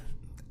Apple,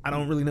 I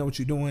don't really know what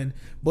you're doing.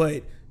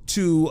 But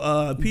to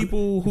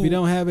people who... If you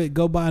don't have it,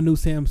 go buy a new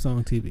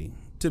Samsung TV.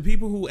 To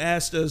people who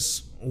asked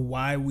us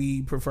why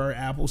we prefer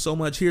Apple so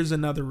much, here's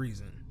another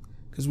reason.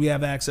 Because we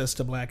have access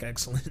to black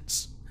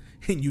excellence.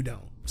 And you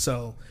don't.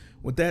 So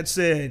with that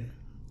said,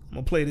 I'm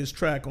going to play this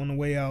track on the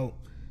way out.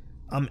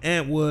 I'm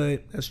Ant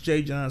Wood. That's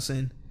Jay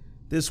Johnson.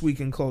 This Week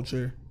in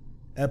Culture,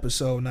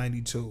 episode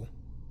 92.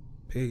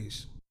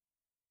 Peace.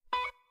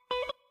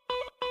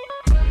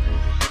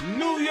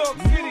 New York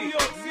City.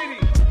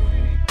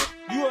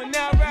 You are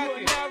now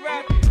rapping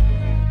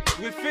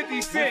with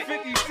 50 Cent.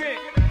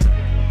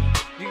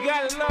 You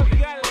gotta love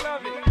it.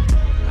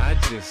 I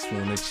just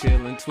wanna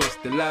chill and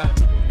twist the lie.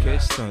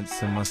 Catch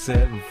stunts in my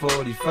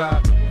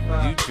 745.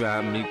 You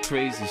drive me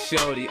crazy,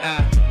 shorty.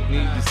 I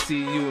need to see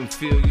you and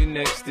feel you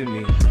next to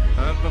me.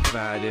 I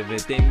provide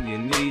everything you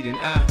need, and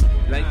I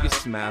like your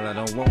smile. I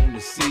don't want to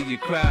see you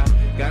cry.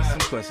 Got some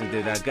questions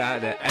that I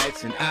gotta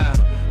ask, and I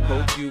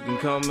hope you can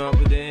come up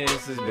with the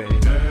answers, baby.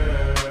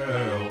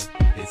 Girl,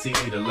 it's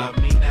easy to love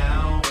me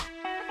now.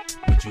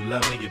 Would you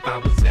love me if I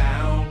was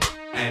down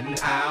and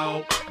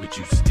out? Would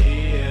you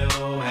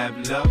still have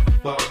love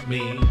for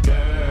me,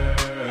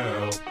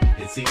 girl?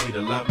 It's easy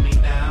to love me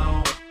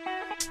now.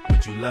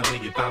 Would you love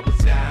me if I was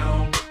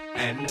down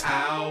and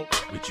out?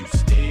 Would you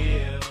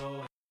still